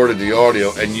recorded the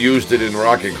audio and used it in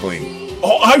Rocket Queen.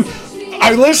 Oh, I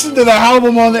listened to the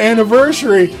album on the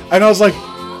anniversary, and I was like,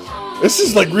 this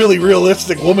is like really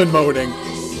realistic woman moaning.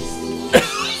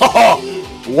 Oh,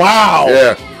 wow.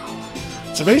 Yeah.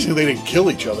 It's amazing they didn't kill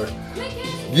each other.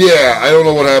 Yeah, I don't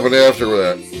know what happened after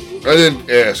that. I didn't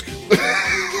ask.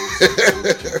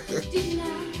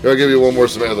 I'll give you one more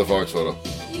Samantha Fox photo.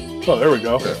 Oh, there we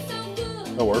go. Yeah.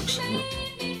 That works.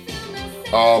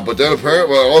 But then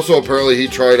apparently he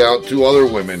tried out 2 other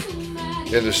women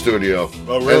in the studio.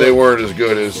 Oh, really? And they weren't as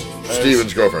good as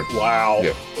Steven's girlfriend. Wow.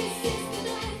 Yeah.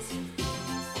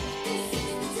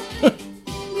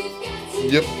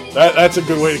 Yep. That's a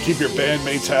good way to keep your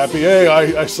bandmates happy. Hey,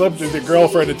 I slept with your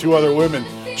girlfriend and 2 other women.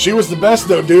 She was the best,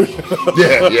 though, dude.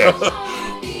 Yeah, yeah.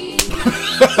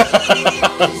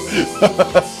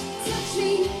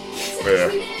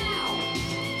 Yeah.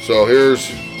 So here's...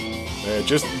 Yeah,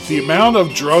 just the amount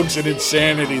of drugs and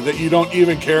insanity that you don't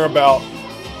even care about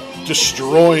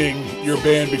destroying your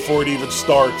band before it even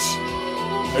starts.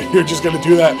 And you're just going to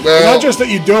do that. Well- Not just that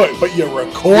you do it, but you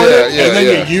record Yeah, it yeah, and then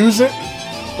yeah. you use it.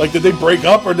 Like, did they break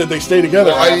up or did they stay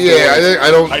together? I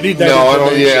don't... I need that No, I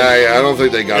don't... information. Yeah, I don't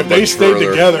think they got If they much stayed further.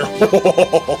 together.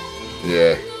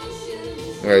 Yeah.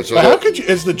 All right, so... But how could you,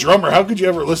 as the drummer, how could you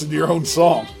ever listen to your own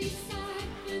song?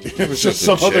 It's just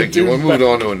some other check. dude. We moved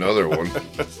on to another one.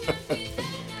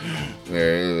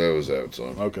 Yeah, that was that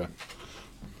song. Okay.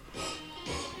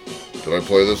 Did I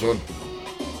play this one?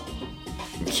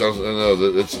 It sounds... No,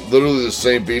 it's literally the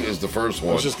same beat as the first I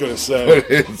one. was just going to say, But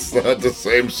it's not the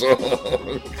same song.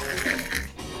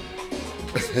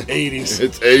 80s.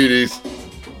 It's 80s.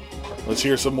 Let's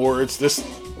hear some more. It's this.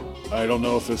 I don't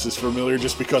know if this is familiar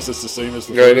just because it's the same as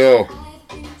the I first. know.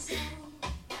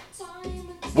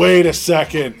 Wait a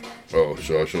second. Oh,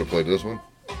 so I should have played this one?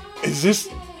 Is this...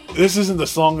 This isn't the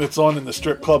song that's on in the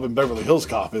strip club in Beverly Hills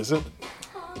Cop, is it?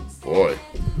 Boy.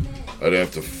 I'd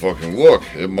have to fucking look.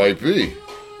 It might be.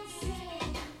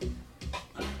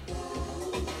 I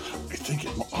think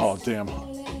it... Oh, damn.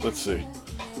 Let's see.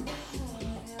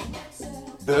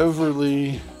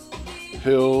 Beverly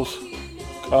Hills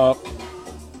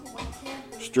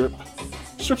Strip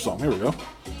song. Here we go.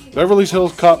 Beverly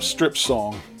Hills Cop strip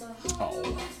song. Oh.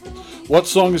 What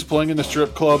song is playing in the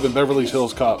strip club in Beverly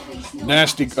Hills Cop?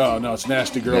 Nasty. Oh no, it's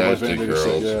Nasty Girl by Nasty Van Girls.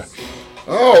 Dietersen. Yeah.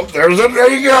 Oh, there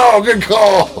you go. Good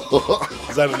call.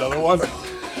 Is that another one?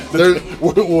 There-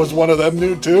 Was one of them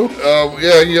new too?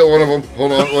 Yeah, you get one of them.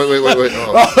 Hold on. Wait.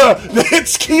 Oh.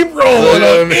 Let's keep rolling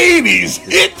Yeah. on 80s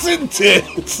hits and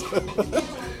tits.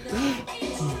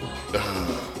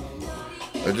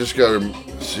 I just gotta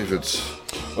see if it's.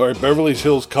 All right, Beverly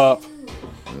Hills Cop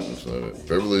That's not it.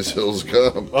 Beverly Hills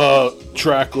Cop.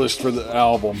 track list for the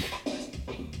album.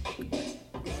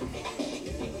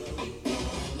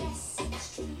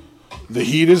 The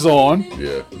Heat is on.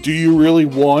 Yeah. Do You Really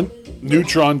Want?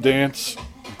 Neutron Dance,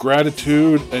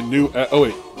 Gratitude, and New. Oh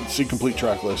wait, see complete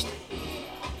track list.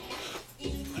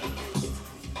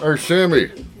 Hey,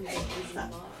 Sammy.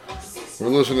 We're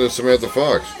listening to Samantha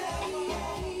Fox.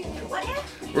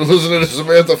 We're listening to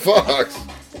Samantha Fox.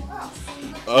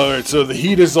 All right, so The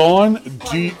Heat is on.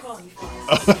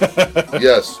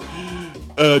 Yes.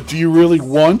 Do You Really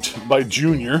Want by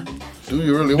Junior. Do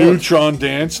you really want? Neutron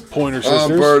Dance, Pointer I'm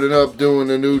Sisters. burning up doing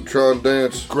the neutron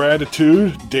dance.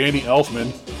 Gratitude, Danny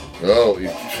Elfman. Oh,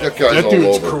 that guy's That all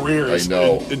dude's over. career is I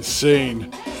know. insane.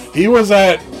 He was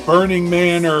at Burning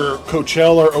Man or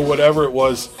Coachella or whatever it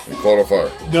was. He caught on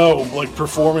fire. No, like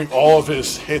performing all of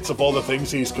his hits of all the things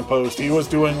he's composed. He was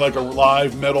doing like a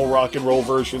live metal rock and roll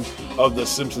version of the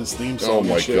Simpsons theme song. Oh and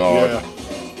my shit. God. Yeah.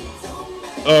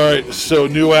 All right, so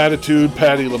New Attitude,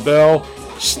 Patti LaBelle.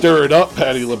 Stir It Up,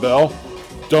 Patti LaBelle.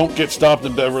 Don't Get Stopped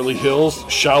in Beverly Hills,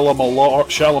 Shalamar.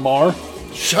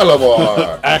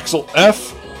 Shalamar. Axel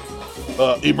F.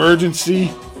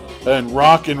 Emergency, and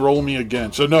Rock and Roll Me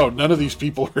Again. So no, none of these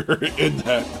people are in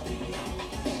that.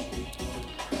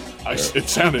 It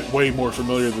sounded way more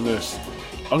familiar than this.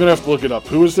 I'm gonna have to look it up.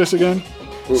 Who is this again?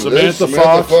 Who, Samantha this?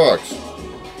 Fox. Fox.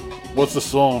 What's the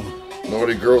song?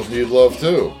 Naughty Girls Need Love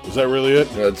Too. Is that really it?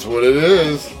 That's what it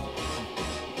is.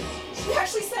 She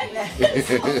actually sang that.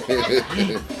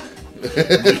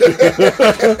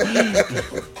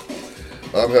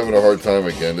 I'm having a hard time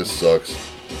again. This sucks.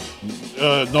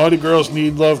 Naughty Girls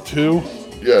Need Love Too.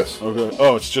 Yes. Okay.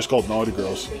 Oh, it's just called Naughty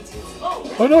Girls.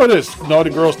 Oh no, it is. Naughty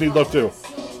Girls Need Love Too.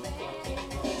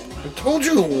 I told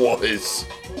you it was.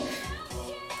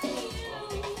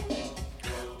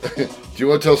 Do you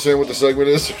want to tell Sam what the segment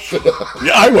is?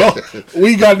 Yeah, I will.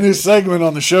 We got a new segment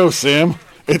on the show, Sam.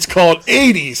 It's called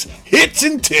 80s Hits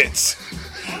and Tits.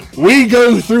 We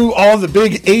go through all the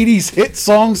big 80s hit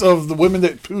songs of the women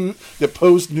that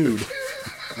posed nude.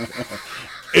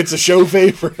 It's a show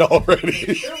favorite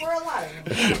already. There were a lot of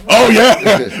them. Oh,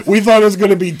 yeah. We thought it was going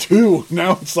to be 2.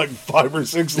 Now it's like 5 or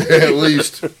 6. At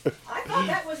least. I thought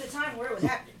that was the time where it was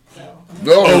happening. So.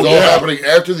 No, it was all yeah. happening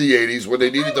after the 80s when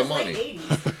they needed the money. Late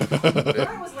 80s.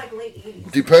 Mine was like late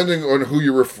 80s. Depending on who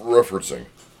you're referencing.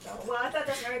 Well, I thought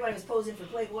that's when everybody was posing for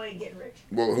Playboy and getting rich.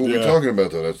 Well, who are we Yeah. talking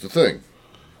about, though? That's the thing.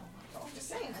 I'm just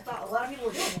saying. I thought a lot of people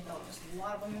were doing it, though. Just a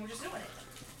lot of women were just doing it.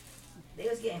 They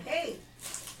was getting paid.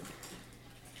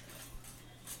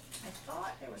 I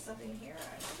thought there was something here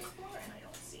I was looking for, and I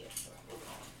don't see it. So hold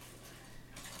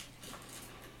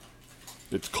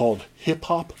on. It's called hip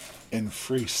hop and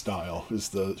freestyle is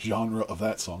the genre of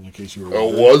that song, in case you were Oh,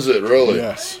 wondering. was it really?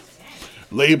 Yes.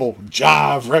 Label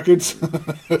Jive Records.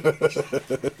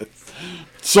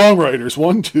 Songwriters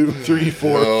 1, 2, 3,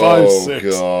 4, 5, 6.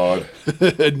 God.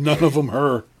 And none of them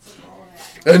her.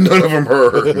 And none of them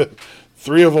heard.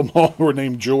 3 of them all were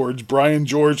named George. Brian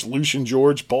George, Lucian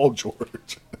George, Paul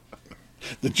George.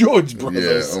 The George Yeah,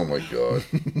 brothers. oh my God.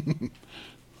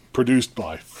 Produced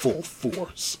by Full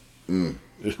Force.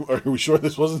 Are we sure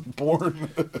this wasn't Born?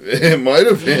 It might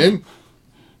have been.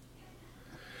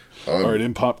 All right,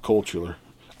 in pop culture.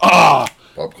 Pop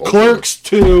culture. Clerks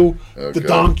 2, Okay. the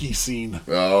donkey scene.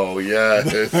 Oh,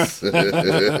 yes.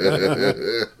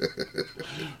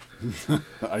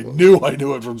 I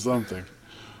knew it from something.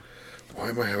 Why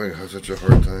am I having such a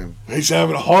hard time? He's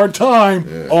having a hard time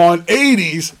on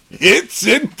 80s hits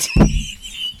and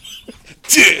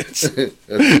tits. That's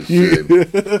a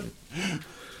shame.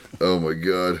 Oh my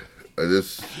God.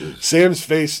 Sam's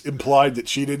face implied that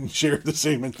she didn't share the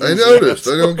same I enthusiasm. noticed.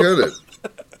 I don't get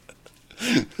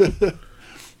it.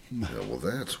 Yeah, well,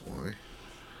 that's why.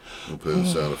 We'll play the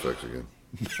sound effects again.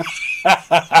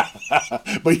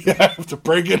 But you have to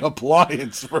break an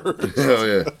appliance first. Oh,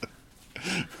 yeah.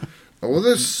 Oh, well,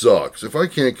 this sucks. If I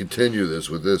can't continue this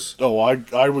with this. Oh,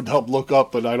 I would help look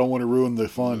up, but I don't want to ruin the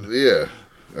fun. Yeah,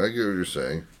 I get what you're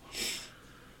saying.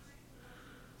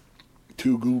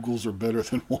 2 Googles are better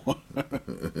than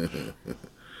 1.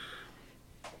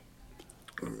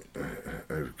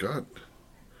 got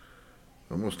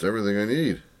almost everything I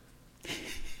need.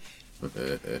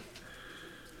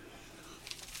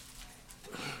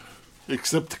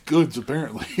 Except the goods,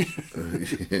 apparently.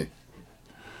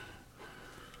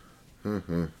 Let's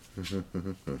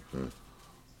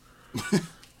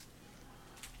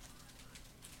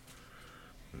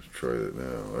try it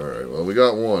now. All right. Well, we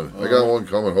got one. I got one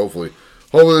coming. Hopefully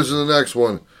this is the next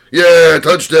one. Yeah,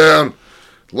 touchdown.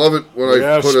 Love it when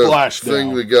I put a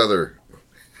thing together.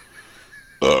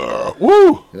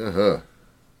 Woo! Uh-huh.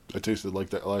 I tasted like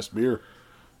that last beer.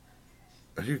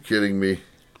 Are you kidding me?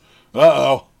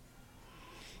 Uh-oh.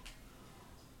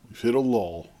 We've hit a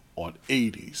lull on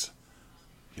 80s.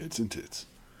 Hits and tits.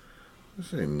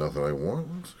 This ain't nothing I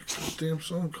want. What's this damn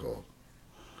song called?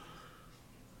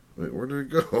 Wait, where did it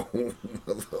go? What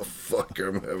the fuck?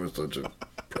 I'm having such a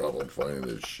problem finding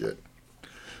this shit.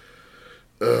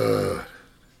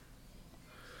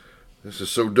 This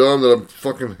is so dumb that I'm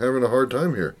fucking having a hard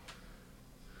time here.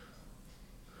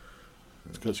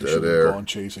 It's because you should have gone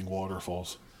chasing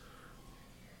waterfalls.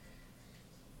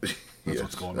 Yes,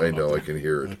 what's going on I know. out I there. can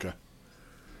hear it. Okay.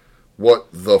 What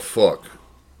the fuck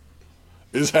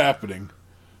is happening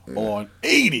on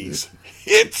 80s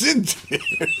hits and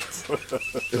tits?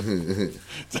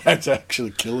 That's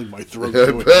actually killing my throat.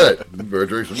 I bet. You better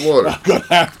drink some water. I'm going to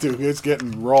have to. It's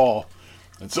getting raw.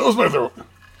 And so is my throat.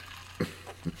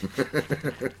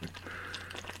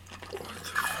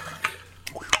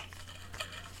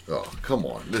 Oh, come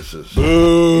on. This is...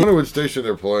 Boo. I wonder what station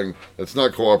they're playing that's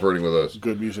not cooperating with us.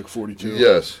 Good Music 42.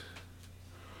 Yes.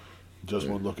 Just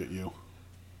one look at you.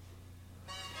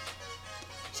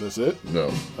 Is this it?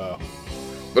 No. Oh.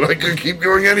 But I could keep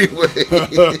going anyway.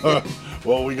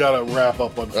 Well, we got to wrap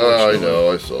up, unfortunately. I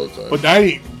know. I saw the time. But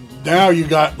now you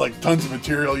got like tons of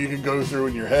material you can go through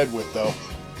in your head with, though.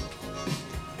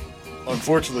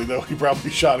 Unfortunately, though, he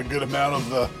probably shot a good amount of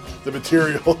the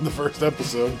material in the first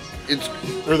episode.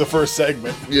 Or the first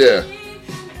segment. Yeah.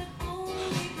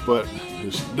 But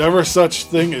there's never such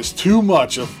thing as too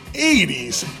much of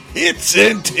 80s hits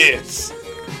and tits.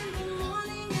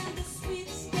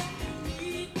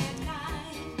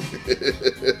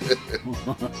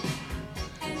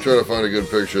 Trying to find a good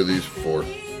picture of these four.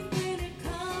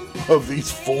 Of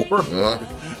these four? Uh-huh.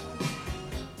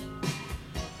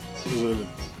 Is it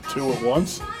two at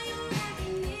once?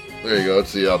 There you go.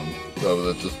 It's the album. Oh,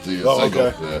 that's just the single.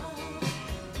 Okay. Yeah.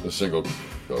 The single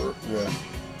cover. Yeah.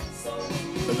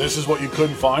 And this is what you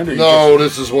couldn't find? Or No,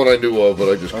 this is one I knew of, but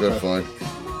I just couldn't find.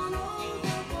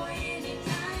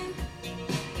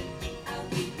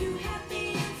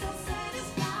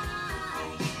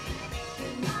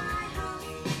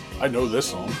 I know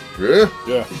this song. Yeah?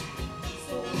 Yeah.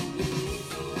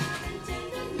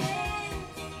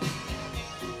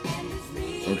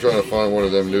 I'm trying to find one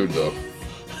of them nude, though.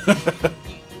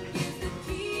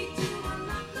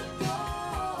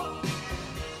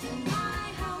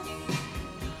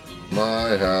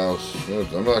 My house.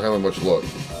 I'm not having much luck.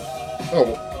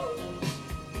 Oh.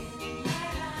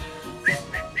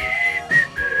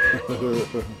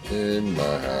 In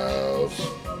my house.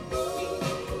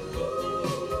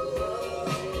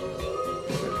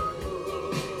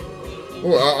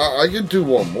 Well, I can do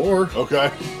one more.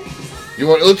 Okay. You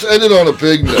want? Let's end it on a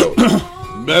big note.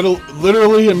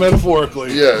 Literally and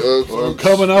metaphorically. Yeah. We're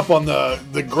coming up on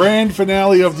the grand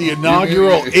finale of the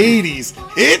inaugural 80s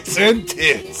hits and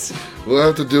tits. We'll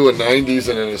have to do a 90s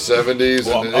and then a 70s.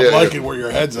 Well, and I'm liking where your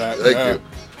head's at. Thank you.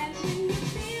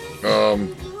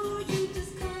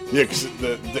 Yeah, because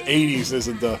the 80s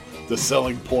isn't the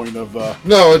selling point of...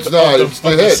 no, it's not. It's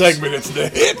the hits. Segment. It's the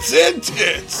hits and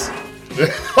tits.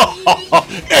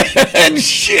 And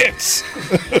shits.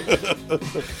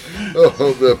 Oh,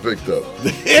 hope that picked up.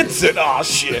 The hits and aw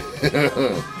shit.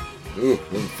 Ooh,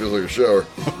 it feels like a shower.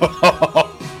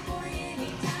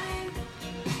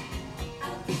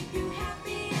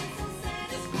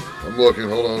 I'm looking.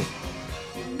 Hold on.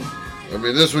 I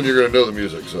mean, this one you're going to know the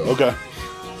music, so. Okay.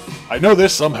 I know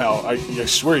this somehow. I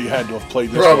swear you had to have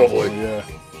played this. Probably. One. Yeah.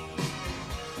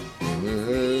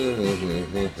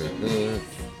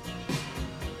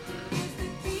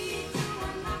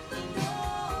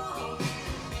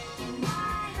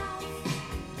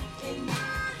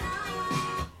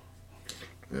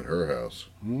 In her house.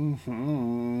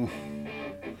 Mm-hmm.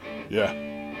 Yeah.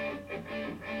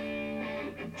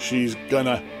 She's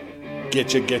gonna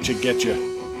get you.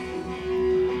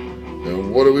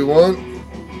 And what do we want?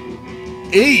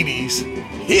 80s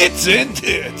hits and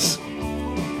tits.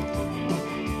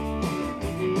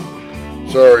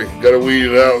 Sorry, gotta weed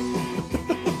it out.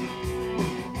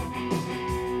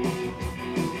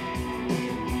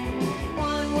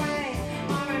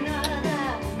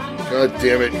 God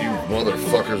damn it, you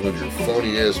motherfuckers with your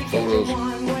phony ass photos.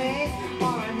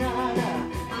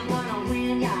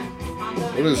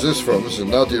 What is this from? This is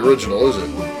not the original, is it?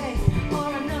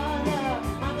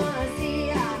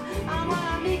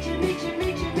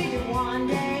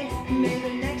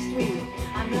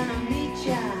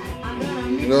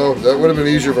 You know, that would have been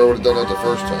easier if I would have done that the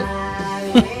first time.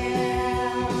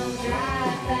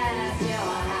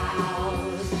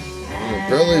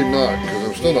 Apparently not, because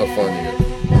I'm still not finding it.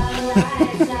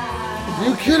 Are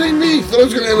you kidding me? Thought I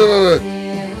was going to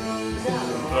end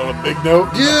On a big note?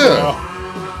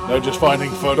 Yeah. No, just finding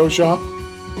Photoshop?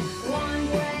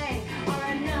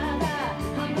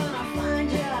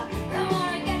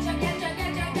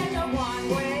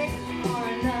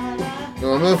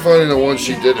 No, I'm not finding the one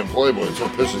she did in Playboy. It's so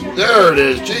pissing me. There it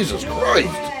is. Jesus Christ.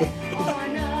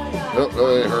 Nope,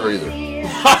 that ain't her either.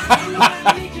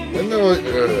 I know it.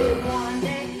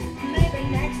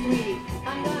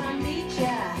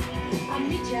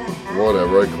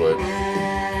 Whatever, I quit.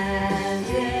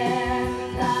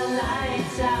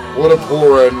 What a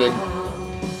poor ending.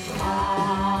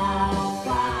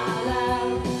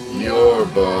 Your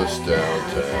bus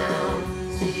downtown.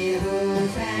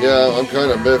 Yeah, I'm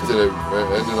kind of miffed that it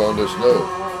ended on this note.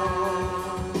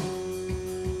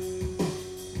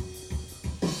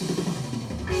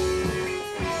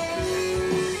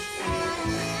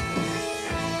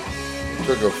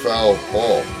 Took a foul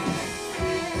ball.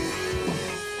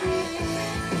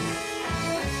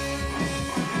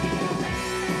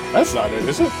 That's not it,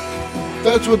 is it?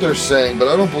 That's what they're saying, but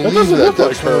I don't believe doesn't that. look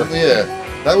like That's her. Yeah,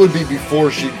 that would be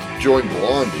before she joined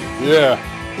Blondie. Yeah.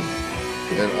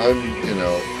 And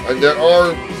and there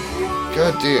are,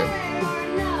 goddamn.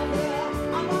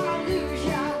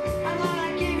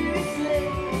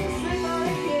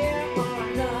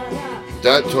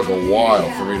 That took a while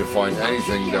for me to find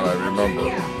anything that I remember.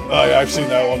 Oh, yeah, I've seen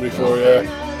that one before, yeah.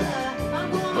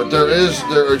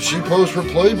 But she posed for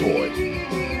Playboy.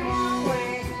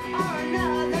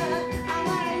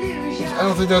 I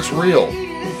don't think that's real.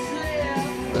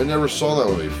 I never saw that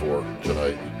one before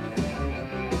tonight.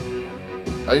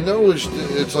 I know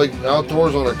it's like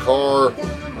outdoors on a car,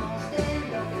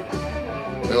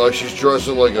 and like she's dressed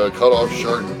in like a cut-off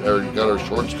shirt, or got her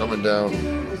shorts coming down.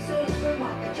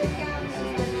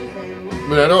 I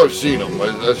mean, I know I've seen them.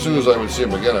 As soon as I would see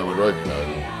them again, I would recognize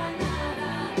them.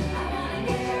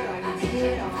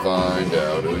 Find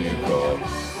out who you call.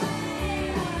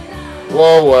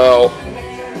 Whoa, well.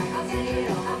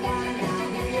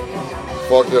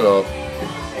 Fucked it up.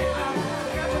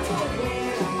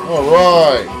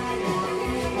 Alright.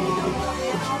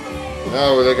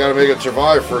 Now they gotta make it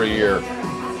survive for a year.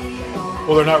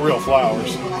 Well, they're not real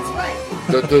flowers. That's right.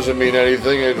 That doesn't mean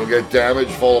anything. It'll get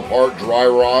damaged, fall apart, dry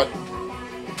rot.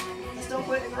 Just don't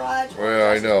put it in the garage. Yeah,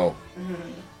 I know.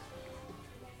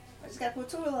 I just gotta put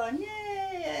toilet on.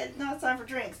 Yay! Now it's time for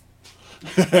drinks. I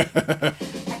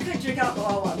could drink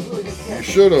alcohol while I'm really good. You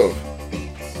should have.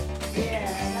 Yeah,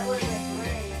 that would have been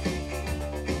great.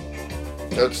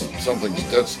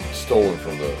 That's stolen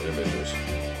from the images.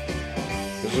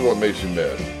 This is what makes you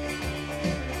mad.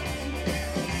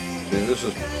 See, this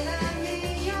is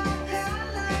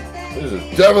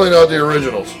definitely not the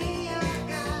originals.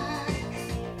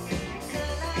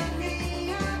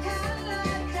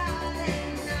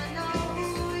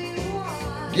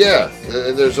 Yeah,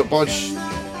 and there's a bunch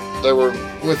that were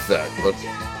with that, but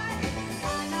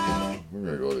we're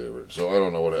gonna go there. So I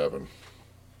don't know what happened.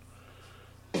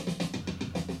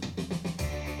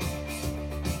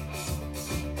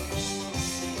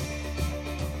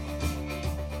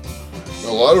 A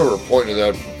lot of them are pointing to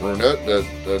that brunette.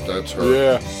 That's her.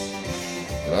 Yeah.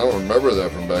 And I don't remember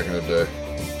that from back in the day.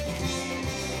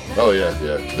 Oh yeah.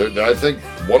 I think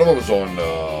one of them was on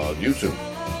YouTube.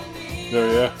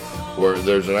 Oh, yeah. Where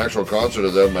there's an actual concert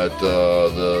of them at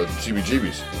the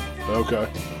CBGB's. Okay.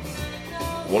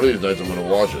 One of these nights I'm going to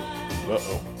watch it.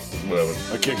 Uh-oh. Whatever.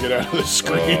 I can't get out of the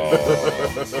screen.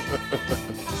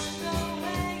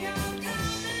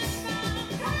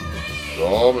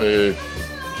 Saw me.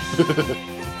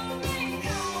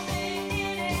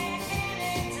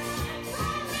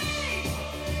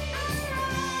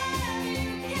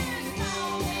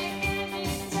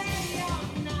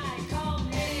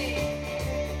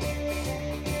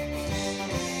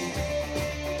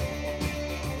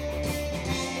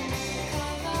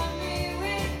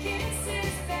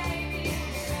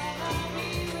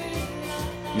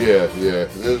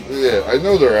 Yeah. I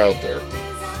know they're out there. I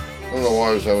don't know why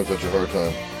I was having such a hard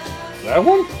time. That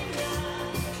one?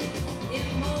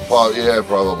 Yeah,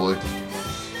 probably.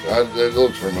 It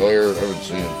looks familiar. I haven't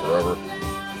seen it forever.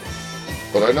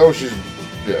 But I know she's,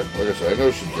 like I said, I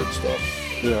know she did stuff.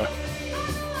 Yeah.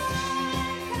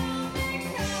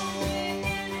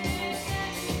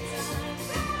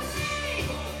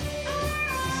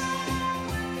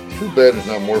 Too bad there's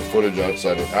not more footage out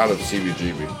of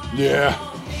CBGB. Yeah.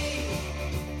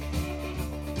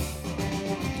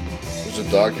 There's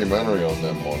a documentary on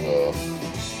them on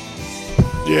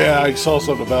Yeah, I saw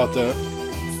something about that.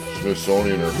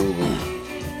 Smithsonian or Hulu.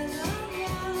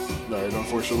 All right,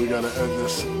 unfortunately, we got to end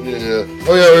this. Yeah.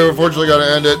 Oh yeah, we unfortunately got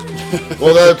to end it.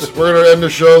 Well, we're gonna end the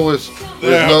show with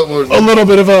Yeah, a little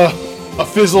bit of a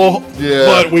fizzle. Yeah.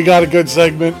 But we got a good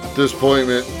segment.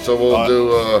 disappointment. So we'll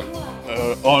do.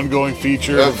 Ongoing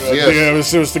feature. Yes. Yeah,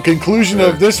 it was the conclusion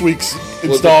of this week's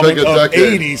We'll installment pick a of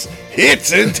decade. 80s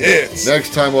hits and tits.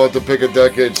 Next time we'll have to pick a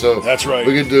decade. So That's right.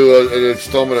 We can do an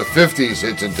installment of 50s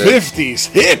hits and tits. 50s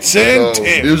hits and So,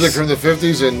 tits. music from the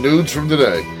 50s and nudes from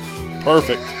today.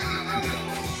 Perfect.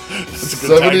 That's a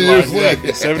good 70 years tagline. later.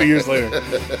 Yeah, 70 years later.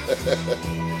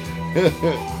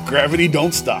 Gravity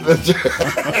don't stop.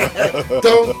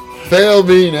 Don't fail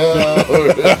me now.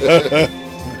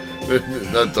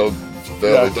 Not don't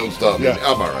fail Yeah. me, don't stop me. Yeah.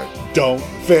 I'm all right. Don't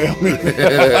fail me.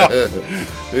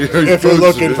 If you're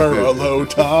looking for a low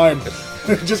time,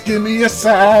 just give me a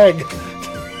sag.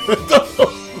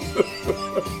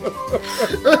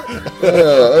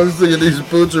 I was thinking these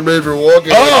boots are made for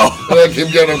walking. Oh! And I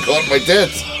keep getting them caught in my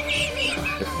tits.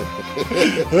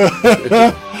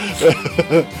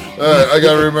 I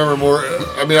gotta remember more.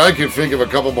 I mean, I can think of a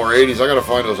couple more 80s. I gotta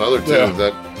find those other two Yeah.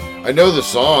 that I know the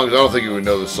songs. I don't think you would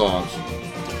know the songs.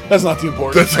 That's not the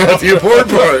important. That's not the important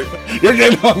part. You're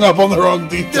getting hung up on the wrong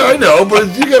detail. Yeah, I know, but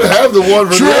you gotta have the one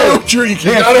for the other. True. You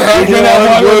can't. gotta have you can't have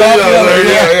one one without with the the other.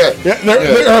 other.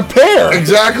 Yeah. They're a pair.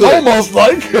 Exactly. Almost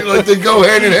like. Like they go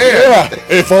hand in hand.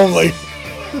 Yeah. If only.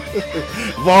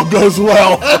 If all goes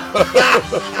well.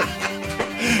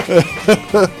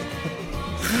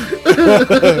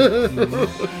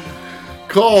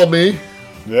 Call me,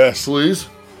 Yes. please.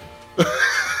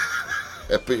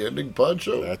 Happy Ending Pod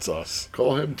Show. That's us.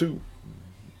 Call him too.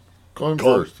 Call him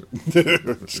Call- first.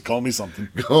 Just call me something.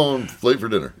 Go on late for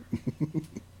dinner.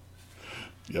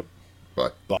 Yep. Bye.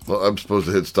 Well, I'm supposed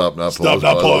to hit stop, not Stop, pause.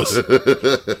 not by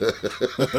the way. pause.